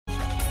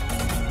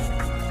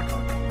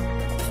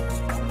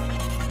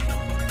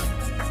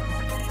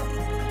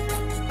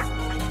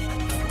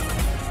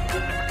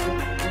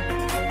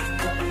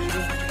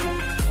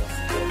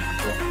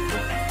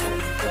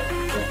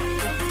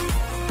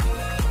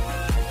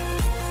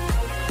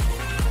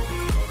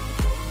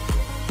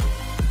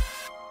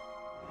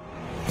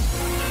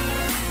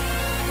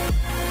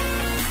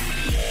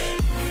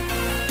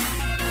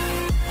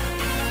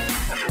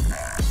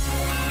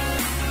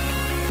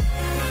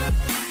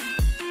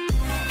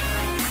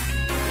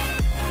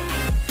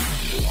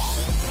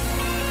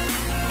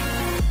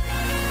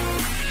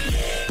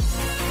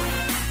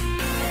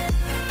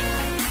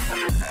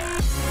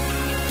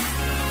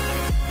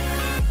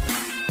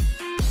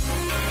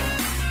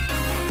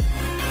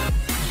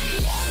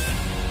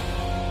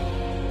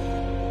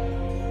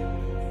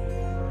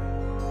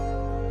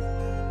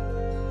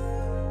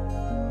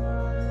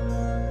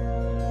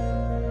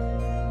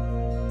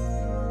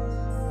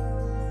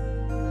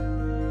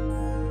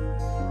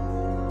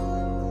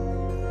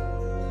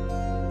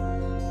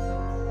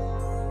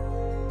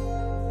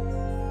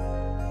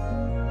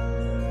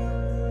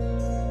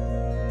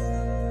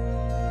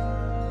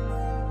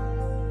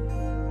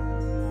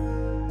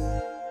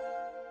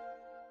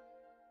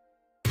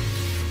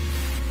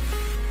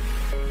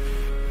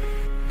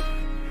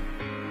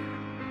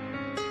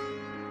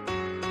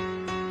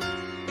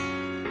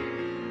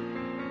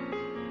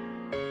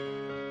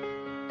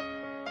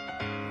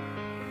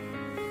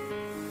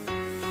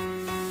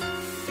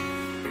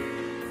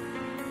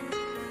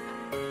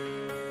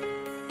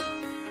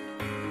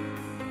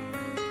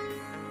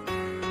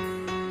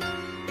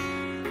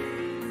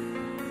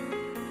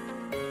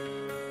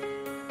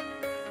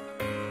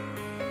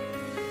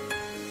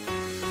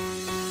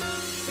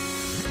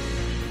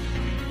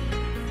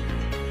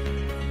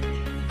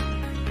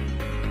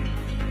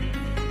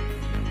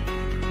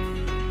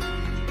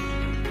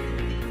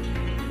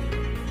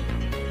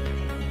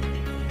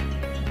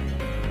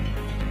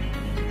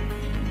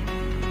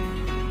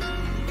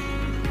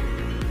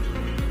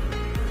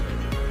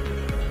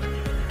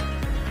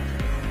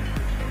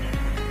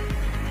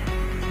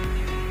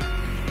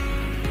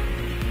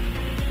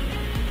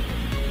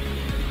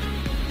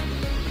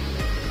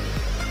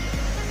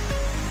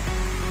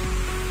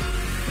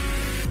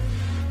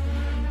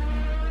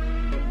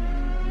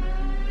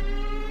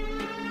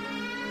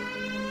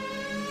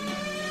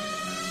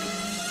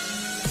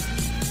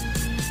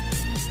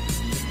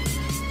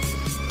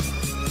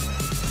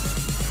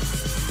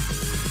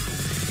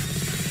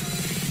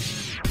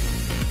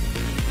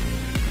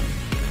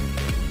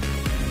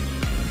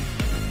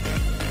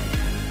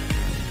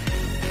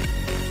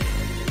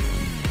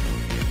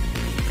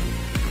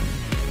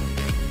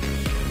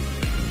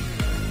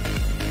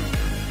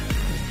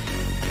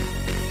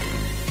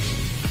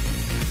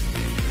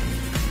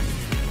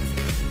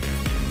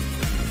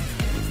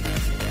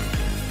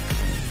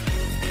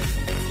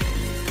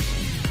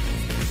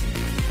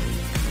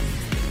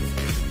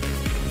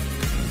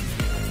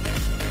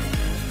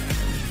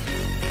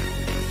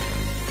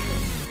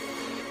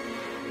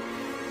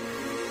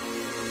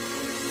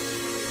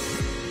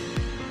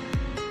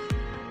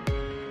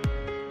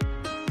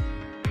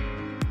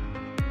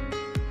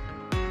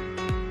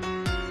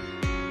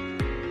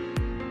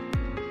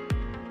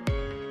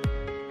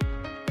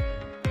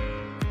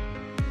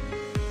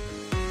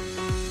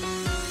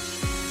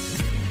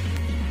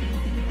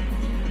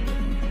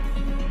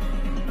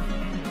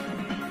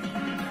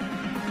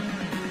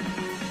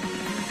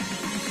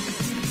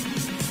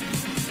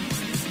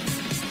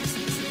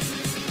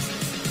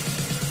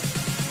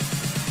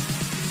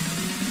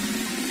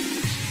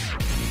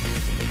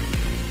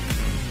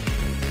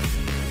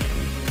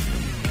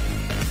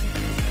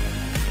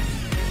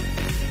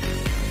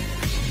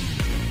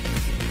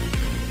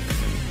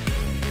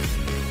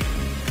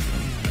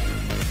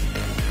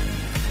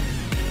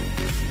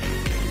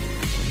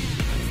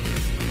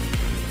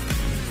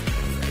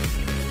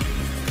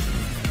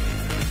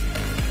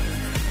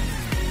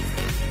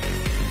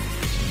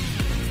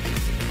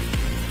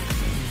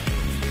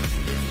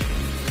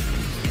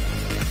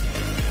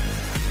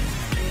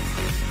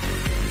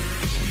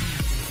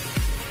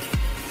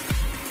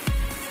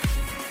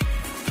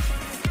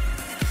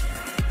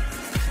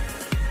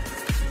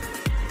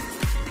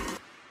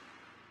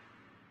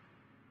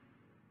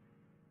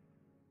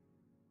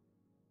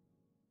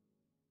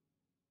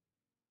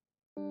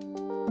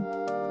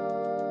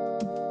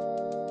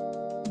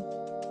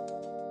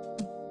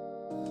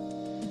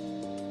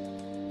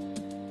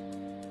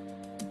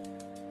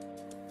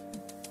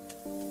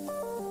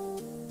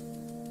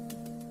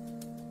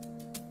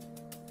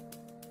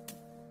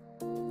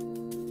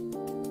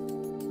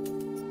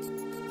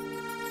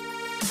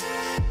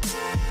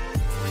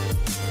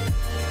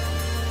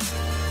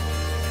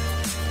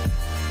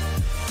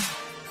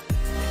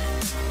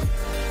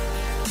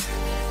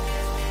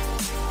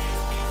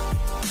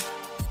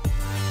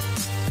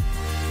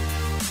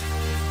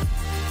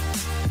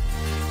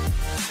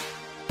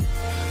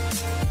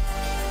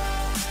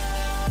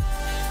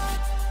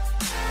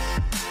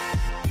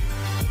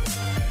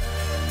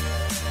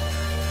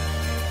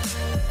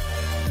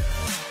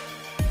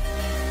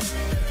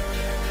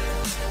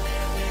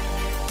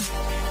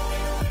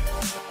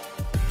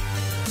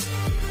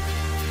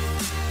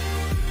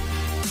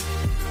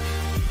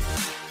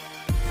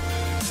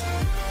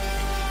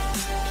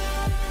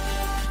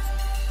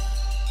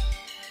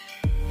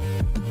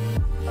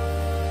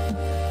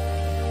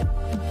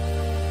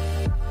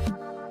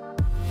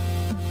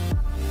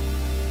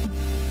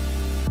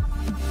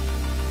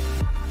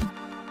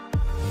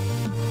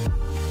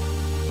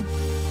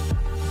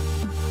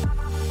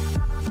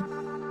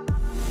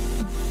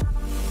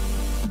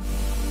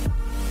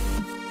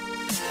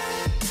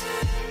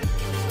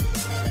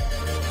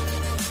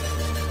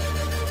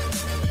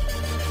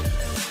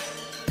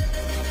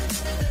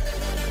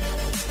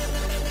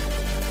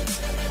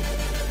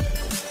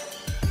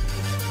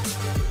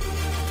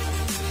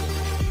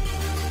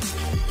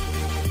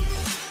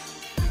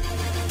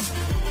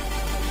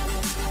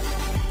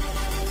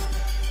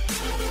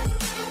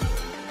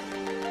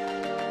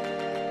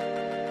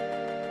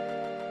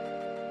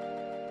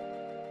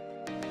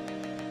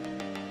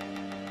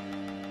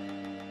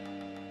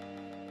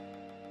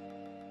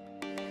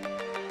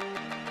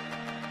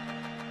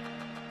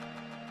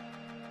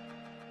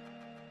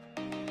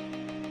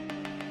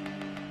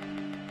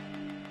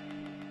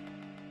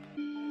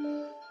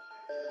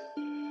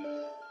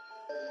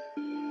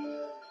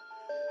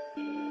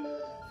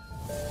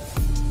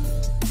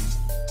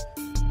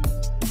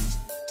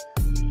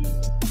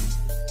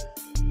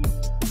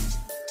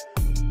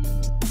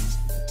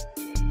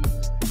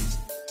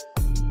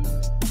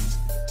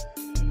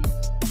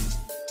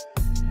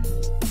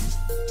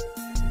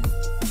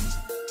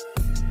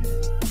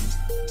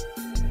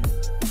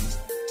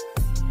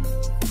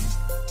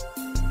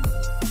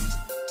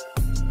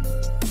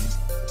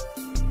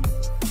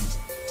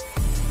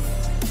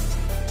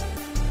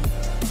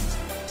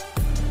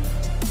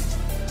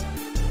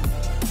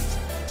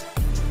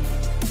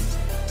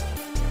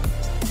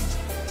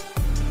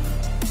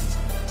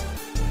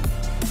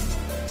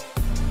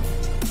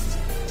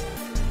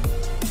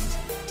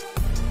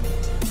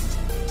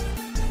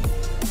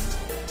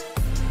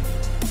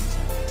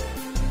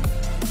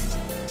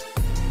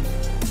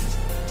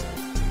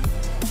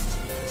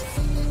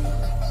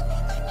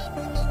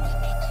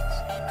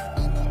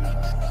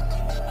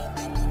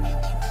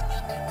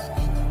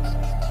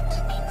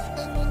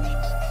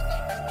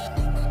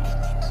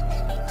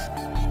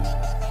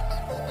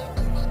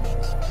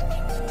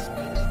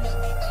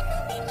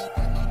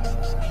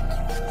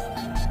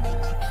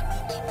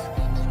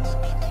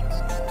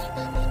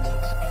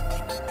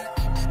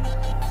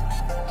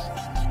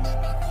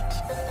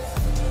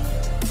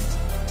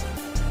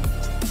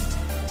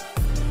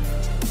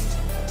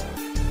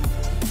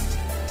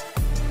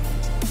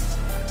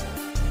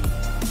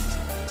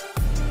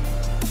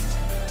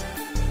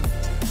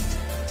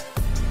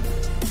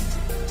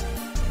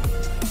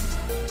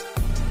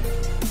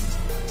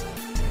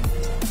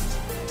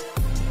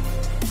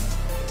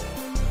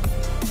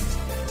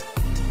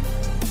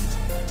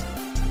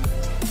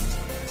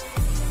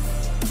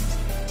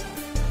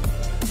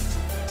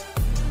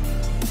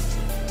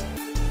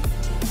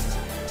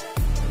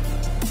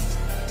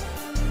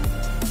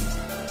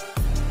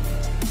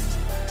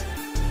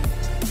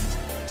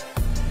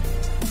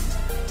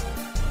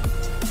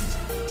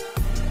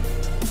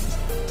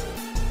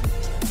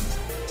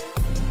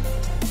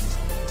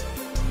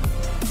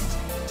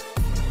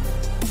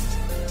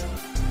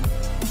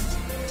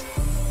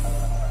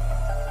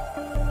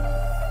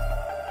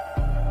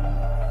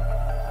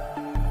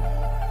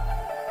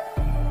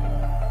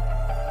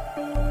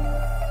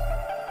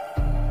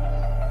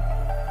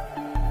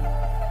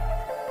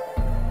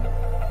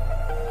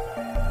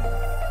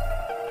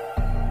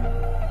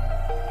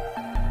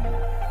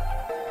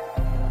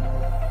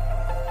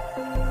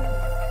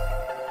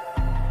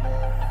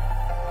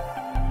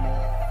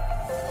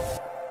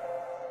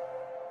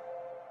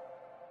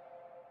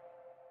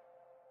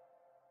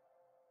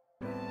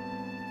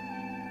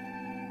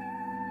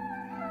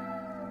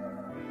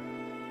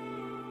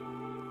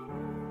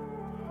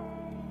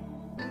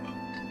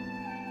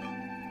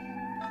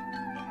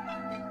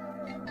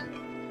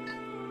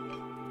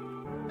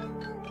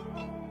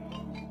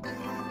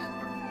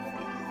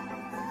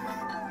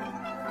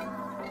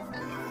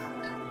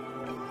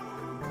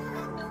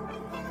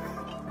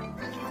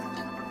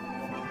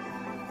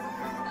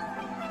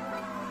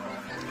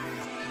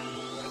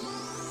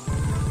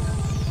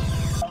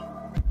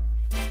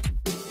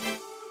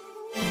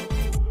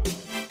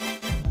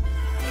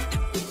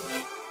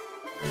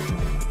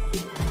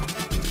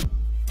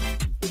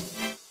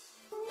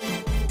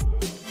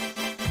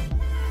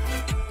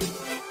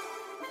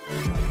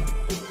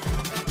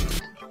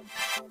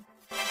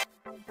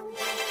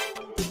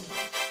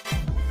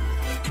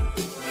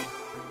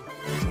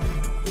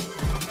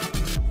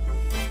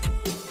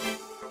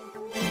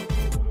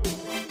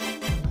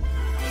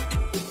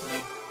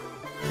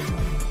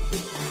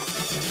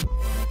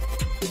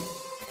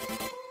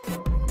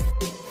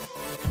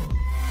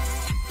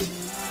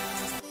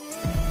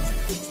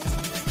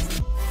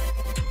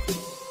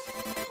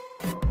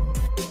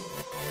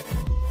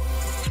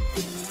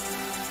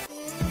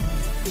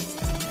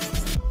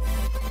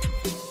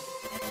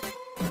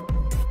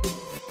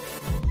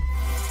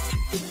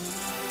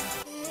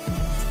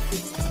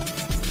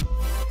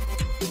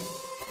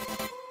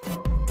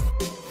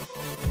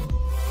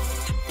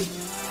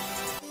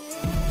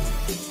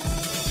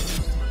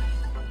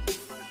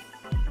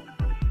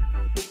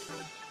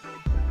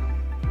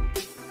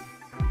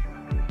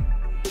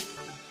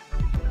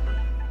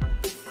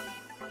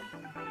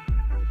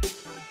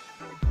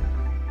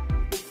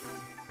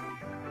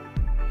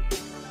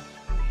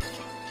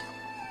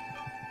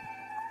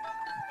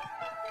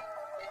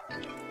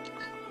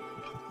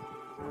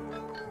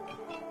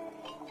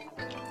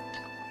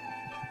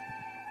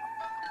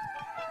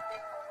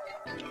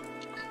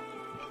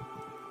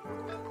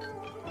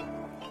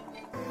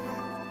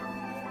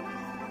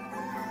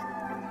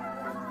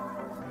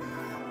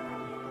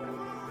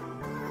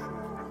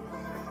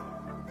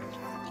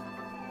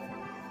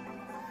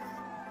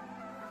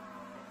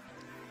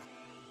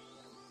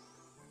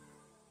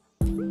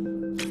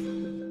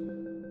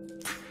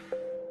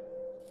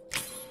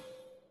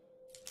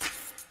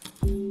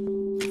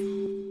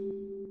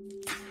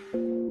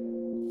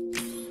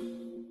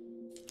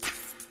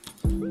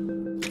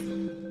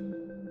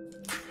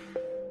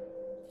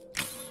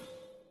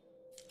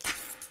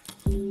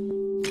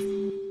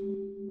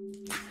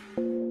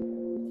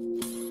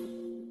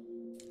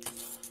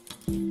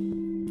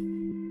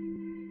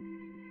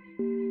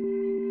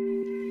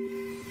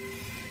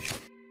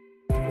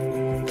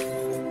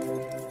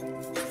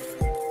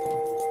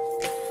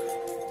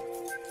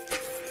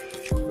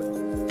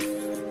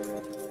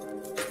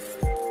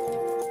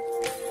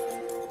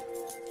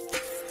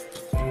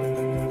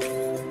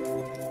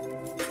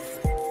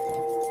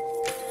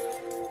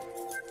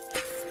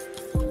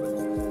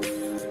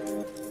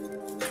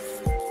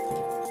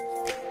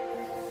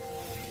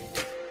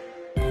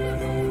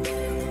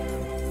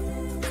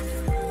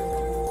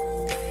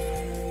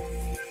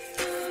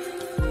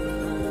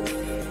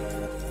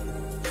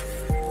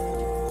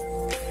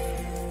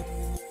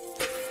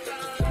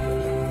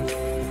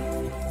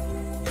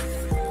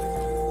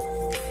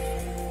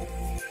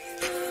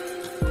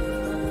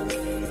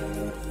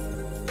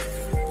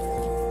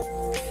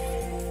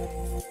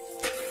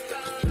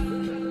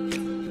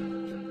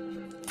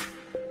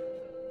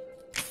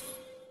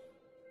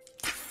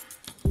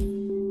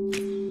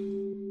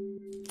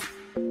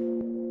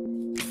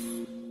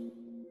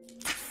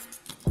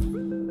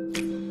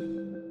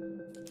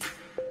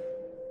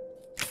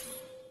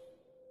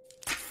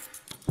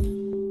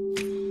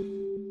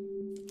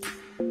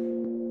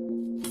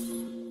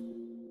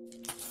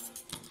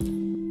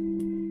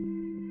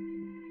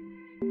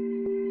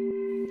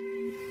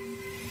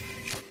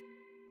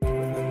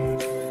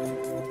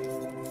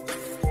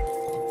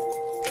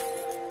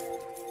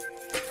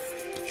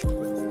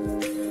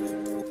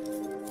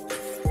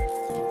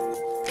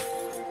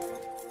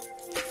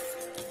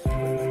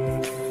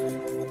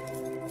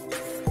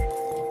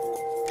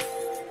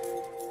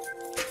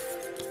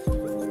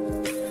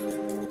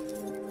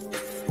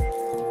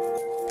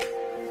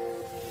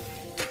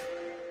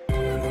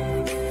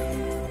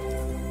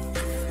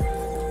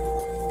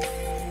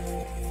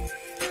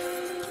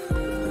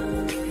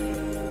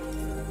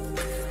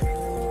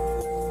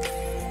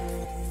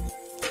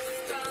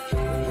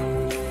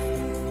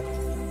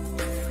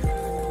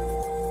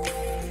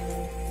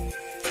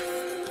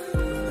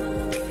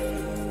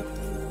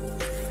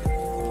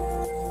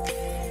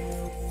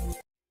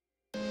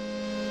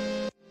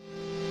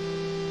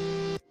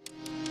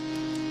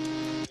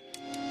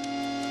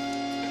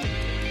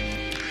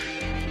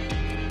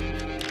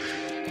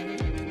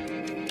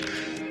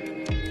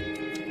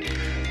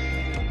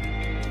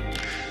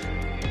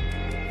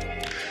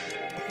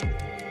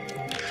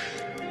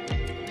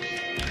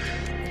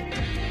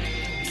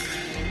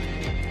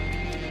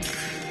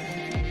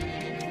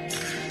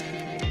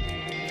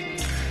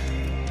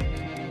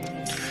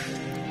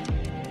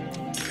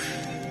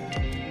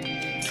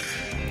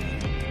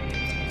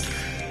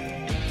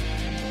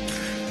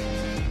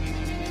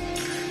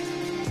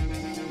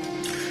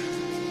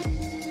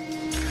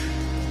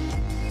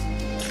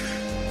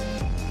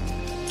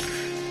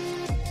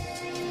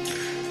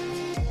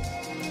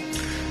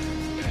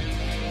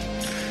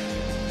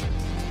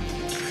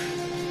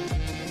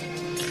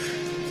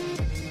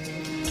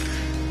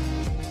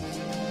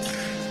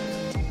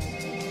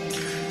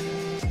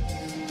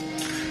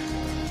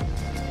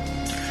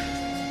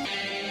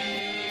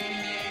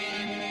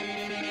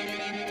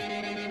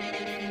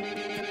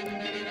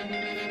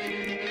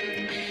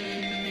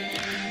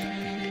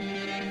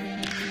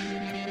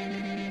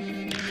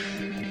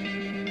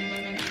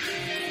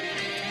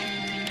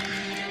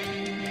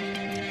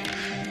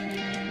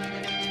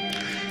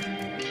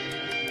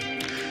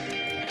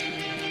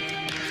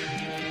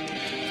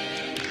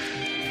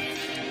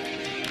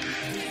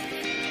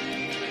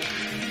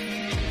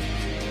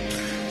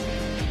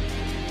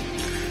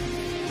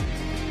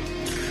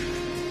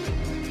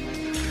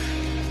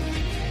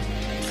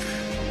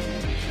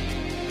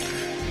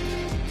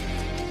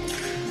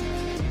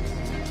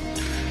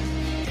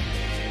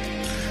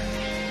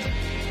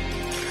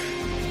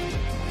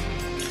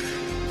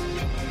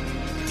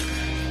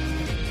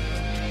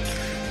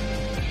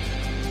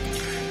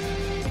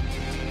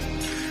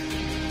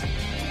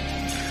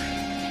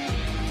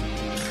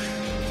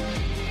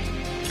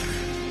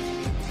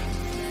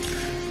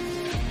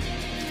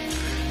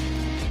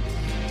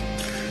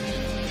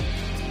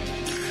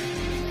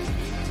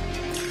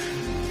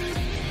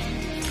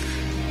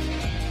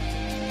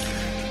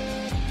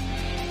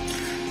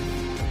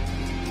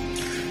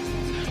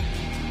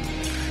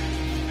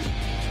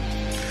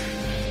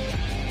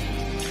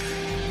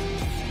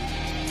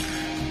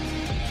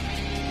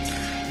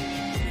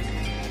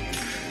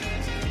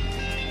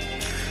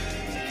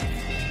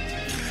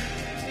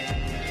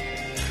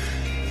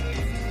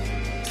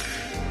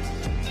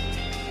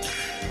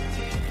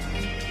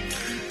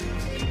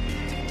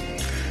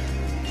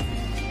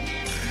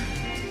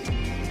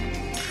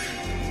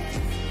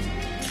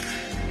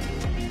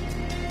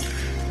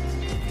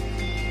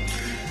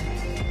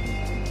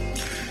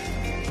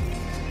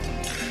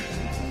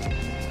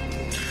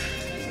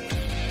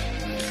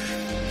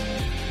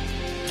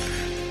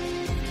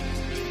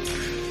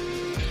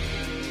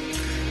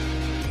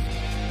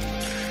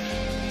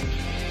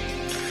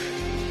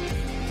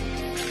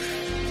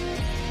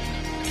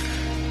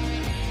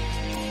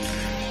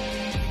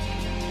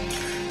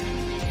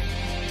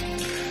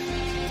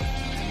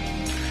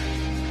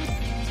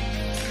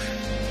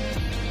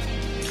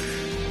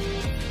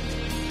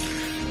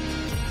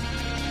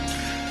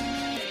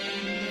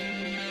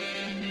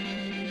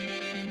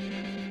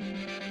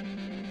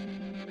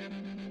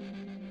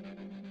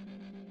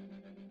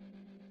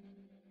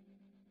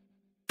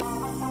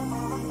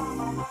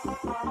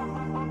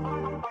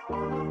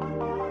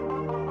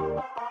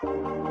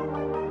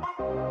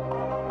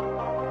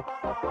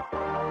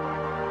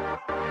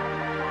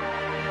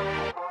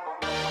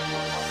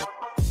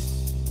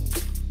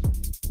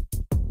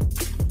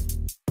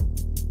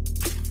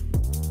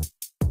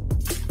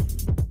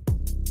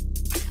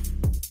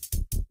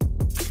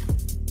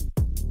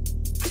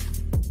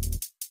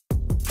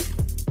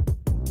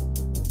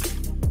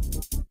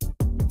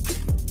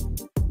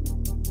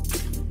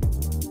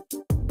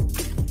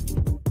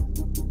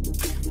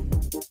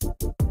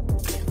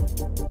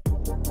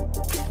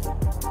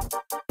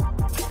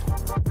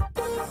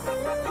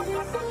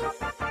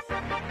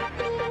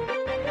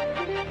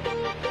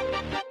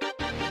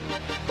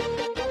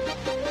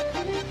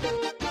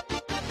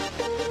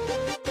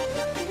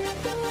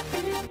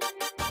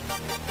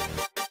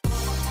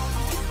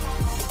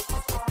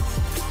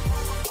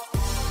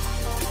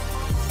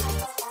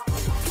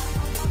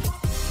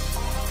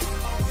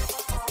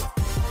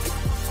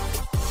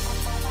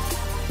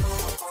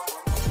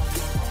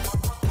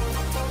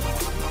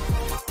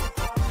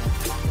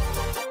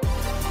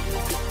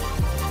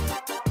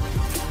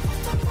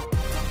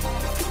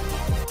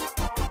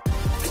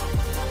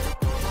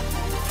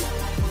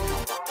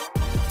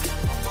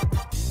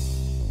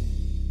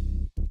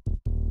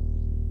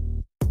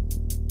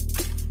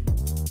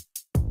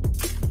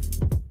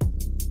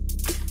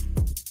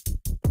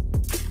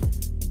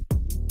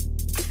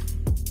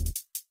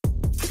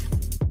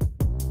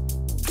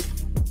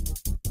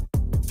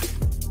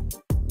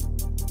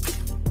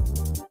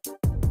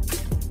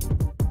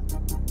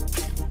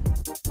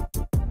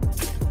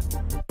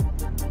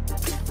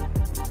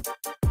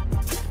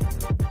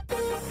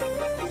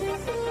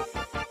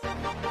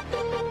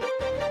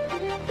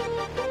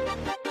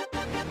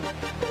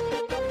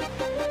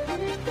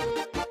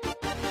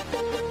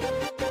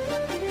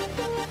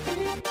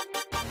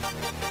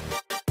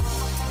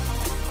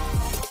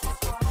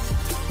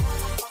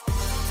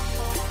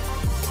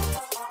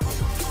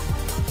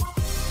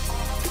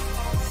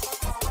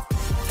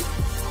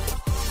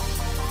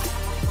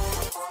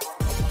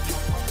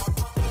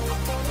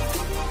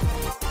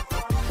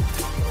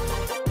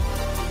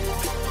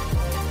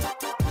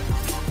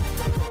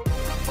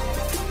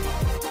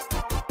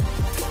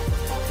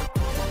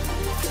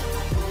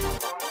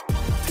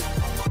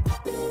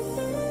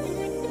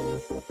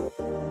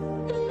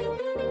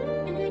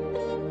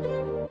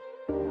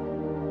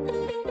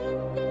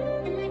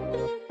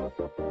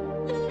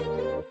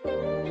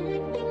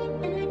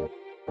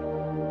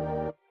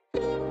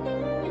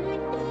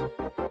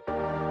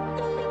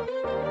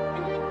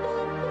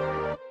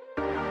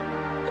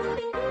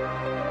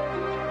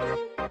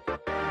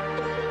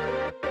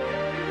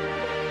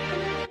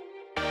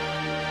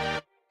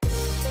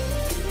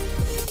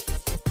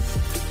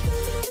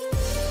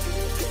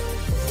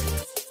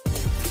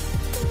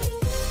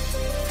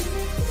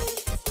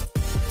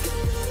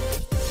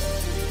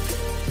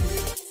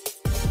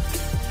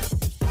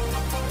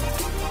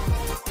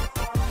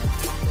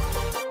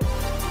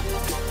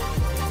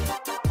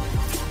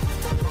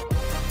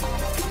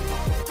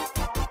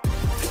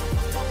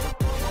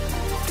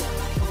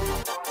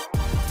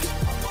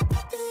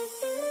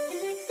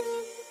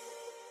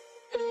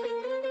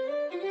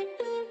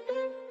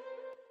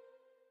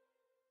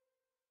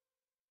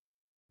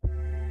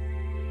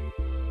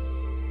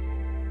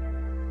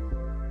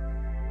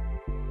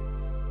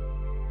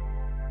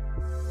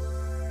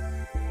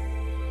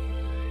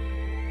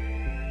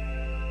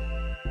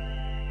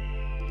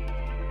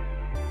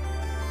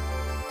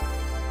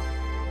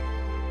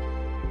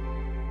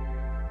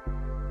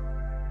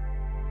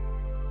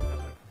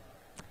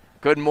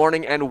Good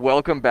morning and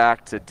welcome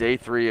back to day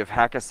 3 of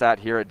Hackasat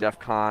here at DEF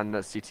CON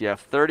CTF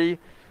 30.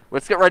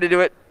 Let's get right into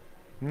it.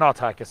 Not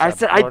Hackasat. I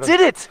said, I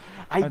did it!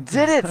 I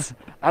did it!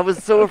 I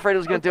was so afraid I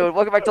was going to do it.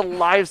 Welcome back to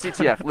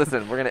LiveCTF.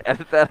 Listen, we're going to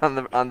edit that on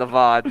the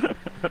VOD.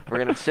 We're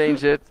going to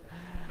change it.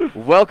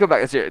 Welcome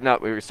back. No,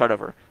 we start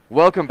over.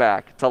 Welcome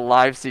back to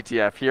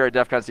LiveCTF here at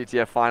DEF CON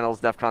CTF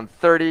Finals, DEF CON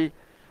 30.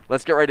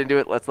 Let's get right into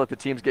it. Let's let the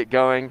teams get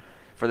going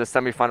for the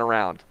semifinal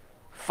round.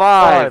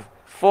 5,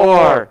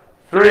 4,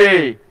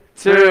 3,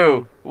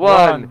 2,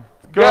 1,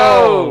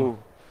 go!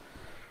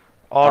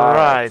 All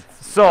right.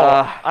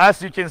 So,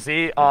 as you can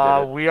see,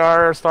 we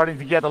are starting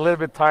to get a little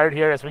bit tired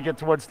here as we get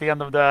towards the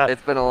end of the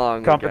it's been a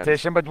long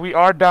competition. weekend. But we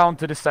are down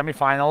to the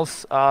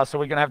semifinals. So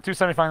we're going to have 2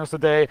 semifinals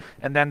today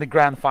and then the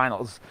grand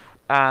finals.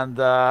 And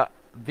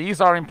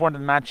these are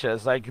important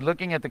matches. Like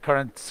looking at the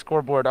current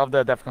scoreboard of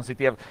the DEF CON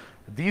CTF,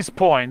 these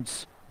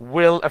points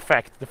will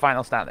affect the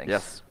final standings.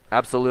 Yes,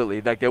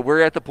 absolutely. Like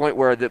we're at the point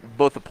where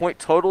both the point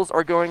totals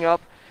are going up,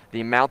 the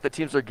amount that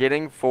teams are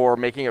getting for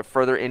making it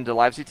further into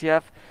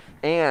LiveCTF,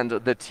 and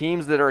the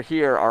teams that are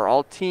here are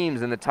all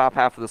teams in the top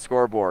half of the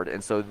scoreboard.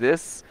 And so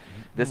this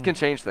can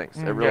change things.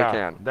 It really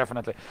can.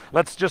 Definitely.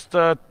 Let's just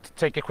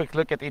take a quick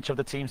look at each of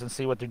the teams and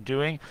see what they're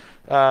doing.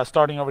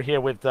 Starting over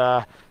here with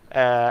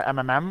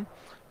MMM.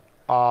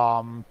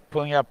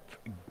 Pulling up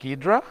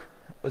Ghidra.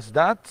 Was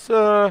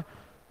that...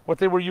 what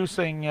they were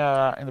using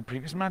in the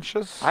previous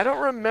matches? I don't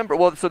remember.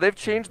 Well, so they've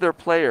changed their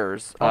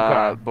players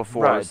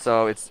before. Right.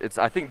 So it's.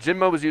 I think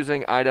Jinmo was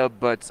using Ida,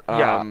 but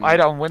Yeah,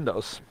 Ida on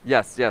Windows.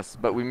 yes.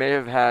 But we may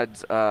have had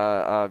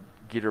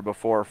Geeter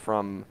before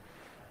from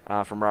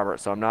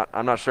Robert. So I'm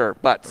not sure.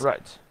 But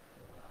Right.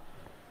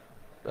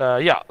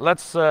 Yeah,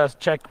 let's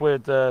check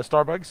with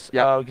Starbucks.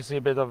 Yeah. We can see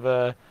a bit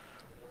of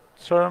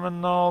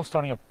terminal,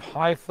 starting a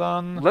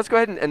Python. let's go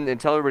ahead and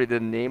tell everybody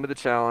the name of the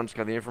challenge,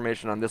 kind of the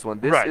information on this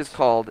one. This Right. is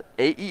called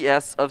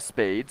AES of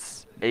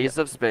Spades, Ace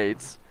of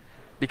Spades,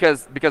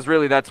 because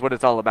really that's what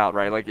it's all about,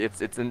 right? Like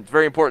it's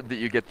very important that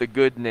you get the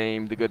good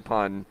name, the good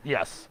pun,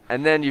 Yes.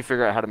 and then you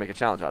figure out how to make a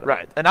challenge out of it.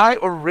 Right. And I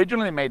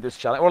originally made this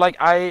challenge, or like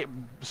I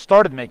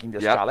started making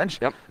this Yep, challenge,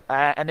 yep.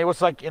 And it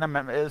was like in a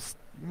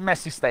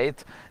messy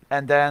state.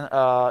 And then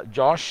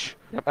Josh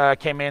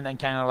came in and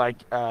kind of like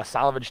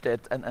salvaged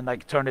it and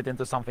like turned it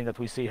into something that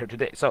we see here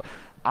today. So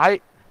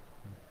I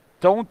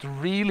don't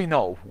really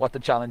know what the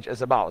challenge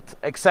is about,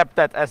 except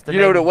that as the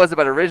You know what it was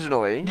about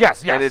originally.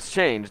 Yes, And yes. it's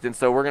changed, and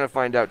so we're gonna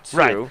find out too.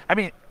 Right. I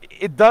mean,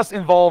 it does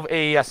involve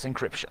AES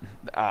encryption.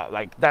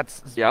 Like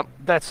that's Yep.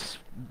 that's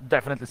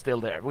definitely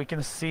still there. We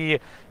can see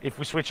if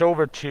we switch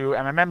over to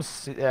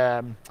MMM's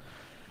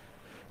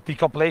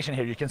decompilation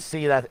here, you can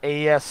see that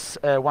AES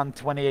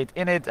 128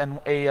 init and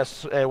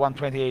AES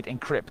 128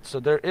 encrypt. So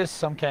there is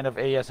some kind of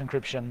AES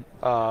encryption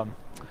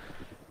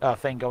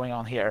thing going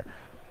on here.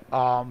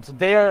 So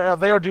they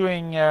are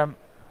doing a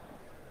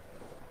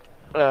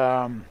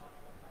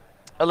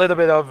little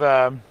bit of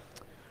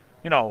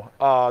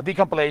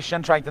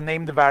decompilation, trying to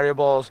name the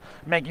variables,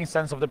 making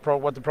sense of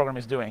what the program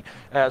is doing.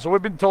 So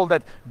we've been told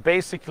that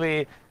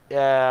basically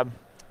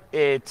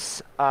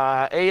it's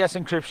AES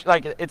encryption,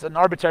 like it's an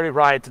arbitrary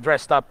write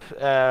dressed up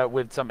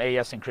with some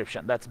AES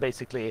encryption. That's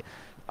basically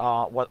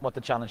what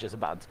the challenge is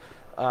about.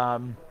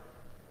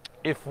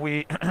 If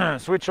we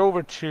switch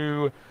over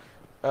to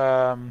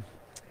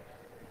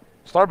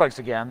Starbucks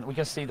again, we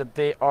can see that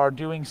they are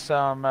doing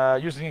some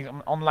using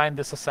an online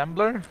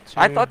disassembler.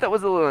 I thought that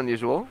was a little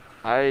unusual.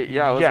 I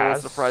was a little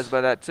surprised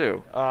by that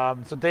too.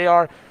 So they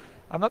are,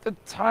 I'm not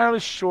entirely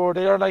sure.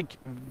 They are like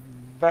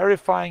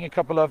verifying a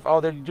couple of. Oh,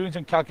 they're doing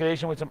some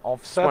calculation with some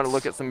offsets. Just want to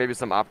look at maybe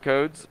some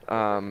opcodes.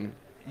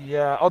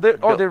 Yeah.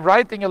 They're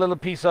writing a little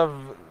piece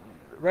of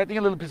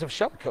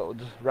shell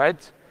code,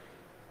 right?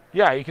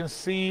 Yeah, you can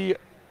see.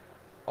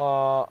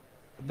 So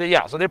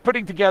they're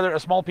putting together a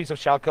small piece of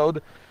shell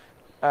code.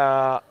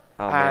 Oh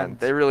man,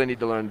 they really need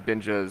to learn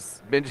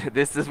Binja's.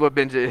 This is what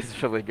Binja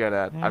is really good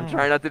at. I'm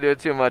trying not to do it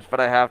too much, but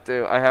I have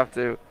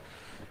to.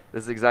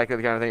 This is exactly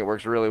the kind of thing it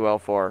works really well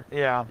for.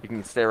 Yeah. You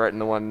can stay right in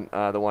the one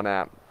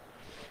app.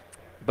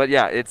 But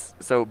yeah, it's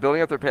so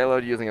building up their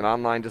payload using an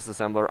online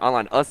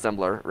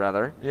assembler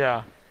rather.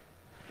 Yeah.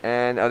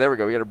 And there we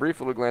go. We got a brief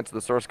little glance at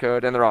the source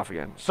code, and they're off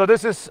again. So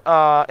this is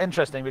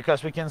interesting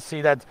because we can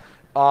see that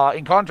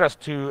in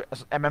contrast to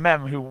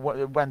MMM, who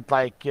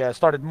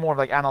started more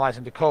like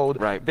analyzing the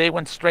code. Right. They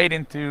went straight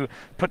into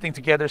putting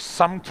together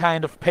some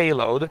kind of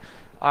payload.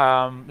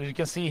 You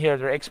can see here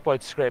their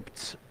exploit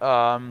script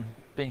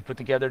being put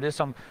together. There's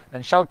some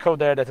shell code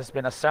there that has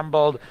been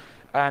assembled.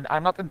 And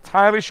I'm not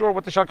entirely sure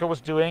what the shellcode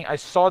was doing. I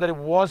saw that it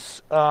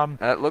was...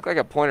 it looked like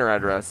a pointer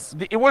address.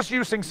 It was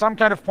using some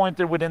kind of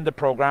pointer within the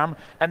program,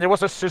 and there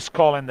was a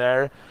syscall in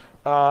there.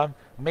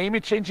 Maybe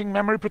changing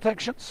memory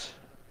protections?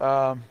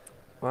 Well,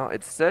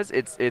 it says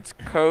it's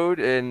code,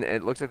 and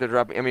it looks like they're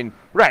dropping... I mean...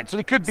 Right, so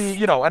it could be,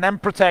 an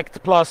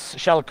mprotect plus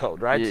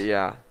shellcode, right?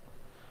 Yeah.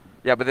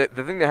 Yeah, but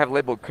the thing they have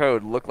labeled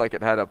code looked like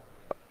it had a...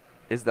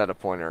 Is that a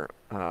pointer?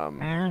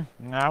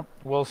 Yeah,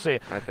 we'll see.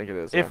 I think it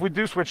is. If we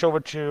do switch over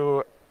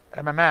to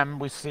MMM,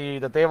 we see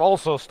that they've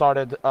also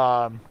started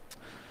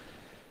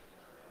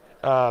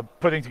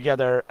putting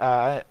together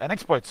an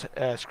exploit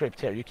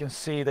script here. You can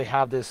see they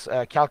have this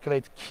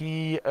calculate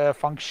key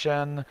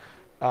function,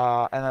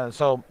 and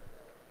so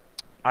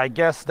I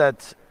guess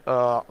that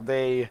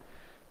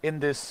in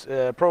this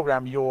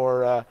program,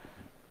 your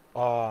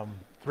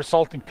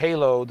resulting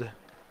payload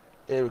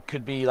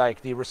could be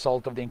like the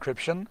result of the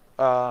encryption.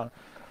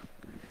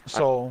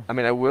 So I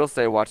mean, I will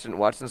say, watching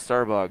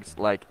Starbucks,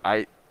 like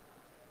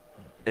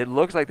it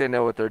looks like they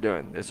know what they're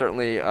doing. They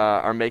certainly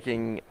are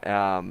making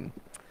an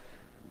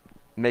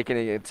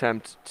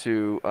attempt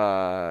to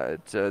they're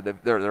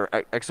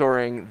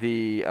XORing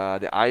the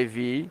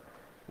IV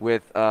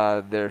with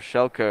their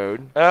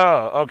shellcode.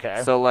 Oh,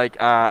 okay. So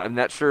I'm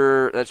not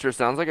sure. That sure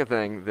sounds like a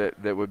thing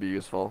that would be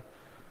useful.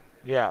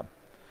 Yeah.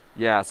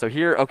 Yeah. So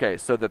here, okay.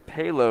 So the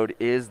payload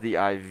is the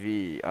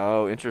IV.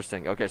 Oh,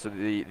 interesting. Okay. So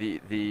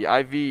the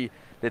IV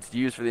that's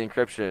used for the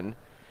encryption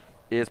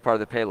is part of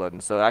the payload,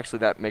 and so actually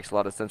that makes a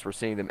lot of sense. We're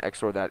seeing them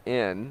XOR that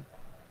in.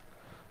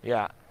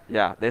 Yeah.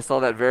 Yeah, they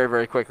saw that very,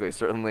 very quickly.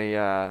 Certainly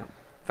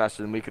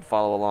faster than we could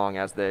follow along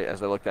as they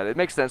looked at it. It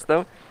makes sense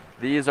though.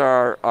 These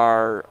are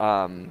our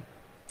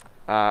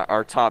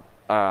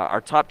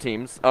top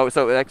teams. Oh,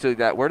 so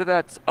actually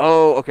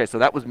okay. So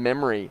that was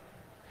memory.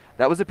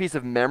 That was a piece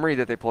of memory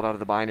that they pulled out of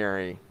the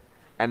binary,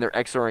 and they're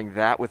XORing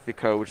that with the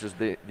code, which is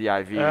the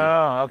IV.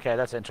 Oh, okay,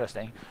 that's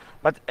interesting.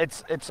 But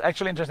it's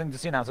actually interesting to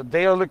see now. So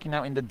they are looking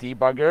now in the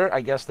debugger.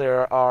 I guess they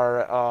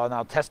are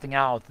now testing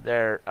out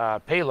their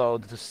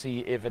payload to see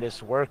if it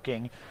is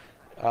working.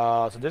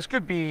 So this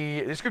could be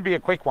a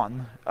quick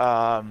one.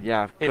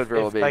 Yeah, could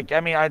very well be. Like,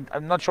 I mean,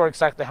 I'm not sure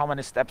exactly how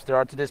many steps there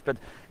are to this, but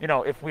you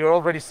know, if we're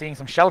already seeing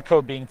some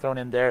shellcode being thrown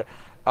in there,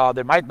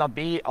 there might not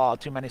be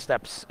too many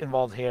steps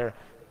involved here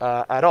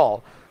at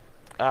all.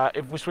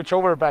 If we switch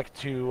over back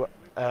to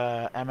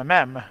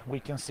MMM, we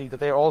can see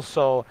that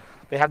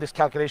they have this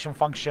calculation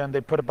function.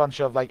 They put a bunch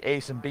of like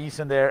A's and B's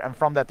in there, and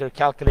from that they're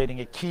calculating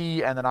a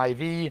key and an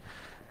IV.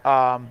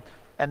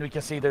 And we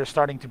can see they're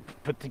starting to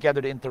put together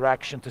the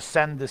interaction to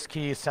send this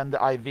key, send the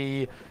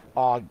IV,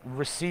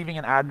 receiving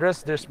an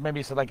address. There's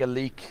maybe like a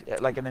leak,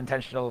 like an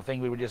intentional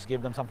thing. We would just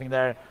give them something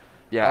there.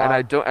 Yeah, and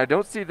I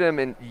don't see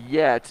them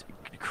yet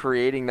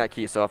creating that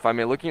key. So if I'm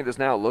looking at this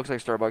now, it looks like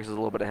Starbucks is a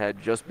little bit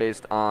ahead just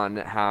based on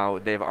how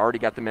they've already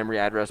got the memory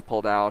address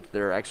pulled out.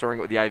 They're XORing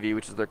it with the IV,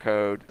 which is their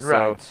code.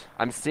 Right. So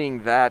I'm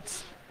seeing that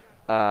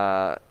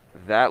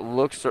that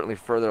looks certainly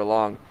further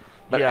along.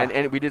 But Yeah.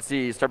 and we did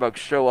see Starbucks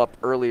show up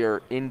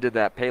earlier into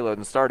that payload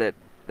and start it.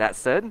 That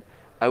said,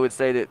 I would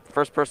say that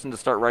first person to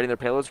start writing their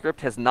payload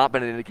script has not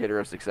been an indicator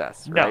of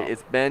success. No. Right?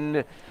 It's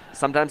been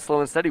sometimes slow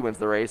and steady wins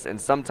the race,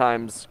 and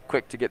sometimes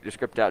quick to get your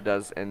script out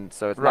does, and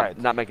so it's Right.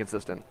 not been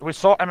consistent. We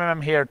saw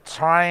MMM here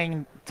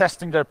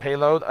testing their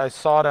payload. I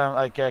saw them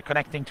like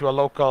connecting to a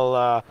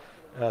local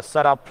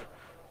setup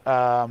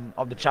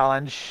of the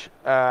challenge.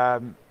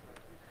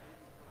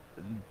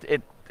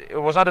 It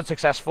was not a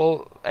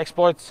successful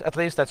exploit, at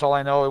least that's all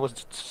I know. It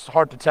was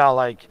hard to tell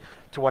like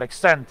to what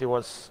extent it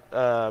was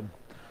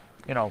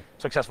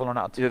successful or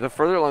not. Yeah, the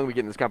further along we get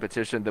in this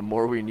competition, the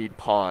more we need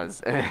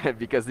pause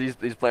because these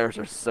players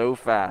are so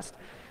fast.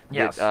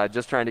 Yes. That,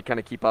 just trying to kind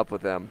of keep up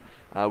with them.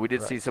 We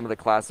did see Right. some of the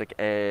classic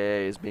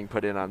AAs being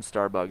put in on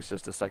Starbucks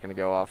just a second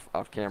ago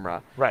off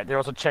camera. Right, they're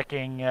also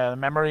checking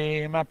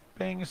memory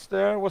mappings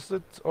there, was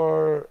it?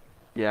 Or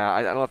Yeah,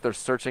 I don't know if they're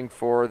searching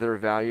for their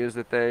values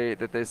that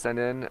they send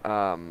in.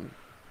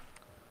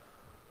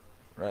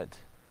 right.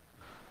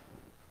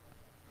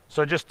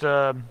 So just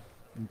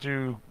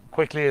do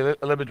quickly a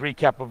little bit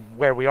recap of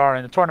where we are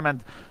in the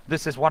tournament.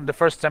 This is one of the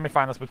first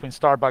semifinals between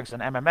Starbucks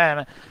and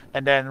MMM,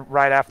 and then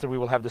right after we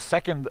will have the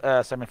second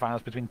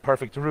semifinals between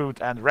Perfect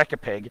Root and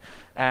Rekapig,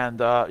 and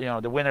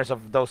the winners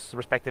of those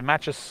respective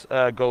matches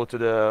go to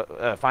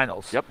the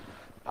finals. Yep.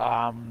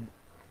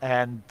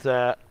 And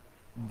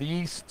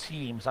these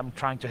teams, I'm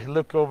trying to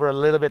look over a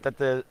little bit at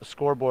the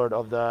scoreboard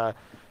of the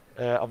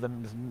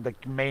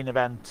main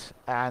event,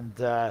 and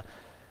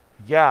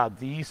yeah,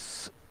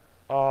 these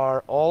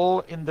are all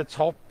in the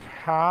top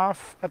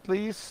half at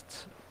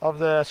least of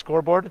the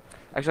scoreboard.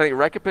 Actually, I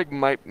think Rekapig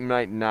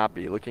might not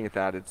be. Looking at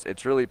that,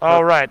 it's really.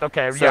 Oh right,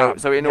 okay, yeah.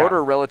 So in yeah.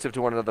 order relative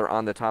to one another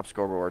on the top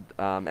scoreboard,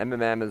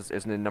 MMM is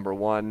in number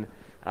 1,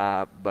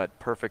 but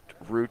Perfect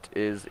Root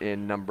is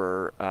in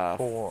number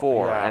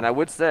 4. Yeah. And I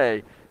would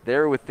say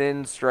they're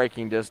within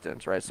striking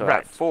distance, right? So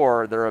Right. at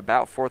 4, they're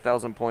about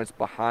 4,000 points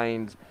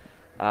behind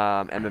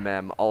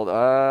MMM.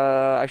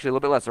 Actually, a little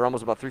bit less. They're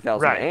almost about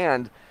 3,000. Right.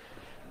 And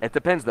it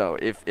depends, though.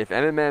 If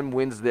MMM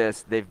wins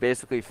this, they've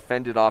basically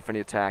fended off any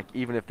attack,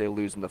 even if they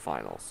lose in the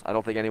finals. I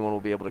don't think anyone will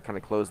be able to kind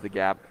of close the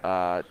gap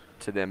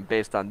to them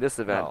based on this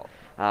event.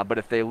 No. But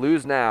if they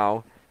lose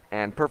now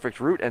and Perfect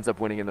Root ends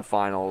up winning in the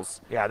finals,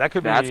 Yeah, that's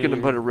going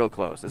to put it real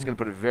close. It's going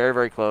to put it very,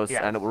 very close,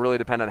 Yes. and it will really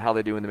depend on how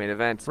they do in the main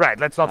event. Right,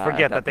 let's not at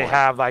forget that that they point.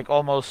 have like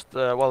almost,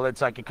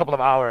 it's like a couple of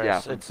hours.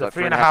 Yeah, It's about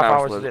 3.5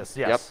 hours of left. this,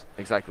 yes. Yep,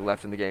 exactly,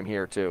 left in the game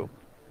here, too.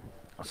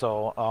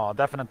 So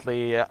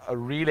definitely a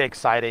really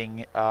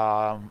exciting.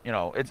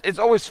 It's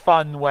always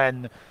fun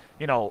when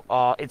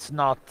it's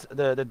not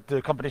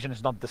the competition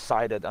is not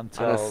decided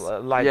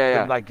until like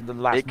the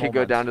last. It could go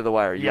moment. down to the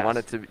wire. You Yes.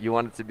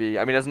 want it to be.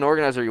 I mean, as an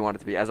organizer, you want it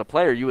to be. As a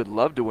player, you would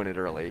love to win it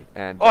early.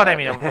 And Oh, I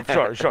mean,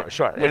 sure.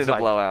 Win It's in a like,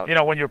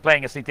 blowout. when you're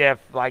playing a CTF,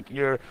 like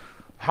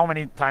how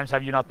many times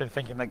have you not been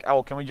thinking like,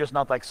 oh, can we just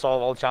not like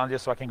solve all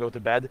challenges so I can go to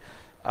bed?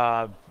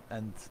 But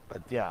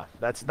yeah,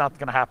 that's not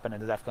gonna happen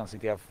in the DEF CON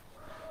CTF.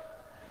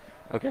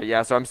 Okay,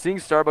 yeah. So I'm seeing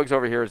Starbucks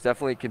over here is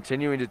definitely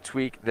continuing to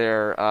tweak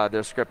their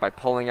script by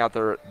pulling out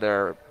their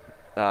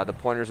the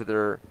pointers that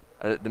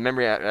the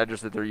memory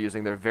address that they're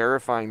using. They're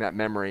verifying that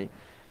memory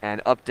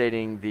and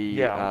updating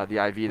the IV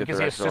that You they're can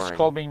see a storing.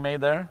 syscall being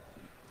made there,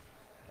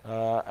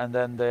 and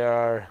then they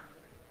are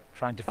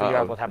trying to figure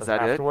out what happens is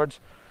that it? afterwards.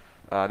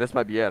 This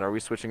might be it. Are we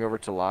switching over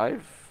to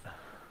live?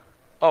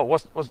 Oh,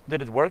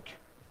 did it work?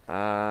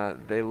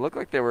 They look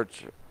like they were.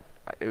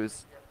 It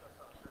was.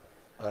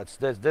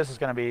 This is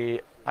gonna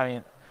be. I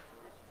mean,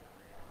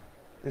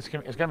 it's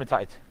gonna be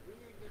tight.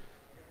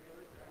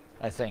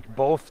 I think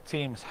both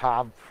teams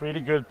have pretty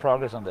good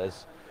progress on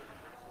this.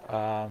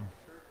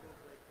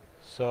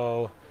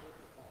 So,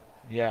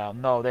 yeah,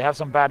 no, they have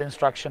some bad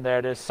instruction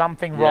there. There's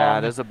something wrong. Yeah,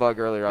 there's a bug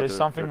earlier. There's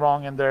something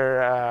wrong in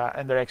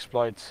their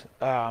exploits.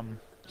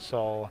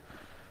 So,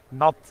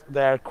 not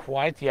there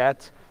quite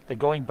yet. They're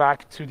going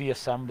back to the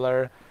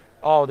assembler.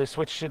 Oh, they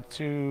switched it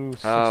to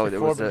 64. Oh,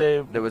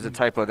 But there was a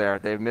typo there.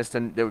 They missed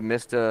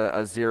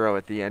a 0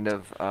 at the end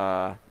of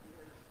an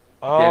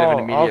oh,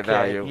 immediate okay,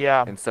 value.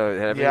 yeah, And so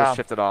everything was yeah.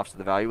 shifted off, so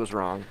the value was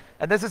wrong.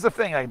 And this is the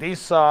thing, like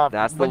these,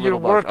 That's the when you're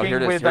little bug. Oh, here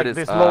working it is. with Here it like is.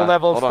 this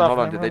low-level Hold stuff. on, hold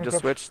on. in Did they just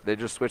Minecraft- switch? They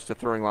just switched to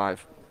throwing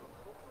live.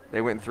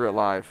 They went through it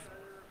live.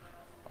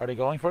 Are they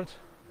going for it?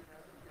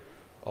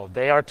 Oh,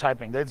 they are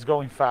typing. It's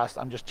going fast.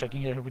 I'm just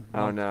checking here.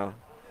 Oh no.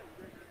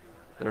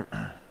 They're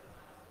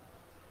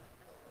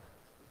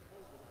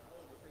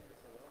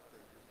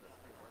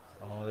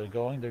Oh, they're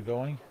going. They're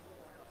going.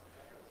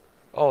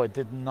 Oh, it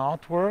did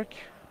not work.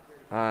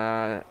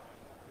 no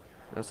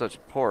such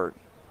port.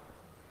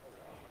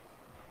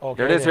 Okay.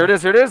 Here it is. they Here it have-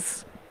 is. Here it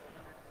is.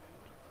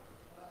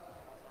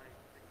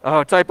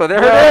 Oh, typo.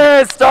 There Yeah.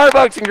 it is.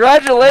 Starbucks.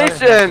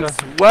 Congratulations.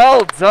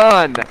 Well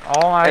done.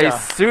 Oh my A god.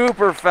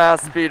 super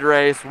fast speed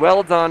race.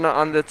 Well done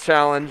on the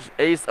challenge.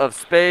 Ace of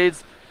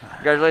spades.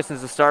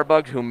 Congratulations to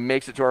Starbucks, who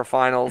makes it to our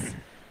finals.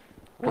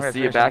 We'll see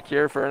you Congratulations. back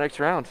here for our next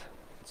round.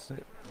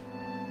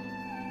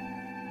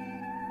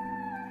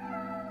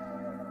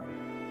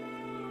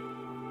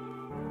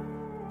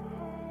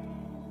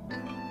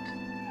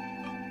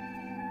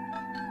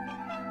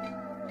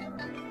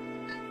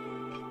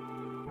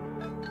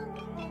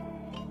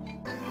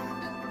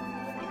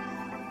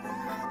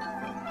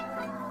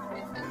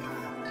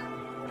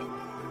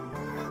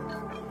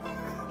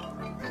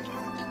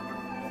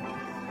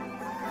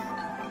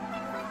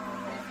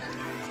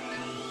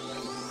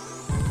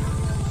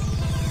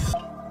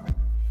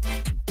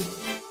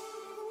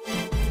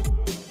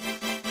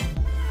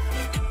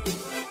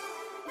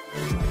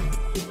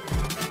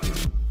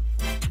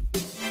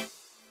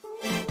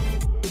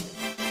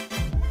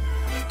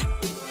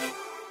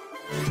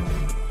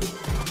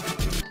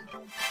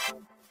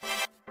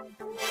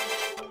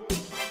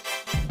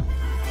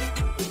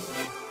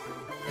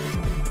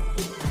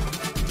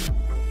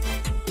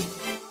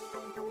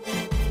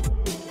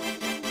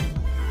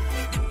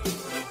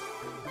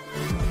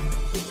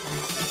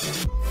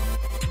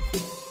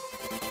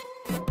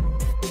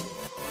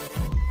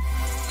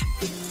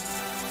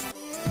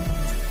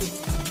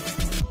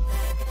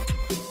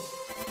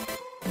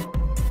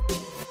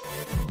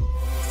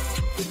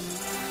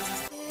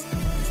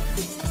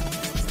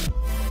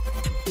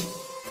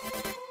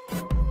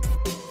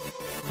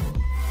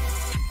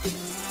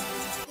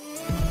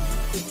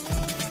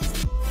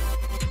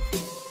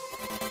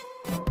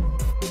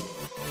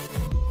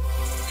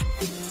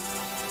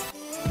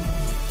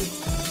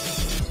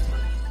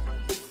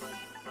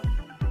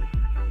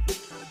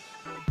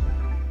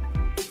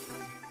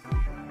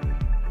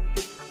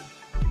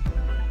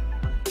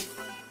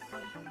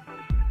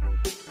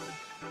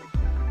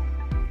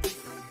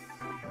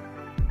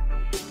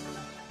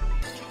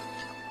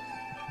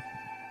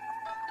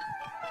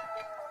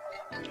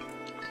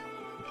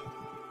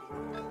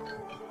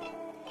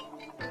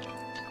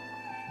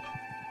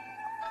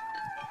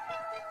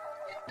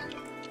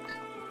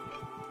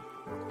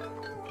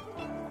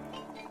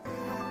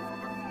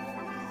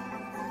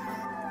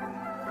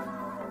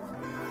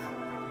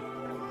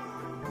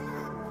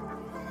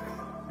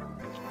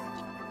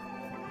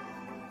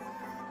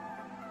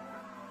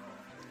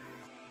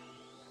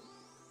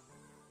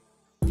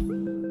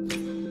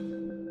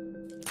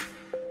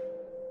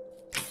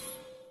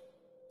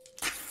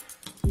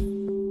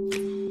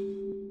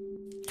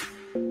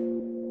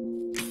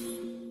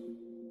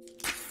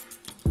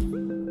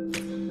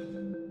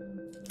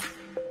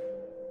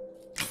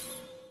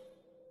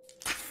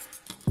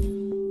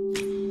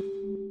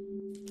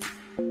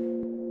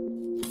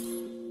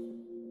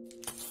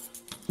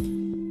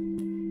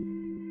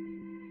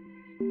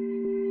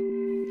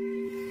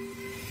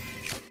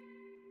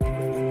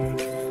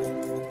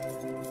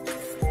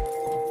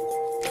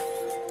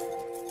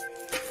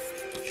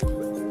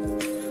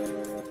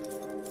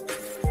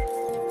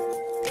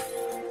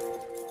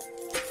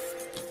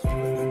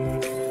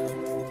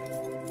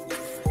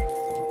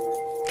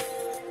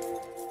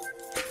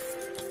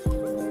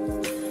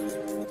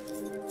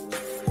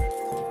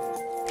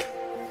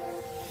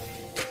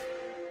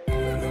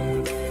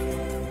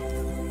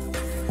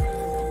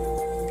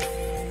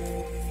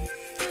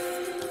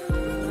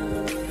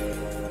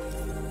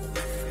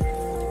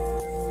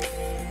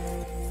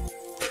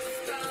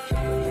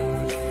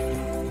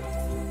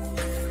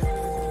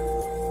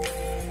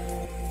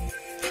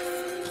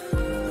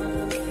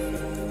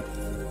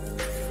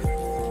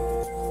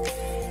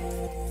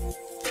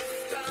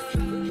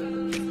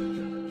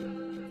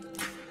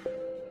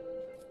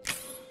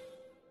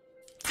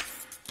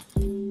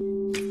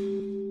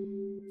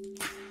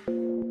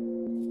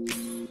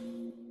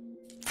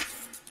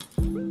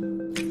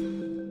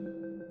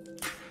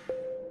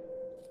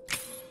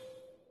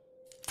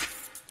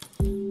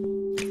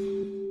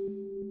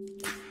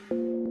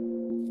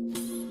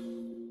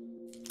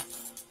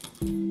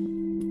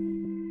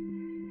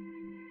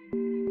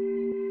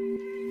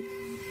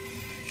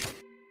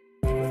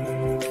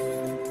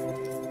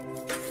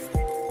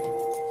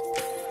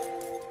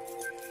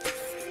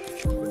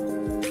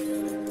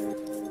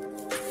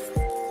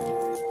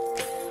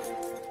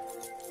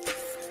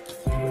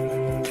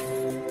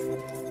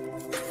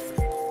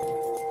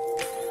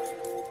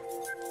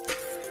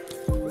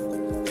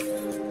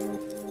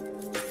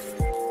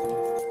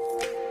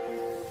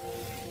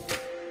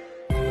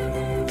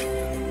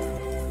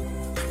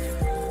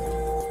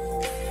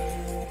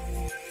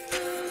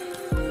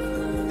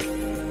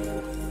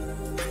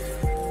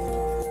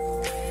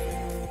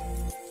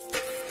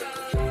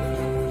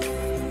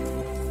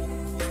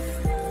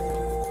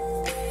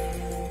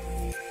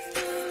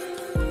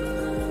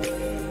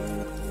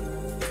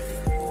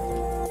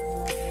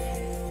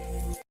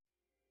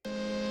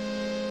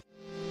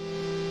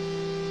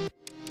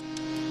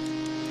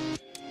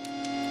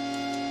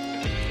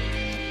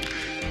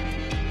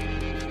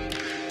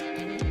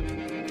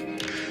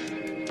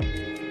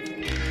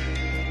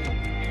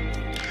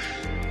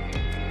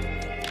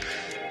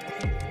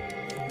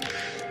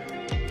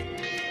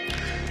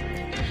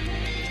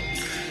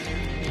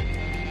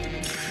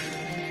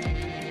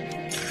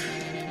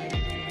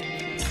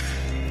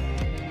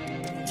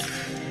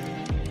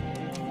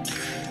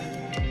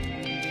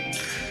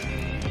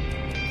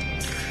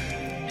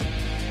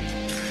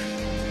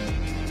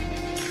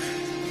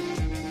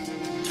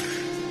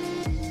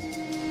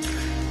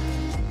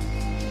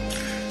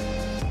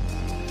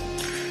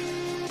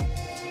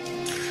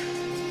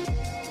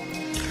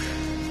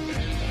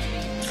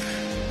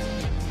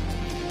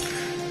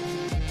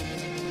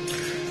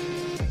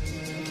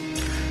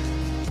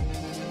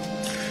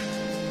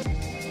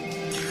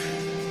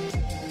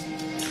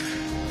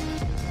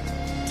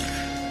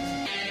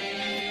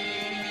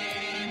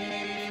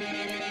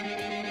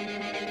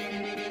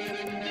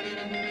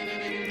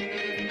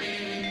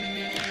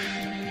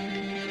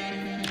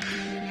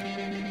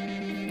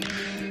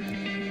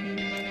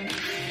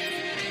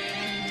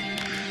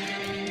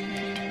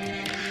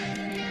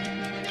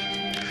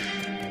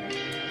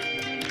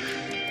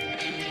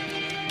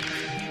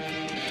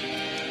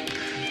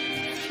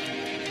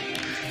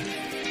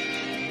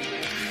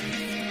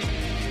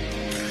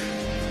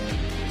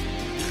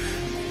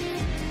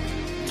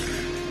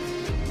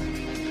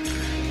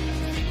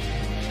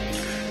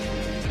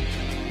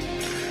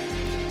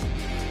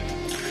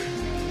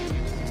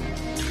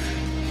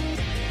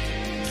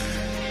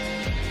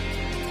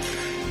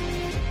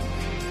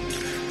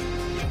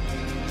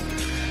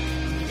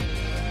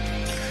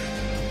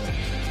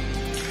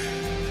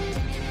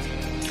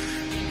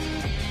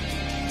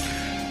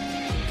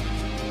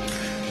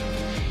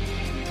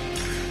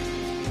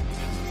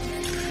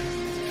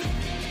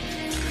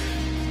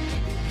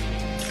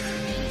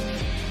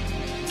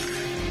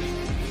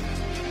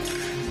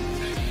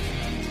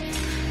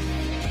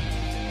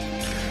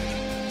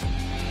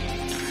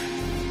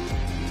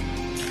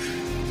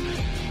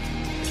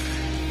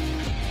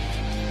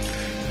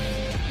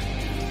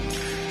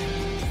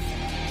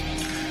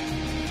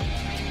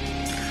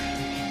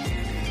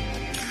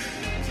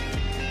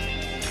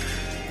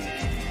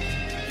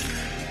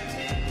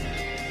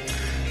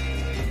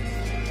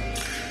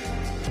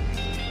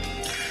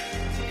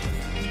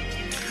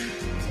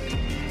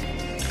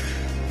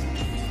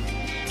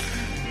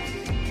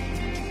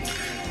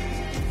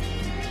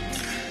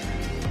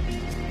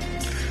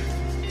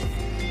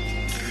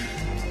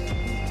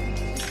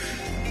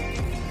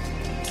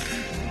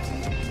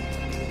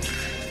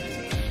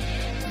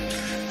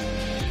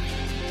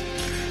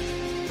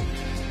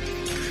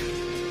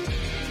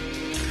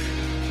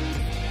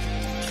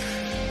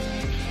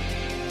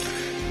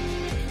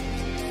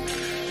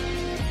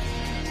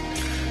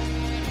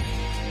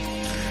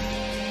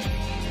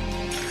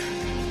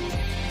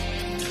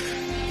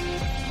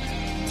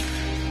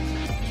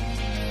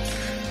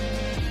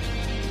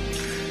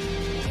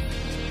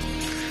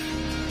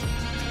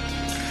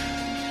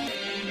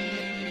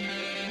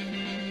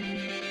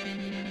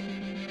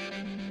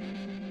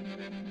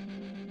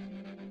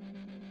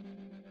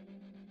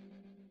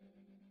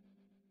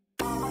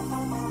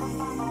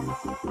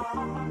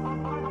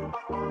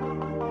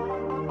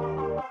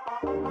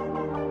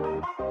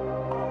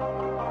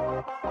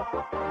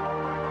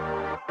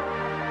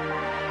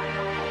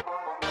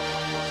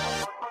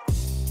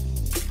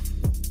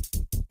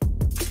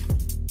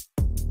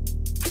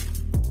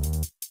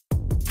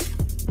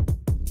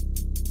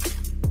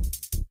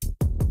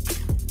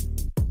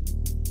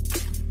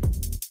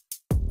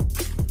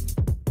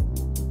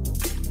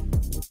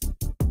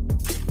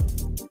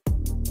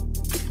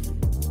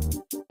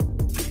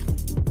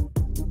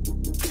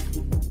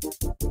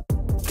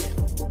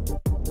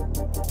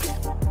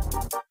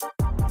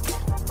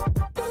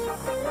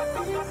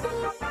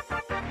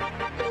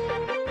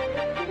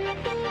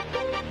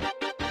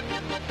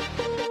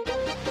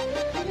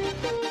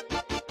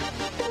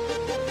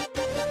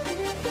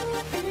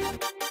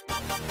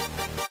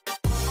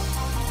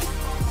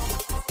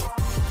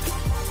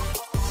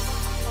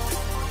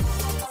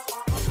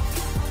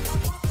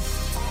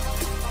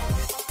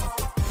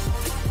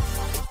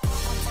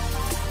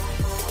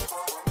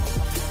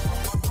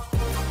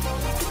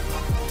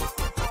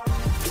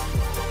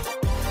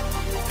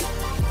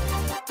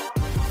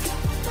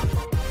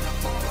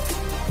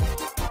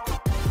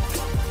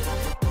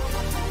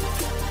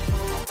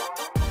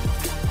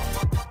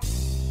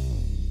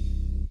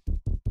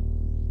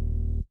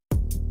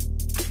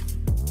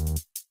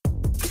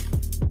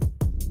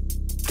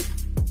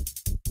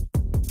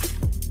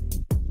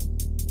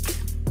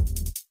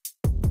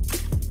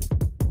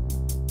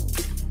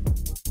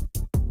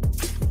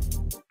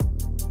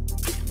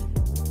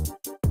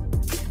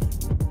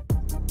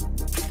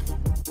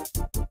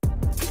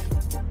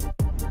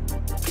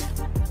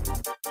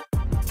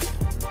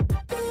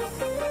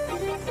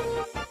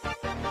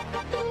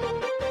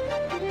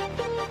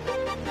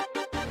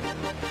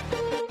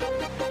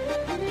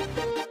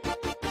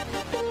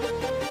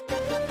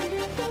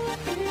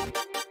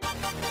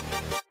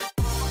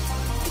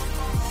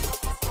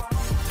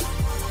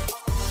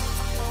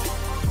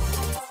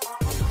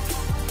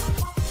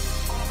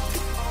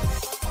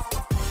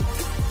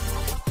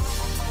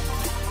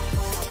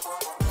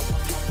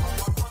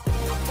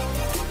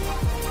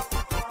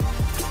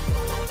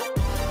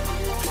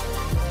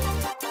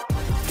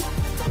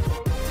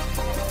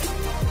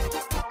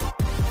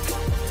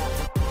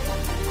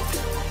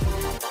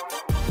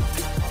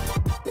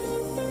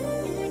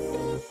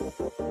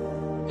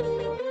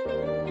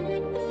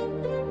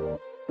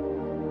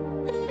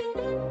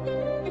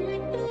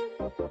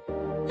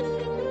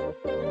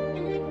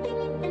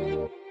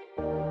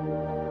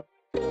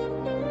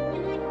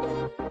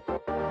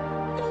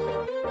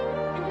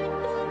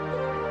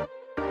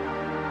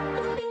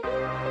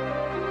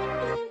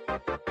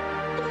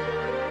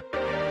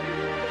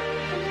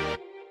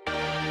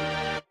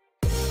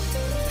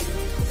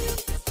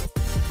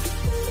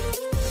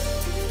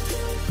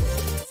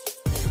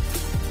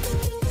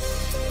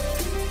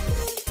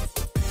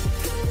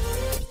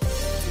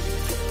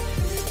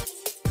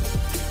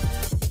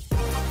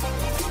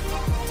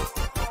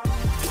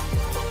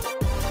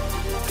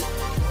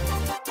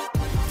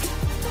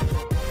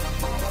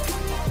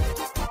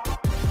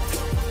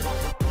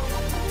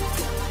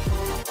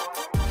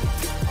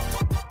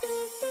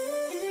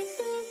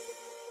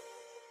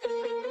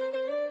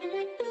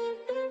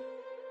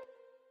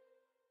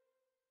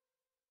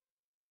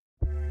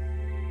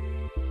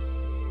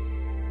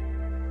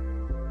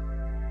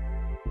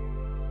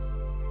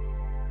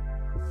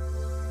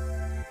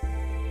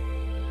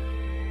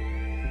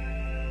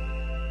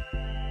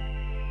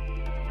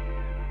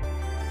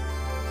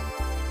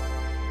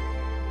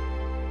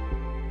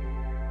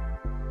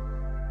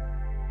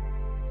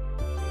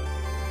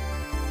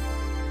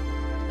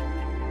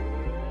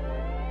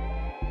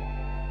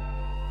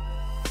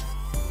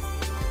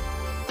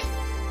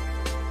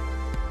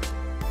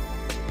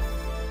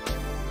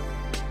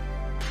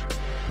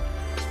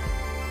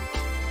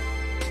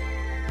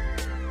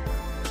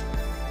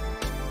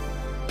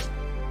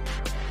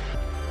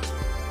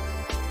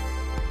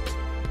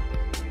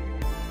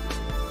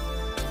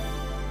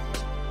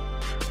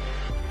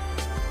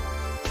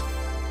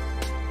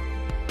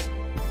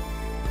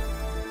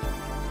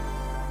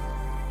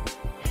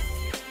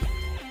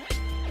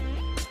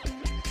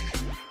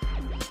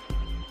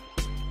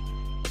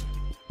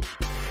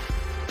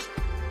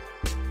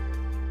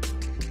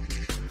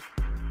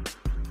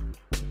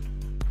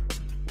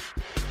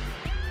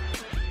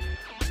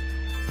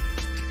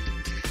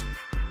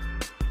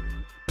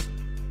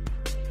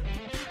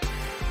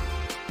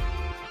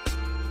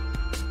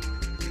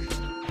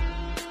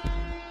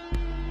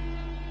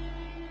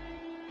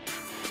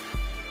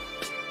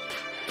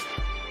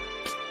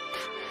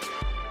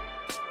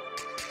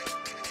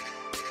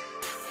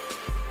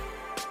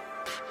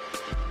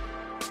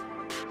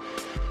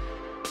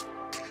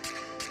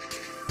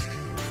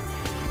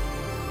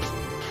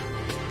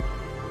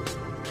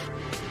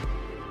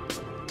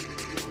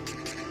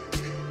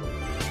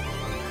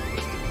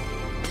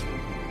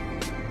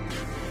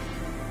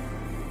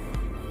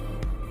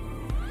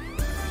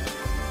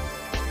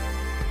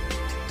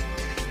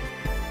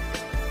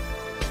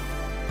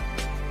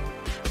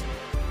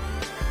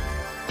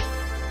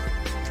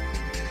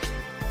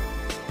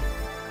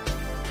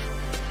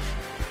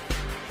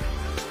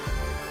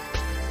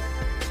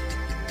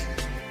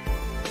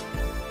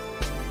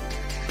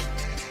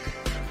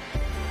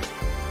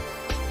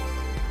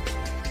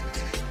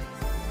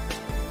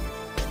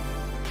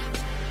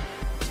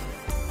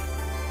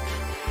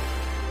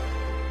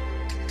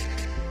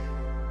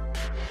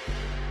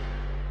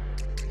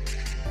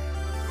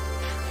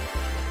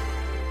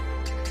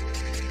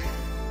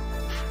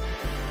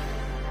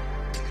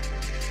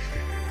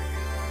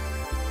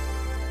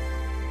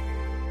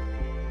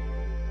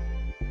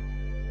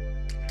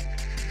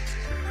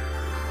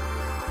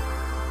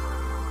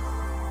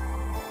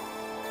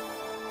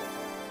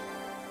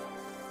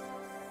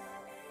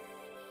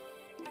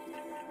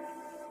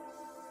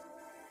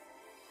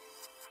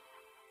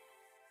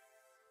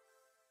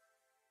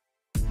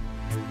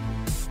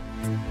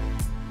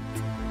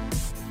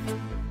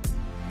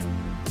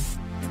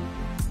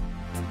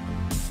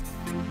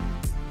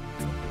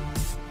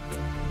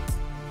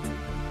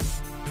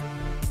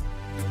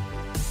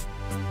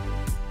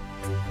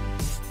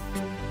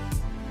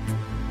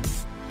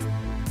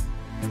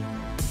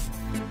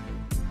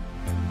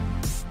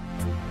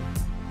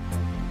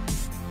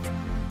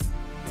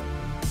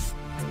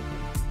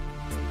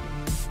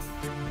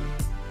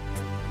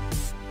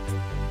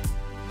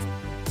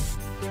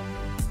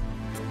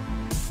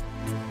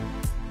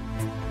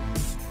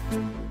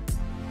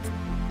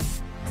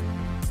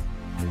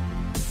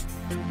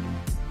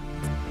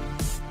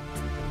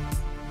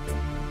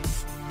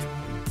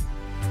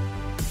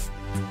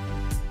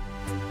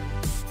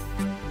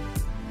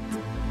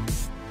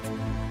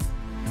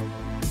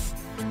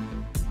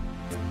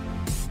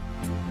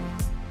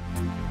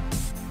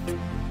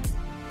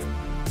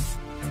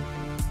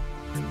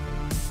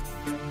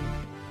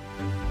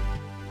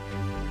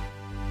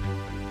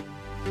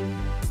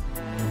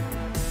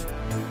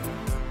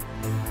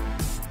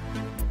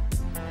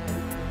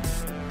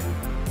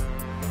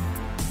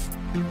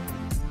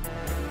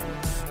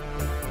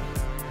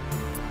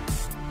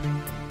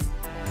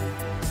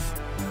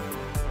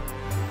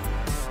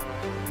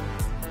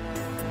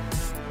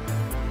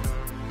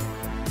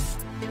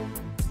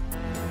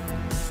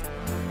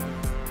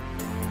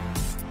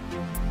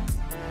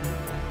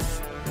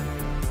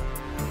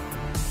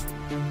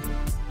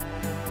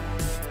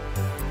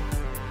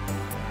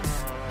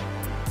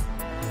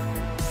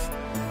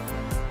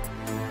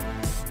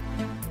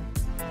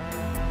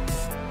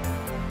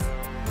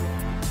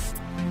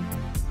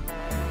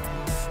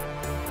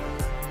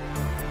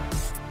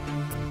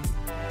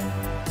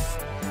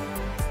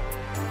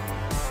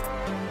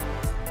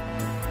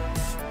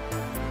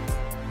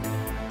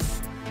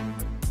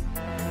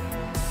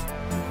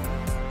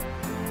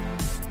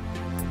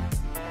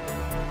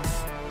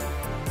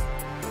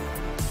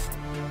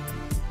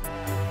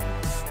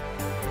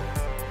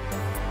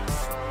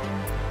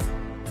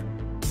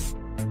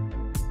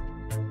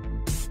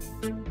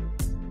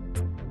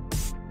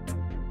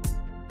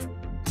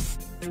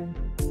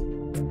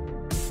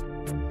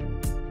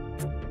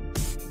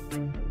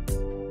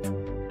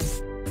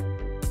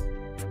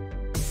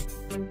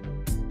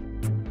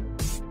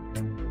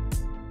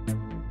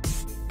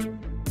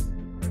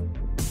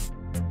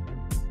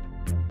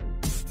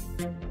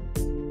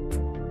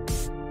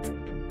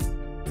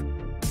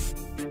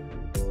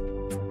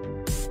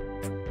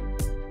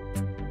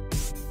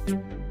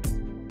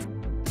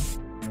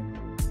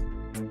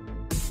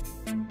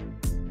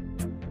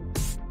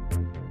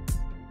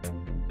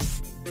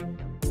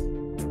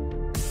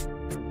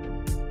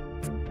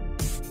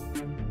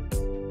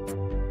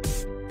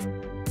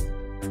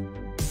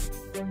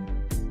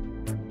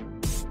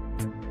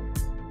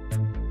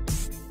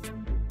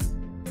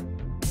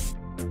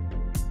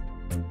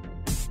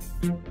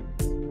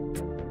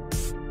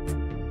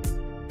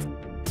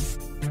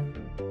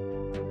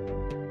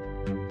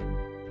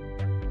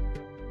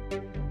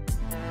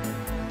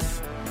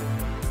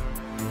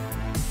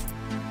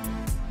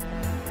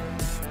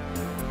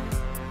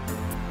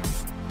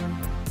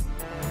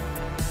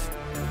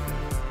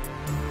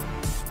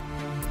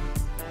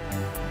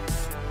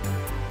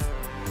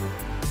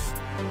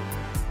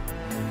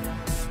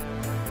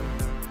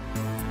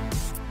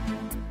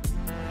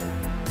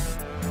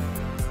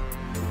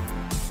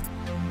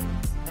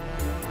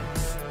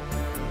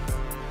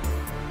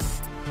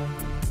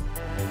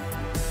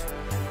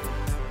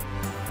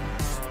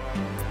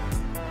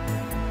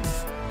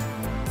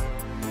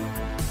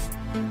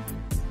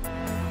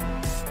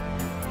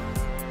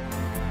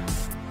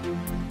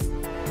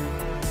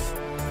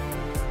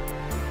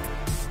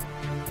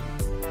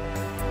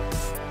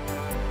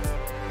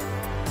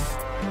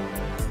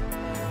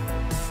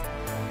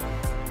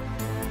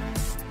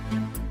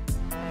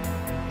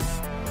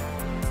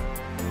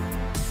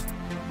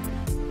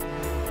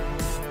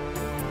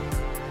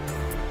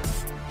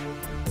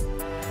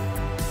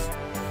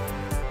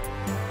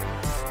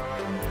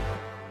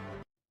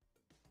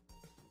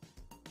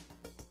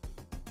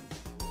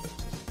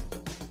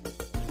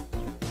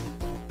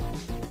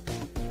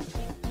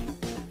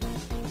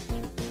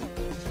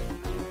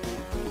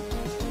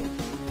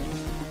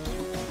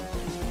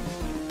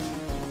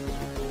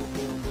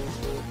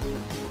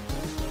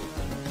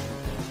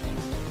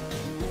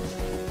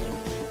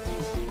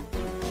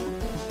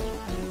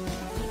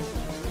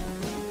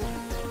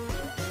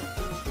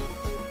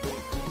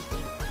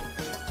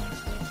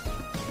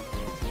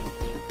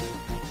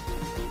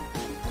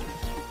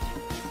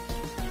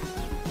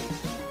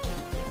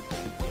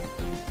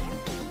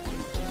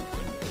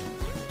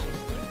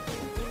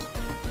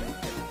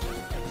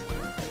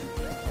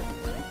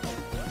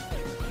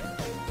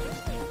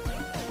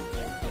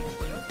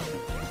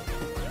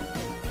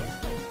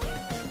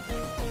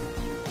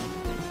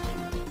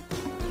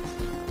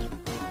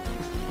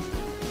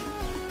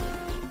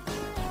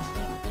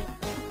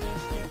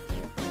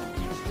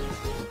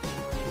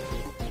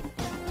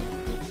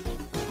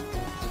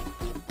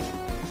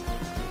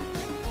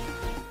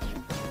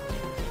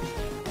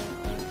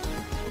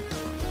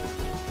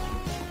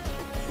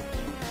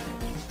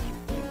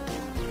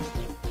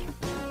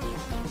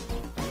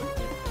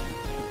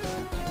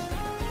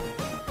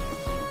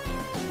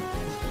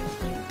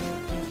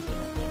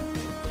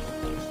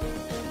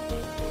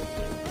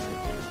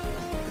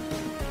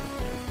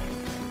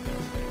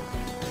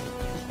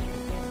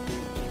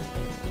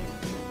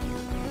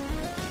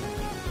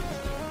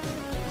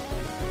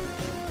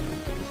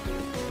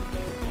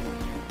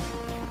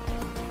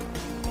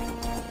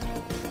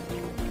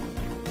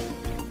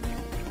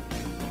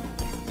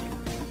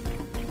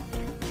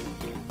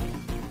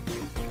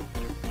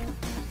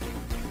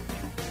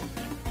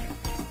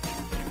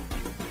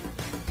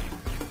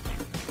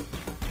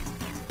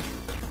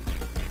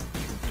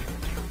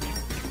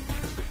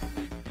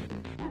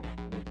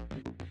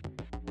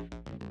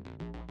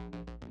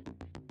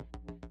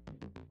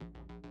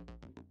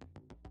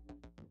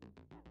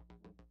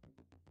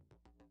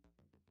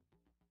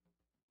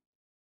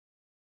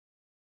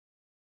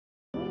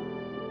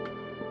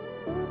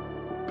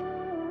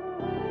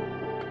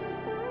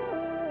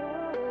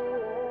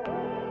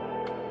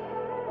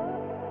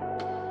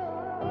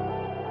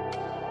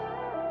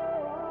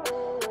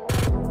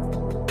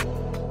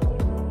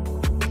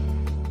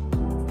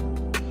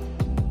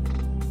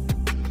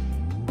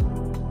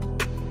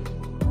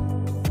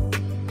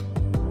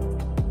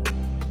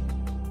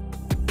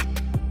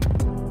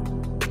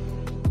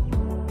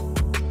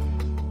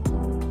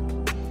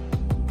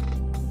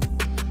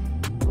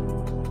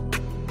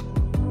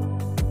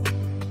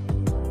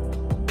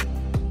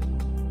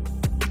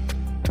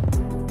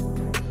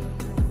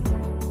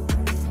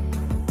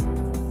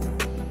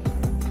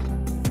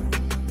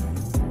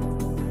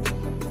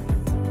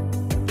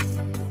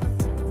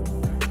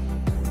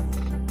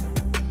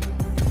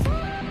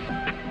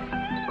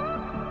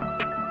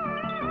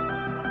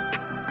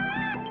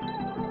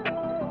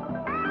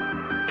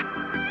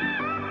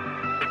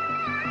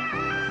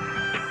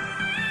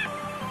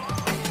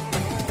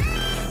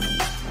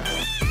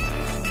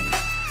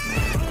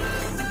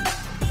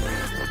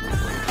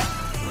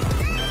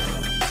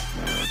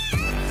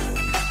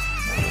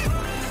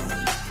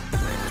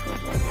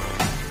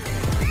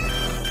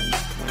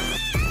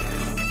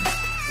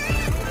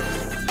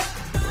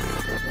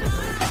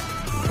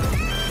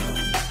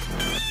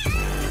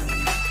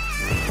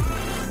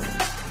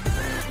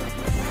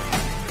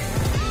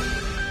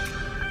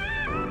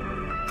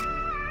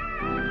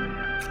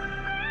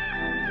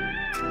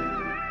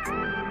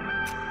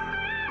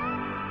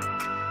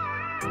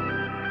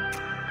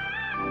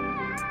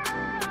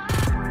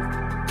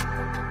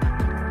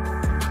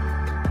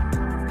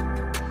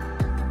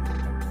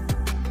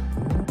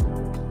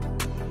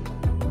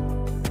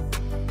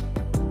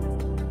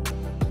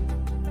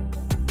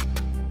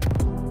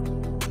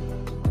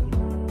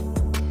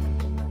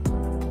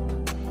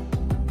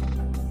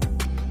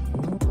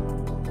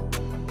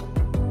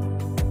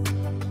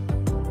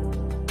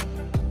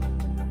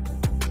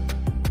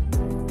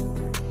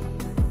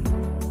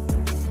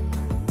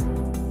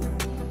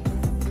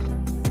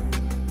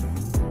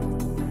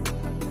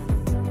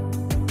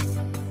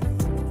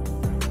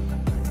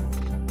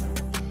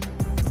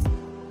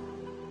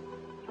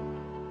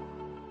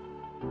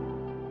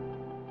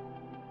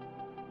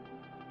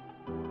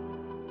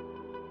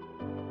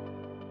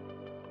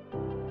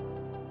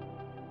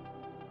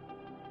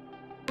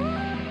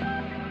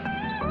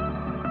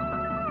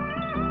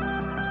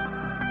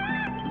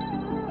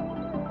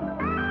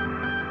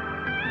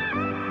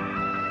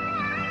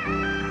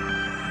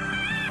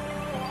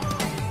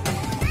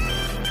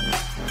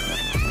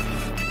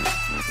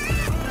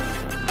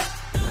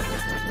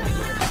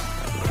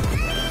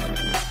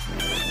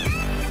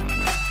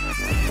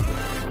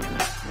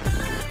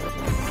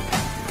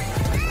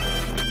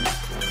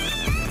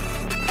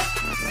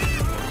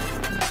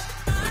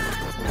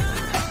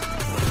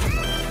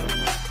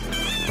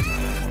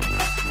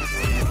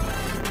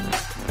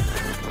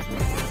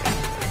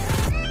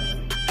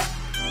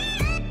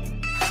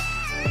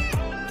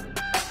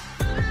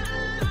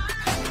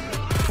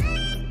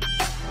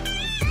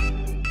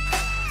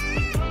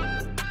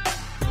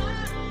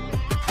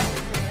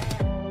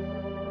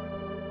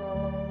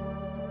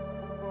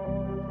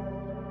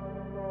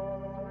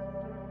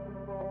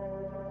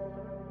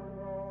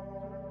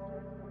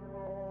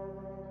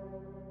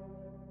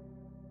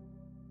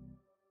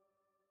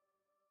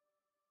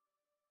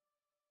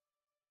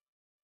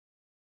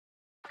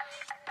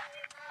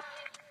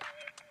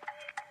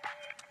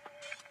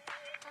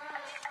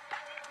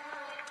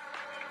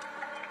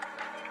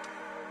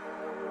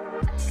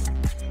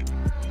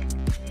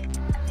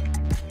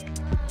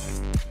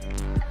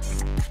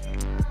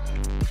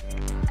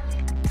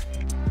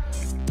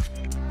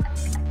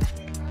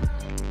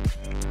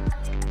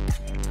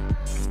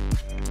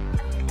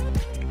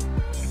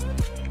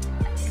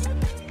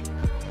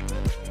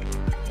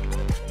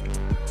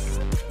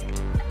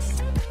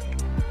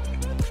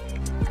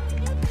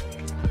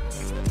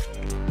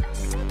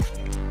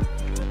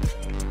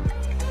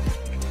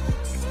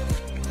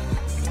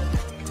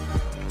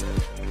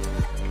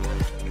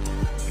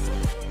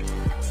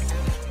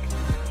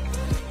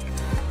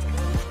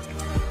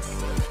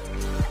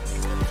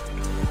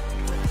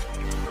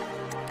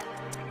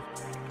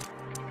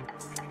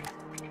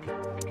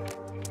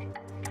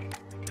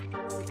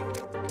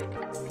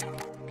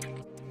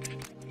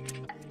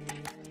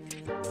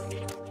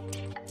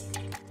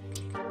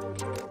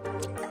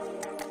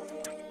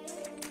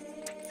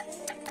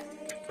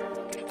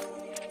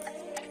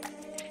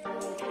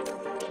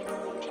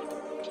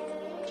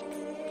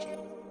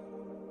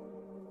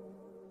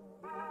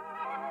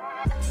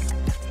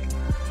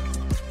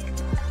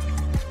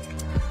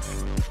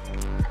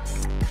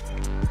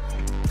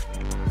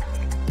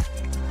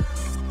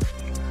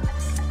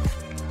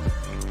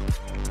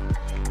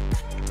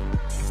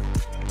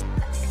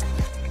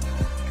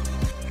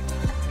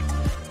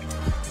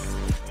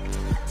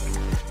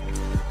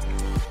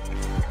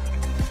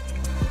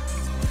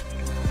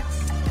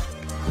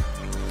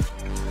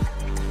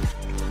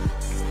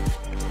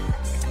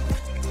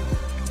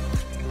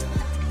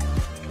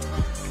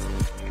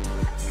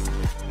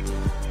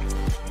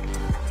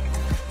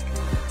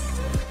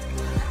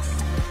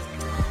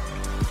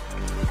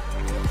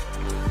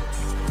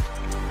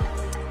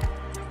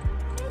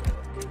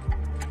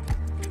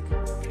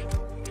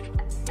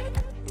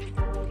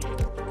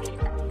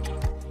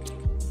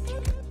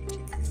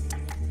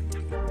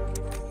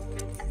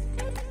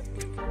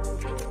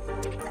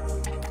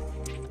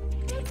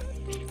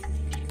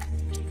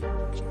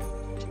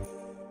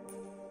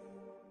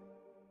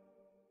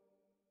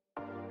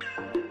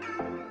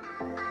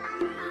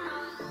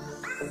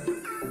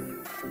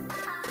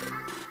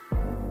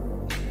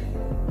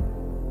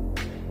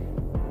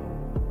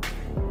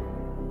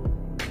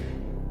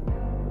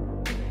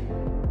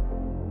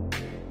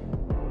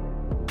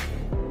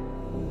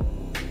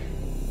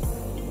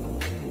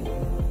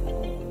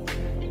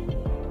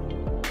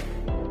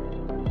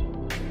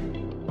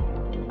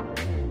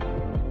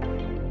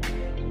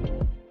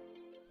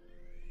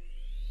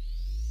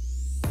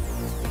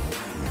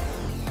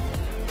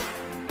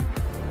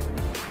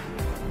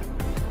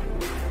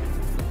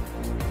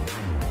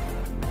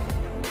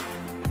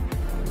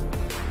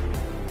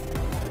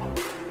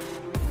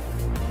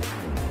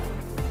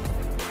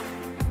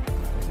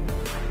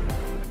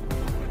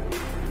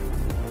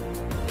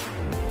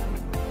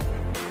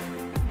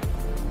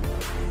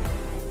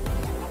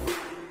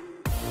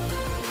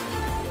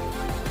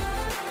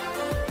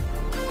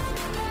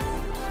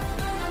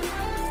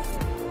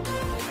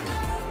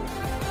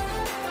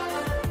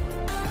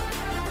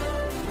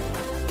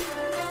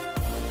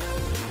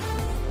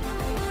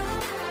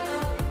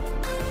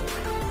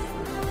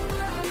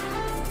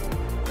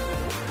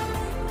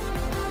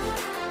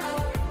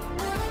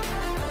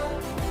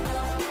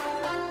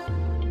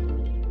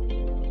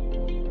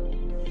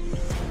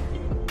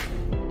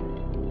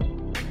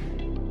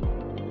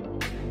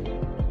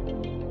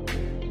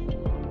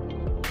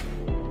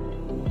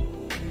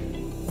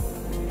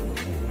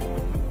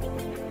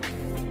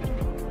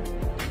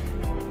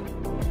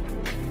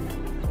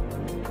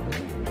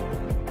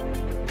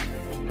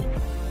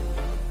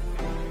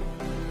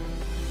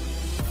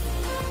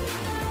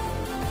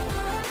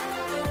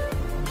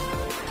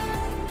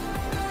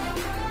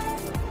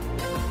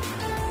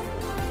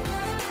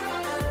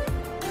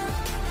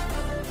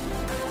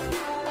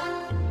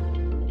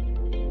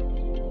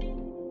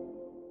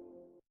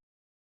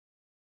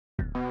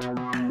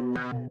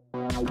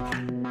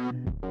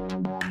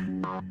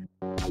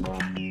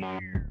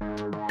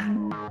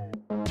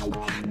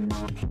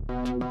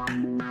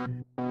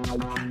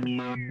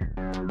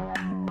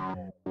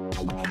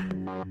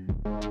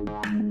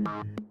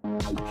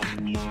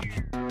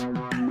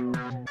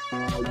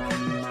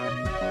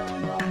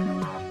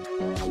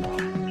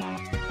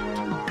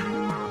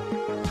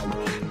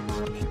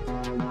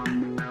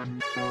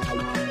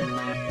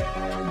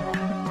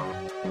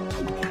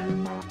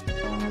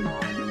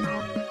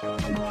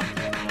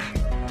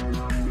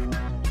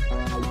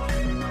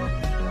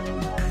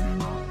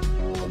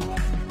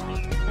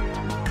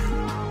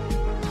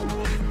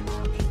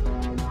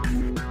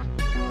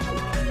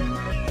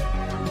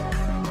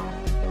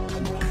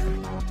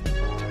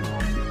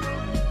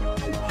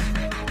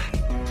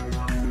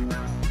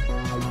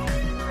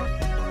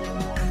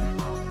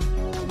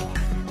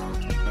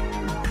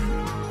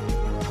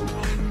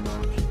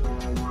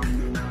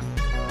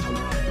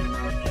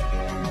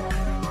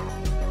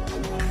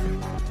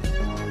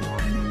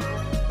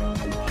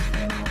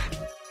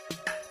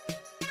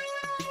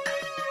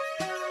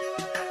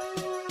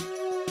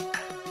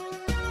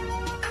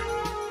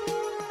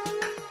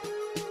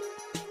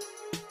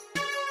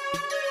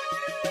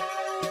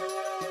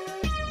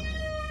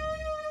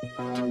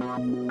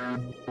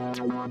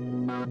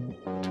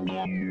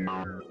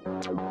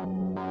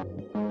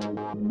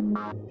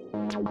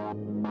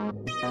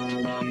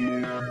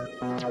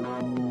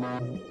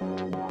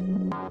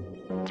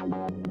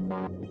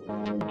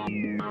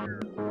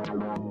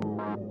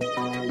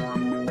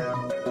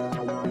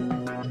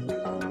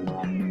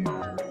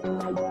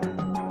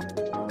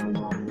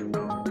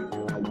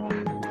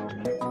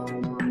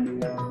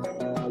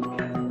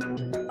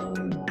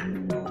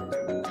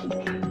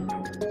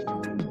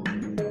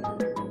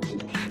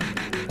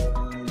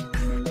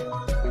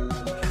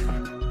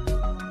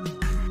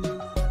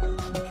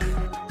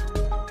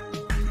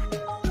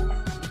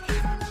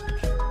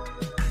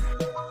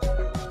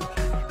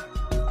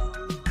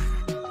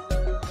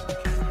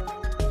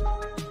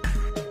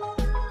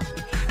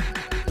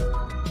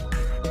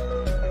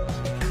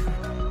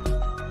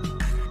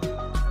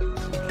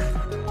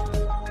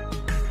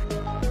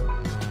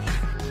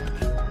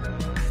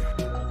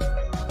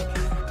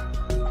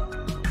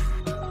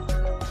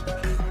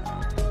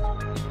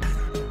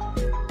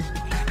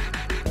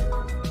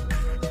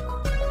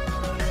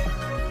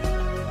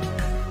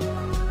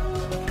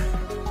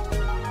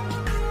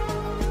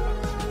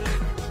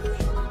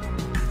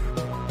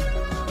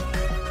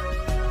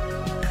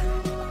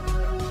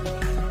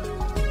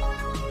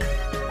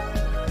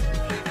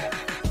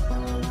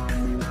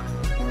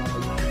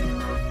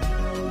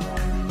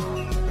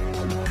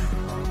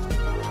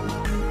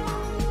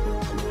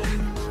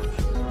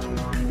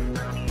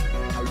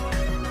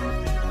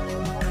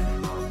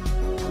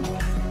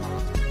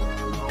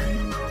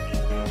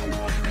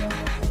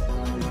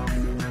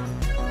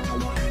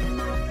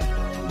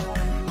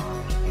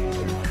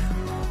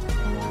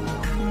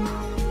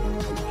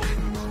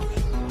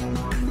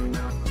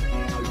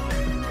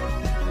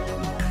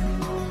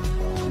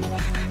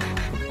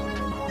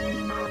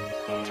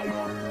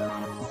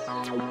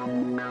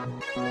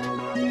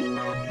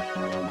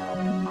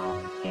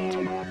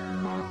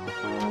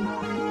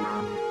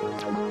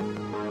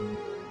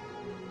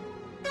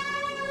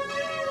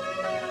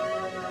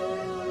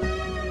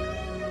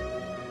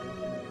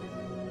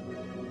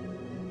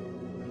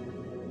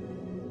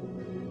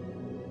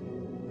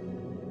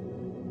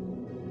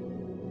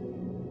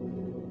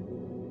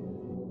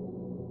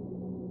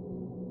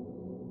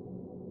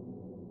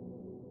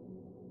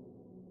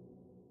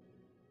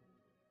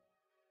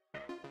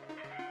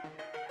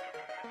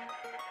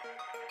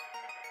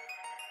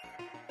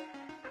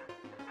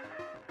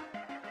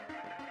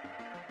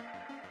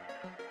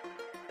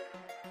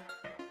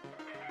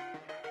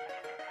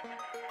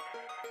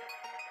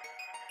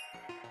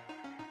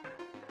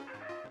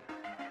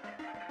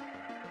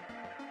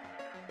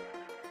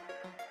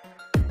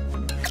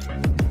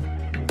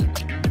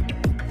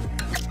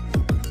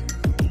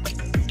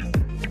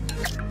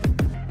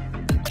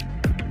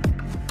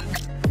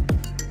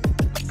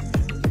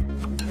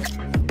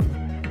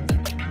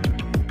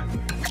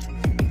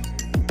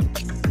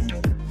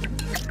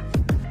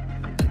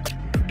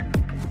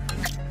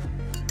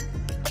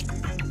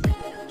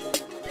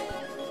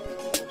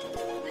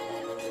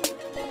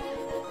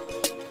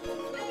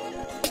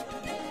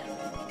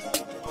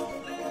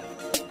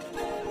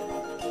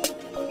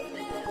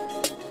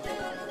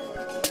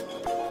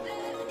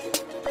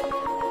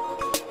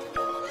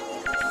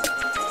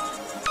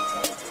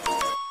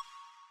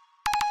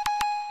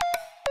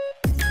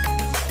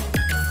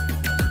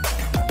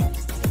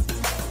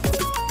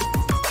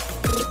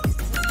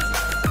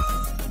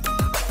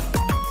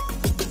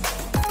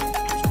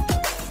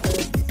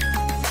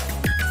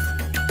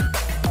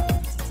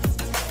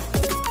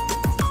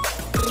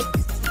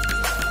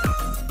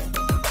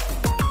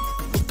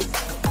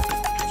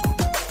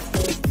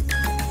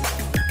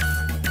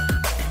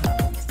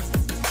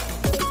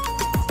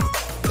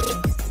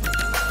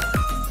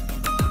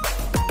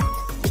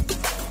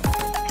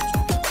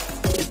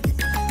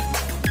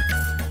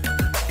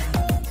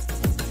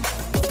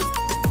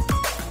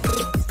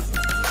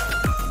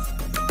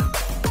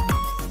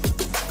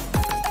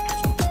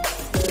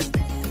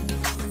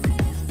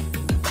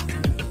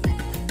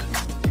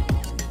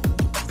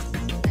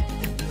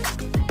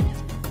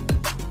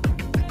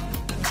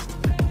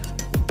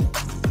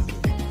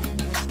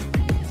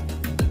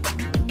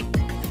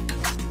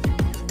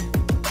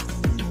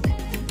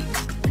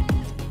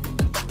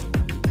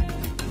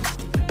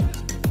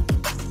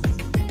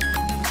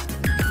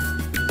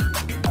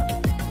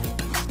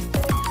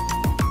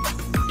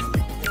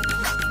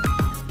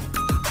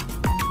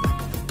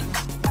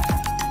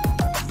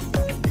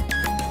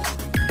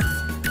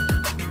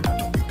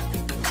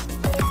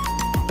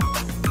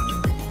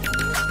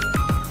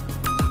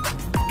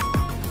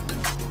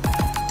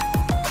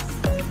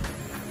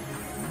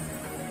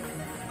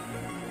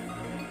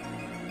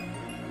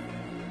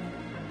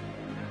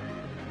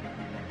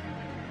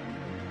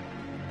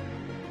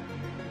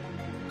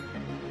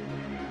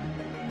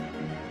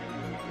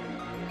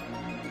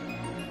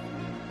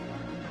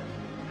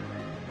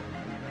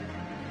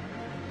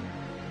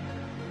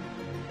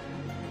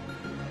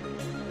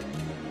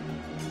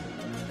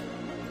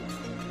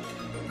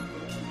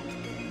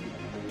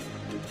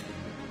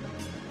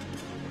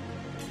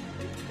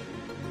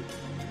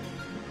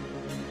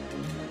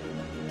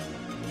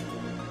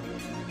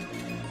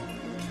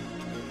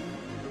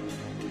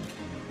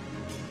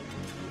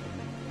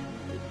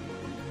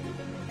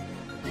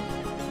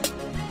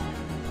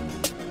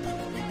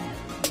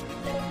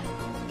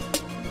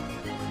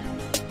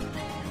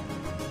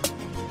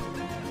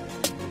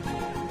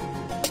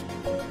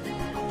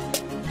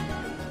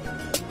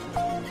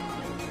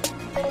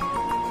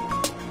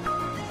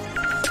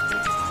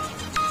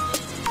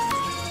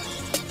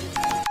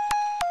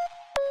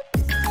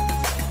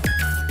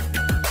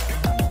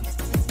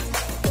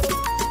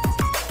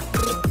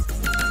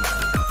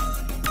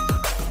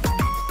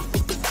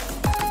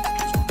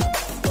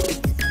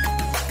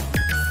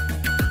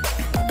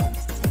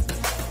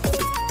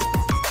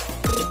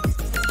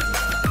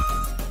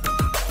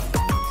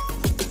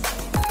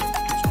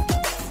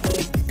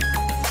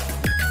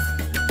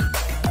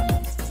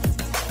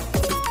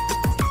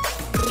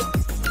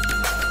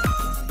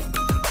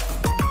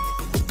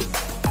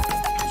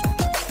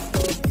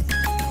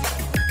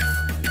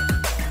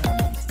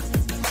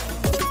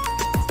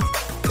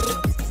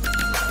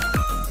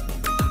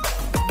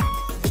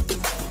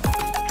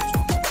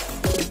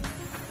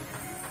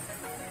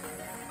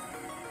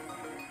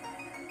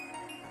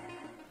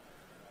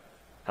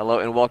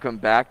 and welcome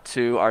back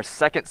to our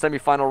second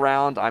semifinal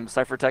round. I'm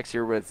CypherTex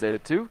here with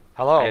Zeta2.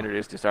 Hello. I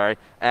introduced you, sorry.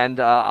 And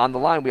on the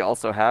line, we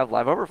also have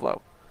Live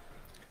Overflow.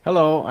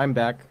 Hello, I'm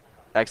back.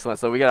 Excellent.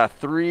 So we got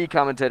a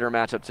 3-commentator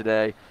matchup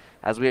today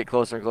as we get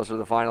closer and closer to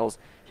the finals.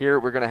 Here,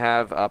 we're going to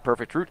have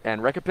Perfect Root and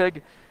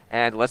Rekapig.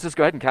 And let's just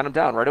go ahead and count them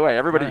down right away.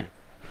 Everybody. Right.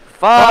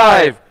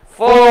 5,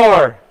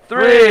 4,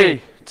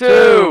 3,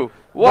 2,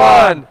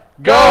 1,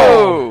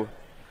 go!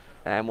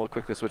 And we'll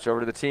quickly switch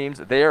over to the teams.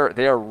 They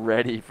are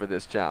ready for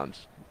this challenge.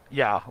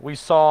 Yeah, we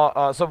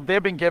saw. So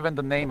they've been given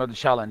the name of the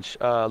challenge,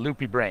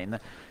 Loopy Brain,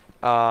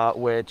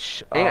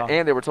 which.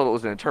 And they were told it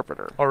was an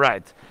interpreter. All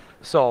right.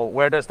 So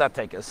where does that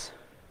take us?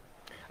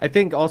 I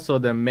think also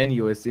the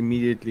menu is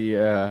immediately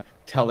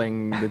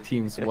telling the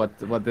teams what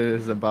it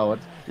is about.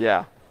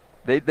 Yeah.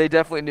 They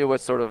definitely knew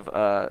what sort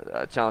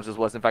of challenge this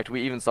was. In fact,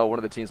 we even saw one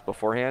of the teams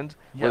beforehand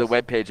where the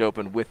web page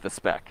opened with the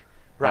spec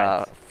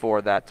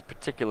for that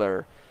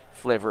particular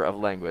flavor of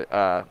language.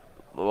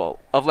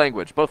 Of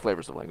language, both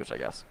flavors of language, I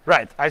guess.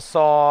 Right. I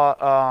saw.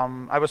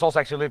 I was also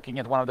actually looking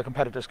at one of the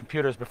competitors'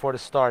 computers before the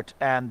start,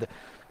 and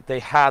they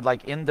had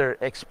like in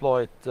their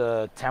exploit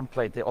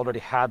template, they already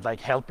had like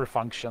helper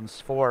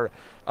functions for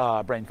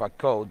brainfuck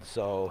code.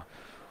 So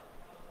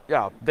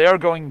yeah, they're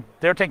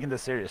taking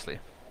this seriously.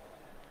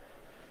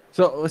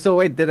 So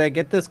wait, did I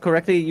get this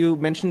correctly? You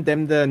mentioned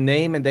them the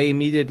name, and they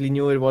immediately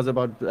knew it was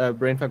about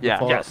brainfuck Yeah,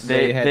 before. yes.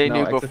 They no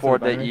knew access to before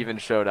the they binary? even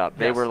showed up.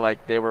 They Yes.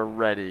 they were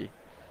ready.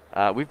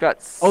 We've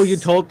got. Oh, you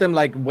told them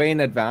like way in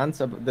advance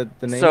of the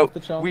name of the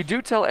challenge? We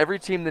do tell every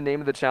team the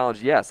name of the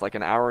challenge, yes, like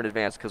an hour in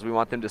advance, because we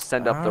want them to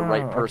send up the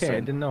right person. Okay,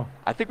 I didn't know.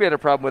 I think we had a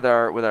problem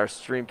with our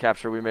stream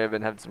capture. We may have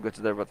been having some glitches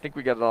there, but I think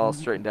we got it all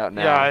straightened out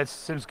now. Yeah, it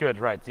seems good.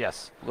 Right.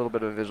 Yes. A little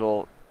bit of a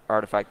visual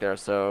artifact there.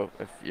 So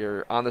if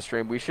you're on the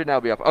stream, we should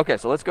now be up. Okay,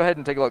 so let's go ahead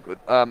and take a look.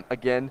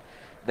 Again,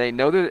 they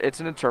know that it's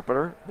an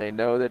interpreter. They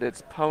know that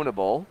it's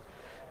pwnable.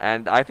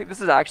 And I think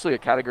this is actually a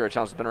category of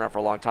challenge that's been around for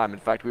a long time. In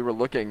fact, we were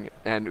looking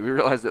and we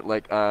realized that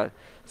like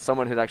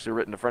someone had actually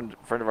written, a friend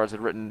of ours had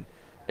written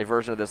a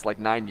version of this like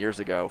 9 years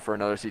ago for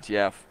another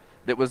CTF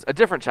that was a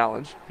different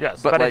challenge.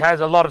 Yes, but but like it has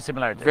a lot of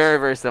similarities. very,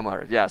 very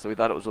similar. Yeah, so we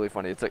thought it was really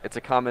funny. It's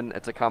a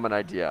common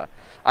idea.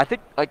 I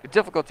think like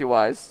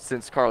difficulty-wise,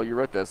 since Carl you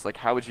wrote this, like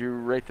how would you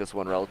rate this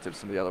one relative to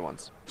some of the other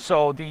ones?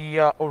 So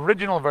the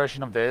original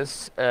version of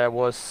this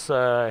was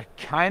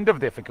kind of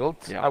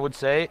difficult, Yeah. I would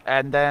say,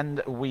 and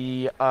then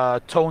we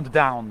toned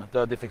down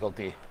the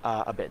difficulty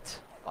a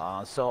bit.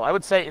 So I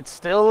would say it's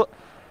still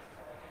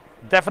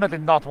definitely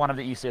not one of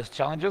the easiest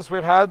challenges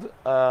we've had,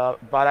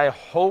 but I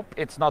hope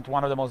it's not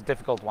one of the most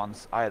difficult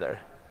ones either.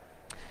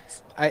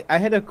 I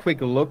had a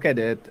quick look at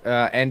it,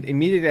 and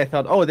immediately I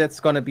thought, oh, that's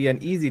going to be an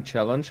easy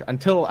challenge,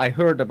 until I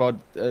heard about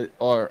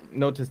or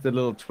noticed the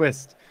little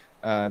twist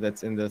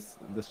that's in this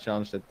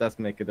challenge that does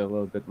make it a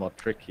little bit more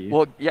tricky.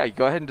 Well, yeah,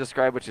 go ahead and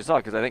describe what you saw,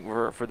 because I think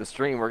for the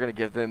stream, we're going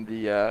to give them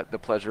the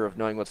pleasure of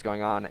knowing what's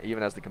going on,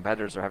 even as the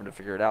competitors are having to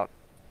figure it out.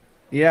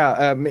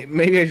 Yeah,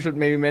 maybe I should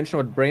mention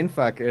what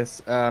brainfuck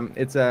is.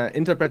 It's an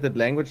interpreted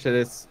language that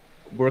is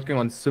working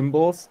on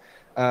symbols.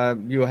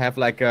 You have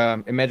like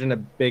imagine a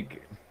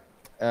big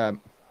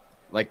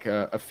like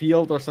a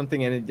field or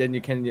something, and then you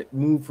can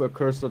move a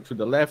cursor to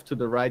the left, to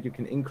the right. You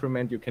can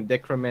increment, you can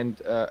decrement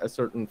a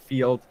certain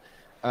field,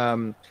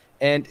 and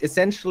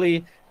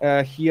essentially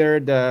here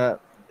the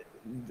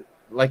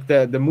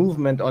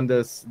movement on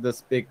this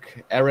big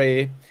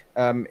array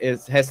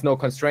has no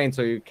constraints,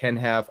 so you can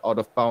have out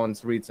of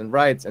bounds reads and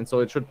writes, and so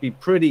it should be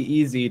pretty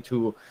easy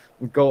to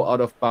go out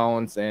of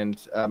bounds.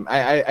 And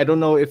I don't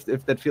know if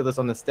that field is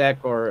on the stack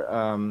or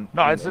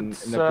No, in the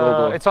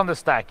global. it's on the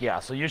stack, yeah.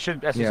 So you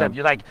should, as you Yeah. said,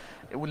 you like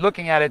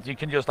looking at it, you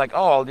can just like,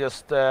 oh, I'll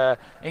just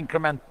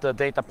increment the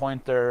data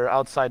pointer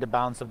outside the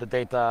bounds of the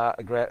data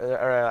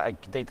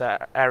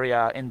data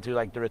area into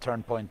like the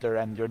return pointer,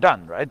 and you're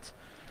done, right?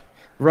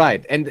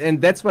 Right,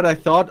 and that's what I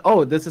thought.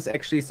 Oh, this is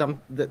actually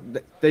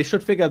they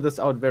should figure this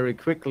out very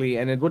quickly,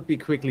 and it would be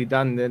quickly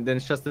done. Then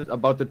it's just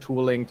about the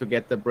tooling to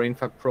get the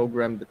brainfuck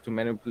program to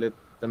manipulate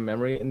the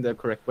memory in the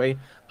correct way.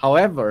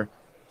 However,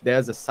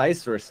 there's a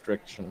size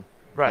restriction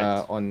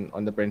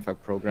on the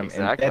brainfuck program,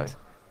 Exactly. and that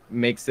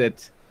makes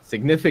it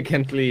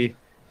significantly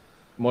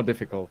more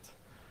difficult.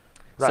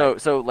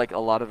 Right. So like a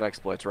lot of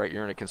exploits, right?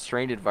 You're in a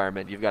constrained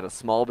environment. You've got a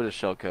small bit of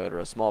shellcode or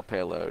a small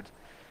payload.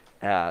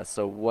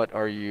 So what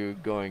are you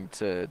going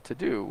to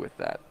do with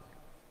that?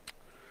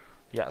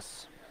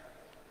 Yes.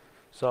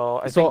 So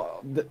I think,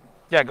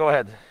 yeah, go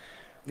ahead.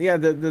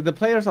 The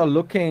players are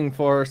looking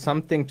for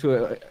something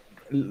to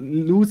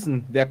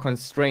loosen their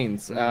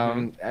constraints,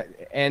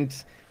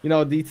 and you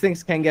know these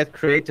things can get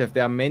creative.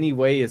 There are many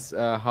ways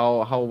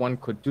how one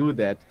could do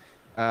that.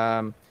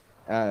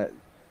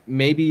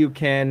 Maybe you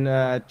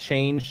can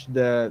change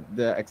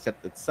the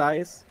accepted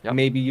size. Yep.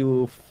 Maybe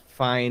you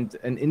find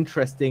an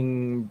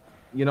interesting,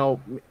 you know,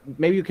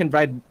 maybe you can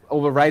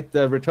overwrite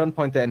the return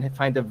pointer and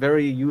find a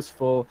very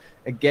useful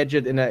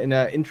gadget in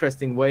a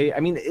interesting way. I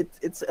mean,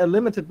 it's a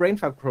limited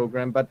brainfuck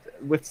program, but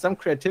with some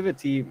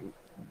creativity,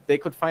 they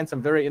could find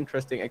some very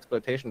interesting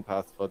exploitation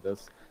paths for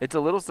this. It's a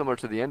little similar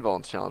to the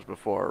Invulns challenge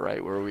before,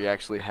 right? Where we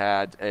actually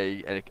had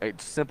a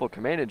simple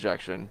command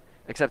injection,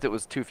 except it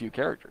was too few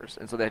characters.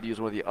 And so they had to use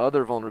one of the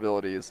other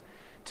vulnerabilities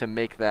to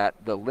make that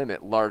the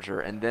limit larger,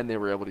 and then they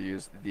were able to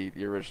use the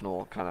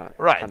original kind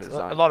of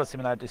design. A lot of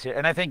similarities here.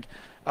 And I think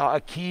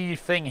a key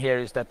thing here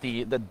is that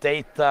the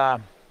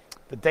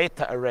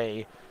data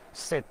array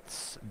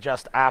sits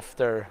just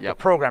after the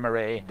program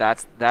array.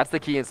 That's the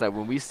key insight.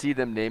 When we see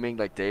them naming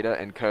like data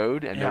and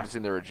code and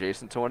noticing they're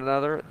adjacent to one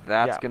another,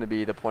 that's going to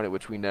be the point at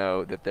which we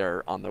know that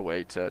they're on their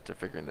way to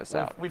figuring this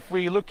out. If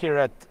we look here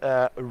at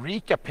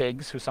Rika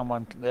Pigs, who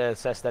someone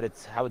says that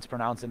it's how it's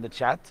pronounced in the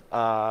chat,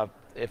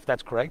 if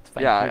that's correct.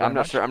 Thank you I'm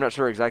not much. sure. I'm not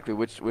sure exactly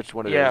which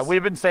one it is. Yeah,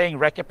 we've been saying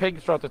Reka Pig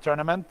throughout the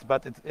tournament,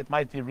 but it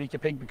might be Rika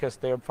Pig because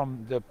they're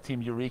from the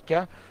team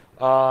Eureka.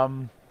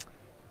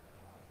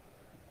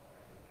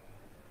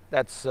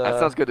 That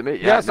sounds good to me.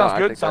 Yeah, sounds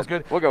good. Sounds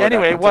good. We'll go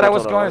anyway, with what I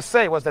was going to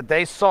say was that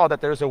they saw that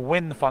there's a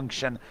win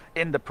function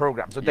in the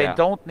program, so they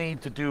don't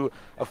need to do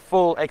a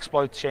full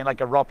exploit chain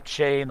like a ROP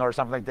chain or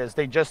something like this.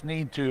 They just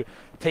need to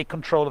take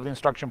control of the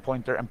instruction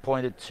pointer and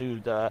point it to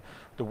the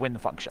win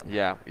function.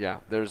 Yeah.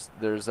 There's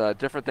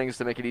different things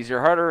to make it easier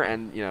or harder,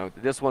 and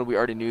this one we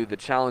already knew the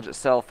challenge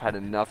itself had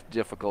enough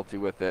difficulty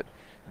with it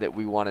that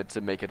we wanted to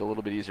make it a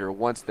little bit easier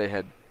once they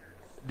had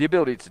the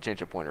ability to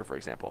change a pointer, for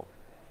example.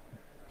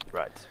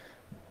 Right.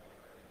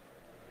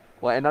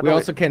 Well, and we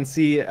also can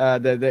see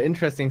the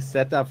interesting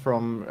setup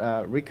from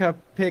Rika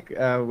Pick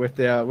with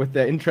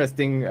their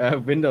interesting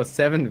Windows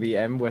 7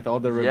 VM with all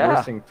the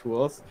reversing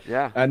tools.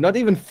 Yeah. Not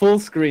even full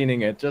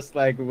screening it, just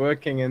like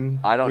working in.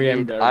 I don't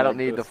VM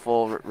need the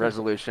full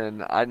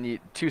resolution. I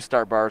need 2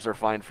 start bars are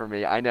fine for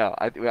me. I know.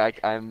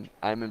 I'm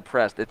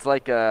impressed. It's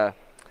like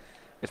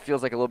it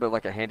feels like a little bit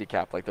like a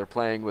handicap. Like they're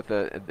playing with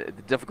the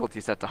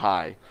difficulty set to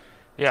high.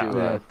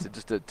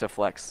 To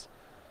flex.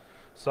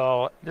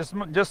 So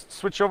just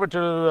switch over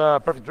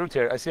to Perfect Root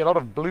here. I see a lot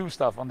of blue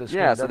stuff on this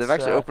screen. Yeah, so they've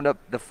actually opened up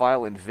the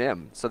file in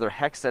Vim. So they're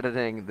hex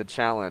editing the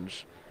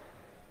challenge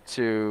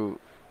to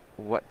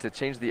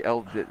change the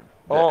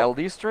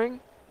LD string?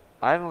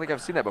 I don't think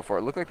I've seen that before.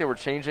 It looked like they were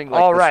changing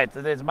like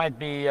it might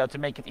be to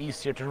make it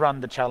easier to run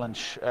the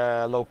challenge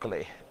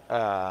locally.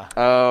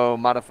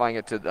 Modifying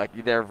it to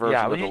like their version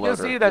of the loader. Yeah, you can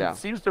see that it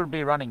seems to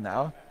be running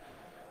now.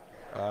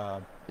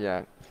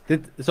 Yeah.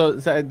 So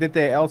did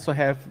they also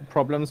have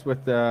problems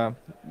with the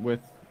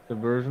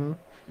version?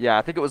 Yeah,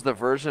 I think it was the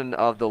version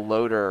of the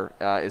loader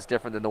is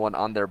different than the one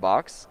on their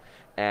box.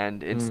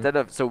 And instead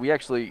of, so we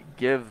actually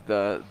give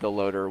the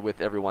loader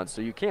with everyone.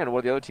 So you can, one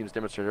of the other teams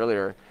demonstrated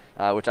earlier,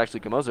 which actually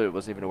Gamozo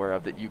wasn't even aware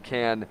of, that you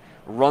can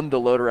run the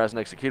loader as an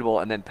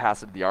executable and then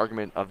pass it the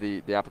argument of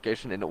the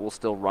application and it will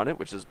still run it,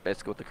 which is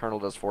basically what the kernel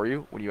does for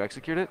you when you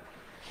execute it.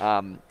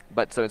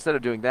 But so instead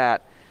of doing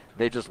that,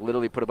 they just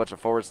literally put a bunch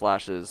of forward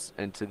slashes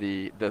into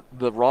the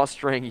raw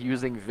string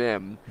using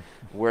Vim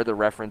where the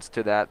reference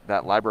to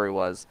that library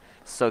was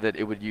so that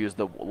it would use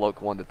the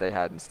local one that they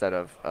had instead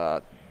of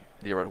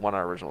the one on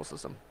our original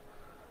system.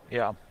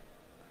 Yeah.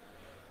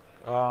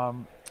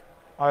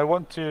 I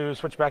want to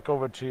switch back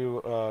over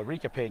to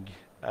Rika Pig.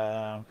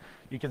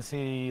 You can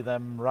see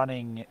them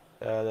running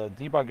the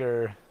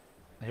debugger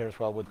here as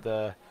well with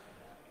the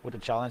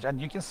challenge,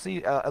 and you can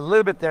see a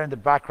little bit there in the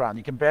background.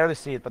 You can barely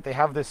see it, but they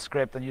have this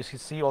script, and you can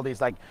see all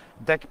these like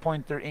deck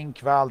pointer,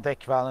 incval,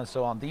 deckval, and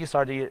so on. These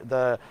are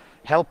the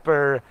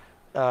helper.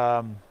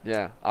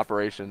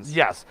 Operations.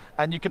 Yes,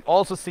 and you can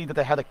also see that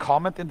they had a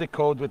comment in the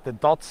code with the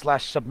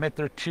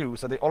 /submitter2,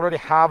 so they already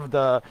have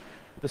the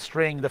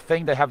string, the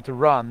thing they have to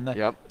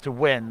run to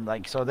win.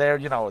 Like so, they're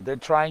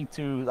trying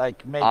to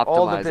like make optimize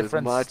all the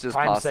different as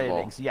time possible.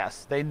 savings.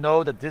 Yes, they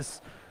know that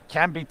this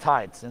can be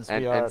tight since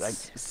we are like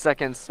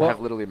seconds have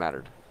literally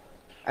mattered.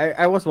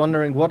 I was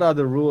wondering, what are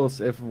the rules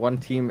if one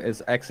team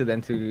is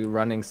accidentally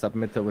running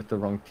submitter with the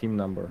wrong team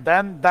number?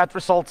 Then that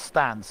result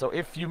stands. So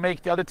if you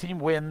make the other team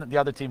win, the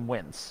other team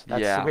wins.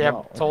 We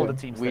have told the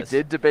teams we this.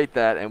 did debate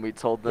that, and we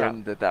told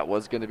them that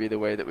was going to be the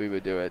way that we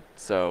would do it.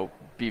 So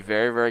be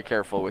very, very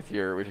careful with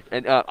your.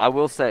 And I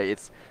will say,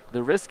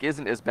 the risk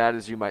isn't as bad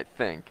as you might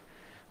think,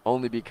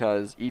 only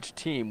because each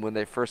team, when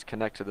they first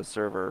connect to the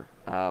server,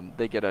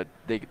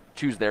 they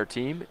choose their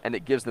team, and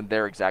it gives them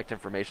their exact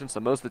information.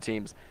 So most of the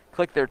teams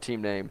click their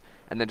team name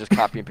and then just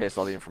copy and paste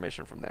all the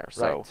information from there.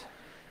 So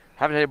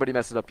haven't had anybody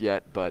mess it up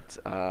yet, but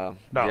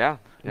no.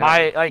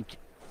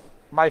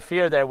 My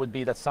fear there would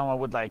be that someone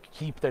would like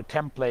keep their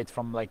template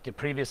from like a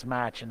previous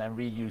match and then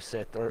reuse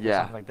it or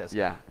something like this.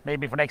 Yeah.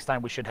 Maybe for next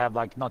time we should have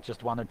like not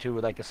just one or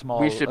two, like a small.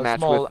 We should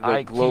match with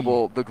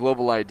the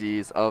global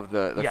IDs of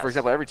the. For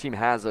example, every team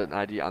has an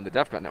ID on the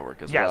DEF CON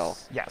network as well.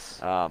 Yes.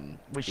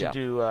 We should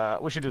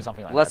do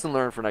something like that. Lesson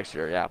learned for next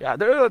year. Yeah. Yeah.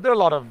 There are a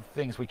lot of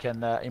things we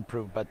can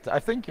improve, but I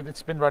think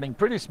it's been running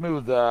pretty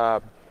smooth.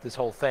 This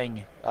whole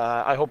thing.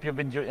 I hope you've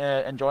been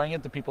enjoying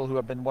it. The people who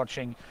have been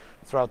watching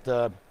throughout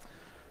the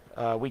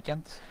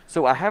weekend.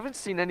 So I haven't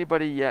seen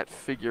anybody yet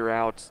figure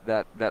out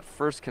that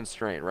first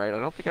constraint, right? I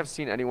don't think I've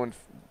seen anyone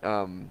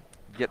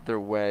get their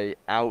way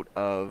out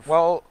of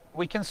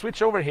we can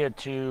switch over here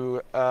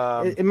to.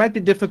 It might be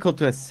difficult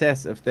to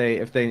assess if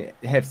they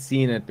have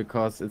seen it,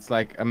 because it's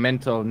like a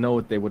mental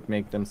note they would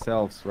make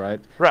themselves, right?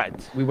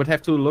 Right. We would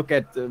have to look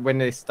at when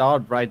they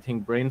start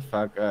writing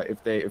brainfuck,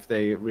 if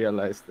they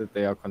realize that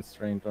they are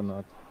constrained or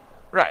not.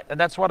 Right, and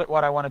that's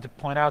what I wanted to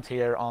point out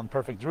here on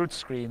Perfect Root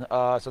screen.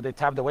 So they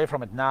tabbed away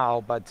from it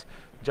now, but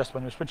just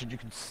when we switch it, you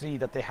can see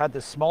that they had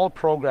this small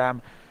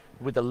program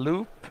with a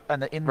loop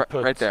and the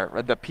input. Right there,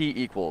 the P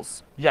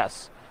equals.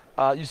 Yes.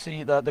 You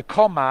see the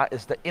comma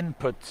is the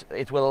input.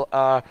 It will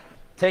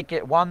take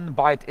it 1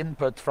 byte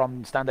input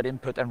from standard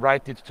input and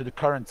write it to the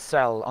current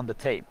cell on the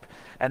tape.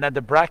 And then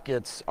the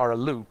brackets are a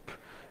loop.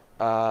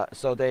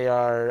 So they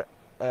are,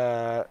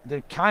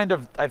 they're kind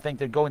of, I think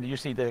they're going to, you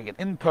see the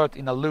input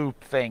in a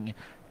loop thing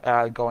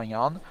going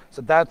on.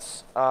 So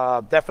that's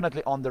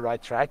definitely on the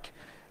right track.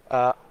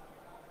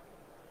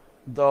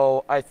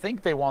 Though I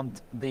think they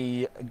want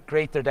the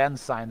greater than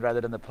sign rather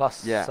than the plus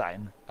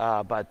sign.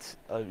 But,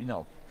 you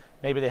know,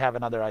 maybe they have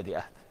another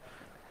idea.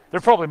 There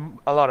are probably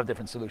a lot of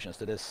different solutions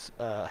to this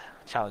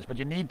challenge, but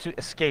you need to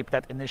escape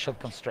that initial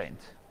constraint.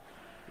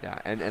 Yeah,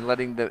 and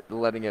letting it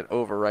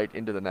overwrite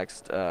into the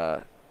next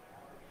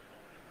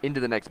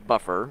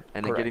buffer,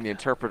 and then getting the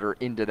interpreter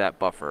into that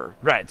buffer.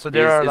 Right. So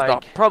there are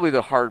like probably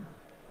the hard,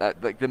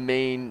 like the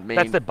main.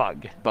 That's the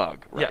bug.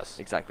 Bug. Right, yes.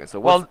 Exactly.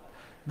 So well,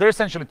 there are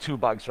essentially 2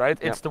 bugs, right?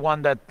 It's the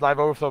one that Live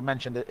Overflow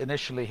mentioned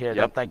initially here,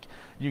 that like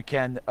you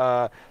can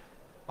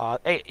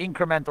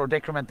increment or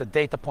decrement the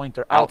data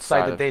pointer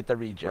outside the data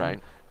region. Right.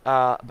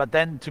 But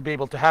then to be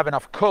able to have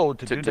enough code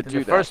to do that in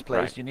the first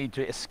place, you need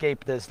to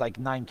escape this like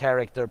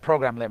 9-character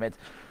program limit.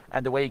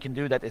 And the way you can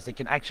do that is you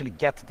can actually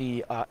get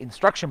the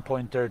instruction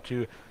pointer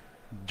to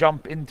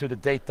jump into the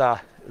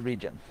data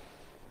region.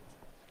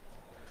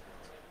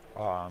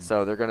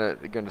 So they're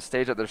gonna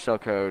stage up their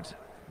shellcode.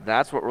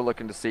 That's what we're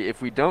looking to see.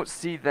 If we don't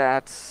see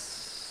that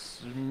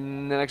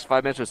in the next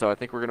 5 minutes or so, I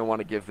think we're gonna want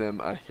to give them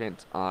a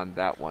hint on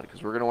that one,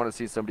 because we're gonna want to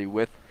see somebody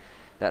with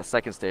that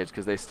second stage,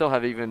 because they still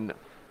have even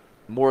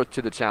more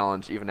to the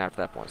challenge even after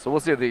that point. So we'll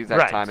see the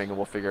exact timing and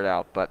we'll figure it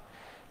out. But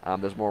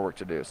there's more work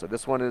to do. So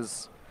this one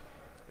is,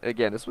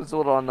 again, this was a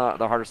little on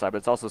the harder side, but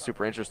it's also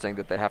super interesting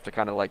that they have to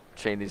kind of like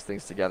chain these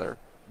things together.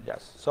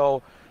 Yes.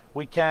 So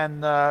we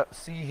can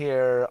see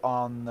here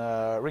on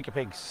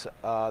Rikapig's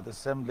the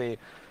assembly,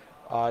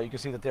 you can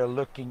see that they're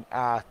looking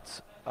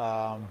at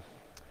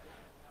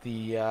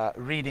the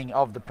reading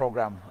of the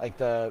program. Like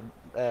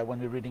when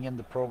we're reading in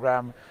the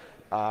program,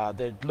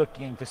 they're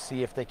looking to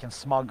see if they can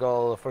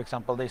smuggle. For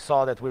example, they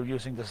saw that we're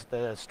using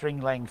the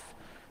string length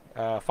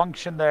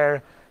function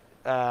there.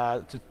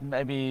 To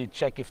maybe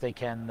check if they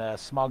can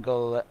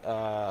smuggle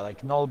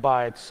like null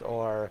bytes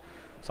or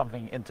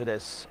something into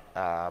this.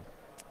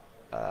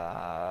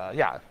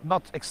 Yeah,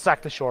 not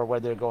exactly sure where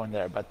they're going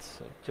there, but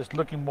just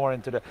looking more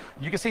into the.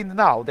 You can see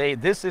now they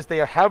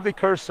have the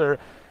cursor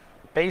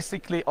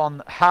basically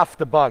on half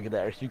the bug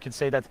there. You can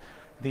say that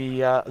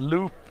the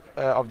loop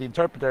of the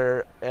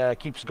interpreter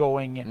keeps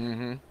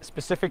going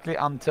specifically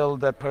until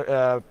the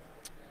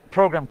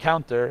program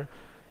counter.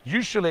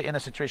 Usually in a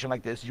situation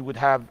like this, you would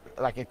have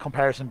like a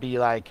comparison be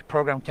like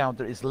program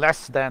counter is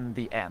less than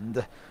the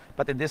end,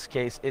 but in this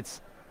case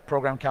it's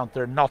program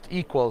counter not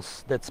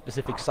equals that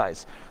specific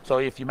size. So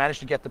if you manage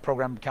to get the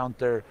program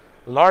counter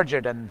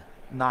larger than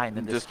 9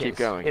 in this case,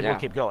 it will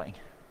keep going.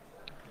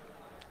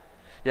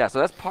 Yeah, so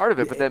that's part of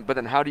it, but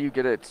then how do you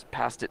get it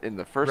past it in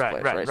the first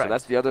place, right? So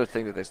that's the other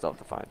thing that they still have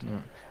to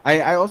find.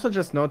 I also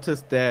just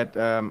noticed that,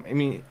 I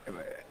mean,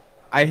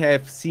 I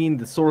have seen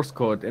the source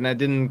code, and I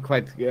didn't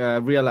quite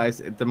realize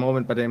at the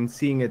moment, but I'm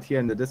seeing it here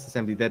in the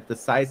disassembly, that the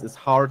size is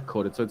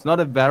hard-coded. So it's not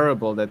a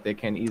variable that they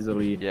can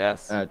easily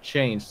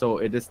change. So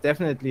it is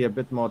definitely a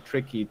bit more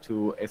tricky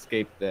to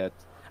escape that.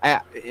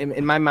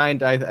 In my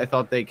mind, I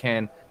thought they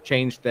can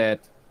change that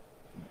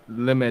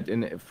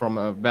limit from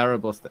a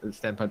variable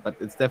standpoint, but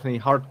it's definitely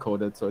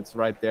hard-coded, so it's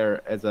right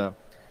there as a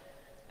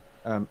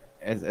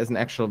as an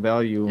actual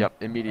value. Yep,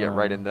 immediate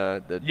right in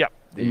the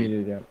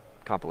immediate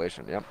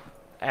compilation. Yep.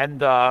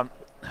 And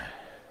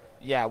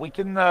yeah, we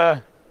can.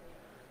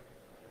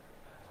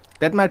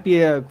 That might be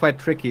quite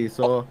tricky.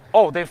 So.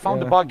 They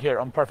found the bug here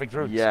on Perfect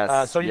Roots.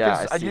 Yes. So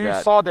you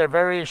saw there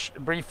very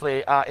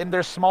briefly in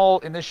their small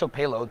initial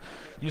payload,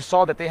 you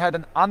saw that they had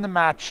an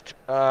unmatched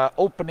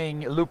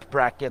opening loop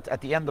bracket at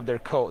the end of their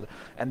code,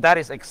 and that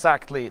is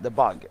exactly the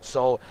bug.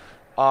 So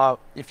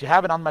if you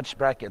have an unmatched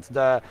bracket,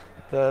 the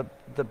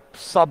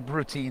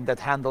subroutine that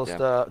handles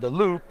the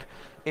loop,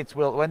 it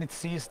will, when it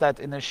sees that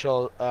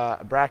initial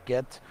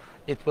bracket,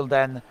 it will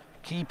then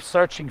keep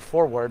searching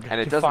forward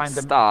and it to doesn't find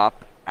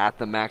stop at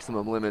the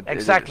maximum limit.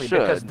 Exactly,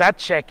 because that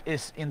check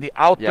is in the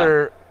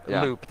outer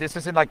loop. This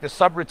is in like the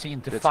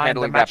subroutine to find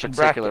the matching that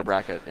particular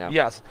bracket.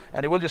 Yes,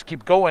 and it will just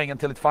keep going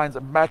until it finds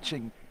a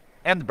matching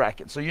end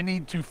bracket. So you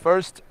need to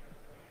first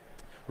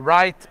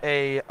write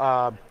a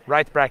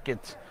right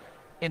bracket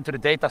into the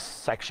data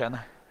section,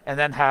 and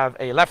then have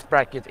a left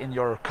bracket in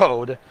your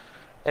code,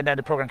 and then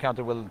the program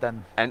counter will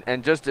then.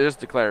 And just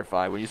to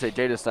clarify, when you say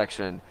data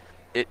section,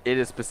 it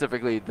is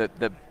specifically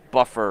the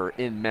buffer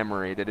in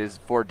memory that is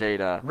for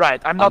data.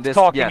 Right. I'm On not this-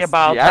 talking yes,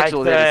 about the actual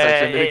like data the,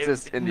 section that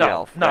exists in the no,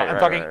 ELF. No, Right, I'm right,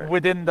 talking right, right.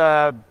 within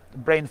the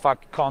brainfuck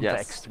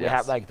context. We yes.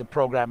 have like the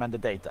program and the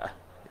data.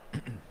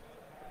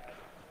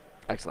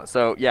 Excellent.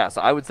 So yeah,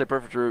 so I would say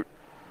perfect route,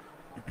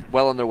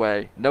 well on their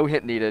way. No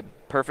hit needed.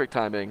 Perfect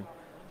timing.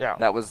 Yeah.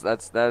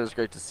 That is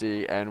great to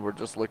see, and we're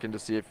just looking to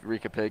see if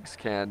Rika Pigs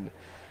can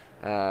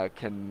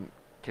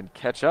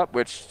catch up.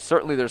 Which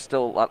certainly there's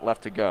still a lot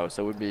left to go,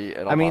 so it would be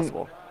at all I mean,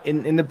 possible.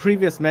 in the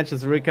previous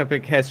matches,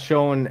 Rikapik has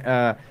shown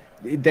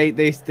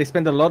they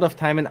spend a lot of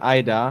time in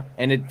IDA,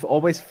 and it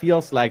always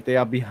feels like they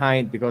are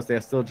behind because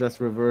they're still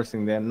just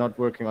reversing. They're not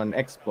working on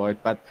exploit,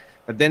 but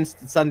then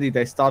suddenly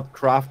they start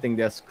crafting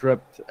their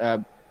script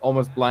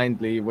almost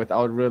blindly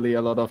without really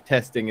a lot of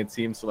testing. It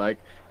seems like,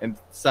 and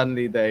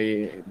suddenly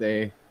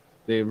they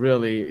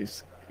really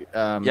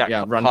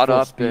run caught full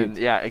up speed. and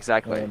yeah,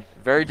 exactly.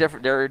 Very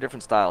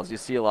different styles. You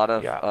see a lot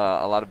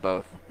of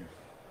both.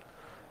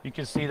 You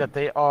can see that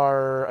they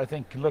are, I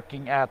think,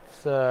 looking at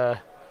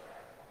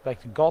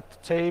like the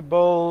GOT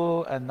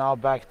table and now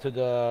back to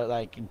the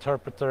like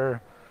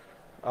interpreter.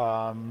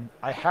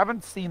 I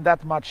haven't seen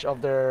that much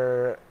of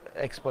their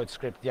exploit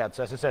script yet.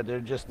 So as I said, they're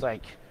just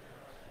like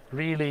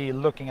really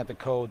looking at the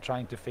code,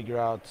 trying to figure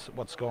out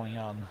what's going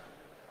on.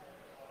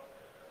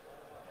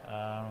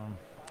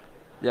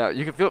 Yeah,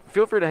 you can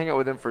feel free to hang out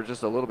with them for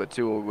just a little bit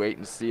too. We'll wait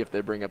and see if they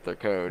bring up their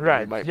code.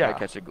 Right, You might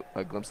catch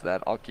a glimpse of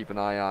that. I'll keep an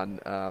eye on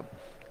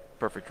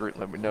perfect route.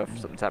 Let me know if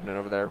something's happening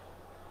over there.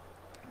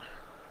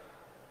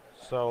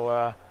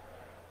 So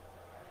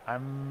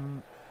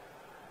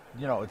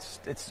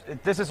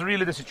this is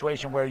really the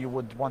situation where you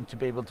would want to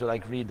be able to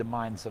like read the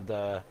minds of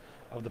the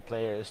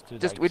players.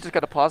 We just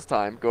got to pause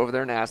time, go over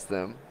there and ask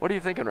them, what are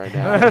you thinking right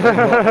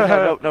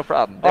now? no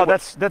problem.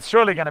 That's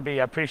surely going to be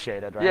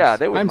appreciated, right? Yeah,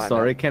 they would. I'm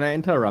sorry, can I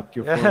interrupt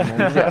you for a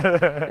moment?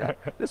 yeah.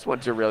 This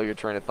won't derail your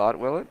train of thought,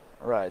 will it?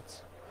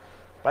 Right.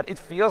 But it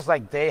feels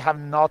like they have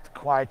not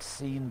quite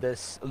seen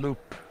this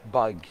loop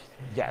bug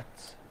yet.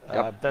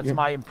 That's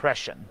my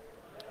impression.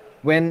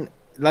 When,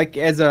 like,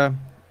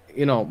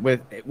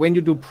 when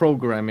you do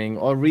programming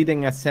or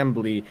reading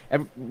assembly,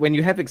 when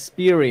you have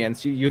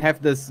experience, you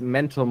have this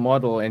mental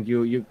model and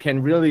you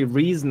can really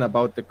reason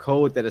about the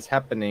code that is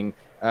happening.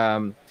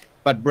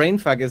 But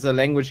brainfuck is a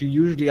language you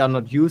usually are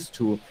not used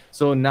to.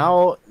 So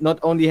now not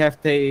only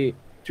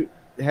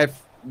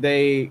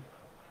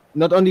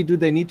do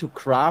they need to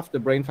craft a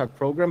brainfuck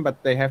program,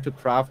 but they have to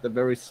craft a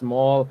very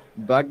small,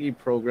 buggy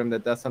program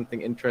that does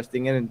something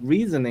interesting. And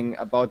reasoning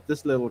about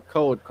this little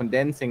code,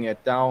 condensing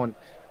it down,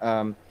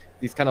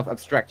 these kind of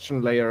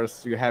abstraction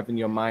layers you have in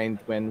your mind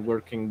when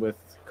working with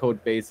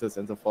code bases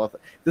and so forth.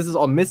 This is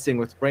all missing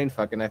with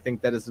brainfuck, and I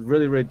think that is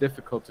really, really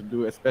difficult to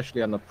do,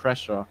 especially under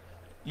pressure.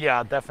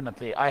 Yeah,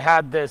 definitely. I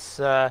had this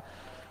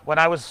when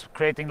I was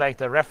creating like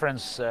the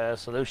reference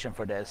solution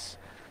for this.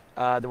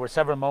 There were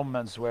several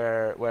moments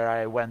where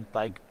I went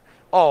like,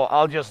 oh,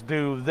 I'll just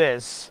do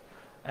this,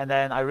 and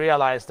then I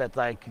realized that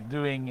like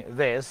doing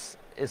this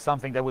is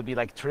something that would be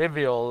like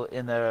trivial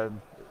in a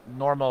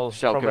normal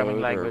shell programming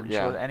code language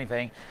or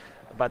anything,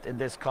 but in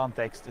this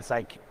context, it's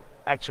like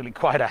actually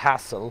quite a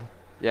hassle.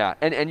 Yeah,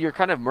 and you're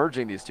kind of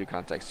merging these two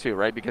contexts too,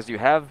 right? Because you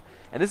have,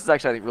 and this is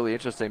actually I think really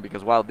interesting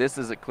because while this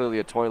is clearly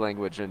a toy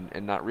language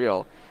and not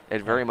real,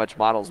 it very much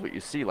models what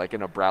you see like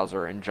in a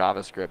browser in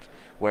JavaScript,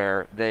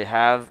 where they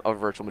have a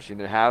virtual machine,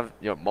 they have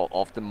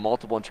often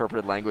multiple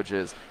interpreted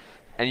languages,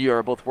 and you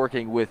are both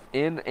working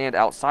within and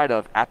outside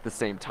of at the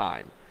same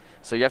time.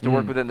 So you have to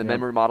work within the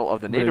memory model of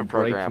the native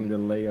program.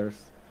 Breaking the layers.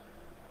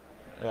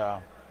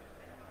 Yeah.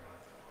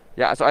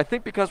 Yeah, so I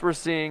think because we're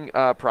seeing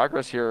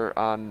progress here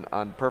on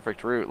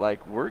Perfect Route,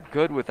 like we're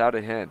good without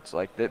a hint.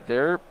 Like they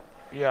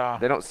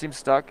don't seem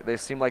stuck. They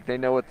seem like they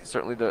know what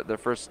certainly the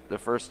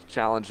first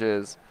challenge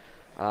is,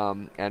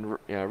 and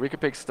Rika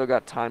Pig's still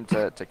got time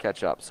to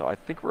catch up. So I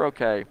think we're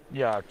okay.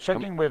 Yeah,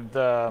 checking with.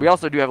 We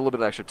also do have a little bit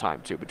of extra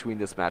time too between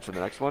this match and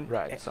the next one.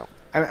 Right. So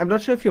I'm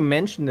not sure if you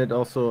mentioned it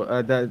also.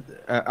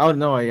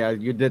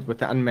 You did with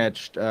the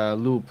unmatched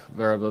loop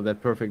variable. That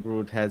Perfect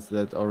Route has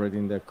that already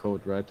in their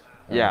code, right?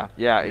 Yeah,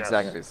 Yes.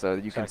 exactly. So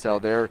you can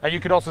tell there. And you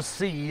could also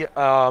see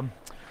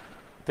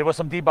there was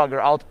some debugger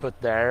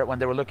output there when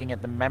they were looking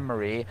at the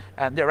memory,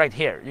 and they're right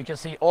here. You can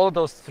see all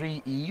those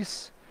 3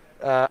 E's.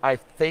 I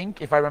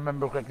think, if I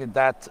remember correctly,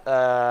 that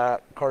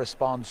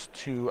corresponds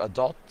to a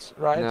dot,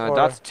 right? No,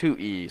 dot's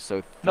 2E.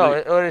 So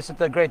or is it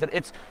the greater?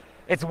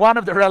 It's one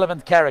of the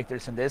relevant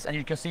characters in this, and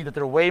you can see that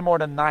there are way more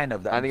than 9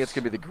 of them. I think it's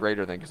going to be the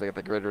greater than, because they got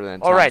the greater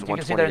than. All right, you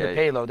can see there in the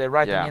payload. They're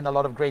writing Yeah. in a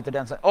lot of greater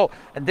than. Oh,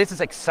 and this is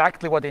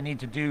exactly what they need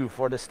to do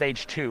for the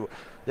stage 2.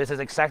 This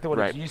is exactly what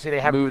Right. you see. They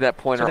have move that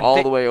pointer so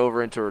all the way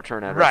over into a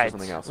return address or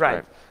something else.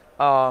 Right.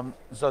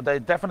 So they're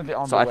definitely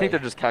on So the way. I think they're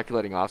just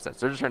calculating offsets.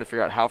 They're just trying to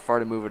figure out how far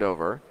to move it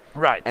over.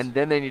 Right. And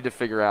then they need to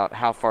figure out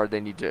how far they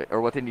need to,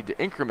 or what they need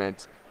to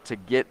increment to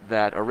get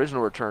that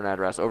original return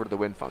address over to the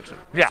win function.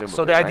 Yeah.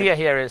 So the idea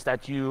here is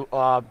that you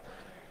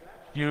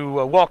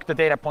walk the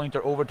data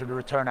pointer over to the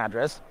return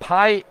address.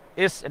 Pi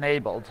is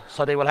enabled,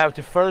 so they will have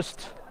to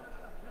first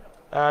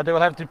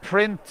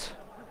print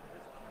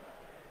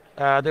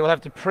they will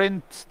have to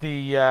print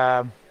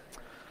the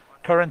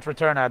current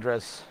return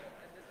address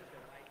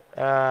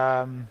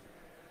on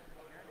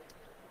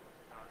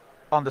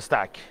the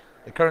stack.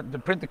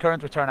 Print the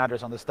current return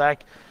address on the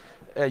stack.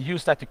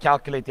 Use that to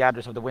calculate the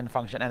address of the win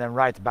function, and then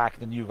write back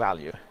the new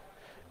value.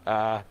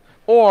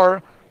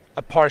 Or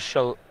a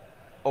partial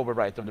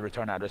overwrite of the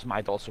return address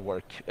might also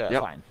work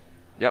fine.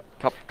 Yep,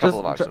 couple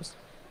of options.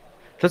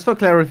 Just for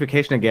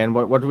clarification again,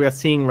 what we are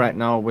seeing right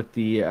now with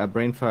the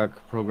brainfuck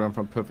program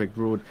from Perfect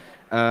Root,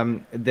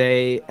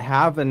 they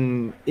have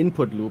an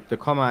input loop. The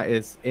comma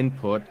is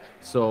input,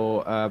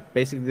 so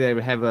basically they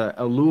have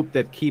a loop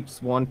that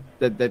keeps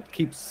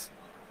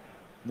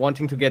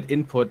wanting to get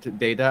input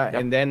data,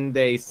 and then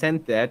they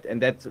send that,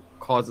 and that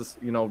causes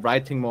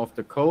writing more of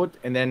the code,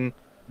 and then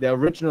the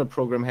original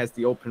program has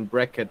the open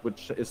bracket,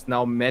 which is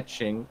now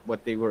matching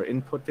what they were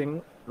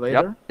inputting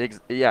later. Yep.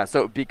 Yeah.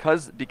 So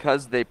because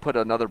they put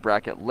another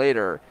bracket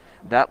later,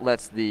 that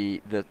lets the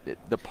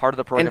part of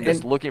the program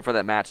that's looking for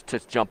that match to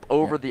jump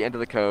over the end of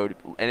the code,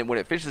 and when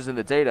it fishes in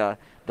the data,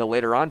 the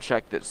later on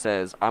check that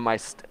says am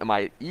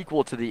I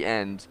equal to the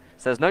end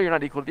says no, you're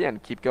not equal to the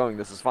end. Keep going.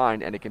 This is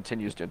fine, and it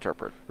continues to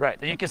interpret. Right.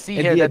 And you can see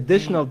and here the that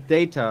additional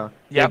data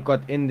that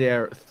got in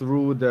there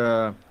through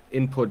the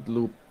input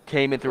loop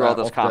came in through all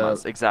those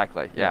commas.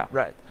 Exactly. Yeah.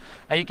 Right.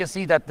 And you can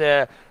see that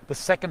the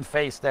second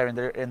phase there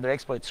in their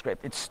exploit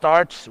script, it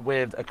starts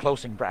with a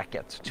closing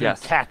bracket to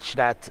catch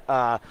that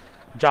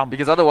jump.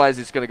 Because otherwise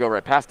it's going to go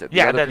right past it. The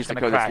Yeah, other piece of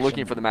code that's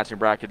looking for the matching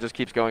bracket just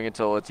keeps going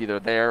until it's either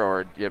there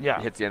or it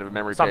hits the end of a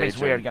memory Something's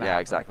page. Weird gonna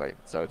happen. Exactly.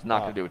 So it's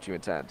not going to do what you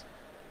intend.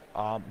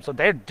 So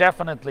they're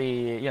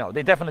definitely,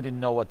 they definitely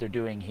know what they're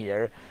doing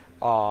here.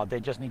 They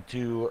just need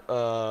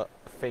to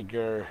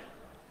figure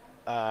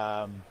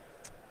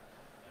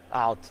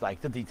out like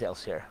the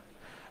details here.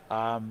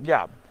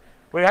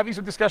 We're having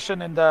some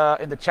discussion in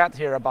the chat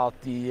here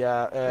about the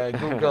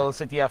Google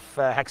CTF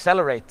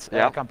Accelerate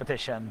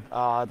competition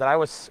that I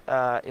was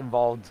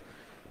involved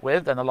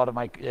with, and a lot of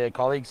my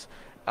colleagues.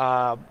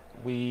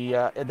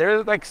 There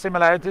are like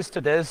similarities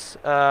to this,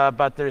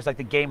 but there's like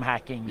the game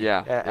hacking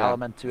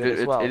element to it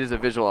as well. It is a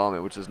visual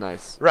element, which is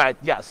nice. Right.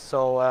 Yes.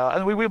 So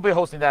and we will be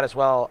hosting that as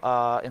well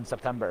in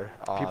September.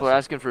 People are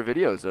asking for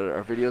videos.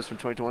 Are videos from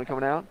 2021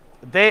 coming out?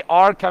 They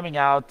are coming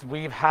out.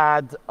 We've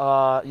had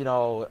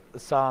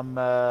some.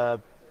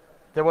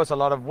 There was a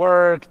lot of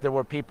work. There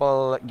were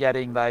people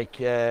getting like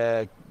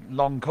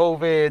long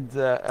COVID.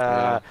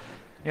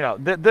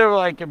 There were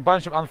like a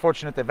bunch of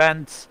unfortunate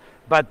events.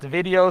 But the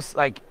videos,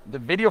 like the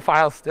video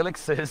files, still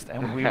exist,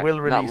 and we will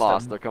release them. Not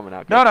lost. They're coming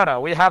out. No.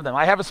 We have them.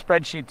 I have a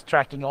spreadsheet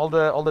tracking all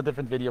the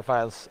different video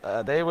files.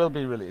 They will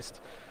be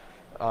released.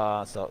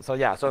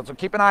 So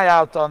keep an eye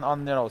out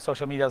on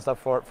social media stuff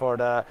for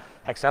the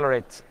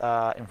Accelerate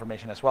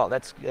information as well.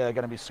 That's going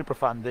to be super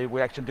fun.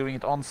 We're actually doing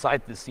it on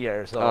site this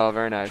year. So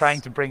very nice.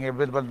 Trying to bring a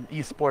bit of an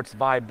esports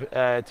vibe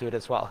to it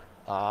as well.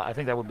 I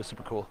think that would be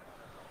super cool.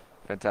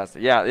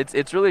 Fantastic. Yeah,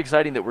 it's really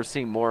exciting that we're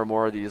seeing more and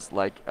more of these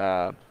like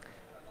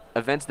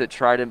events that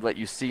try to let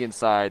you see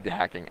inside the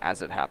hacking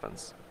as it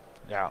happens.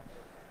 Yeah.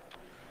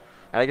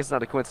 And I guess it's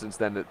not a coincidence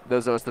then that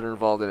those of us that are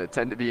involved in it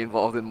tend to be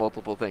involved in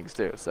multiple things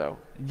too. So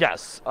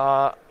yes,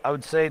 I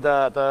would say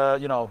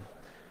the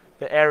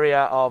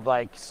area of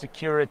like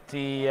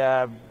security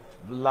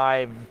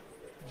live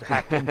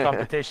hacking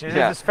competition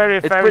is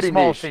very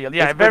small niche. Field.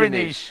 Yeah, it's very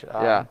niche.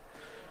 Yeah.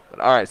 But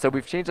all right, so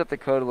we've changed up the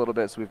code a little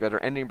bit. So we've got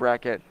our ending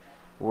bracket.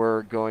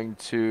 We're going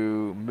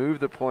to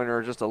move the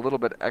pointer just a little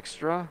bit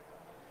extra.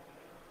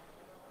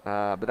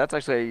 But that's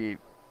actually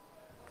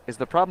is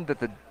the problem that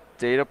the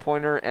data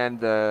pointer and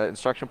the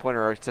instruction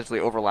pointer are essentially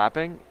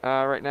overlapping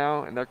right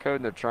now in their code,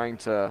 and they're trying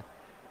to.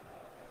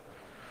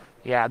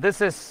 Yeah,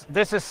 this is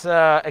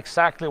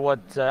exactly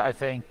what I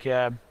think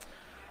Live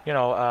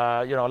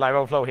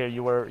Overflow here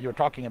you were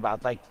talking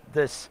about. Like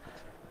this,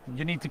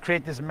 you need to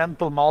create this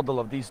mental model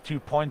of these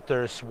two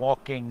pointers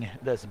walking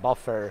this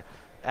buffer,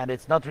 and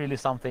it's not really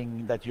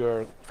something that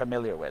you're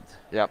familiar with.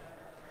 Yep.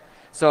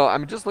 So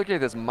I'm just looking at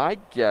this. My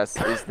guess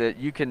is that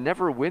you can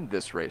never win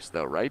this race,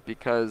 though, right?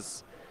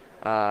 Because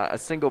a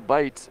single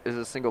byte is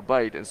a single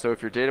byte, and so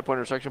if your data pointer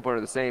and instruction pointer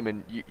are the same,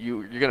 and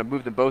you're going to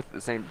move them both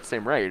at the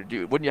same rate,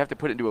 wouldn't you have to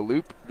put it into a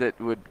loop that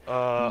would?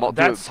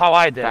 That's how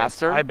I did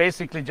faster? it. I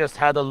basically just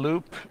had a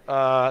loop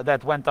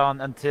that went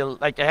on until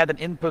I had an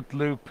input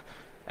loop,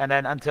 and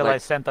then until I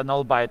sent a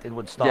null byte, it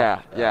would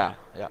stop.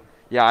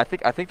 Yeah, I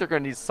think they're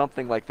going to need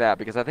something like that,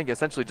 because I think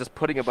essentially just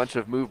putting a bunch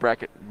of move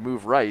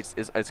rights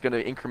is going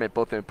to increment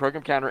both the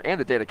program counter and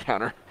the data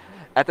counter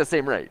at the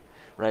same rate,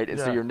 right? And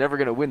so you're never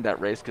going to win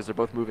that race because they're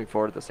both moving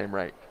forward at the same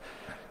rate.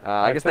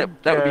 I guess that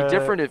would be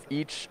different if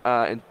each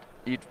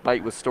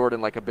byte was stored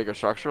in like a bigger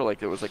structure,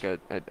 like it was like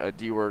a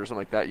D word or something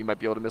like that. You might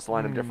be able to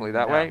misalign them differently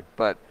that way.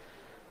 But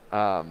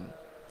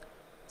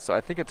so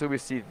I think until we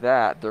see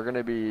that, they're going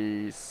to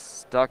be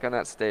stuck on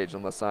that stage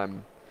unless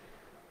I'm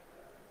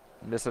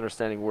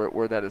misunderstanding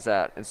where that is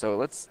at. And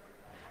so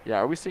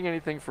are we seeing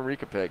anything from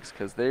Recapigs?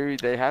 Because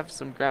they have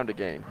some ground to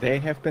gain. They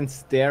have been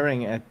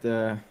staring at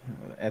the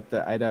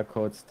IDA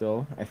code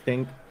still. I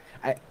think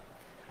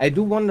I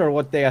do wonder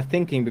what they are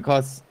thinking,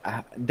 because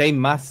they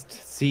must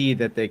see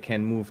that they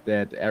can move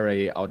that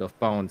array out of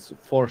bounds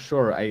for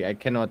sure. I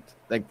cannot,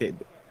 like,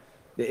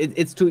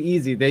 it's too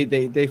easy.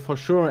 They for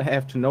sure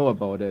have to know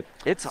about it.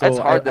 It's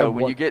So hard I though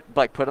when you want, get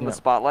like put on the yeah,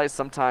 spotlight.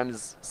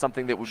 Sometimes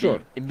something that would be sure,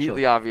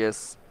 immediately sure.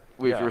 obvious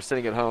if Yeah. you were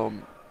sitting at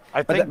home.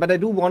 I think. But I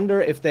do wonder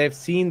if they've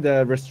seen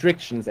the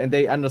restrictions and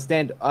they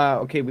understand,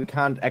 okay, we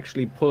can't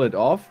actually pull it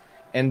off,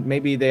 and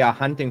maybe they are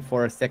hunting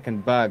for a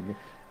second bug,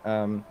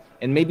 and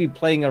maybe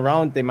playing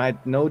around they might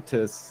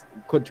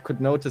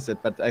could notice it,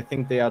 but I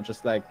think they are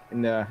just like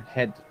in their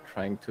head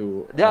trying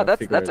to Yeah,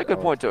 figure that's a it good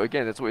out. point too.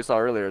 Again, that's what we saw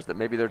earlier, is that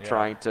maybe they're Yeah.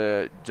 trying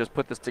to just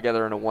put this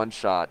together in a one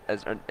shot,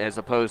 as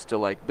opposed to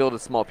like build a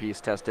small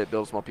piece, test it,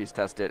 build a small piece,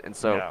 test it, and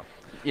so Yeah.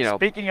 you know.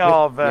 Speaking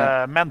of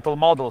yeah. mental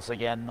models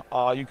again,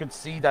 you can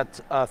see that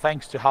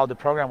thanks to how the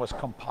program was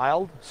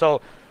compiled. So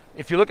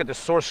if you look at the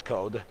source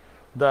code,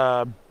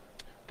 the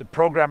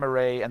program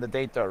array and the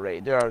data array,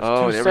 there are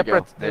Oh, two there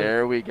separate. we go.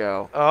 There we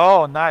go.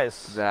 Oh,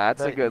 nice.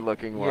 That's a good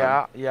looking one.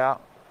 Yeah, yeah.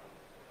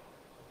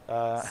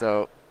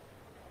 So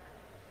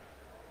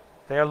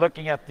They are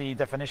looking at the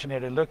definition here.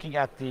 They're looking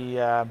at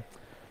the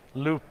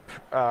loop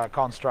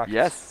construct.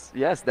 yes,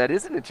 that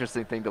is an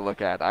interesting thing to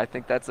look at. I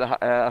think that's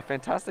a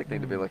fantastic thing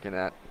to be looking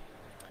at.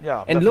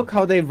 Yeah. And look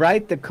how they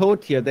write the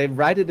code here. They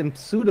write it in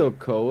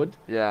pseudocode,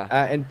 Yeah.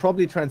 and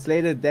probably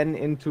translate it then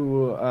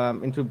into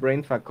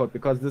brainfuck code,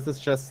 because this is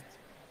just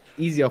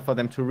easier for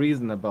them to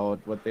reason about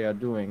what they are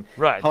doing.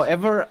 Right.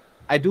 However,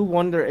 I do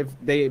wonder if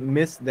they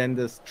miss then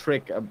this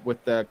trick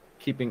with the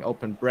keeping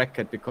open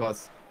bracket,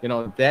 because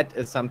that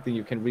is something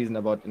you can reason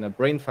about in a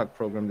brainfuck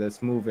program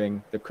that's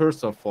moving the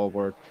cursor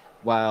forward,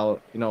 while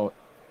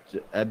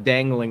a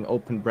dangling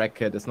open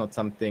bracket is not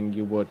something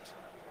you would.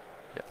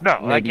 No,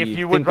 like maybe if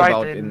you would think write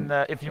about in,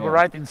 if you yeah. would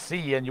write in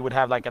C and you would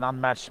have like an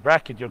unmatched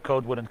bracket, your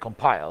code wouldn't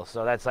compile.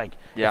 So that's like,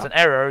 Yeah. it's an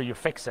error, you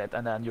fix it,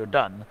 and then you're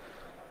done.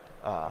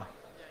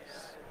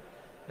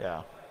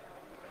 Yeah.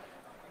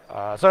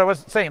 So I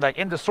was saying, like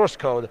in the source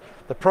code,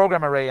 the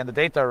program array and the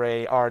data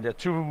array are the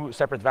two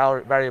separate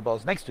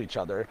variables next to each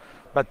other.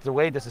 But the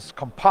way this is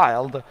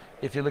compiled,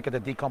 if you look at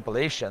the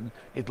decompilation,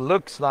 it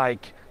looks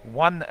like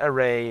one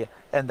array,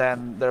 and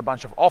then there are a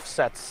bunch of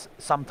offsets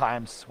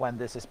sometimes when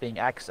this is being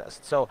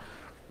accessed. So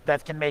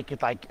that can make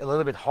it like a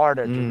little bit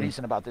harder to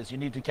reason about this. You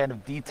need to kind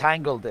of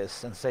detangle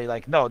this and say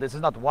like, no, this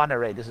is not one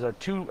array. These are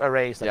two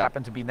arrays that Yeah.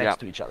 happen to be next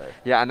to each other.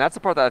 Yeah, and that's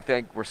the part that I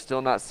think we're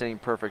still not seeing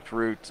perfect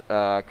root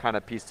kind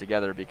of pieced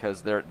together,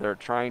 because they're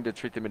trying to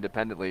treat them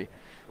independently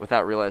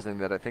without realizing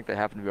that I think they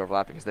happen to be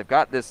overlapping, because they've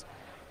got this.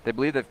 They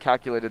believe they've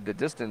calculated the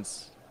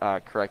distance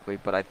correctly,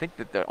 but I think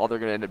that all they're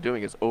going to end up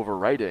doing is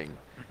overwriting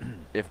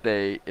if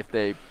they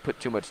put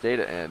too much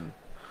data in.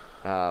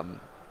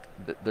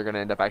 They're going to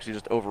end up actually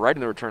just overwriting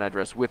the return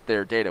address with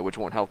their data, which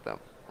won't help them,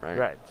 right?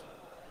 Right.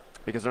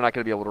 Because they're not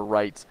going to be able to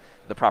write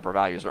the proper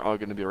values. They're all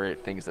going to be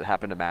write things that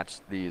happen to match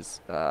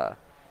these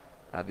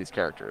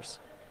characters.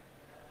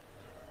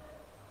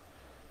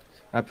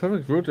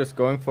 Perfect root is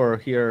going for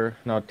here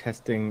now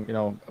testing,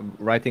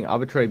 writing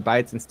arbitrary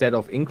bytes instead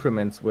of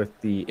increments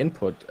with the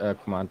input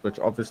command, which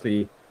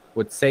obviously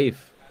would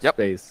save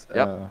space.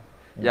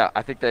 Yeah,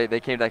 I think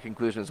they came to that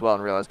conclusion as well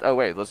and realized, oh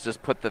wait, let's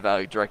just put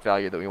the direct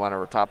value that we want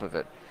over top of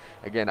it.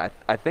 Again,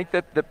 I think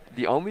that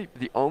the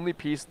only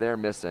piece they're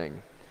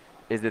missing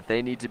is that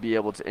they need to be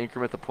able to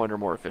increment the pointer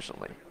more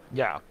efficiently.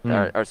 Yeah.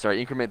 Or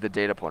sorry, increment the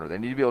data pointer. They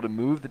need to be able to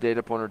move the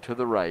data pointer to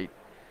the right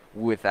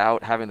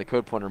without having the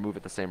code pointer move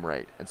at the same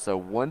rate. And so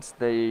once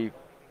they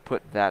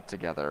put that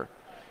together,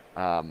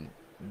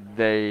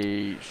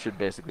 they should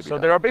basically be So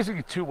done. there are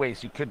basically two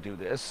ways you could do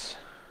this.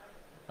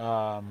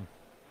 I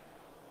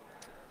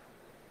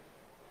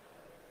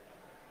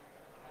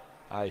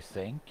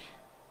think.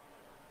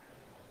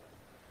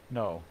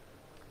 No.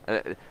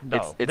 It's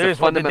There's a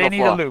fundamental they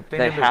need flaw. a loop. They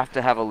need a loop. have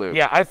to have a loop.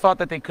 Yeah, I thought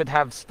that they could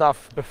have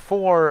stuff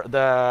before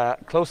the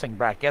closing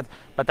bracket,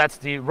 but that's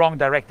the wrong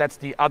direct. That's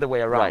the other way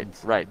around.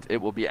 Right.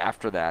 It will be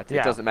after that. Yeah.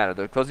 It doesn't matter.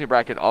 The closing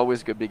bracket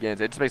always begins.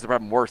 It just makes the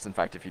problem worse, in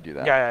fact, if you do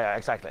that. Yeah,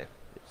 exactly.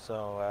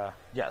 So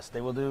yes, they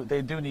will do.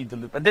 They do need the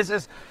loop, and this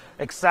is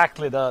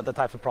exactly the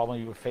type of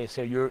problem you would face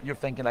here. You're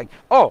thinking like,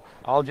 oh,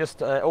 I'll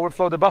just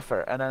overflow the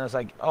buffer, and then it's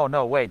like, oh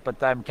no, wait,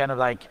 but I'm kind of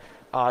like,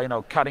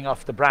 cutting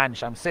off the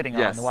branch I'm sitting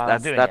on while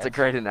I'm doing that's it. a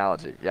great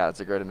analogy. Yeah,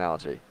 it's a great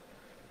analogy.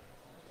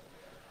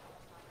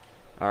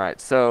 All right,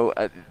 so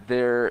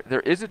there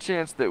is a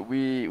chance that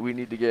we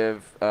need to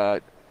give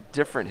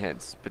different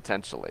hints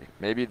potentially.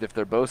 Maybe if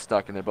they're both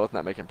stuck and they're both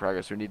not making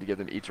progress, we need to give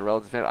them each a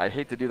relative hint. I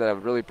hate to do that. I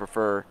would really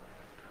prefer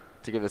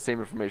to give the same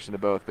information to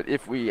both. But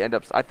if we end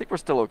up, I think we're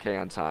still okay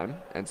on time,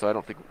 and so I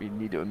don't think we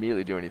need to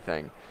immediately do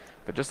anything.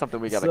 But just something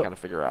we got to kind of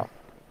figure out.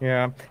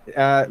 Yeah,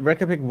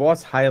 Recapic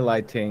was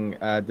highlighting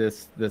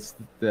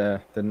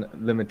the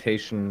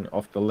limitation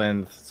of the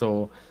length.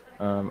 So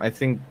I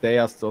think they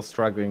are still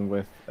struggling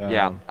with.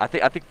 Yeah, I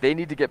think they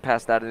need to get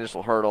past that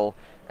initial hurdle,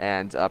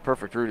 and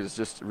Perfect Root is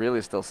just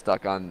really still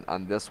stuck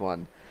on this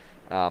one.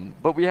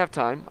 But we have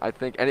time, I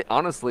think. And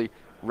honestly,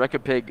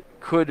 Rekapig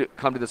could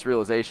come to this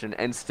realization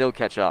and still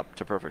catch up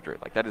to Perfect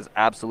Root. Like that is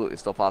absolutely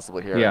still possible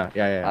here.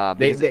 Yeah.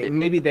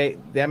 Maybe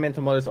their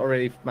mental model is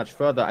already much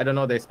further. I don't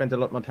know. They spent a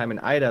lot more time in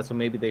IDA, so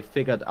maybe they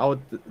figured out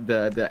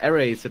the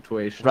array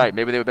situation. Right.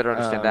 Maybe they would better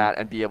understand that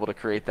and be able to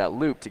create that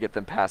loop to get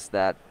them past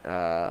that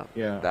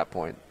that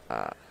point.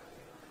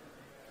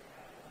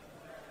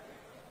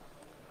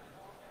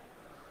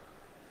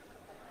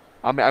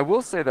 I mean, I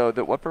will say though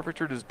that what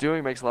Perfect Root is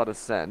doing makes a lot of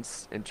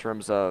sense in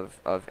terms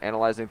of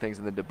analyzing things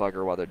in the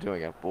debugger while they're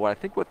doing it. But what I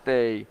think what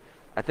they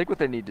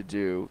need to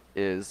do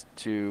is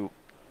to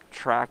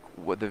track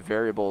what the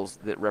variables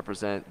that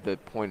represent the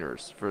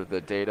pointers for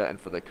the data and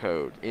for the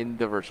code in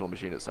the virtual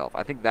machine itself.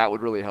 I think that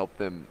would really help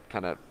them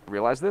kind of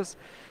realize this.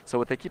 So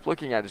what they keep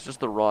looking at is just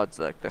the raw,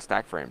 the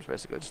stack frames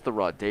basically, just the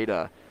raw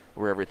data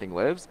where everything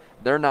lives.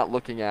 They're not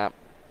looking at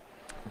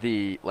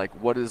the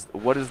what is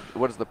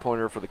the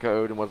pointer for the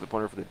code and what is the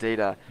pointer for the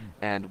data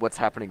and what's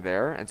happening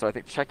there. And so I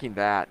think checking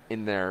that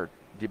in their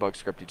debug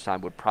script each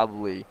time would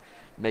probably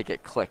make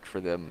it click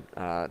for them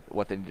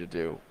what they need to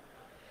do.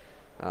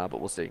 But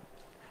we'll see.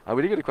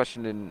 We did get a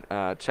question in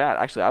chat.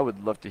 Actually, I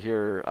would love to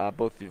hear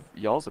both of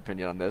y'all's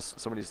opinion on this.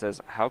 Somebody says,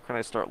 "How can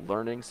I start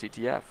learning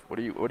CTF?" What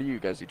do you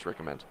guys each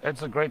recommend?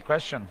 It's a great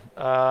question.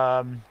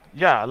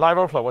 Yeah, Live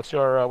Overflow. What's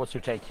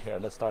your take here?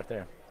 Let's start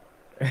there.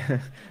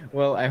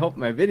 Well, I hope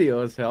my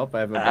videos help.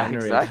 I have a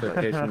binary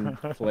exploitation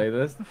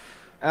playlist.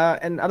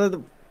 And other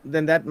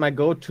than that, my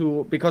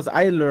go-to, because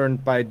I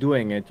learned by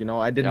doing it, you know,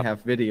 I didn't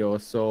have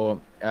videos.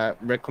 So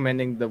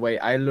recommending the way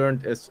I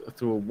learned is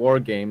through war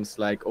games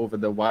like Over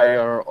the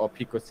Wire or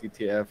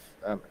PicoCTF.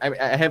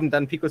 I haven't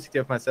done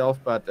PicoCTF myself,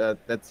 but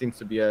that seems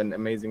to be an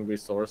amazing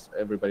resource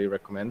everybody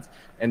recommends.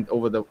 And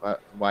Over the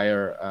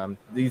Wire,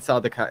 these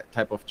are the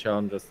type of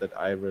challenges that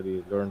I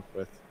really learned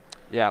with.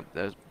 Yeah,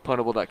 there's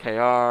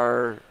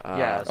puntable.kr.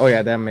 Yes. Oh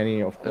yeah, there are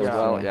many of course. As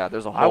well. Yeah,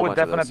 there's a whole I would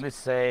bunch definitely of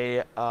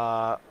say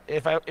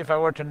if I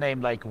were to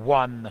name like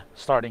one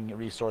starting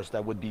resource,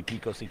 that would be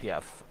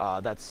PicoCTF.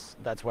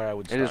 That's where I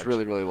would start. It is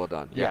really well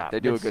done. Yeah,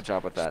 they do a good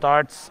job with that.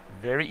 Starts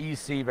very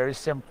easy, very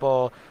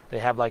simple. They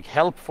have like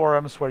help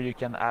forums where you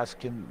can ask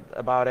him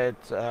about it.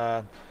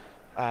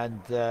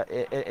 And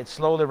it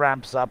slowly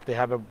ramps up. They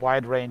have a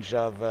wide range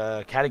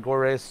of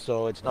categories,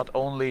 so it's not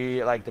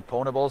only like the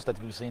ponables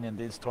that we've seen in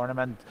this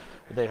tournament.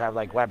 They have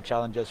like web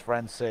challenges,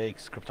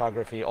 forensics,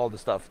 cryptography, all the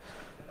stuff.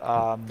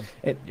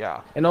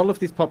 And all of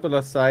these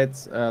popular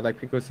sites like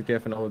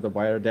PicoCTF and Over the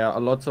Wire, there are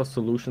lots of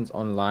solutions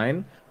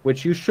online,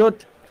 which you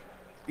should,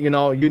 you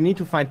know, you need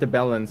to find the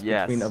balance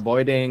between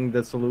avoiding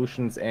the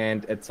solutions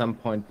and at some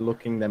point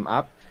looking them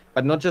up.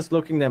 But not just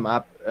looking them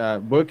up,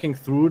 working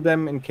through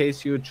them in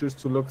case you choose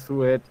to look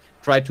through it.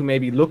 Try to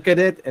maybe look at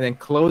it and then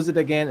close it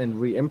again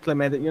and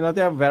re-implement it. You know,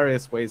 there are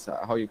various ways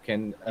how you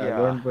can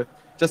learn with.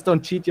 Just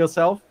don't cheat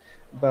yourself.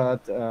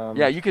 But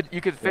yeah, you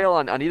could fail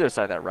on either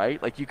side of that,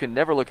 right? Like you can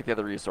never look at the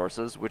other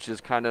resources, which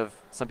is kind of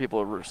some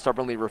people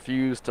stubbornly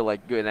refuse to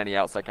like get any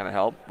outside kind of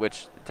help,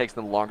 which takes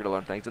them longer to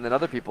learn things. And then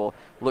other people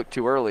look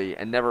too early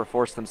and never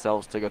force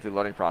themselves to go through the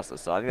learning process.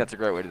 So I think that's a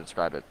great way to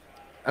describe it.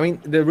 I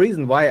mean, the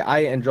reason why I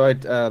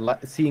enjoyed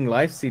seeing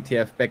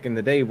LiveCTF back in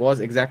the day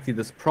was exactly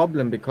this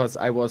problem, because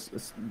I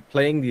was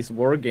playing these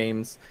war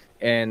games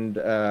and,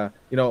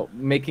 you know,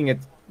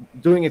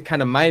 doing it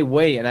kind of my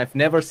way, and I've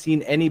never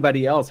seen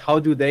anybody else. How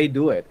do they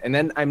do it? And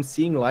then I'm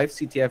seeing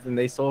LiveCTF and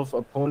they solve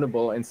a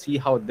ponable and see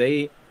how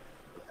they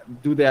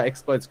do their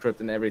exploit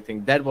script and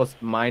everything. That was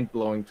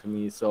mind-blowing to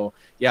me. So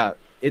yeah,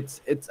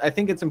 I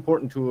think it's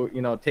important to,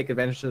 you know, take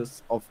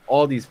advantages of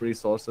all these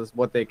resources,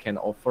 what they can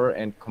offer,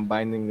 and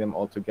combining them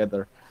all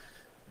together.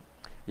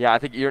 Yeah, I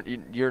think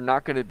you're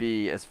not going to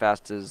be as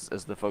fast as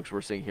the folks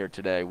we're seeing here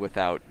today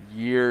without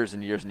years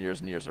and years and years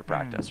and years of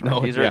practice. Right?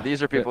 No,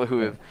 these are people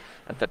who have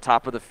at the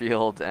top of the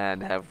field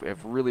and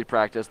have really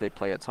practiced. They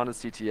play a ton of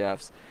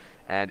CTFs,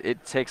 and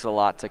it takes a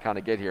lot to kind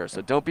of get here.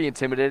 So don't be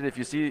intimidated if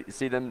you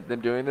see them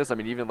doing this. I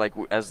mean, even like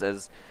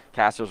as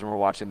casters when we're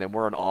watching them,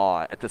 we're in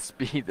awe at the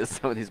speed that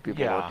some of these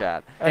people work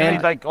at.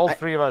 And like all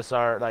three of us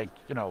are like,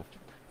 you know,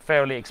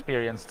 fairly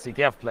experienced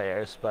CTF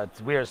players, but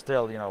we're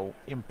still, you know,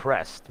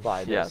 impressed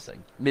by this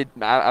thing.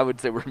 I would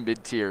say we're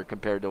mid-tier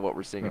compared to what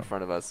we're seeing in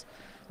front of us,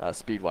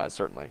 speed-wise,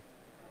 certainly.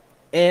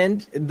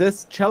 And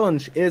this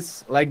challenge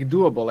is like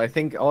doable. I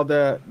think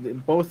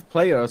both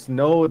players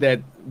know that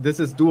this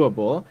is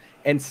doable,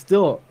 and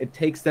still it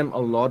takes them a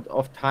lot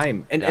of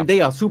time. And they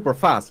are super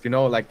fast, you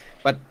know, like,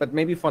 but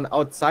maybe for an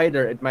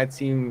outsider it might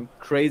seem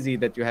crazy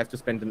that you have to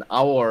spend an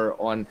hour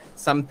on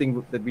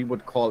something that we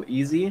would call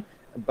easy.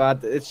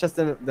 But it's just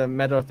the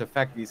matter of the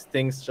fact, these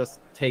things just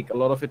take a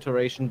lot of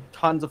iteration,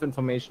 tons of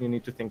information you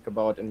need to think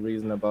about and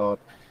reason about.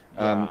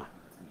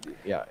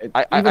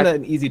 Even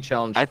an easy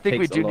challenge. I think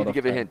we do need to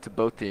give time. a hint to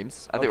both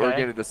teams. I think we're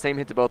going to do the same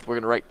hint to both. We're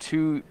going to write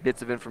 2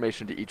 bits of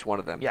information to each one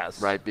of them.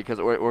 Yes. Right? Because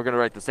we're going to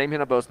write the same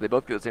hint on both, so they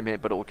both get the same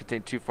hint, but it will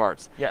contain 2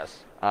 parts.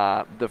 Yes.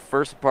 The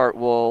first part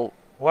will...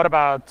 What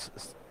about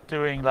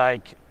doing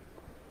like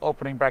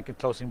opening bracket,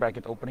 closing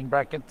bracket, opening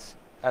brackets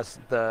as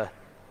the...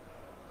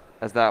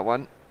 As that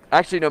one?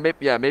 Actually, no.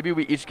 Maybe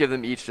we each give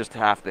them each just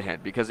half the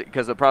hint because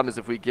the problem is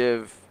if we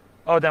give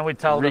Oh, then we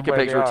tell them Rika where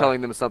Pigs, they we're are.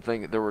 telling them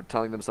something. We're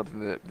telling them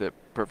something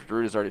that Perfect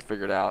Route has already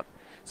figured out.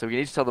 So we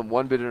can each tell them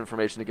one bit of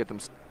information to get them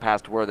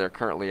past where they're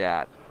currently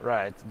at.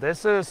 Right.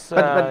 This is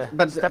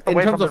But step in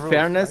away terms from the of rules,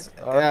 fairness,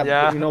 right?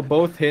 Yeah. you know,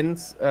 both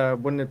hints,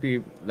 wouldn't it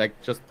be like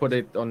just put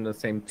it on the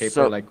same paper,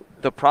 So like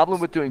the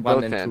problem with doing 1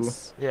 both and 2?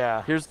 hints.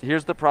 Yeah.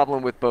 Here's the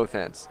problem with both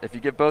hints. If you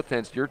give both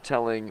hints, you're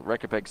telling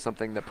Rekapeg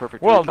something that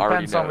Perfect Well, Route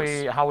already depends on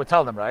knows. how we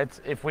tell them, right?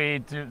 If we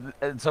do,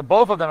 so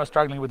both of them are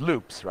struggling with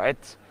loops,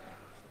 right?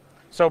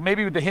 So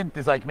maybe the hint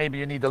is like maybe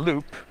you need a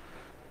loop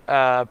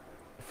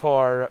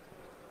for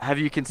Have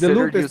you The considered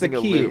loop is the using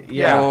a key. loop?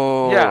 Yeah.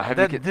 Oh, yeah. have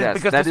That, you? this, Yes,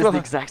 because that this is will the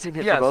exact same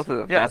hint yes, for both of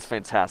them. yes. That's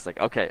fantastic.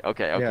 Okay.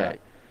 Yeah.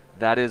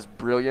 That is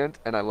brilliant,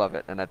 and I love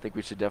it. And I think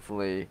we should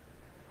definitely.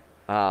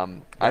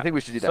 I think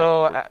we should do that.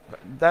 So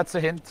that's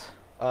a hint.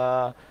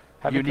 Have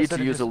you need to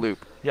considered use a using-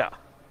 loop Yeah.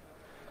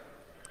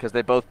 because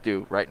they both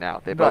do right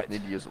now. They both Right.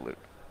 need to use a loop.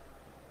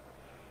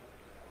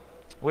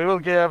 We will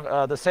give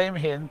the same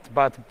hint,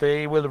 but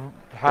they will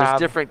There's have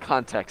different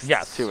contexts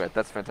Yes. to it.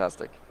 That's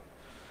fantastic.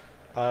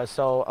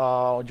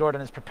 So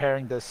Jordan is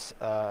preparing this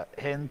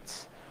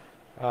hint.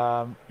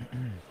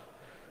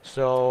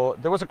 So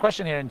there was a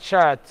question here in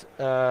chat.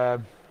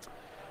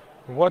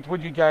 What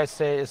would you guys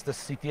say is the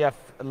CTF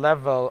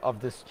level of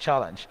this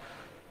challenge?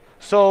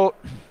 So,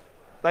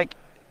 like,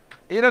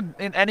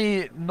 in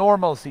any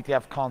normal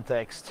CTF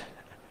context,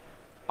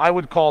 I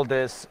would call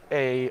this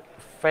a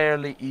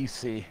fairly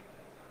easy.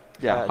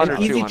 Yeah, An 100,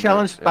 An easy 200,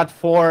 challenge, yeah. but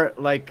for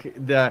like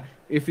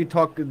if we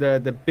talk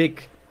the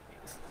big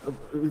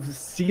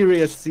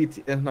serious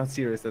CT, not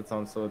serious. That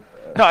sounds so.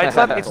 No, it's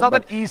not. It's technical, not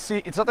an but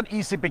easy. It's not an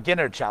easy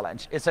beginner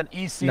challenge. It's an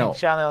easy No.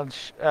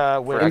 challenge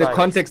with in the like,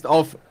 context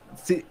of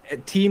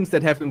teams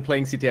that have been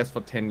playing CTS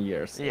for 10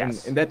 years.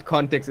 Yes. In that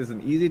context, is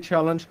an easy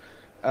challenge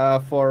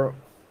for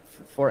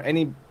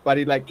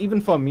anybody. Like even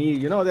for me,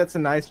 you know, that's a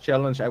nice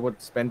challenge. I would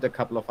spend a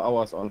couple of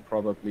hours on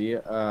probably.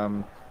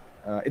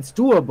 It's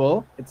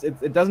doable.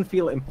 It doesn't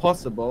feel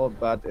impossible,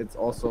 but it's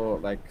also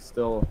like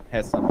still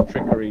has some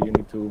trickery you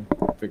need to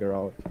figure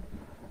out.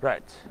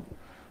 Right.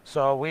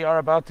 So we are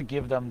about to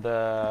give them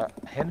the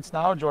hints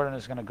now. Jordan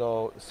is going to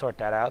go sort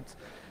that out.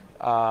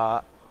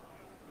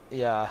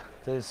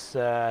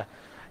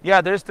 Yeah,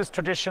 there's this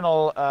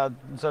traditional,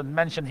 so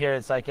mentioned here,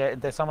 it's like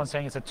there's someone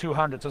saying it's a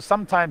 200. So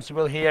sometimes you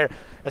will hear,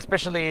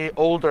 especially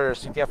older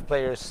CTF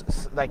players,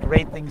 like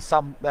rating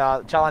some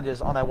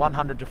challenges on a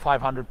 100 to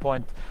 500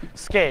 point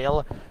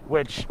scale,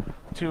 which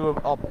to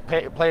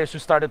players who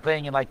started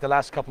playing in like the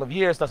last couple of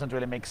years doesn't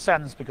really make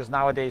sense, because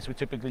nowadays we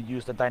typically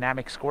use the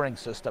dynamic scoring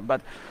system.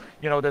 But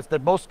you know, that's the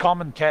most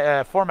common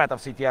format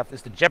of CTF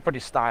is the Jeopardy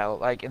style,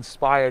 like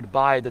inspired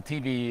by the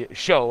TV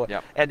show.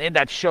 Yep. And in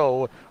that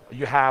show,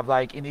 you have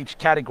like in each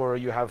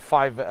category you have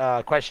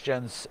 5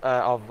 questions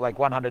of like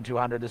 100,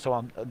 200, and so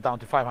on, down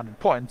to 500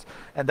 points,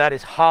 and that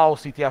is how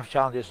CTF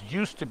challenges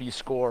used to be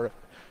scored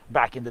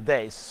back in the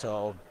days.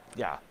 So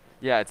yeah.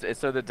 Yeah, it's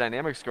so the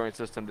dynamic scoring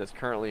system that's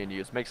currently in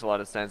use makes a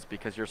lot of sense,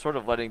 because you're sort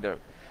of letting the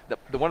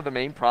one of the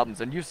main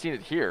problems, and you've seen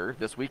it here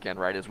this weekend,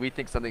 right, is we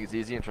think something is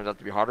easy and it turns out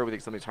to be harder. We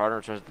think something's harder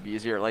and it turns out to be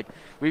easier. Like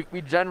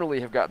we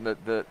generally have gotten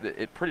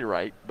it pretty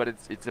right, but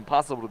it's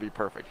impossible to be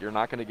perfect. You're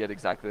not going to get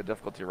exactly the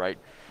difficulty right,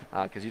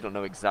 because you don't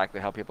know exactly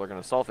how people are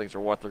going to solve things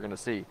or what they're going to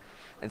see.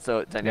 And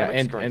so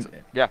dynamic scoring.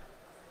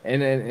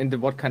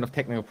 And what kind of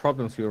technical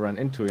problems you run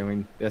into. I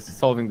mean, there's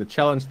solving the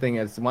challenge thing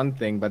as one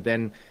thing, but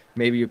then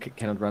maybe you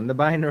cannot run the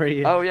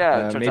binary. Oh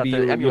yeah, it turns maybe out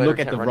the you emulator look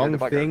at can't the run your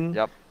wrong debugger. thing.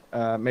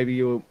 Yep. Maybe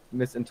you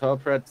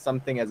misinterpret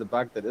something as a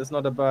bug that is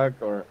not a bug,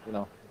 or you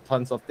know,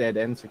 tons of dead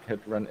ends you could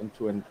run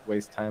into and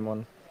waste time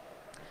on.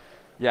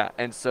 Yeah,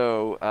 and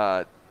so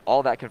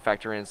all that can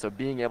factor in. So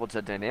being able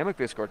to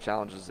dynamically score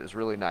challenges is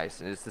really nice.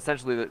 And it's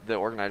essentially the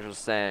organizers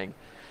saying,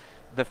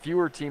 the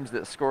fewer teams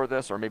that score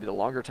this, or maybe the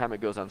longer time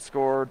it goes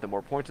unscored, the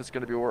more points it's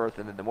going to be worth,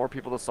 and then the more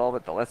people that solve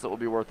it, the less it will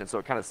be worth, and so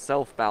it kind of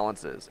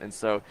self-balances. And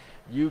so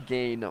you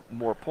gain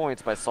more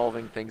points by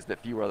solving things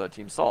that fewer other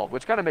teams solve,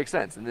 which kind of makes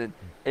sense. And then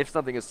if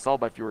something is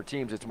solved by fewer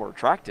teams, it's more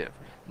attractive.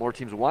 More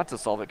teams want to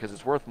solve it because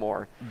it's worth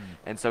more.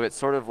 And so it's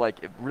sort of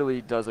like, it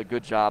really does a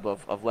good job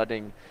of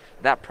letting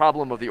that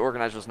problem of the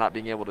organizers not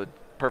being able to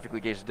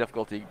perfectly gauge the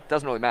difficulty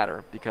doesn't really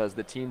matter, because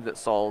the team that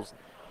solves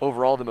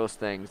overall the most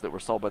things that were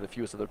solved by the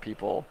fewest other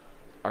people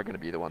are going to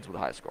be the ones with a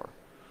high score.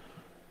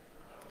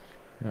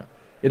 Yeah.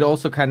 It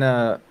also kind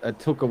of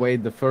took away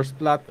the first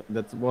blood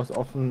that was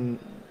often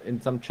in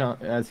some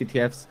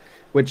CTFs,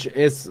 which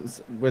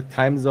is with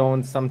time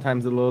zones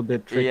sometimes a little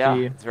bit tricky. Yeah,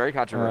 it's very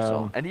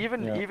controversial. And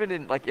even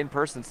in like in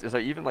person, so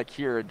even like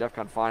here at DEF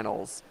CON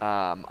finals,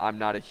 I'm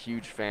not a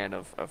huge fan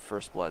of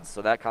first bloods.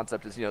 So that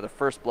concept is, you know, the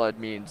first blood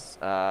means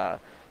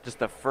just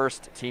the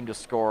first team to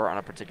score on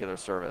a particular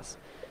service.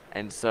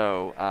 And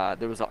so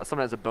there was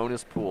sometimes a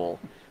bonus pool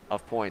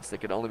of points that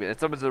could only be, and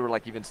sometimes there were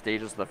like even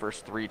stages of the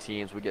first 3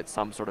 teams would get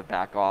some sort of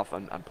back off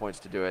on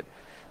points to do it.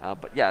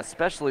 But yeah,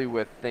 especially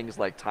with things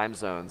like time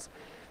zones,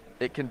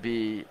 it can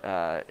be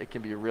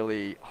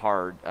really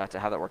hard to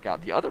have that work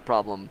out. The other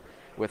problem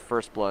with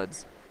first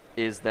bloods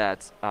is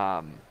that,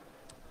 or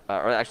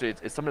actually,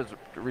 it's sometimes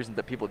the reason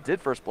that people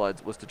did First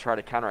Bloods was to try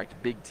to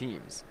counteract big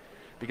teams,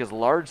 because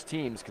large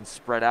teams can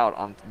spread out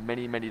on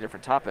many, many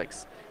different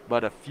topics,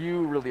 but a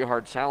few really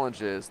hard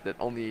challenges that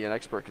only an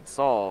expert could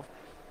solve.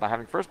 By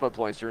having First Blood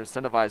points, you're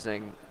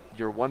incentivizing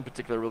your one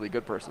particular really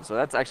good person. So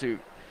that's actually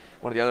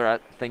one of the other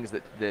things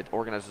that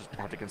organizers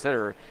have to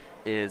consider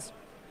is,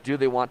 do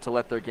they want to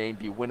let their game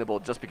be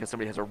winnable just because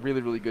somebody has a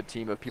really, really good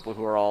team of people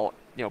who are all,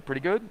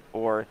 pretty good?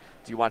 Or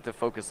do you want to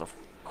focus a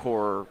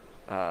core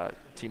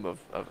team of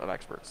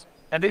experts?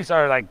 And these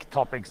are like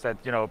topics that,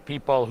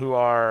 people who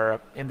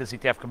are in the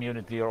CTF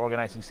community or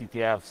organizing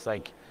CTFs,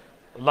 like,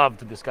 love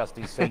to discuss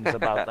these things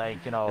about, like,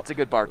 It's a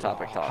good bar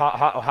topic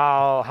talk.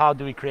 How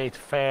do we create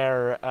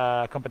fair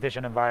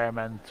competition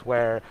environment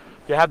where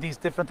you have these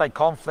different, like,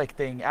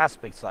 conflicting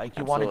aspects, like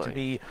you want it to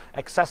be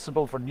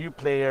accessible for new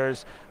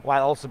players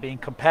while also being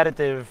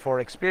competitive for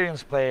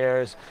experienced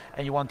players,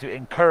 and you want to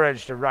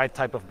encourage the right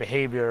type of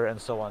behavior and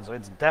so on. So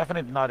it's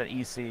definitely not an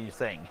easy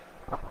thing.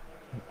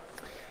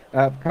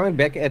 Coming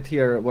back at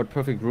here, what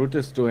Perfect Root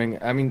is doing,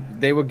 I mean,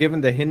 they were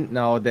given the hint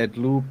now that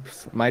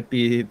loops might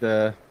be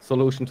the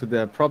solution to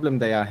the problem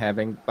they are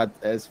having, but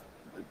as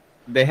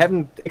they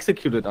haven't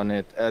executed on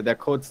it, their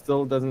code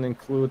still doesn't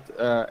include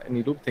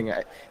any loop thing.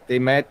 They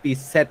might be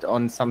set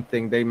on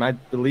something. They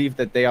might believe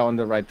that they are on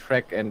the right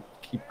track and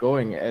keep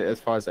going, as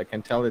far as I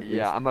can tell it.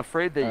 Yeah, I'm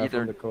afraid they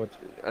either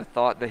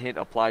thought the hint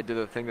applied to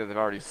the thing that they've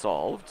already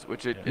solved,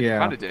 which it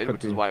kind of did,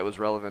 which is why it was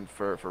relevant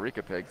for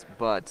Rika Pigs,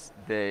 but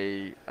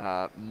they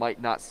might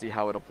not see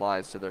how it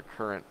applies to their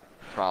current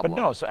problem.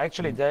 But no, so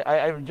actually,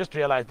 I just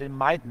realized they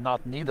might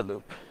not need a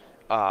loop.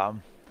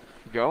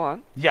 Go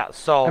on. Yeah,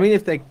 so... I mean,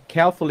 if they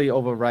carefully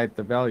override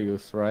the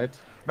values, right?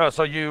 No,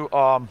 so you...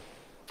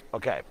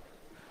 okay.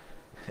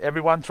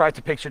 Everyone try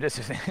to picture this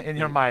in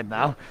your mind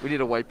now. We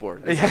need a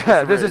whiteboard.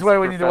 This is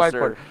where we need a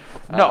whiteboard.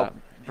 No,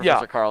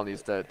 Professor Carl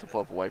needs to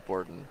pull up a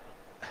whiteboard.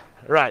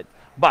 Right,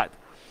 but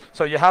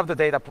so you have the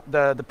data,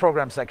 the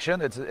program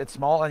section. It's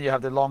small, and you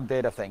have the long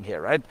data thing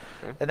here, right?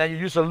 Okay. And then you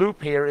use a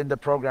loop here in the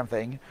program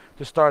thing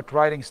to start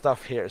writing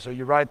stuff here. So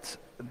you write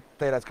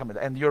data that's coming,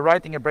 and you're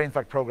writing a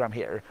BrainFuck program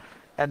here.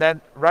 And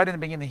then right in the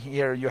beginning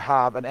here, you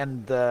have an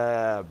end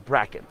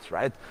bracket,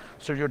 right?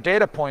 So your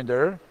data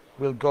pointer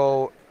will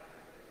go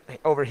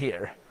over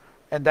here,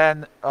 and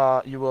then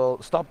you will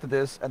stop to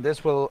this, and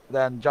this will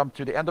then jump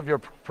to the end of your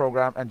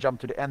program and jump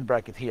to the end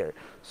bracket here.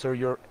 So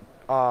your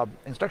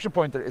instruction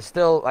pointer is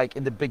still like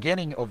in the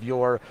beginning of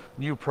your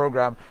new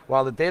program,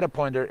 while the data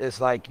pointer is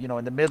like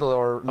in the middle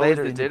or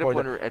later. Is the data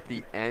pointer at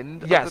the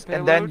end? Yes, of the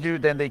and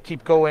then they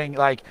keep going,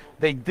 like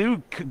they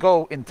do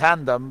go in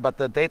tandem, but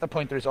the data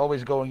pointer is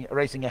always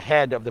racing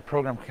ahead of the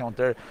program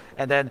counter.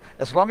 And then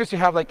as long as you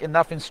have like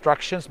enough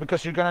instructions,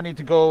 because you're gonna need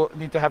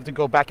to have to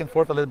go back and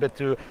forth a little bit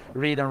to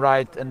read and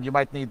write, and you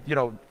might need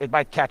it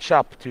might catch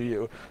up to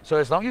you. So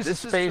as long as you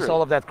space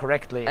all of that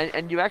correctly,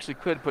 and you actually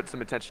could put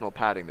some intentional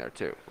padding there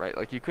too, right?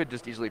 Like you could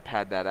just easily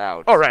pad that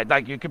out. Oh right,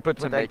 like you could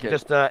put like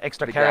just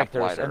extra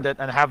characters and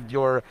have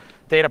your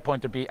data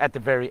pointer be at the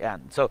very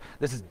end. So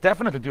this is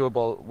definitely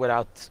doable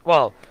without,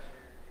 well,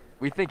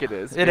 we think it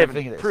is. We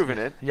haven't proven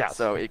it. Yes.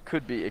 So it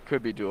could be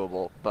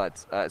doable,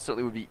 but it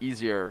certainly would be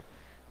easier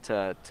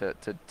to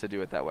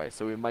do it that way.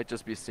 So we might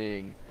just be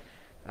seeing.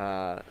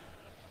 So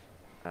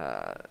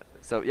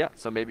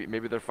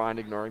maybe they're fine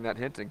ignoring that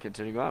hint and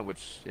continuing on,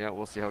 which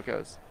we'll see how it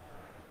goes.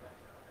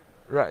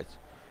 Right.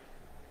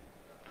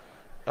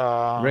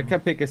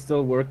 Recapig is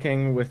still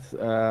working with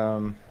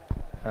their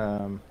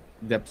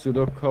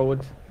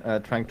pseudocode,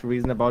 trying to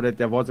reason about it.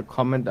 There was a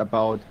comment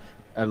about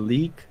a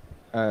leak,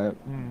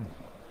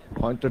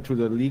 pointer to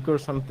the leak or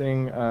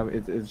something.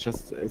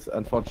 It's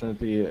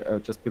unfortunately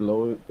just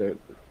below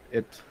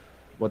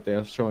what they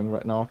are showing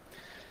right now.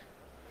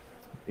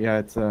 Yeah,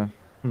 it's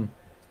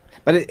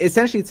but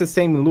essentially it's the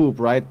same loop,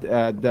 right?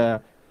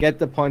 The get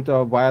the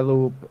pointer while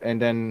loop and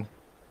then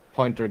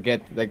pointer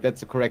get, like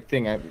that's the correct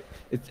thing.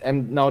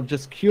 I'm now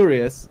just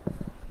curious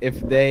if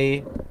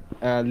they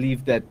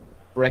leave that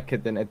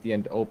bracket then at the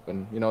end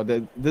open.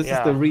 This is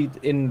the read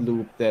in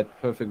loop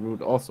that Perfect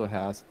Root also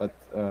has, but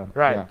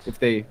if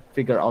they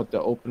figure out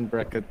the open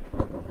bracket,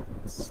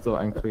 it's still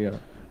unclear.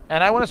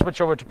 And I want to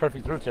switch over to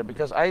Perfect Root here,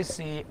 because I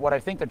see what I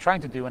think they're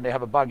trying to do, and they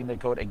have a bug in their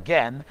code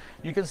again.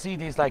 You can see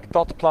these like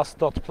dot plus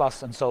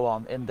and so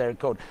on in their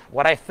code.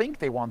 What I think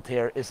they want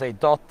here is a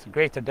dot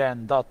greater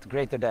than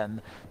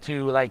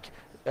to like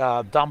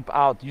dump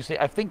out. You see,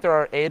 I think there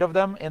are 8 of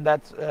them in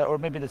that, or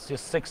maybe it's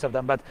just 6 of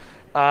them. But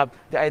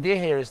the idea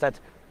here is that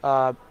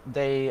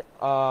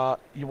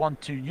you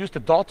want to use the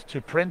dot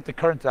to print the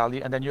current value,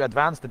 and then you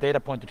advance the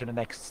data pointer to the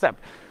next step.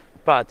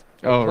 But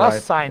the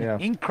plus sign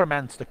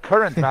increments the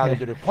current value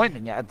that you're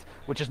pointing at,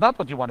 which is not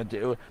what you want to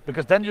do,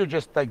 because then you're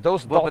just like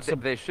those dots.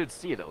 But they should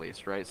see it at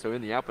least, right? So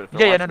in the output, if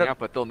they're watching the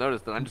output, they'll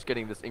notice that I'm just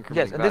getting this incrementing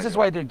Yes, and this is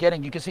why they're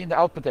getting, you can see in the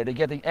output there, they're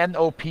getting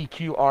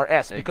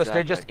NOPQRS, because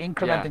they're just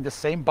incrementing the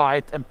same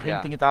byte and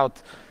printing it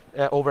out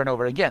over and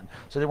over again.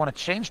 So they want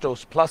to change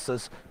those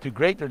pluses to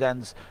greater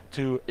thans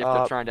to... if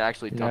they're trying to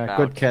actually dump out.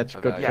 Good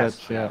catch, good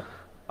catch,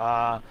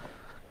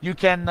 you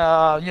can,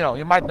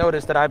 you might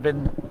notice that I've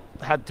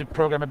had to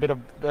program a bit of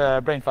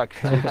brainfuck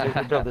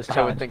to build this challenge.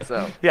 I would think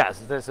so. Yes,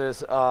 this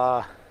is,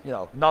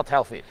 not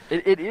healthy.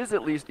 It is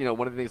at least,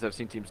 one of the things I've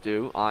seen teams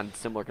do on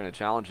similar kind of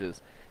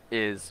challenges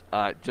is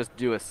just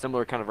do a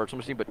similar kind of virtual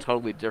machine, but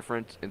totally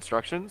different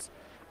instructions.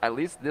 At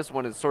least this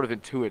one is sort of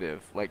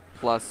intuitive, like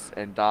plus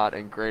and dot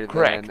and greater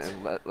Correct.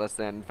 than and less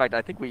than. In fact,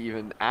 I think we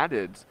even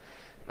added,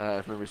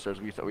 if memory serves,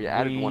 we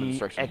added one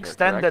instruction here,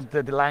 extended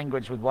correct? the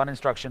language with one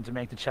instruction to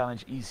make the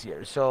challenge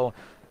easier. So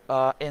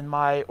in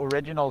my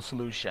original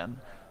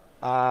solution,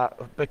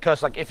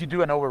 because like if you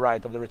do an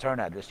override of the return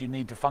address, you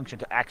need the function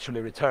to actually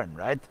return,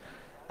 right?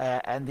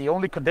 And the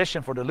only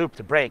condition for the loop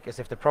to break is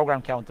if the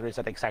program counter is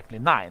at exactly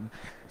 9.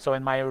 So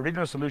in my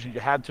original solution, you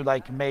had to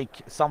like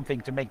make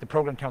something to make the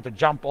program counter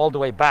jump all the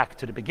way back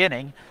to the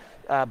beginning.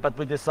 But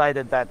we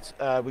decided that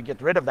we get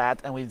rid of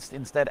that and we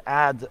instead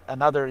add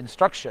another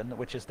instruction,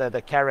 which is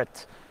the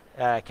caret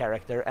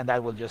character, and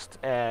that will just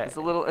It's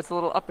a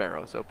little up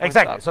arrow, so it points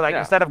exactly. up. So like Yeah.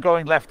 instead of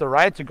going left or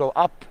right, to go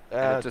up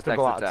And it just to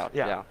go exits out. out.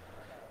 Yeah.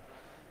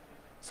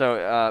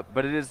 So,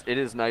 but it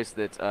is nice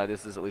that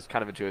this is at least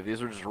kind of intuitive.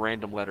 These are just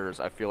random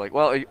letters. I feel like,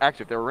 well,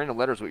 actually, if they were random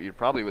letters, what you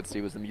probably would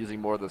see was them using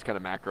more of those kind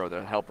of macro,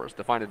 the helpers,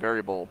 define a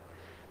variable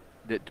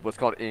that what's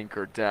called inc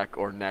or dec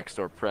or next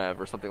or prev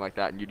or something like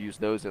that, and you'd use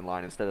those in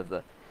line instead of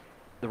the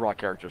raw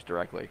characters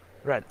directly.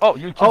 Right. Oh,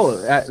 you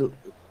can.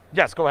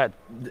 Yes, go ahead.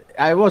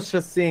 I was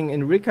just seeing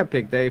in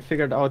Recapic they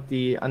figured out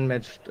the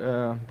unmatched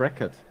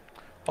bracket.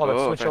 Oh,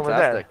 let's switch over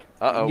there. fantastic.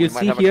 Uh-oh, You we might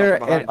see have a here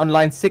customer behind. on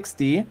line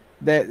 60,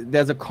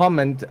 there's a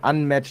comment,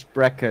 unmatched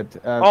bracket.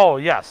 Oh,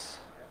 yes.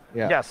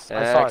 Yeah. Yes, I saw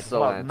it. Well,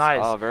 Excellent. nice.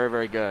 Oh, very,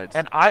 very good.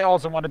 And I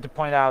also wanted to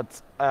point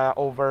out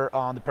over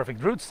on the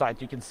Perfect Root site,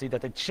 you can see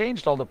that they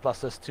changed all the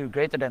pluses to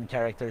greater than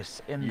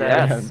characters in the.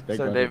 Yes, They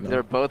so got it now.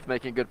 they're both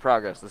making good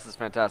progress. This is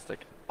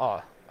fantastic.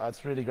 oh,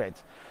 that's really great.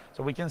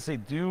 So we can see.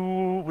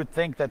 Do we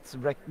think that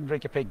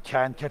Recapic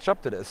can catch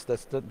up to this?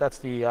 That's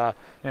the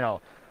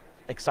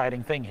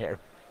exciting thing here.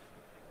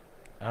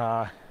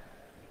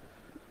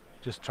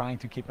 Just trying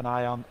to keep an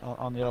eye on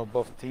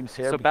both teams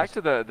here. So back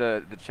to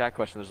the chat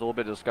question, there's a little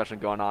bit of discussion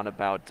going on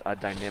about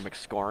dynamic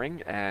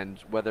scoring and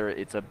whether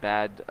it's a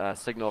bad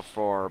signal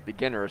for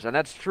beginners, and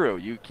that's true.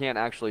 You can't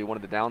actually, one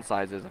of the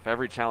downsides is if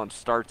every challenge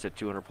starts at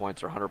 200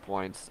 points or 100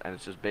 points and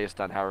it's just based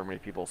on however many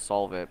people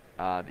solve it,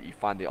 that you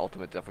find the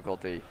ultimate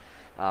difficulty.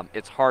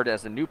 It's hard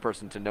as a new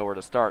person to know where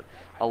to start.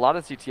 A lot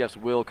of CTFs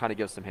will kind of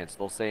give some hints.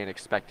 They'll say an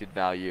expected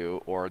value,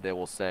 or they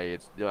will say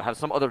they'll have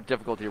some other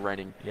difficulty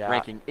ranking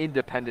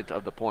independent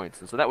of the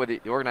points. And so that way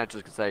the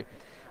organizers can say,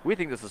 we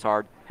think this is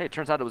hard. Hey, it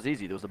turns out it was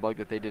easy. There was a bug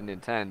that they didn't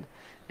intend.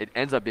 It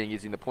ends up being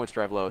easy and the points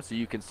drive low. So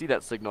you can see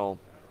that signal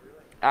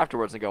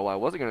afterwards and go, well, I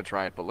wasn't going to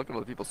try it, but look at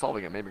the people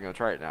solving it. Maybe I'm going to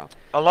try it now.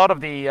 A lot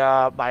of the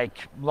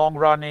like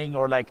long-running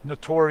or like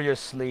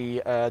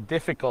notoriously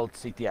difficult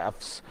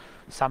CTFs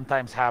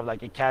sometimes have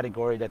like a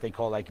category that they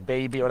call like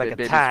baby or like a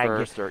Babies tag.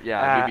 first, or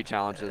newbie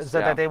challenges. So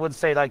yeah. that they would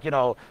say like,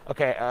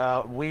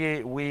 okay,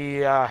 we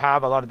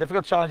have a lot of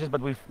difficult challenges,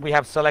 but we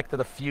have selected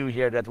a few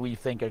here that we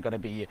think are going to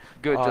be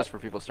Good just for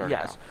people starting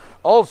yes. out.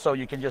 Also,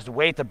 you can just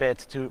wait a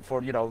bit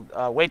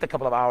wait a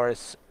couple of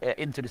hours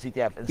into the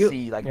CTF and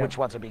see like which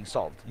ones are being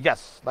solved.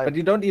 Yes. But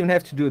you don't even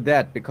have to do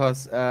that,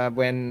 because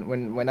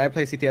when I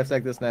play CTFs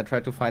like this and I try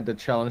to find a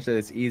challenge that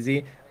is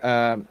easy,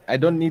 I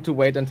don't need to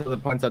wait until the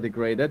points are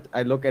degraded.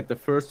 I look at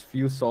the first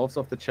few solves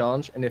of the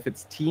challenge, and if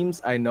it's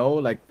teams I know,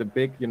 like the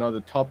big,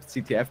 the top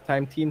CTF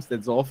time teams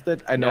that solved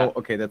it, I know,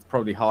 okay, that's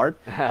probably hard.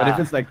 But if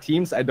it's like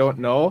teams I don't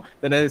know,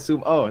 then I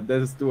assume, oh,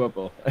 this is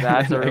doable.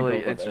 That's a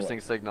really interesting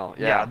signal.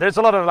 Yeah, there's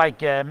a lot of like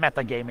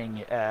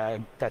metagaming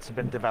that's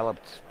been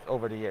developed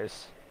over the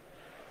years.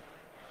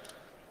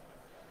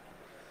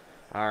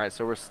 All right,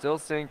 so we're still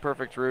seeing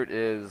Perfect Root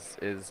is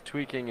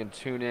tweaking and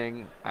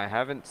tuning. I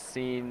haven't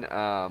seen.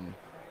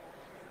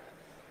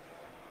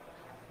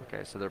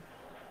 Okay, so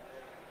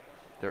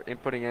they're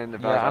inputting in the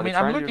value. Yeah, I mean,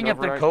 I'm looking at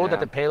the code at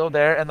the payload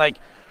there, and like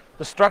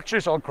the structure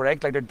is all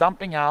correct. Like they're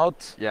dumping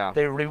out. Yeah.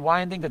 They're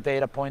rewinding the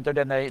data pointer.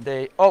 Then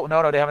they oh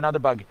no, they have another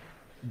bug.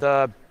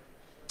 Do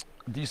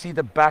you see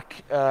the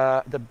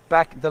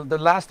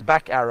last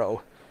back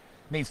arrow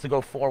needs to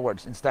go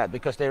forwards instead,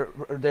 because they're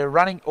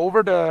running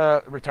over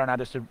the return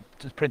address to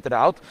print it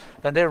out.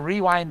 Then they're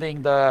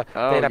rewinding the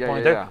data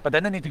pointer, but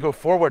then they need to go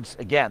forwards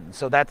again.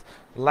 So that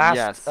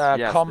last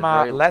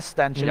comma less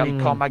than should be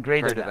comma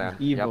greater than.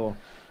 Evil.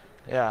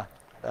 Yeah.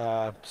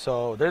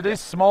 So there are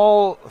these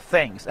small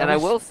things. And I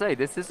will say,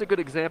 this is a good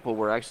example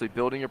where actually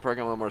building your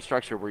program a little more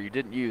structure, where you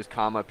didn't use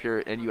comma,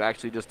 period, and you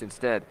actually just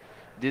instead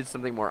did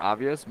something more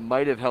obvious,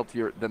 might have helped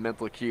the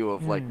mental cue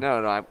of like,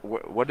 no,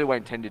 what do I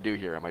intend to do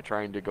here? Am I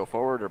trying to go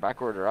forward or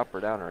backward or up or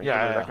down or anything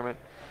I recommend?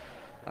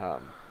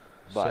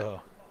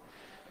 But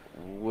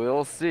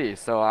we'll see.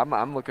 So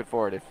I'm looking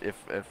forward.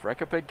 If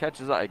Rekapig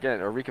catches up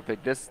again, or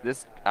Rekapig,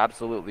 this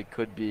absolutely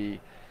could be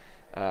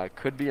a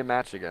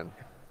match again.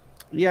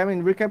 Yeah, I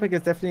mean, Recapic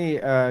is definitely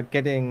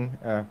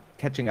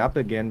catching up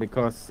again,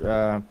 because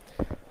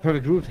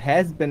Perfect Root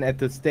has been at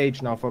the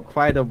stage now for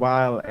quite a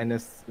while and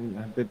is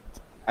a bit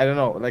I don't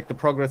know, like the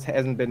progress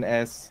hasn't been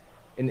as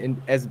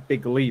in as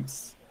big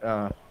leaps.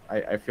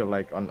 I feel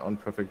like on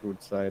Perfect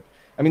Root side.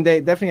 I mean, they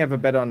definitely have a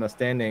better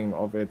understanding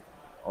of it,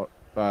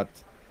 but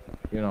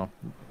you know,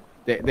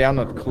 they are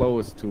not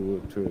close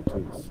to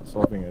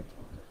solving it.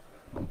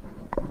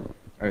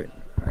 I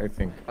I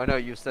think. Oh no,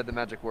 you said the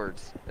magic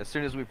words. As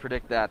soon as we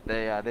predict that,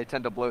 they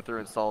tend to blow through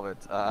and solve it.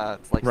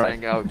 It's like Right.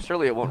 saying, "Oh,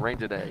 surely it won't rain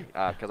today,"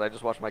 because I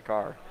just washed my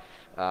car.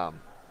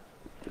 Um,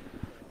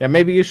 Yeah,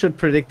 maybe you should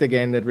predict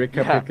again that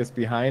Yeah. Rick is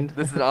behind.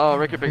 This is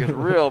Rick and Big is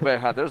real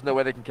bad. There's no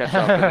way they can catch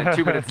up. And then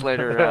 2 minutes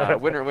later,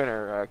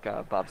 winner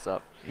pops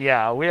up.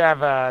 Yeah, we have.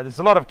 There's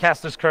a lot of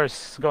caster's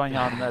curse going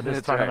on this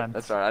That's tournament. right.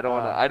 That's right.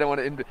 I don't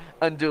want to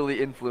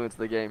unduly influence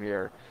the game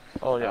here.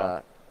 Oh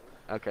yeah.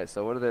 Okay,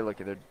 so what are they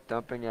looking? They're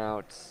dumping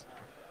out.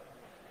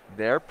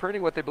 They're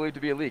printing what they believe to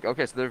be a leak.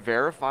 Okay, so they're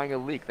verifying a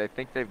leak. They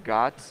think they've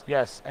got.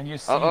 Yes, and you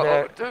see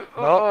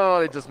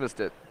they just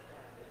missed it.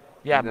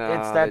 yeah, No,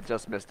 it's that. they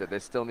just missed it. They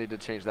still need to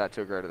change that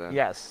to a greater than.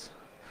 Yes.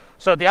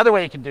 So the other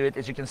way you can do it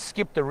is you can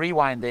skip the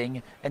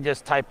rewinding and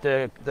just type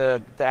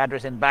the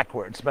address in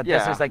backwards. But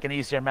this Yeah. is like an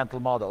easier mental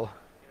model.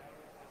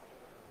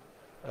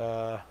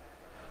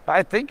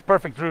 I think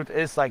Perfect Root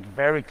is like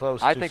very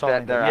close I to think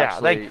solving that they're it. Yeah,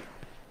 actually. like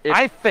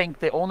I think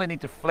they only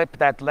need to flip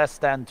that less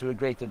than to a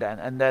greater than,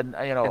 and then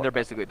and they're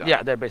basically done.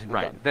 Yeah, they're basically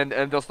right. done. Then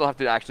and they'll still have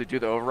to actually do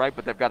the overwrite,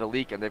 but they've got a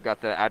leak and they've got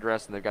the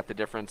address and they've got the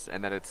difference,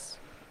 and then it's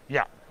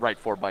Yeah. write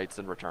 4 bytes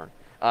and return.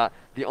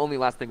 The only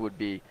last thing would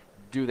be,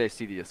 do they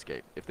see the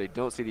escape? If they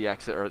don't see the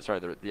exit, or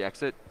sorry, the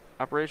exit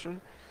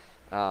operation,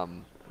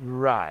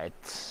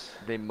 Right.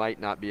 they might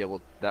not be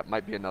able. That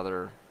might be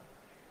another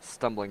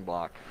stumbling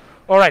block.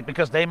 All right,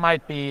 because they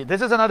might be.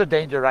 This is another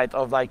danger, right,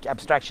 of like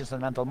abstractions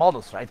and mental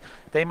models, right?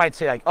 They might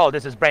say like, "Oh,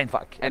 this is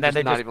brainfuck," And then just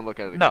they not just even look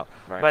at it. no, again.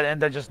 Right. but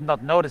and they're just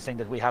not noticing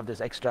that we have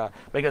this extra.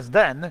 Because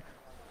then,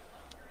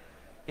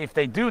 if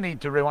they do need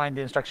to rewind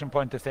the instruction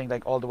pointer thing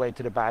like all the way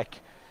to the back,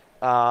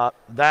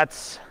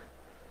 that's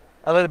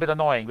a little bit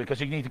annoying because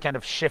you need to kind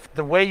of shift.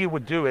 The way you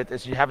would do it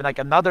is you have like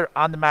another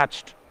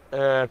unmatched.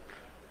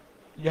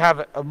 You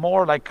have a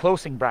more like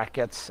closing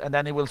brackets, and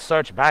then it will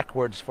search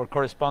backwards for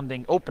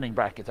corresponding opening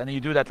brackets, and you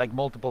do that like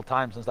multiple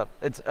times and stuff.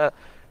 It's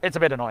a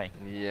bit annoying.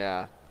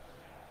 Yeah.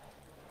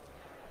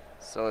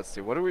 So let's see.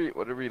 What are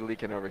we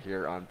leaking over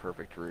here on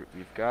Perfect Root?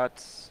 We've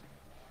got.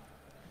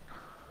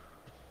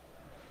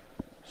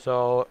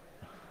 So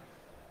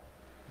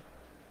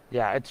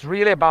yeah, it's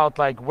really about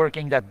like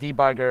working that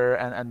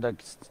debugger and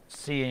like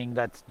seeing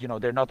that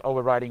they're not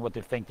overriding what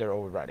they think they're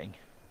overriding.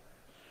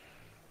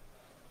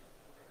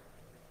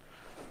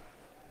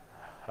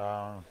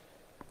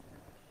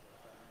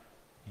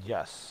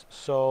 Yes,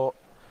 so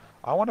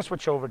I want to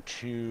switch over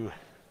to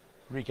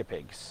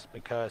Pigs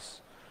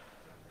because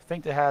I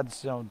think they had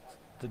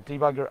the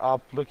debugger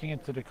up, looking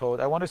into the code.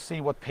 I want to see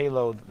what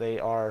payload they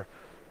are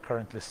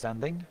currently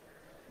sending.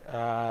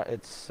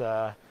 It's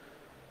they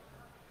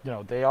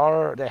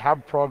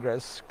have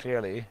progress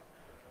clearly,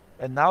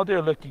 and now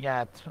they're looking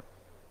at.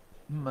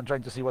 I'm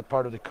trying to see what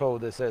part of the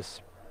code this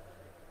is.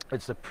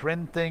 It's the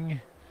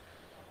printing.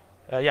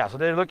 Yeah, so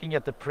they're looking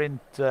at the print,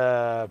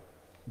 the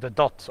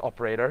dot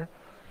operator,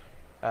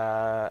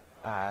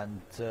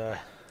 and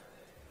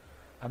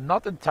I'm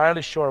not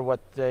entirely sure what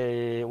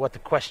the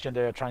question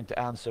they're trying to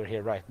answer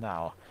here right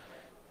now.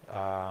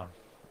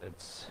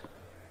 It's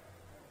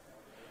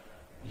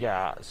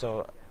yeah,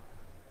 so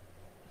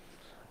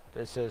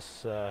this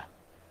is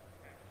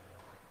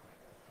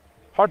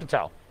hard to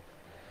tell.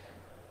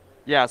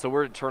 Yeah, so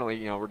we're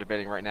internally, we're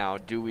debating right now.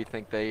 Do we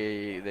think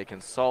they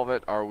can solve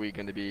it? Are we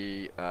going to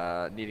be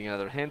needing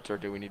another hint, or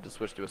do we need to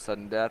switch to a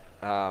sudden death?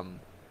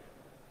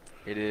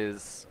 It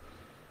is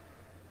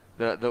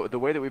the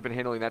way that we've been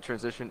handling that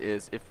transition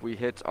is if we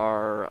hit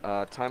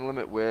our time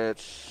limit,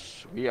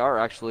 which we are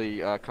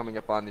actually coming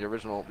up on the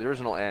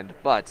original end,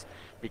 but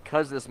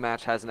because this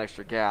match has an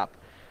extra gap,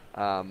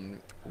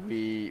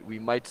 we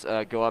might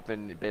go up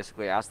and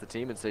basically ask the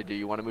team and say, do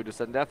you want to move to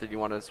sudden death, or do you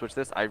want to switch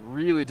this? I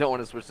really don't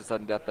want to switch to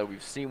sudden death, though.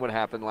 We've seen what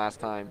happened last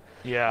time.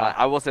 Yeah.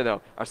 I will say,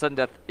 though, our sudden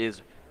death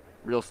is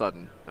real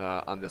sudden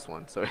on this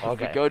one. So if we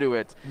Okay. go to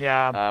it,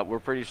 Yeah. we're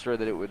pretty sure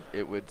that it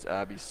would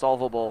be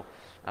solvable.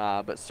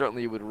 But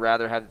certainly would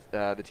rather have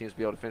the teams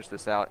be able to finish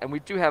this out. And we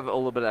do have a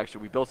little bit extra.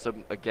 We built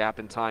a gap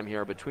in time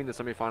here between the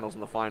semifinals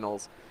and the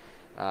finals.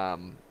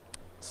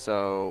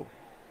 So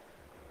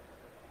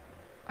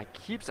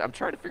I'm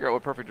trying to figure out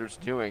what Perfect Root's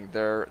doing.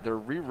 They're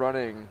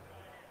rerunning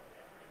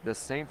the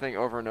same thing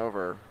over and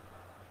over.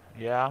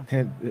 Yeah.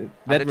 That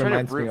trying to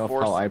reminds me brute of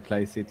force- how I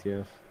play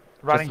CTF.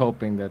 Running. Just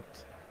hoping that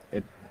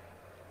it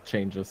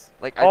changes.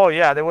 Like Oh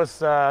yeah, there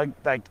was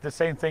like the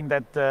same thing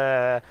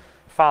that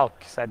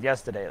Falk said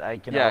yesterday.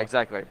 Like yeah,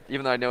 exactly.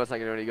 Even though I know it's not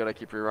going to do any good, I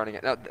keep rerunning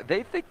it. Now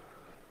they think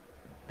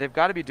they've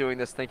got to be doing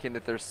this thinking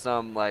that there's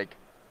some like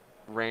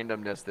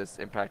randomness that's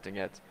impacting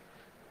it.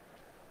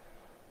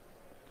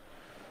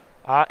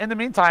 In the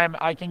meantime,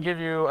 I can give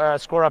you a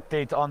score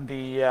update on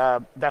the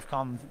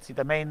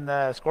the main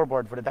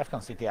scoreboard for the DEF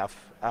CON CTF.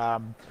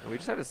 We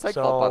just had a seg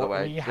So fault, by the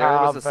way. we There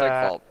was a have,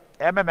 seg fault.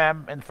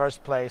 MMM in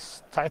first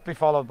place, tightly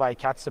followed by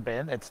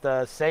Katsubin. It's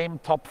the same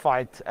top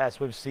fight as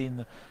we've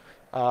seen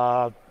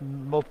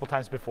multiple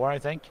times before, I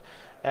think.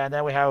 And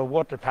then we have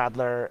Water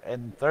Paddler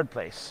in third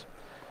place.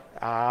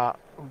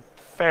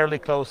 Fairly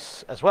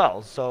close as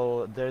well.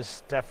 So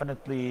there's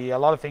definitely a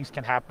lot of things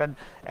can happen,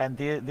 and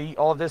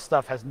all of this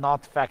stuff has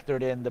not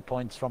factored in the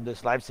points from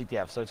this live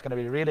CTF. So it's going to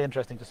be really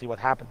interesting to see what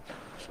happens.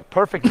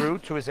 Perfect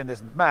Root, who is in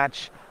this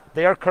match,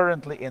 they are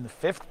currently in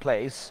 5th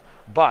place.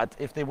 But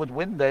if they would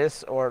win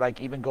this, or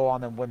like even go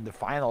on and win the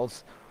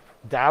finals,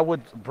 that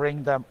would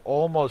bring them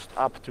almost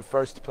up to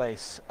 1st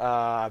place.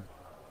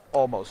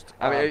 Almost.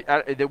 I mean,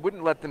 they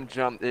wouldn't let them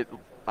jump. It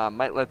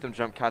might let them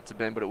jump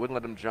Katsubin, but it wouldn't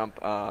let them jump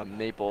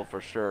Maple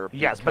for sure.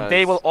 Yes, but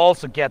they will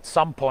also get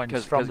some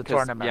points from the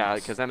tournament. Yeah,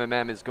 because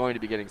MMM is going to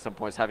be getting some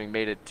points, having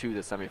made it to the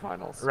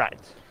semifinals. Right.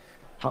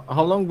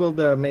 How long will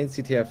the main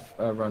CTF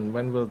run?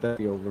 When will that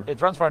be over?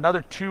 It runs for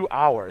another 2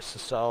 hours,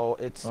 so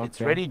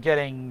it's really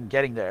getting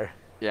there.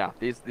 Yeah,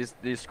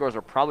 these scores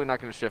are probably not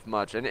going to shift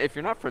much. And if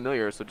you're not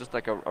familiar, so just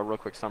like a real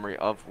quick summary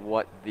of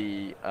what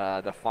the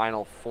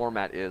final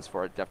format is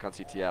for a DEF CON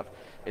CTF.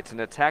 It's an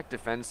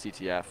attack-defend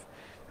CTF.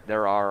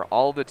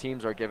 All the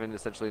teams are given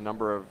essentially a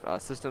number of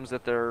systems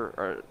that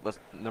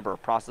number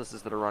of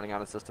processes that are running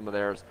on a system of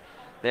theirs.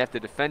 They have to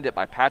defend it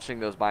by patching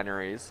those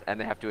binaries, and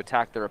they have to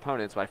attack their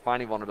opponents by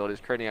finding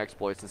vulnerabilities, creating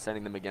exploits, and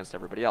sending them against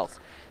everybody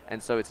else.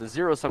 And so it's a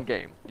zero-sum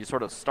game. You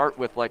sort of start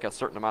with like a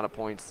certain amount of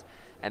points,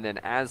 and then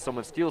as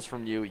someone steals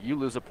from you, you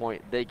lose a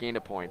point, they gain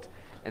a point.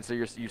 And so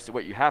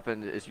what you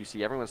happen is you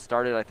see everyone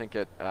started, I think,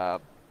 at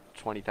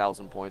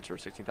 20,000 points or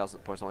 16,000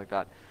 points, something like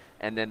that.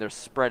 And then they're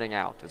spreading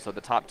out. And so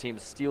the top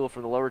teams steal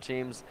from the lower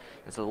teams.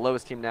 And so the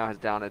lowest team now is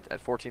down at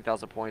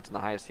 14,000 points, and the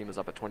highest team is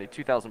up at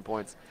 22,000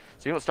 points.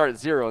 So you don't start at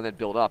 0 and then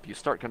build up. You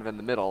start kind of in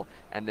the middle,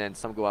 and then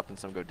some go up and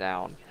some go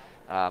down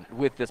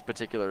with this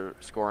particular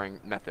scoring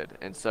method.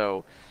 And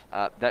so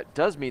that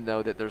does mean,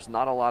 though, that there's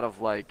not a lot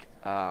of like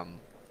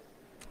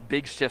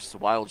big shifts,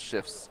 wild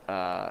shifts,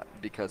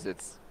 because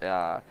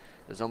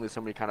there's only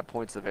so many kind of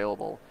points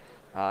available.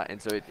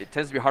 And so it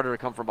tends to be harder to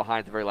come from behind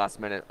at the very last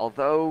minute,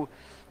 although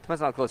depends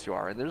on how close you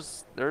are. And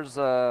there's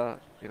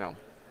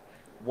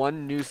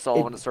one new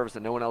solve on a service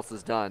that no one else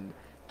has done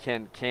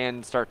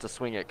can start to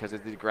swing it, because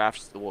the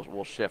graphs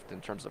will shift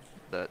in terms of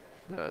the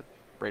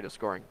rate of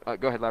scoring.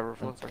 Go ahead,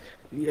 Laverne.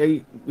 Yeah,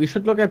 we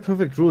should look at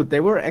Perfect Root.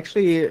 They were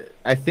actually,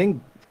 I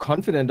think,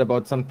 confident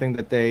about something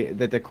that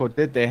their code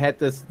did. They had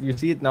this, you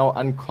see it now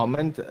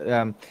uncomment,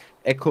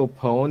 Echo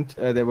Pwned.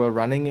 They were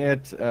running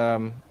it,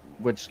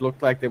 which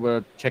looked like they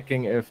were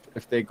checking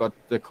if they got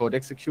the code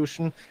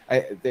execution.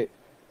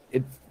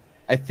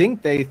 I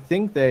think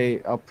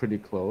they are pretty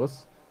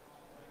close.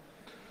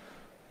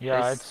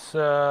 Yeah,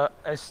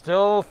 I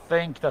still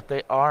think that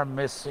they are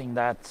missing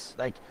that,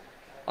 like,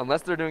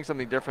 unless they're doing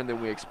something different than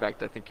we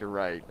expect. I think you're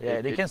right. Yeah,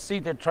 they can see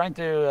they're trying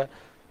to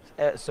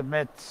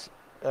submit.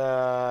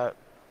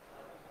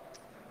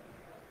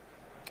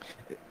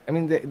 I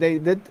mean, they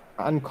did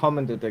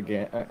uncomment it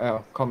again,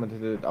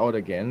 commented it out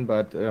again,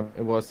 but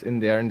it was in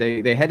there, and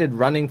they had it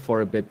running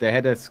for a bit. They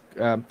had do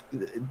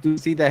you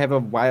see they have a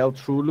while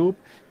true loop?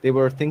 They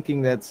were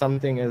thinking that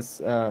something is,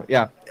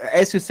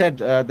 as you said,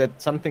 that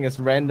something is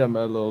random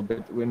a little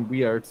bit and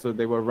weird, so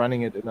they were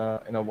running it in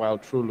a while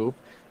true loop,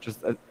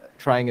 just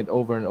trying it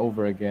over and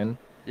over again.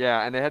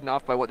 Yeah, and they had an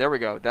off by what? There we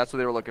go. That's what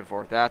they were looking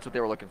for. That's what they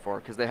were looking for,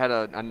 because they had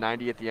a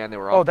 90 at the end. They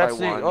were off by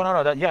 1. Oh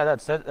no,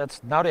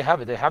 that's now they have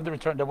it. They have the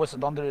return. There was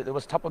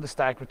top of the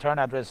stack return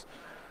address.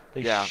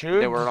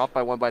 They were off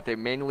by 1, but they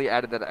manually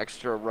added that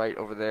extra right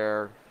over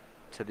there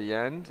to the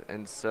end,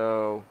 and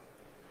so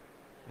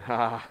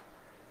not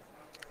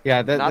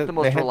the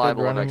most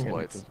reliable of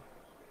exploits.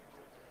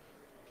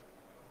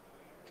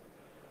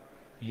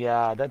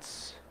 Yeah,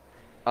 that's.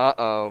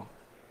 Uh-oh.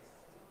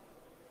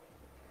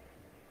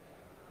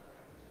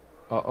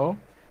 Uh-oh.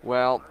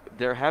 Well,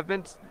 there have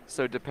been,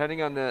 so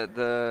depending on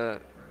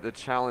the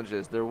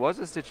challenges, there was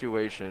a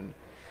situation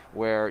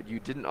where you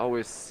didn't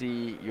always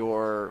see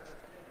your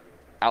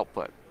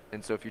output.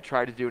 And so if you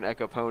try to do an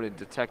echo pwn and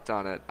detect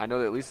on it, I know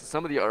that at least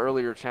some of the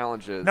earlier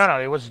challenges. No,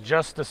 it was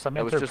just the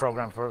submitter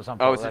program for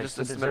example. Oh, it's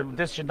just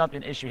this should not be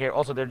an issue here.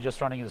 Also, they're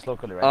just running this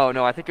locally, right? Oh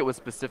no, I think it was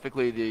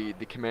specifically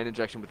the command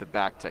injection with the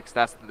backticks.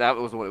 That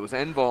was what it was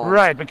invuln.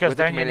 Right, because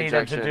then you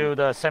needed to do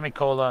the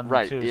semicolon.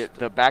 Right,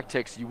 the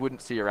backticks, you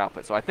wouldn't see your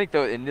output. So I think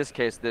though in this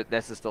case that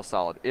this is still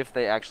solid. If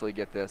they actually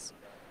get this,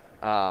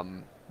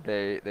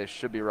 they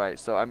should be right.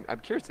 So I'm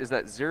curious, is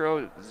that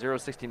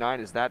 069,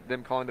 is that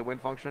them calling the win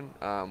function?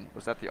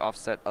 Was that the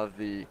offset of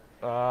the?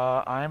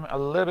 I'm a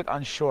little bit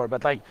unsure,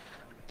 but like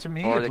to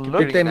me it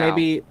looked. They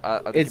maybe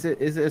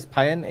is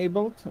Pi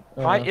enabled?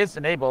 Pi is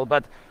enabled,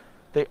 but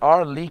they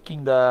are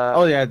leaking the.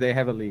 Oh yeah, they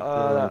have a leak.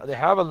 They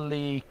have a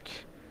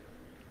leak,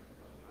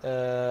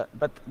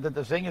 but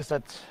the thing is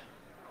that.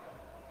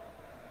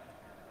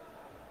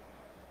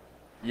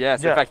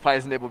 Yes, in Yeah. fact, pi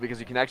is enabled because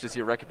you can actually see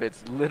a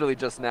recompense literally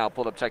just now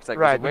pulled up checksec.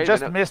 Right, we Wait a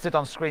just minute. missed it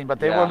on screen, but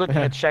they Yeah. were looking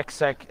at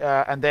checksec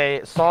and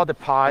they saw the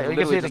pi. And You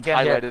can see literally it just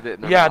again here. highlighted it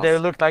in their Yeah, they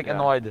mouse. looked like Yeah.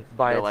 annoyed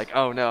by They're it. like,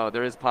 oh no,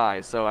 there is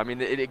pi. So I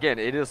mean, again,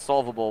 it is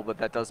solvable, but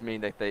that does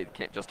mean that they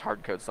can't just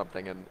hard code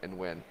something and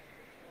win.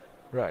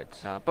 Right.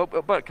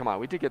 But come on,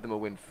 we did get them a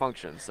win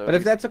function. So But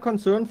if that's a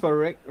concern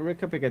for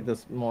Recapig at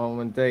this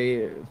moment,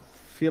 they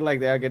feel like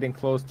they are getting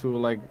close to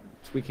like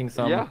tweaking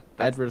some Yeah,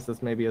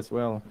 addresses maybe as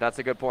well. that's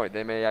a good point.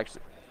 They may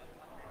actually.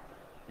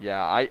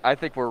 Yeah, I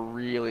think we're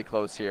really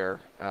close here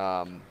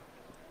from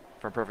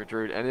perfect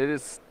root, and it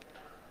is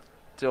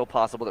still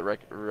possible that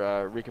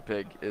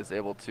Recapig is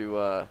able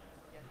to,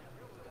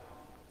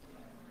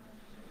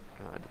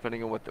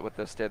 depending on what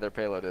the state of their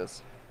payload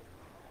is.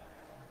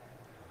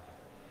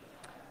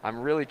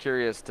 I'm really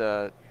curious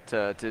to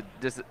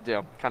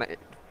kind of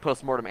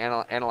post-mortem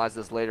analyze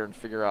this later and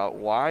figure out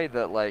why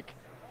that like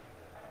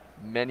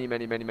many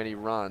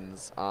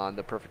runs on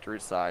the perfect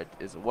root side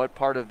is what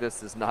part of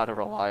this is not a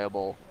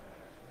reliable,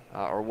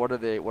 or what are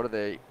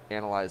they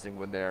analyzing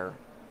when they're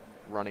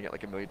running it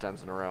like a million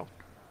times in a row.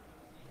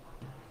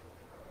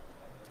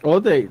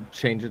 Or they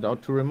change it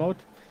out to remote.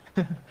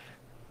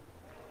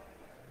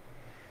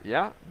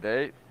 Yeah,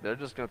 they're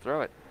just gonna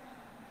throw it.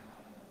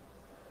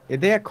 Yeah,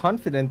 they are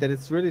confident that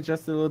it's really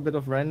just a little bit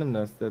of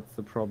randomness that's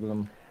the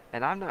problem.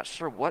 And I'm not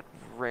sure what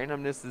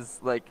randomness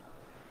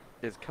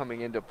is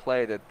coming into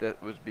play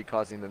that would be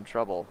causing them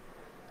trouble.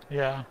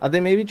 Yeah. Are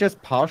they maybe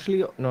just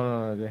partially?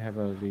 No, they have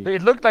a leak.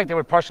 It looked like they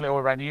were partially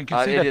overrun. You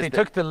can see It that is they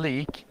took the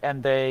leak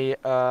and they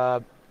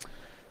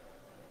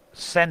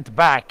sent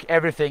back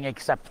everything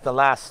except the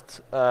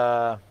last,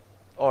 Oh,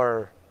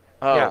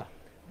 yeah.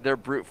 they're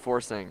brute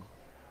forcing.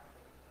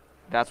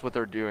 That's what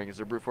they're doing. Is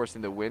they're brute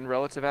forcing the win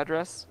relative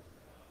address?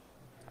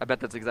 I bet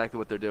that's exactly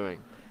what they're doing.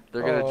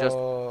 They're gonna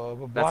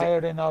But that's why it.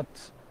 are they not?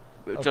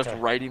 just Okay.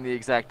 writing the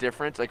exact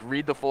difference, like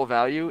read the full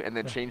value and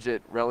then change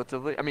it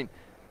relatively. I mean,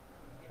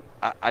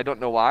 I don't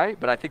know why,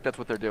 but I think that's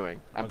what they're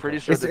doing. I'm pretty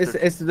sure that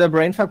they're- Is the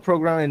brainfuck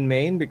program in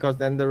main, because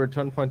then the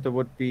return pointer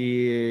would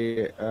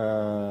be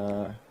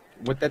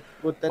would that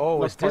Oh,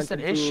 not is this point an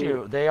into-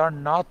 issue? They are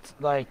not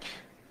like.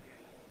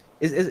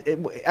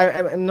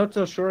 I'm not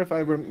so sure if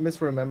I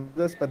misremember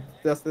this, but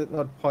does it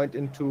not point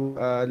into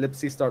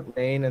libc start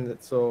main, and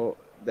so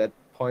that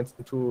points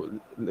into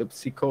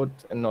libc code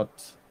and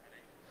not?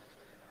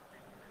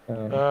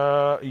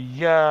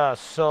 Yeah.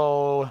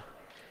 So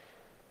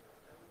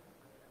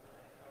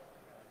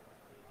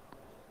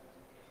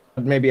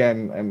But maybe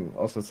I'm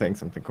also saying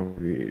something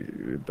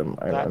completely. that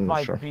I'm not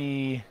might sure.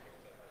 be.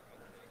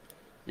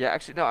 yeah,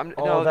 actually no,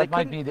 Oh, no, that they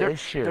might couldn't- be the they're,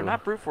 issue. They're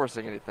not brute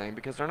forcing anything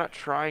because they're not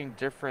trying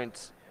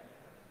different.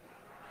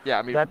 Yeah,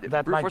 I mean, That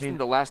brute might forcing be-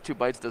 the last 2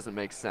 bytes doesn't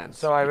make sense.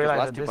 So I because realize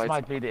last that 2 this bytes-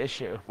 might be the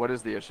issue. What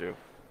is the issue?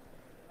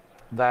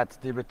 That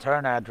the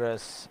return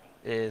address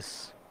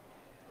is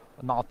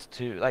not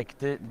to like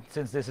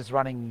since this is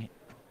running.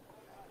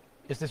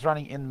 Is this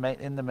running in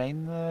the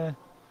main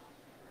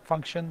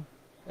function,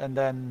 and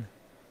then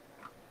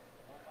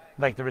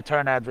like the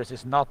return address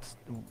is not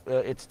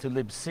it's to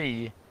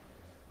libc,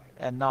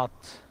 and not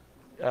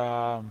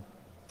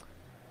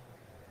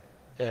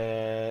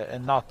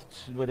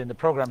within the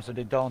program, so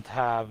they don't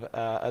have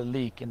a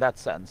leak in that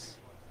sense.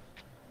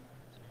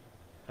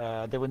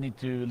 They would need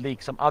to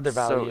leak some other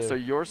value. So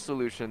your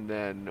solution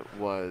then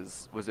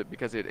was it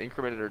because it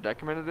incremented or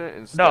decremented it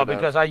instead No, of-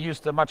 because I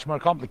used a much more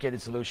complicated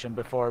solution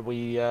before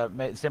we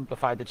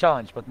simplified the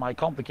challenge. But my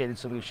complicated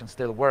solution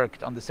still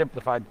worked on the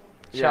simplified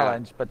Yeah.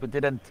 challenge, but we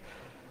didn't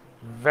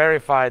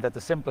verify that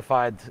the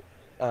simplified.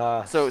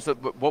 But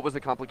what was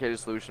the complicated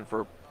solution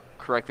for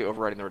correctly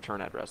overriding the return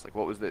address? Like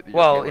what was the your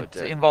Well, payload it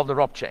did? involved a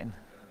ROP chain.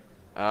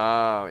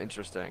 Oh,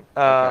 interesting.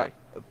 Uh,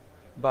 Okay.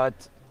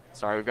 But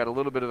Sorry, we've got a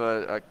little bit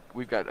of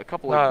we've got a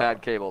couple No. of bad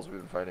cables we've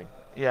been fighting.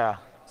 yeah,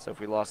 So if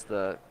we lost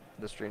the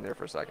stream there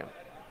for a second.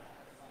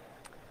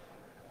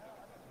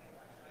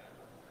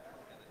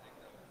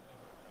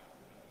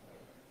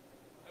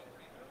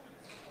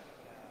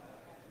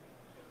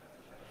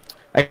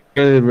 I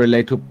really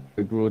relate to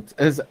big roots.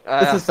 This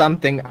is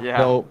something I yeah.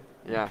 know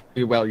Yeah.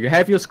 pretty well. You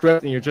have your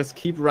script and you just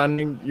keep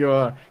running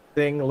your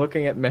thing,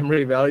 looking at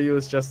memory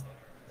values, just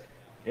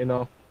I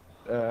don't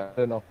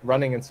know,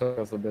 running in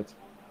circles a bit.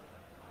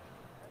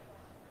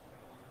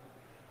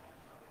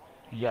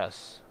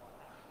 yes.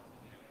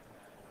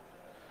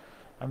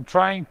 I'm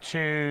trying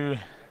to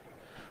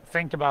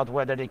think about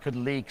whether they could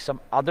leak some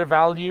other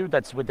value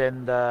that's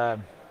within the.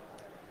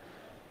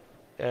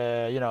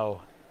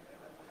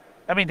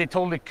 I mean, they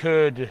totally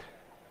could.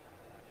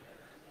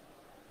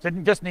 They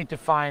just need to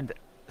find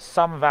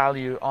some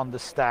value on the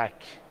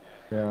stack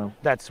Yeah.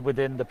 that's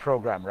within the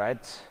program,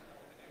 right?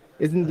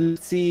 Isn't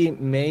libc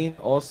main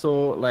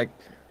also like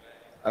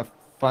a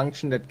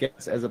function that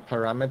gets as a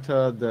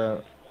parameter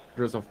the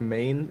address of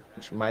main,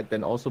 which might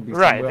then also be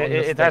Right, somewhere on the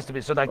it has stack? to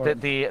be. So like or-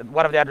 the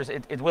one of the address,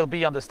 it will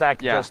be on the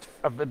stack Yeah. just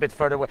a bit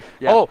further away.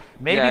 Yeah. Oh,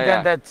 maybe Yeah, then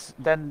yeah. that's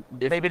then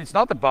If- maybe it's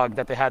not the bug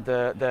that they had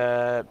the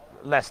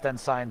less than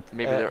signed.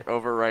 Maybe they're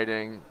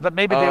overwriting. But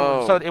maybe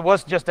so it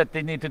was just that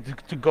they needed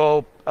to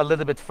go a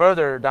little bit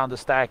further down the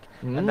stack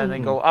and then they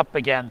go up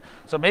again.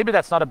 So maybe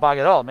that's not a bug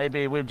at all.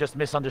 Maybe we've just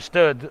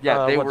misunderstood.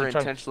 Yeah, they what were they're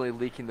trying. intentionally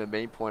leaking the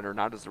main pointer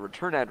not as a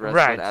return address,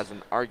 Right. but as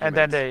an argument. And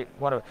then they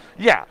want to.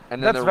 Yeah,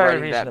 and then that's they're very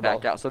writing reasonable.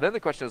 that back out. So then the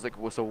question is like,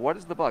 well, so what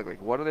is the bug?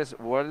 Like, what is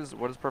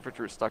Perfect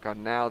Root stuck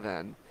on now?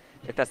 Then,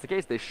 if that's the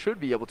case, they should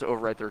be able to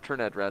overwrite the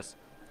return address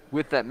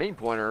with that main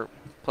pointer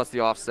plus the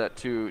offset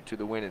to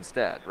the win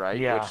instead, right?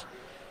 Yeah. Which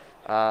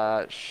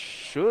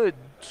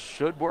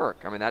should work.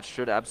 I mean, that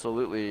should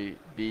absolutely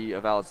be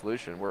a valid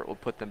solution where it will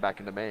put them back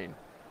into main,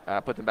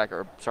 put them back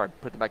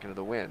into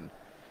the win.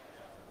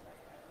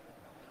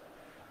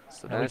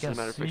 So then we it's just a can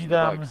matter of see fixing the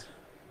them.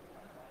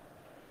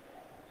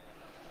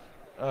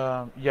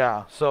 bugs.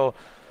 Yeah. So,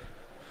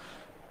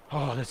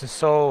 this is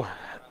so,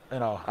 I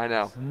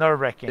know.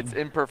 nerve-wracking. It's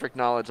imperfect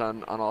knowledge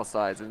on all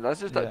sides. And let's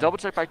just Yeah. double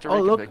check back to Oh,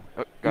 look. reconfig.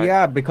 Oh, go ahead.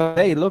 Yeah, because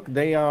hey, look,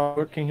 they are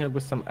working here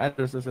with some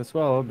addresses as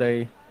well.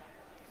 They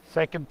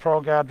Second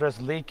prog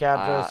address, leak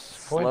address,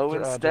 slow pointer and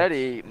address.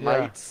 steady Yeah.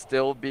 might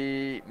still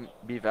be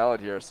valid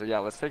here. So yeah,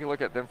 let's take a look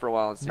at them for a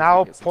while and see. Now if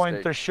we can get some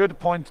pointer state. should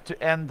point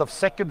to end of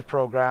second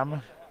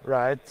program,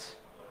 right?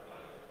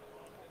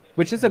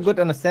 which is a good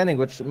understanding.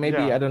 Which maybe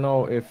Yeah. I don't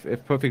know if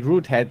Perfect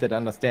Root had that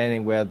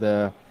understanding where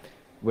the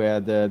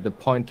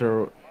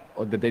pointer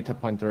or the data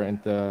pointer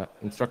and the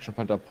instruction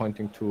pointer are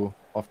pointing to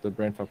of the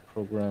brainfuck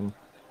program.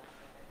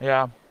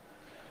 Yeah.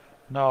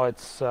 No,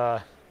 it's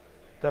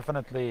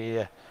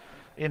definitely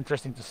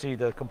interesting to see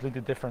the completely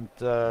different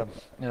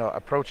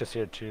approaches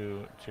here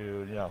to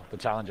the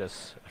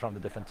challenges from the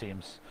different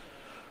teams.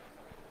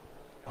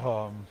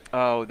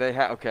 Oh, they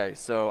had. Okay,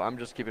 so I'm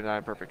just keeping an eye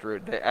on Perfect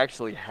Root. They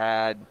actually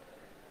had.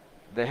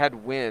 They had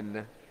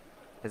win.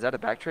 Is that a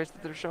backtrace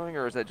that they're showing,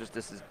 or is that just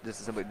this is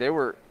simply they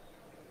were?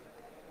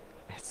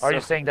 Are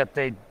you saying that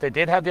they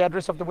did have the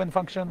address of the win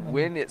function?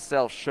 Win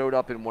itself showed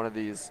up in one of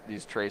these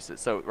traces.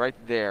 So right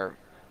there,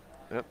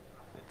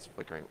 it's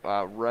flickering.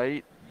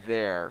 Right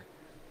there,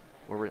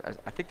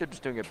 I think they're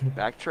just doing a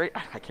back trace.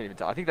 I can't even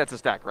tell. I think that's a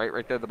stack, right?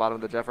 Right there at the bottom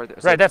of the Jeff, right there.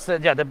 So Right, that's the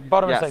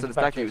bottom yeah, of the so the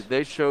back stack view, trace.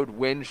 they showed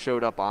win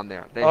showed up on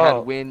there. They Oh.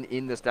 had win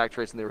in the stack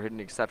trace, and they were hitting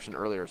an exception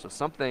earlier. So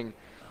something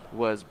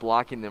was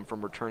blocking them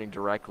from returning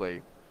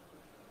directly.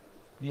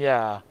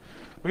 Yeah,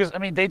 because I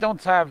mean they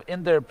don't have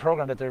in their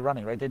program that they're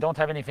running, right? They don't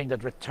have anything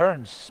that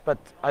returns, but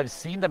I've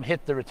seen them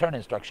hit the return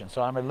instruction,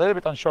 so I'm a little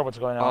bit unsure what's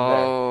going on there.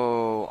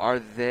 Oh, are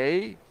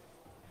they?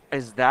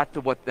 Is that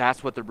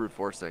that's what they're brute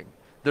forcing?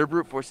 They're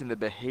brute forcing the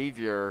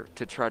behavior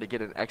to try to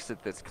get an exit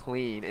that's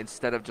clean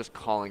instead of just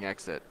calling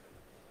exit.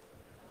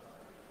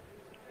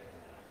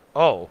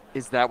 Oh,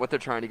 Is that what they're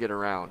trying to get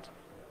around?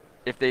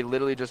 If they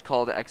literally just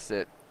call the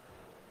exit.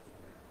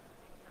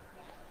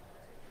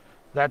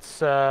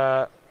 that's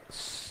I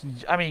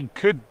mean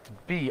could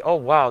be. Oh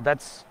wow,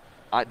 that's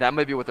That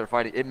might be what they're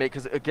fighting. It may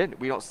because again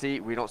we don't see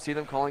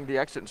them calling the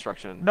exit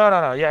instruction.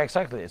 no. Yeah,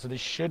 exactly. So they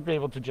should be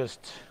able to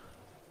just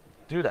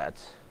do that.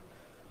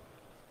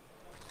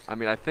 I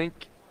mean, I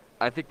think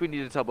we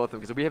need to tell both of them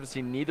because we haven't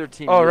seen neither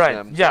team Oh use right,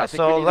 them. yeah. I think we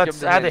So need to give let's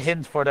them the add a hints,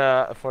 hint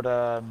for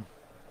the.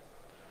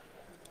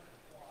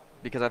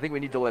 because I think we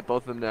need to let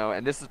both of them know.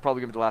 And this is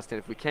probably going to be the last hint.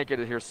 If we can't get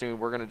it here soon,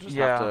 we're going to just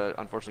have to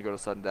unfortunately go to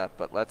sudden death.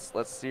 But let's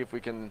see if we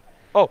can.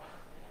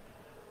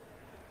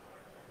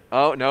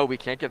 Oh no, we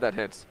can't give that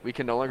hint. We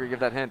can no longer give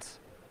that hint.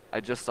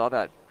 I just saw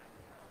that.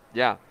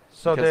 Yeah.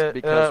 So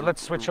because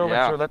let's switch over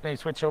yeah. to let me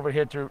switch over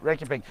here to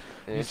Reykjavik.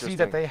 You see Interesting.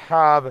 that they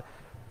have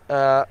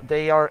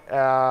they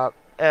are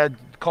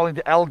calling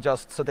the L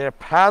just, so they're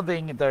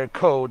padding their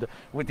code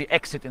with the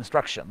exit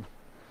instruction.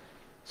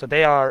 So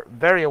they are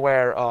very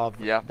aware of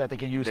that they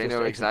can use They this know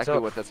to exit. exactly So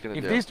what that's going to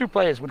if do. these two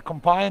players would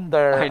combine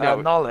their I know.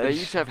 knowledge,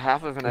 They each have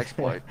half of an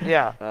exploit.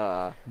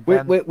 yeah, Whi-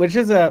 then- Which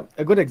is a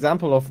good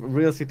example of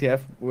real CTF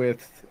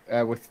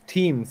with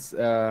teams.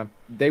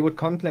 They would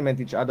complement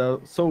each other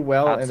so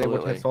well, and they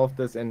would Absolutely. have solved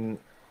this in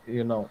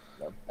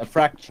a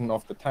fraction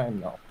of the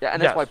time now. Yeah,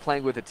 and that's Yes. why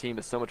playing with a team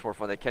is so much more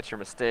fun. They catch your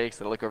mistakes,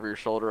 they look over your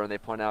shoulder, and they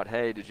point out,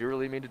 "Hey, did you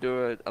really mean to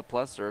do a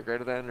plus or a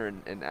greater than?" Or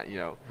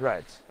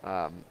right.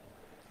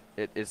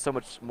 It is so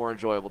much more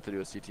enjoyable to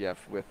do a CTF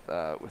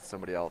with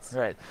somebody else.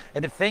 Right,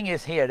 and the thing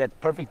is here that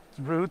Perfect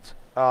Root,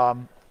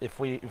 if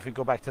we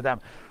go back to them,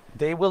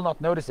 they will not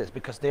notice this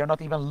because they are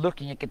not even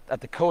looking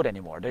at the code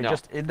anymore. They're No,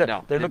 just in the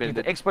no, they're they've looking at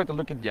been the exploit, they're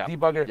looking at the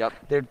debugger. Yep.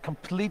 They're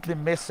completely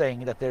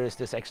missing that there is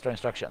this extra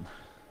instruction.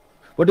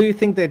 What do you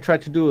think they try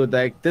to do?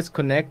 Like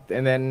disconnect,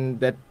 and then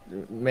that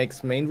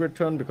makes main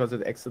return because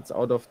it exits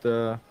out of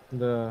the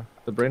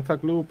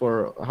brainfuck loop,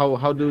 or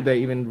how do they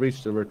even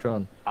reach the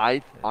return?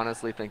 I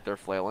honestly think they're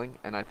flailing,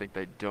 and I think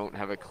they don't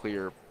have a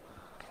clear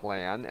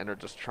plan, and are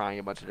just trying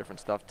a bunch of different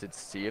stuff to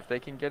see if they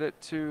can get it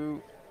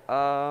to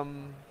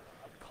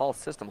call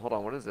system. Hold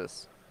on, what is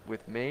this?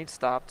 With main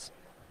stopped.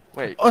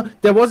 Wait. Oh,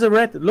 there was a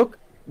red. Look,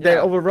 they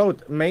Yeah.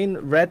 overwrote main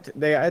red.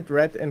 They add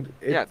red, and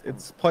Yeah.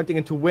 it's pointing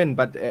into win,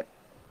 but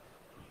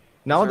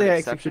now Is there they an are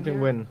exception executing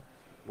here? win.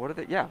 What are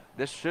they? Yeah,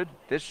 this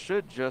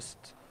should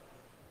just.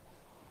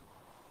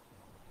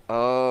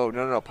 Oh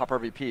no, pop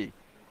RVP.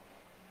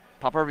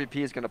 pop RVP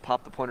is going to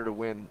pop the pointer to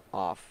win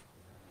off,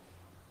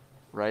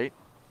 right?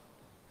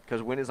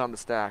 Because win is on the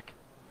stack.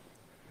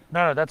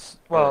 No, that's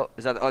Or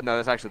is that? Oh no,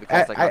 that's actually the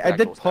call stack. Not the I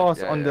actual did stack.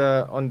 pause Yeah,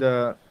 on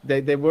yeah.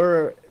 the they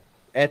were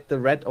at the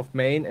red of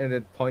main and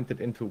it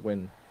pointed into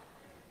win.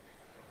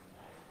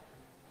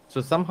 So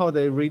somehow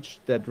they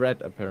reached that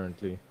red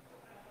apparently.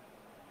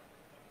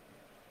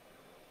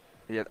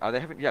 Yeah, are they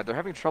having? Yeah, they're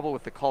having trouble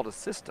with the call to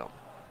system.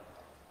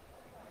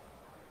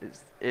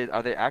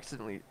 Are they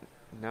accidentally?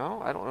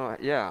 No, I don't know.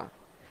 Yeah,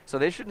 so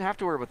they shouldn't have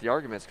to worry about the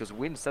arguments because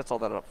win sets all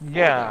that up for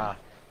them.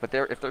 But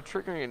if they're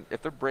triggering,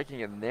 if they're breaking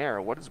in there,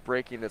 what is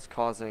breaking that's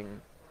causing?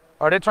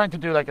 Are they trying to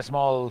do like a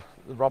small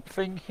ROP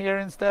thing here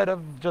instead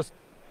of just?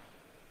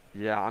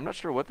 Yeah, I'm not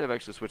sure what they've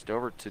actually switched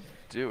over to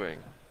doing.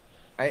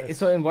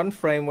 So in one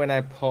frame when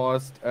I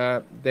paused,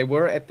 they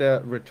were at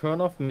the return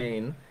of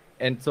main,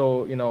 and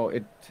so you know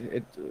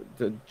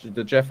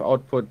the Jeff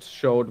output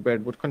showed where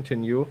it would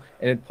continue,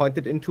 and it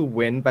pointed into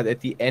win, but at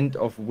the end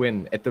of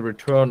win, at the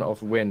return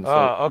of win. So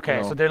Oh, okay.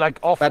 you know, So they're like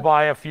off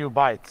by a few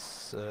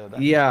bytes.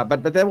 yeah,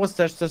 but that was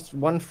just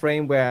one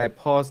frame where I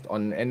paused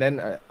on, and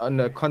then on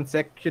a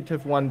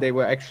consecutive one they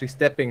were actually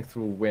stepping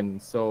through win.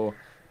 So.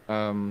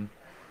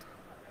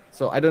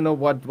 So I don't know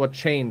what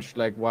changed,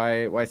 like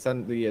why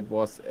suddenly it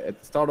was at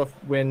the start of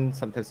win,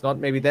 sometimes not.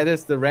 Maybe that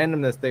is the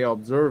randomness they are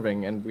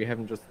observing, and we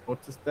haven't just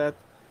noticed that.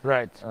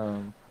 Right.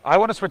 I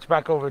want to switch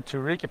back over to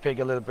RikiPig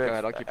a little bit. Go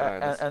ahead, I'll keep an eye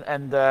on this.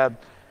 And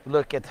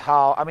look at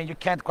how, I mean, you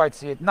can't quite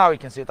see it now. You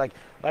can see it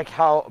like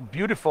how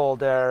beautiful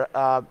their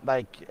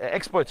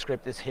exploit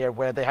script is here,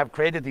 where they have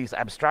created these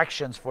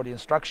abstractions for the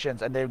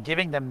instructions, and they're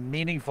giving them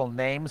meaningful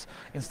names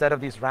instead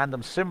of these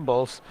random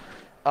symbols.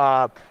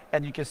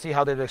 And you can see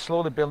how they're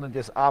slowly building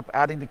this up,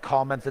 adding the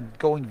comments and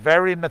going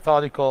very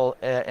methodical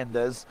in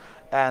this.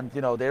 And you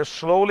know, they're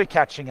slowly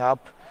catching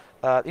up,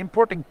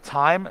 importing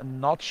time.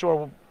 Not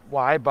sure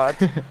why, but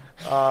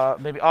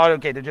maybe. Oh,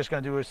 okay. They're just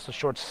going to do a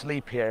short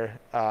sleep here.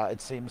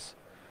 It seems.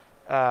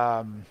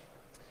 And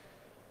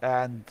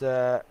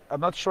I'm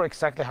not sure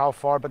exactly how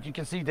far, but you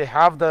can see they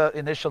have the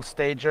initial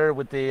stager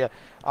with the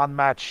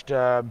unmatched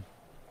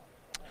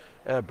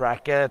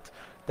bracket.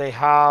 They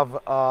have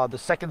the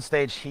second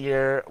stage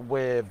here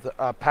with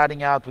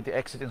padding out with the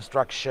exit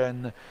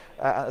instruction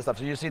and stuff.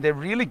 So you see they're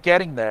really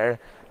getting there.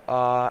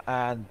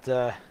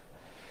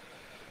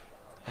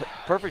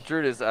 Perfect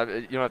Druid is, you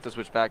don't have to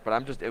switch back, but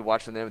I'm just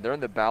watching them. They're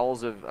in the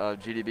bowels of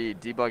GDB,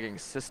 debugging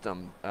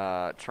system,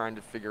 trying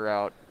to figure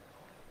out.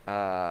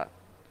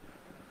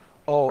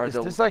 Is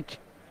this like.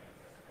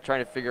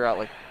 Trying to figure out,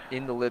 like,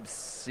 in the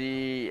libc,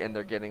 and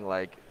they're getting,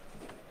 like.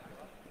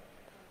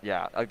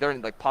 Yeah, like they're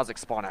in like POSIX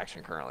spawn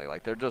action currently.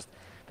 Like there's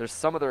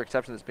some other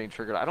exception that's being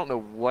triggered. I don't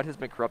know what has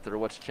been corrupted or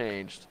what's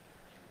changed.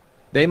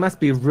 They must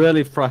be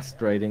really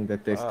frustrating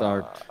that they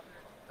start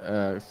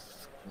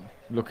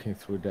looking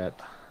through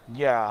that.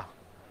 Yeah.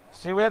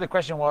 See, we had a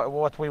question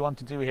what we want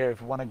to do here. If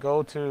we want to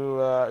go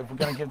to, if we're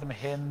gonna give them a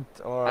hint,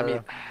 or. I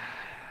mean,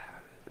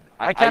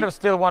 I kind of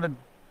still want to.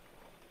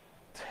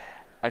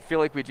 I feel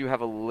like we do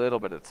have a little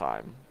bit of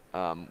time.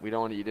 We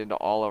don't want to eat into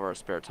all of our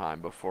spare time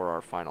before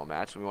our final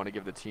match. We want to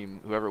give the team,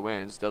 whoever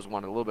wins, does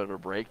want a little bit of a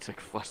break to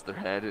flush their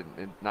head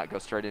and not go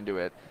straight into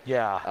it.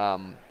 Yeah.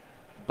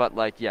 But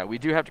like, yeah, we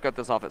do have to cut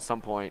this off at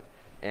some point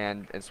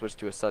and switch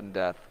to a sudden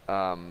death.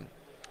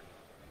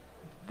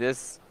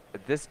 This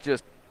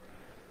just,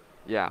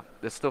 yeah,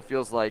 this still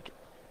feels like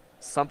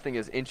something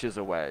is inches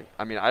away.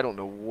 I mean, I don't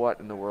know what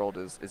in the world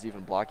is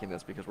even blocking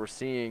this, because we're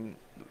seeing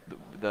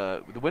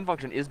the win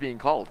function is being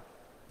called.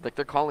 Like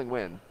they're calling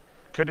win.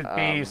 Could it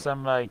be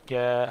some like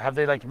have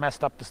they like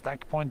messed up the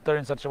stack pointer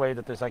in such a way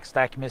that there's like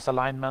stack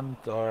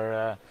misalignment,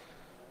 or?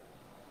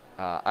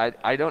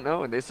 I don't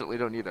know, and they certainly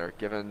don't either,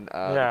 given the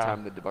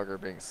time of the debugger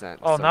being sent.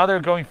 Oh, so now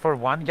they're going for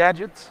one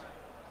gadget.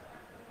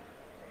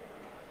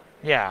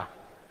 Yeah.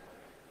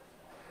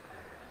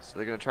 So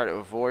they're going to try to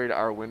avoid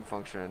our win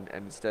function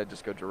and instead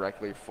just go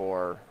directly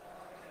for.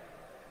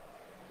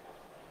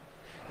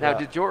 Now,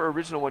 did your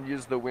original one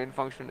use the win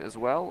function as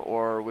well,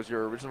 or was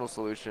your original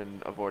solution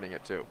avoiding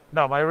it too?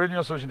 No, my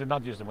original solution did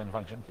not use the win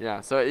function.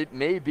 Yeah, so it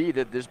may be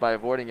that just by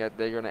avoiding it,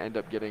 they're going to end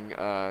up getting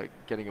a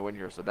win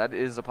here. So that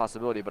is a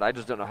possibility, but I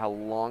just don't know how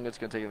long it's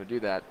going to take them to do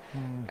that.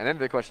 And then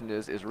the question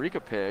is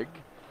RikiPig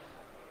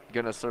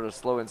going to sort of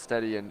slow and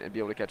steady and be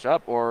able to catch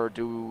up, or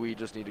do we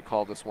just need to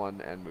call this one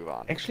and move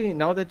on? Actually,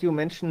 now that you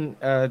mention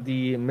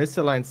the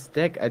misaligned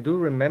stack, I do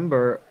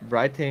remember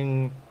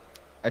writing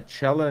a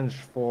challenge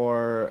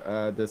for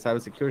the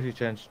Cybersecurity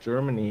Challenge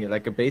Germany,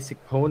 like a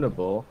basic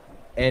pwnable,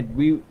 and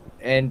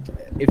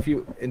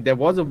there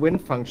was a win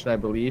function, I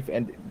believe,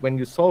 and when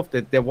you solved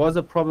it, there was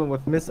a problem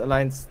with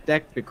misaligned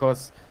stack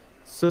because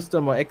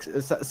system or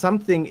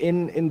something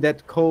in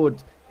that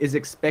code is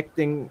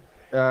expecting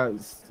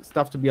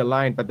stuff to be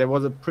aligned, but there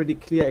was a pretty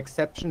clear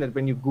exception that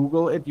when you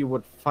Google it, you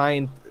would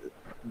find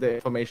the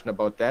information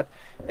about that,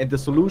 and the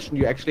solution,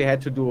 you actually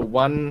had to do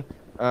one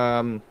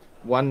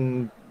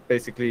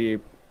basically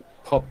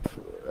pop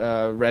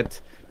red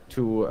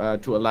to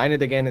align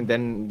it again, and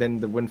then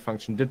the win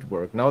function did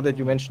work. Now that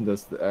you mentioned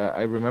this,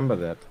 I remember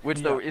that. Which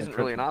Yeah. though isn't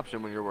really an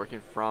option when you're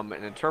working from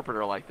an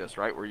interpreter like this,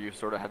 right? Where you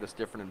sort of have this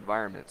different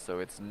environment. So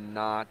it's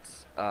not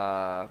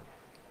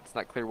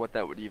clear what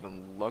that would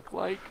even look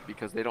like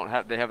because they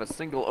have a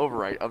single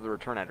overwrite of the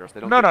return address. They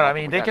don't. No, get no. I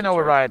multiple mean, they can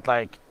gadgets, right? overwrite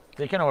like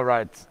they can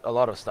overwrite a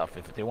lot of stuff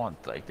if they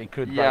want. Like they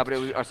could. Yeah, like, but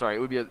it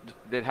would be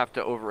they'd have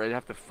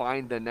to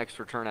find the next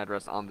return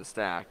address on the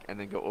stack and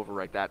then go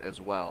overwrite that as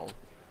well.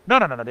 No.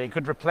 They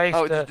could replace.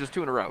 Oh, the, just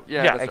two in a row.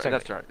 Yeah, yeah, that's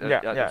exactly. right. That's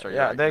right. Yeah. That's right.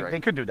 Yeah. Right, They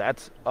right. could do that.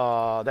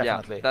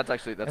 Definitely. Yeah,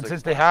 that's a And good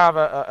since they point. have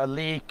a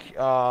leak,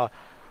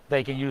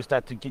 they can use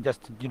that to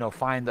just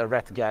find a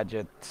ret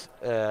gadget.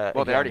 Well,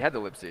 they again. already had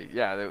the libc.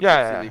 Yeah, the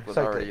Yeah, libc leak was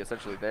exactly. already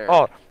essentially there.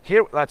 Oh,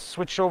 here, let's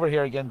switch over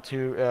here again to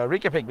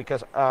Recapig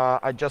because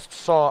I just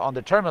saw on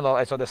the terminal,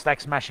 I saw the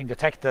stack smashing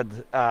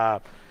detected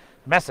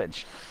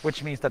message,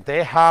 which means that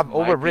they have Might be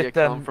a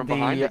come overwritten from the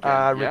behind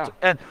again, yeah.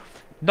 and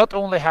not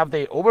only have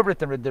they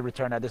overwritten the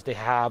return address, they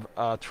have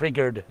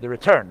triggered the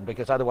return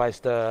because otherwise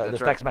the That's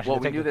stack right. smashing Well,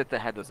 we detected. knew that they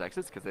had those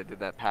exits because they did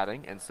that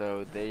padding, and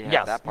so they had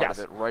Yes, that part yes.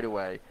 of it right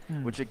away.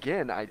 Which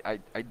again, I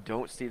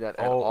don't see that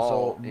at Oh,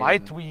 all. so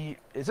might we?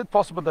 Is it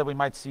possible that we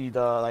might see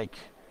the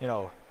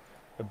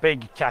a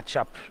big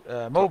catch-up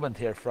moment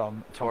here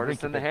from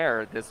tortoise in the Recapig?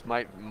 hare? This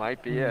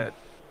might be it.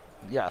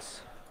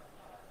 Yes.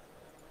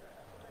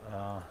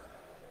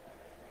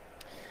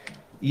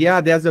 Yeah,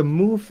 there's a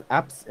move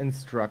apps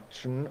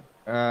instruction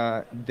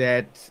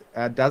that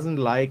doesn't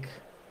like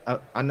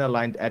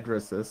unaligned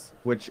addresses,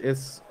 which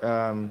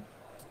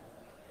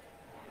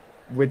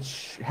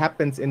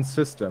happens in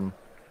system.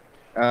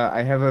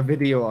 I have a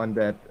video on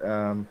that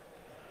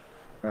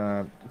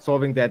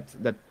solving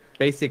that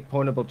basic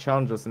pwnable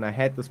challenges, and I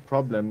had this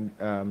problem.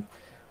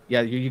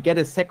 Yeah, you get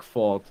a seg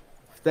fault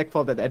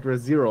at address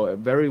 0, a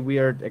very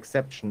weird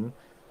exception.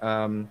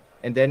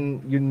 And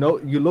then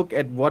you look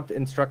at what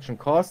instruction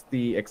caused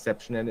the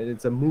exception, and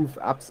it's a move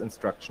apps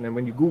instruction. And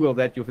when you Google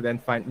that, you then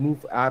find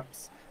move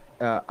apps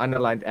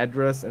unaligned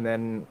address, and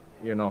then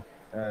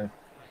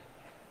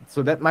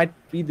so that might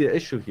be the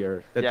issue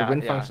here, that the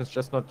win function is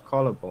just not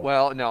callable.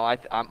 Well, no,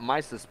 my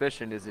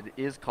suspicion is it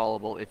is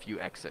callable if you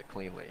exit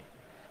cleanly,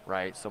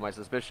 right? So my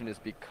suspicion is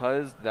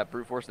because that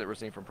brute force that we're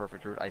seeing from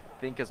Perfect Root, I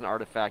think is an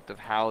artifact of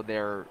how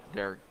they're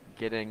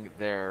getting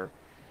their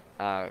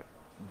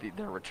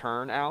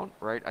return out,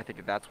 right? I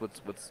think that's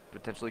what's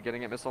potentially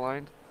getting it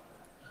misaligned.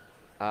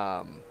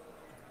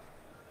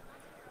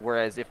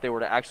 Whereas if they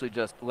were to actually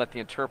just let the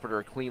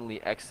interpreter cleanly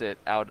exit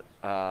out,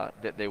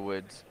 that they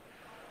would.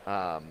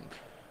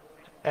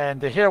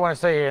 And here I want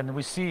to say, and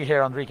we see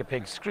here on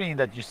Recapig's screen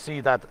that you see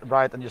that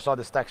right, and you saw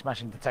the stack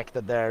smashing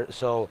detected there.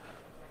 So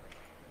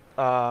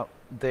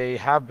they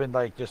have been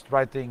just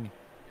writing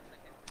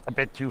a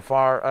bit too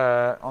far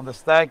on the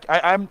stack.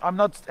 I'm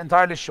not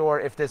entirely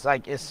sure if this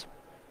is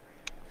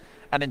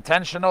an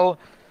intentional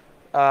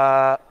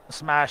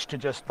smash to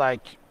just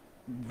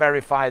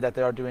verify that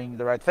they are doing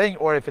the right thing,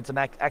 or if it's an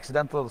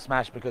accidental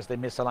smash because they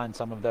misaligned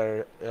some of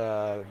their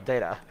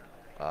data.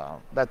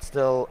 That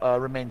still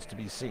remains to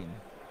be seen.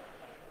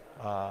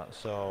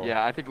 So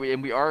yeah, I think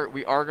we are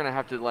going to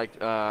have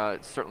to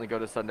certainly go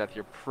to sudden death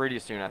here pretty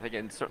soon. I think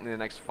in certainly the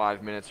next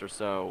 5 minutes or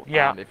so.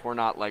 Yeah. If we're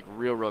not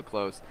real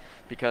close,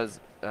 because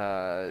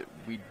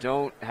we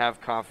don't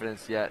have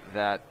confidence yet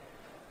that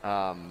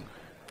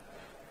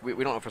we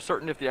don't know for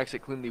certain if the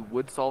exit cleanly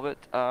would solve it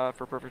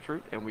for Perfect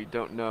Root, and we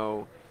don't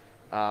know.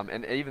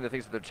 And even the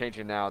things that they're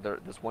changing now,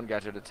 this one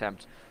gadget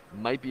attempt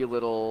might be a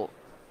little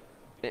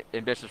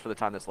ambitious for the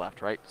time that's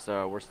left, right?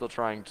 So we're still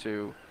trying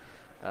to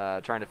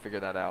figure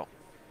that out.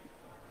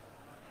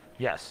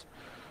 Yes.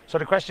 So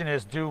the question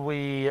is, do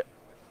we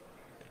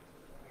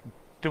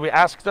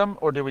ask them,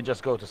 or do we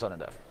just go to sudden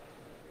death?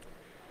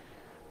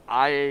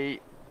 I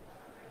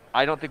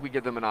don't think we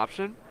give them an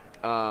option.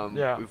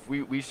 Yeah. If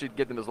we should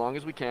get them as long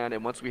as we can,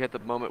 and once we hit the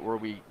moment where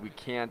we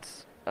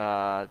can't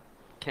go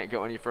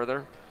any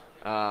further,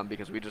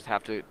 because we just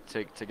have to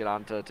get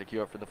on to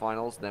queue up for the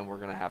finals, then we're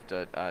gonna have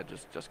to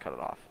just cut it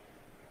off.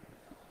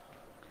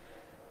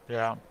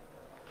 Yeah.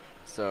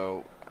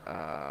 So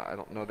I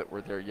don't know that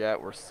we're there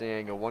yet. We're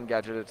seeing a one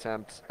gadget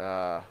attempt.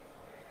 Man,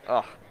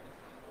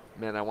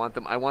 I want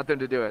them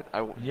to do it. I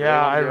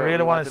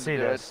really want to see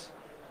this.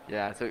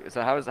 Yeah.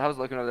 So how's it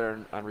looking over there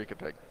on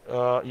Recapig?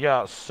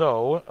 Yeah.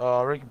 So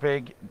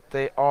Recapig,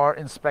 they are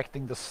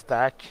inspecting the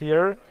stack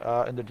here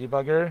in the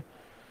debugger.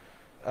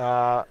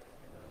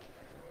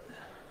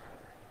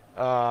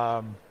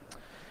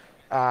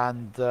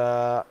 And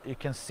you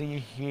can see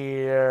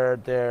here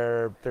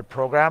their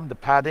program, the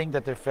padding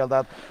that they filled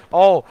out.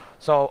 Oh,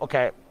 so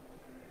okay.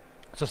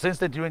 So since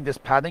they're doing this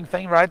padding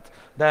thing, right?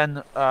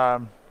 Then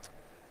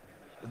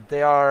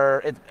they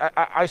are.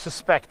 I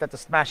suspect that the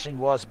smashing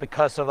was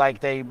because of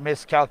they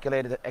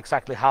miscalculated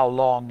exactly how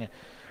long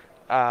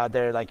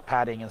their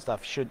padding and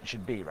stuff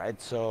should be, right?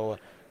 So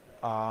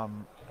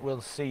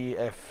we'll see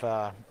if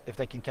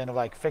they can kind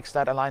of fix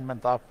that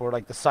alignment up, or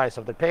the size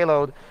of the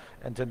payload,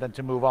 and then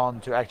to move on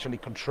to actually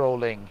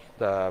controlling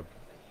the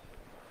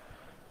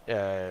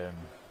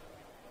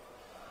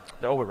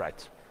The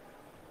overwrite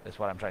is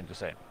what I'm trying to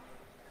say.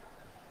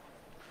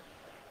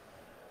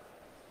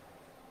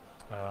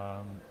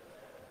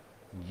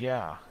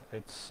 Yeah,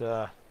 it's.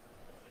 I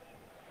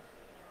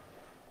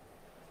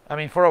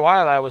mean, for a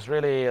while I was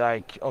really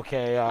like,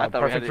 okay, I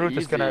thought we had Perfect it Root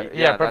easy. is gonna,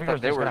 Yeah, I Perfect thought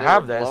Root they is were gonna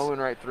have this. blowing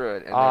right through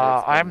it. And then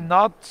it's I'm been-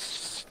 not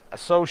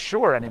so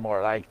sure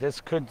anymore. Like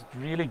this could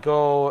really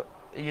go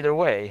either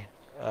way.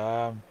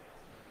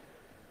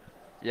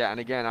 Yeah,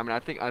 and again, I mean, I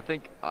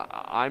think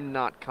I'm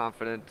not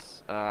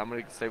confident. I'm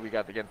gonna say we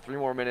got again 3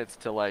 more minutes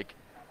to like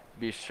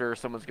be sure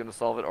someone's gonna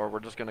solve it, or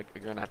we're just gonna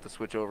have to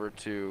switch over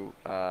to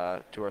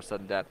our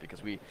sudden death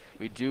because we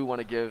do want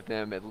to give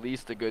them at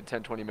least a good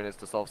 10-20 minutes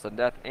to solve sudden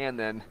death, and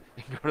then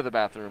go to the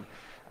bathroom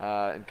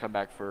and come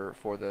back for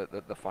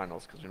the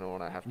finals because we don't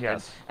want to have to.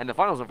 Yes. And the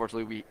finals,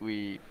 unfortunately,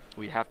 we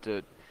have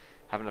to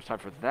have enough time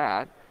for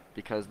that.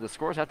 Because the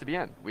scores have to be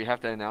in. We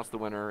have to announce the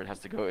winner. It has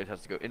to go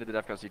into the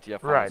DEF CON CTF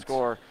final Right.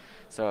 score.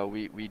 So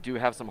we do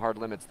have some hard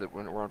limits that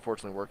we're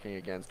unfortunately working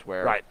against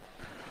where Right.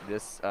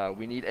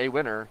 we need a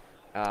winner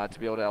to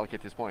be able to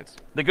allocate these points.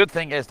 The good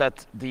thing is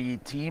that the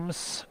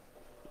teams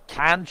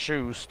can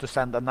choose to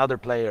send another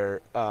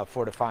player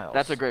for the finals.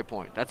 That's a great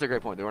point.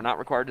 They were not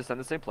required to send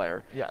the same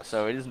player. Yes.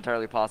 So it is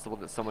entirely possible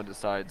that someone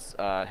decides,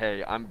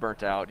 hey, I'm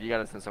burnt out. You got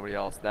to send somebody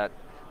else. That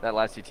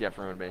last CTF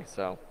ruined me.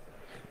 So.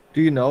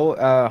 Do you know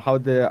how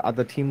the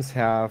other teams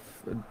have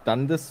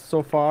done this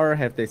so far?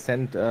 Have they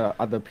sent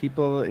other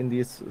people in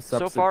these subsequent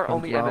So far,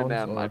 only rounds,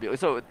 MMM. or- I believe.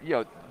 So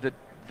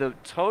the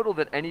total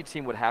that any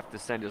team would have to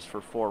send is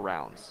for 4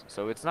 rounds.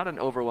 So it's not an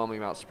overwhelming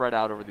amount spread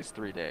out over these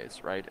 3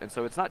 days, right? And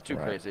so it's not too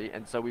Right. crazy.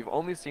 And so we've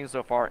only seen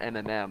so far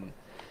MMM.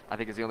 I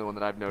think is the only one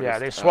that I've noticed. Yeah,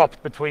 they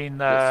swapped between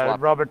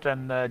swapped. Robert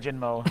and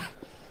Jinmo.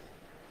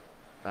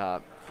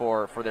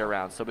 For their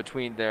rounds. So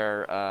between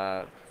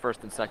their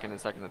first and second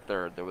and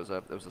third, there was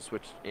a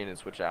switch in and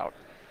switch out.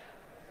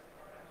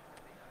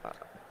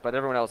 But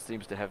everyone else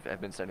seems to have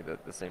been sending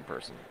the same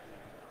person.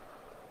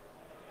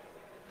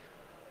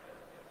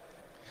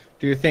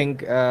 Do you think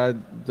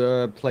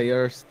the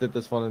players did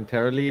this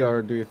voluntarily,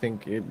 or do you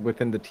think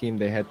within the team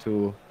they had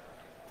to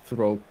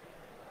throw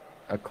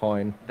a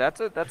coin? That's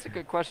a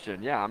good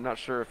question. Yeah, I'm not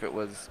sure if it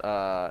was.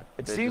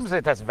 It they seems just-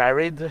 it has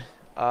varied.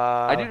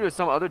 I do know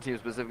some other teams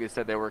specifically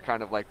said they were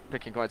kind of like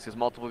picking coins because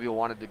multiple people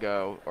wanted to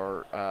go,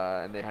 or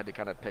and they had to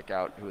kind of pick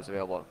out who was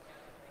available.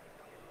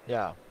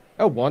 Yeah.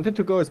 Oh, wanted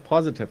to go is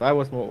positive. I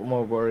was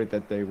more worried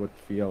that they would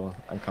feel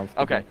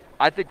uncomfortable. Okay,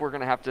 I think we're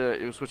gonna have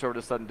to switch over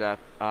to sudden death.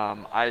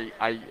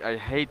 I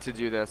hate to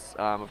do this.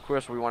 Of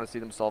course, we want to see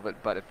them solve it,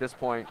 but at this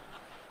point,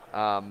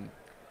 I'm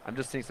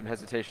just seeing some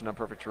hesitation on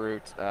Perfect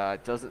Route.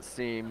 It doesn't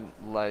seem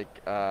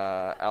like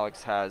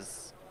Alex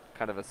has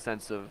kind of a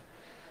sense of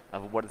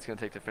what it's going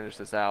to take to finish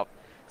this out.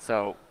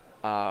 So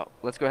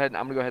let's go ahead.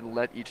 I'm going to go ahead and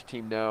let each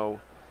team know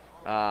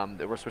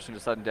that we're switching to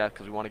sudden death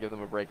because we want to give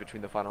them a break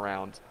between the final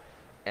round.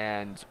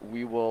 And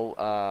we will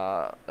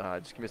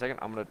just give me a second.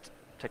 I'm going to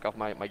take off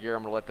my gear.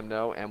 I'm going to let them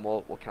know, and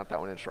we'll count that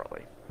one in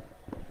shortly.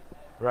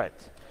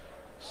 Right.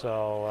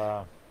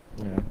 So.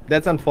 Yeah.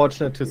 That's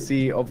unfortunate to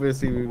see.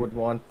 Obviously, we would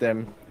want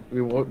them.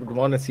 We would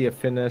want to see a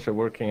finish, a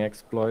working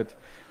exploit,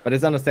 but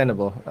it's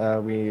understandable.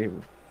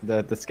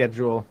 The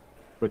schedule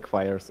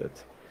requires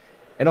it,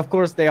 and of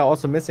course they are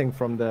also missing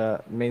from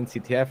the main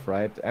CTF,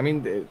 right? I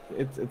mean,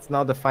 it's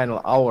now the final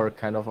hour,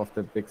 kind of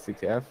the big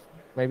CTF,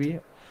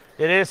 maybe.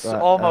 It is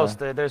But, almost.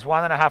 There's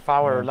 1.5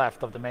 hour yeah.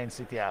 left of the main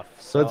CTF.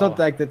 So it's not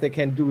like that they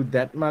can do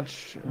that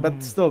much,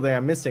 but still they are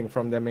missing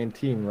from their main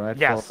team, right?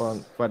 Yes. For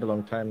quite a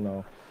long time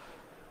now.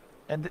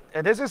 And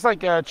this is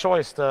like a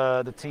choice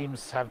the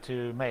teams have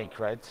to make,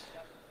 right?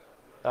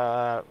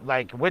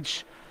 Like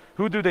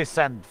who do they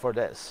send for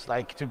this?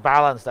 Like to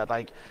balance that,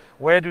 like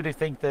where do they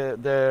think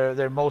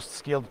their most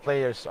skilled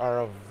players are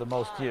of the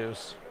most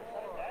use?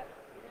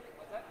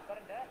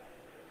 Sudden death.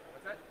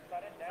 This is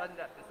sudden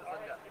death.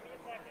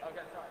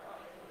 Okay,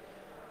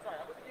 sorry,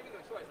 I wasn't giving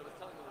them a choice. I was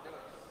telling them we're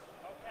doing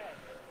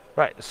it.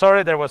 Right.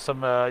 Sorry, there was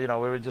some. We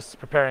were just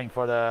preparing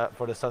for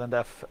the sudden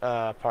death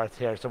part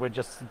here, so we're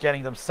just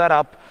getting them set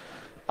up,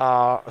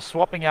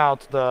 swapping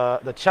out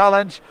the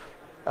challenge,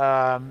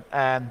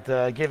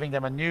 and giving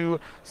them a new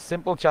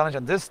simple challenge.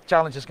 And this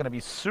challenge is going to be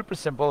super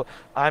simple.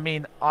 I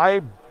mean,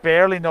 I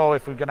barely know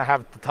if we're going to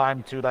have the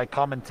time to like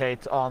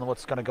commentate on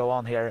what's going to go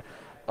on here,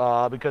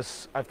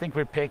 because I think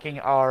we're picking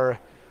our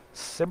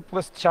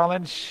simplest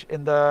challenge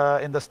in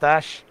the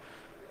stash.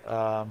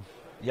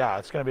 Yeah,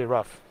 it's going to be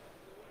rough.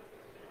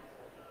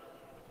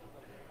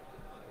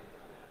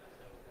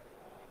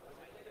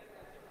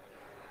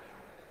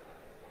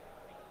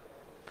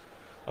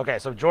 Okay,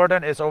 so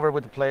Jordan is over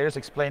with the players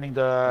explaining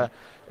the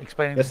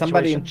There's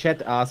somebody in situation.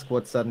 chat asked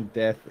what sudden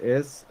death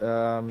is.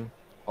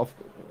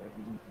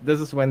 This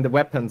is when the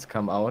weapons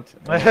come out.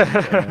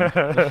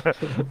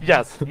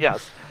 Yes,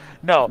 yes.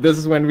 No, This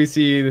is when we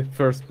see the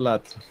first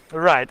blood.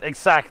 right,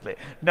 exactly.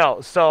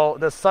 No, so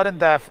the sudden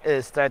death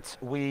is that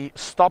we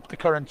stop the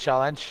current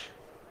challenge,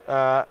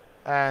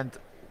 and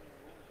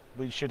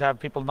we should have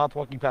people not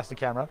walking past the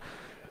camera.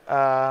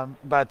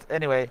 But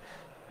anyway,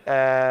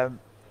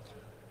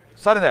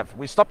 sudden death.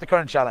 We stop the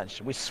current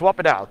challenge. We swap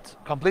it out.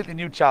 Completely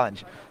new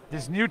challenge.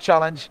 This new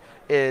challenge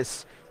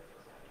is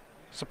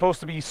supposed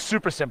to be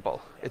super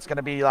simple. It's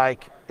gonna be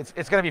like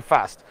it's gonna be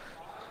fast.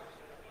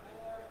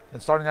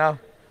 And starting now.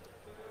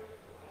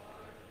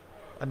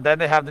 And then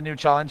they have the new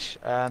challenge,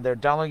 and they're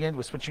downloading it.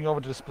 We're switching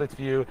over to the split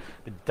view.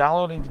 We're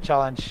downloading the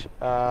challenge,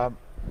 yeah,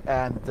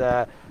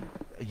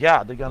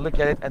 they're gonna look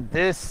at it, and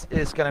this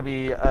is gonna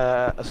be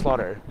a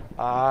slaughter.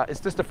 Is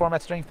this the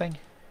format string thing?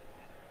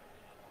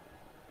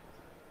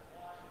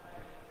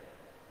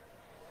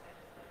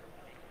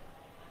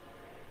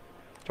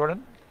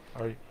 Jordan?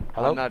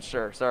 Hello? I'm not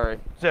sure. Sorry.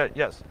 Yeah,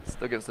 yes.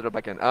 Still getting set up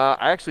back in.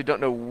 I actually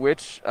don't know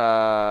which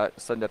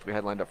sudden death we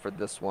had lined up for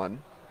this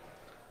one.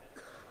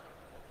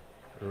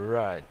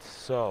 Right.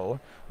 So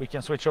we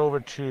can switch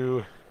over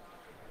to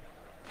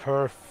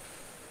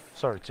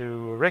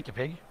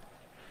Reykjavik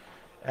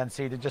and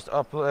see. They just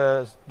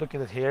look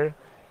at it here,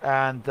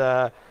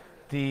 and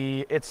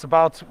it's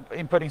about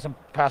inputting some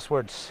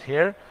passwords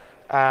here.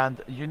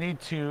 And you need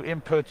to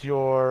input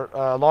your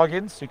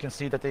logins. You can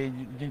see that you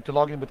need to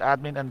log in with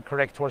admin and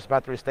correct horse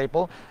battery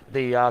staple.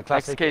 The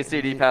classic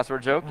XKCD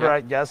password joke.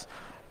 Right, yes.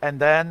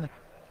 And then,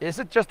 is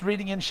it just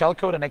reading in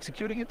shellcode and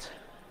executing it?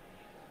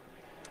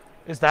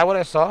 Is that what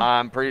I saw?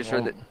 I'm pretty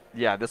sure that,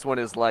 yeah, this one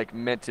is like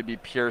meant to be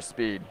pure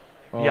speed.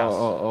 Yes.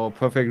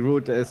 Perfect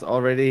root is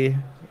already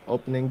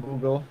opening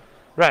Google.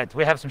 Right,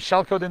 we have some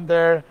shellcode in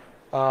there.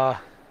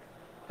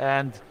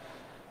 And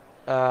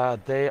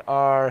they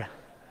are...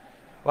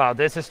 Wow,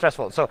 this is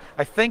stressful. So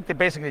I think they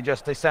basically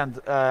they send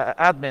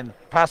admin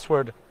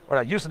password or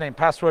a username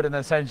password and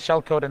then send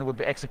shellcode and it will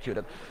be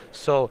executed.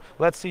 So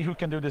let's see who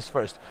can do this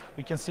first.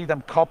 We can see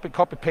them copy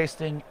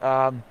pasting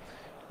the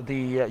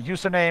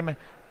username.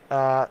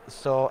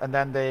 And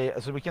then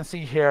so we can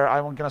see here.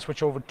 I'm gonna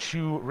switch over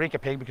to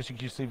Reykjavik because you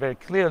can see very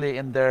clearly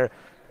in their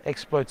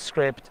exploit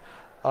script.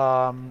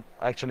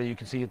 Actually, you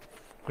can see it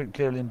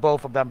clearly in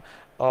both of them.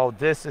 Oh,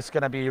 this is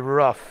gonna be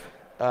rough.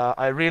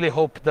 I really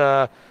hope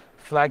the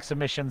flag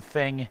submission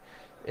thing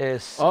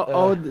is...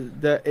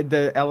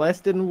 the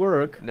LS didn't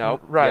work. No,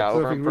 right. Yeah,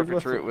 over on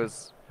Perfect Root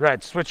was...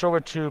 Right, switch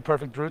over to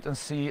Perfect Root and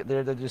see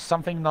there's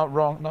something not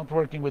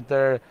working with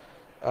their...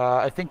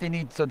 I think they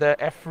need, so the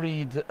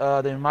fread,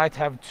 they might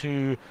have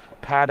to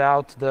pad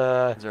out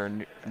the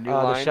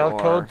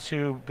shellcode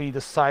to be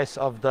the size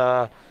of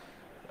the,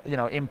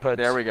 input.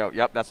 There we go.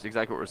 Yep, that's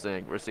exactly what we're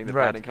seeing. We're seeing the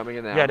padding coming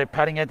in now. Yeah, they're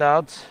padding it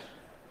out.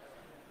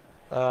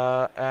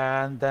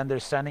 And then they're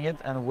sending it,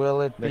 and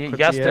will it be?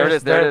 Yes, there it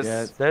is. There it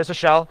is. There's a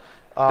shell.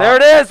 There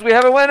it is. We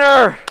have a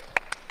winner.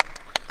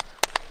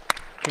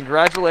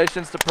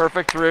 Congratulations to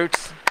Perfect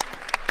Roots.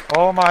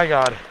 Oh my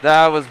God.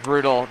 That was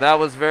brutal. That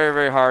was very,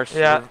 very harsh.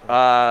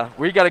 Yeah.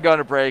 We got to go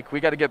on a break. We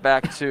got to get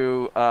back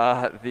to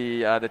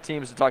the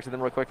teams to talk to them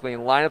real quickly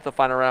and line up the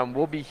final round.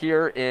 We'll be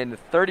here in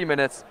 30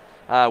 minutes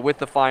with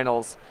the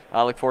finals.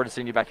 I look forward to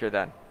seeing you back here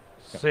then.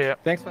 See ya.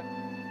 Thanks.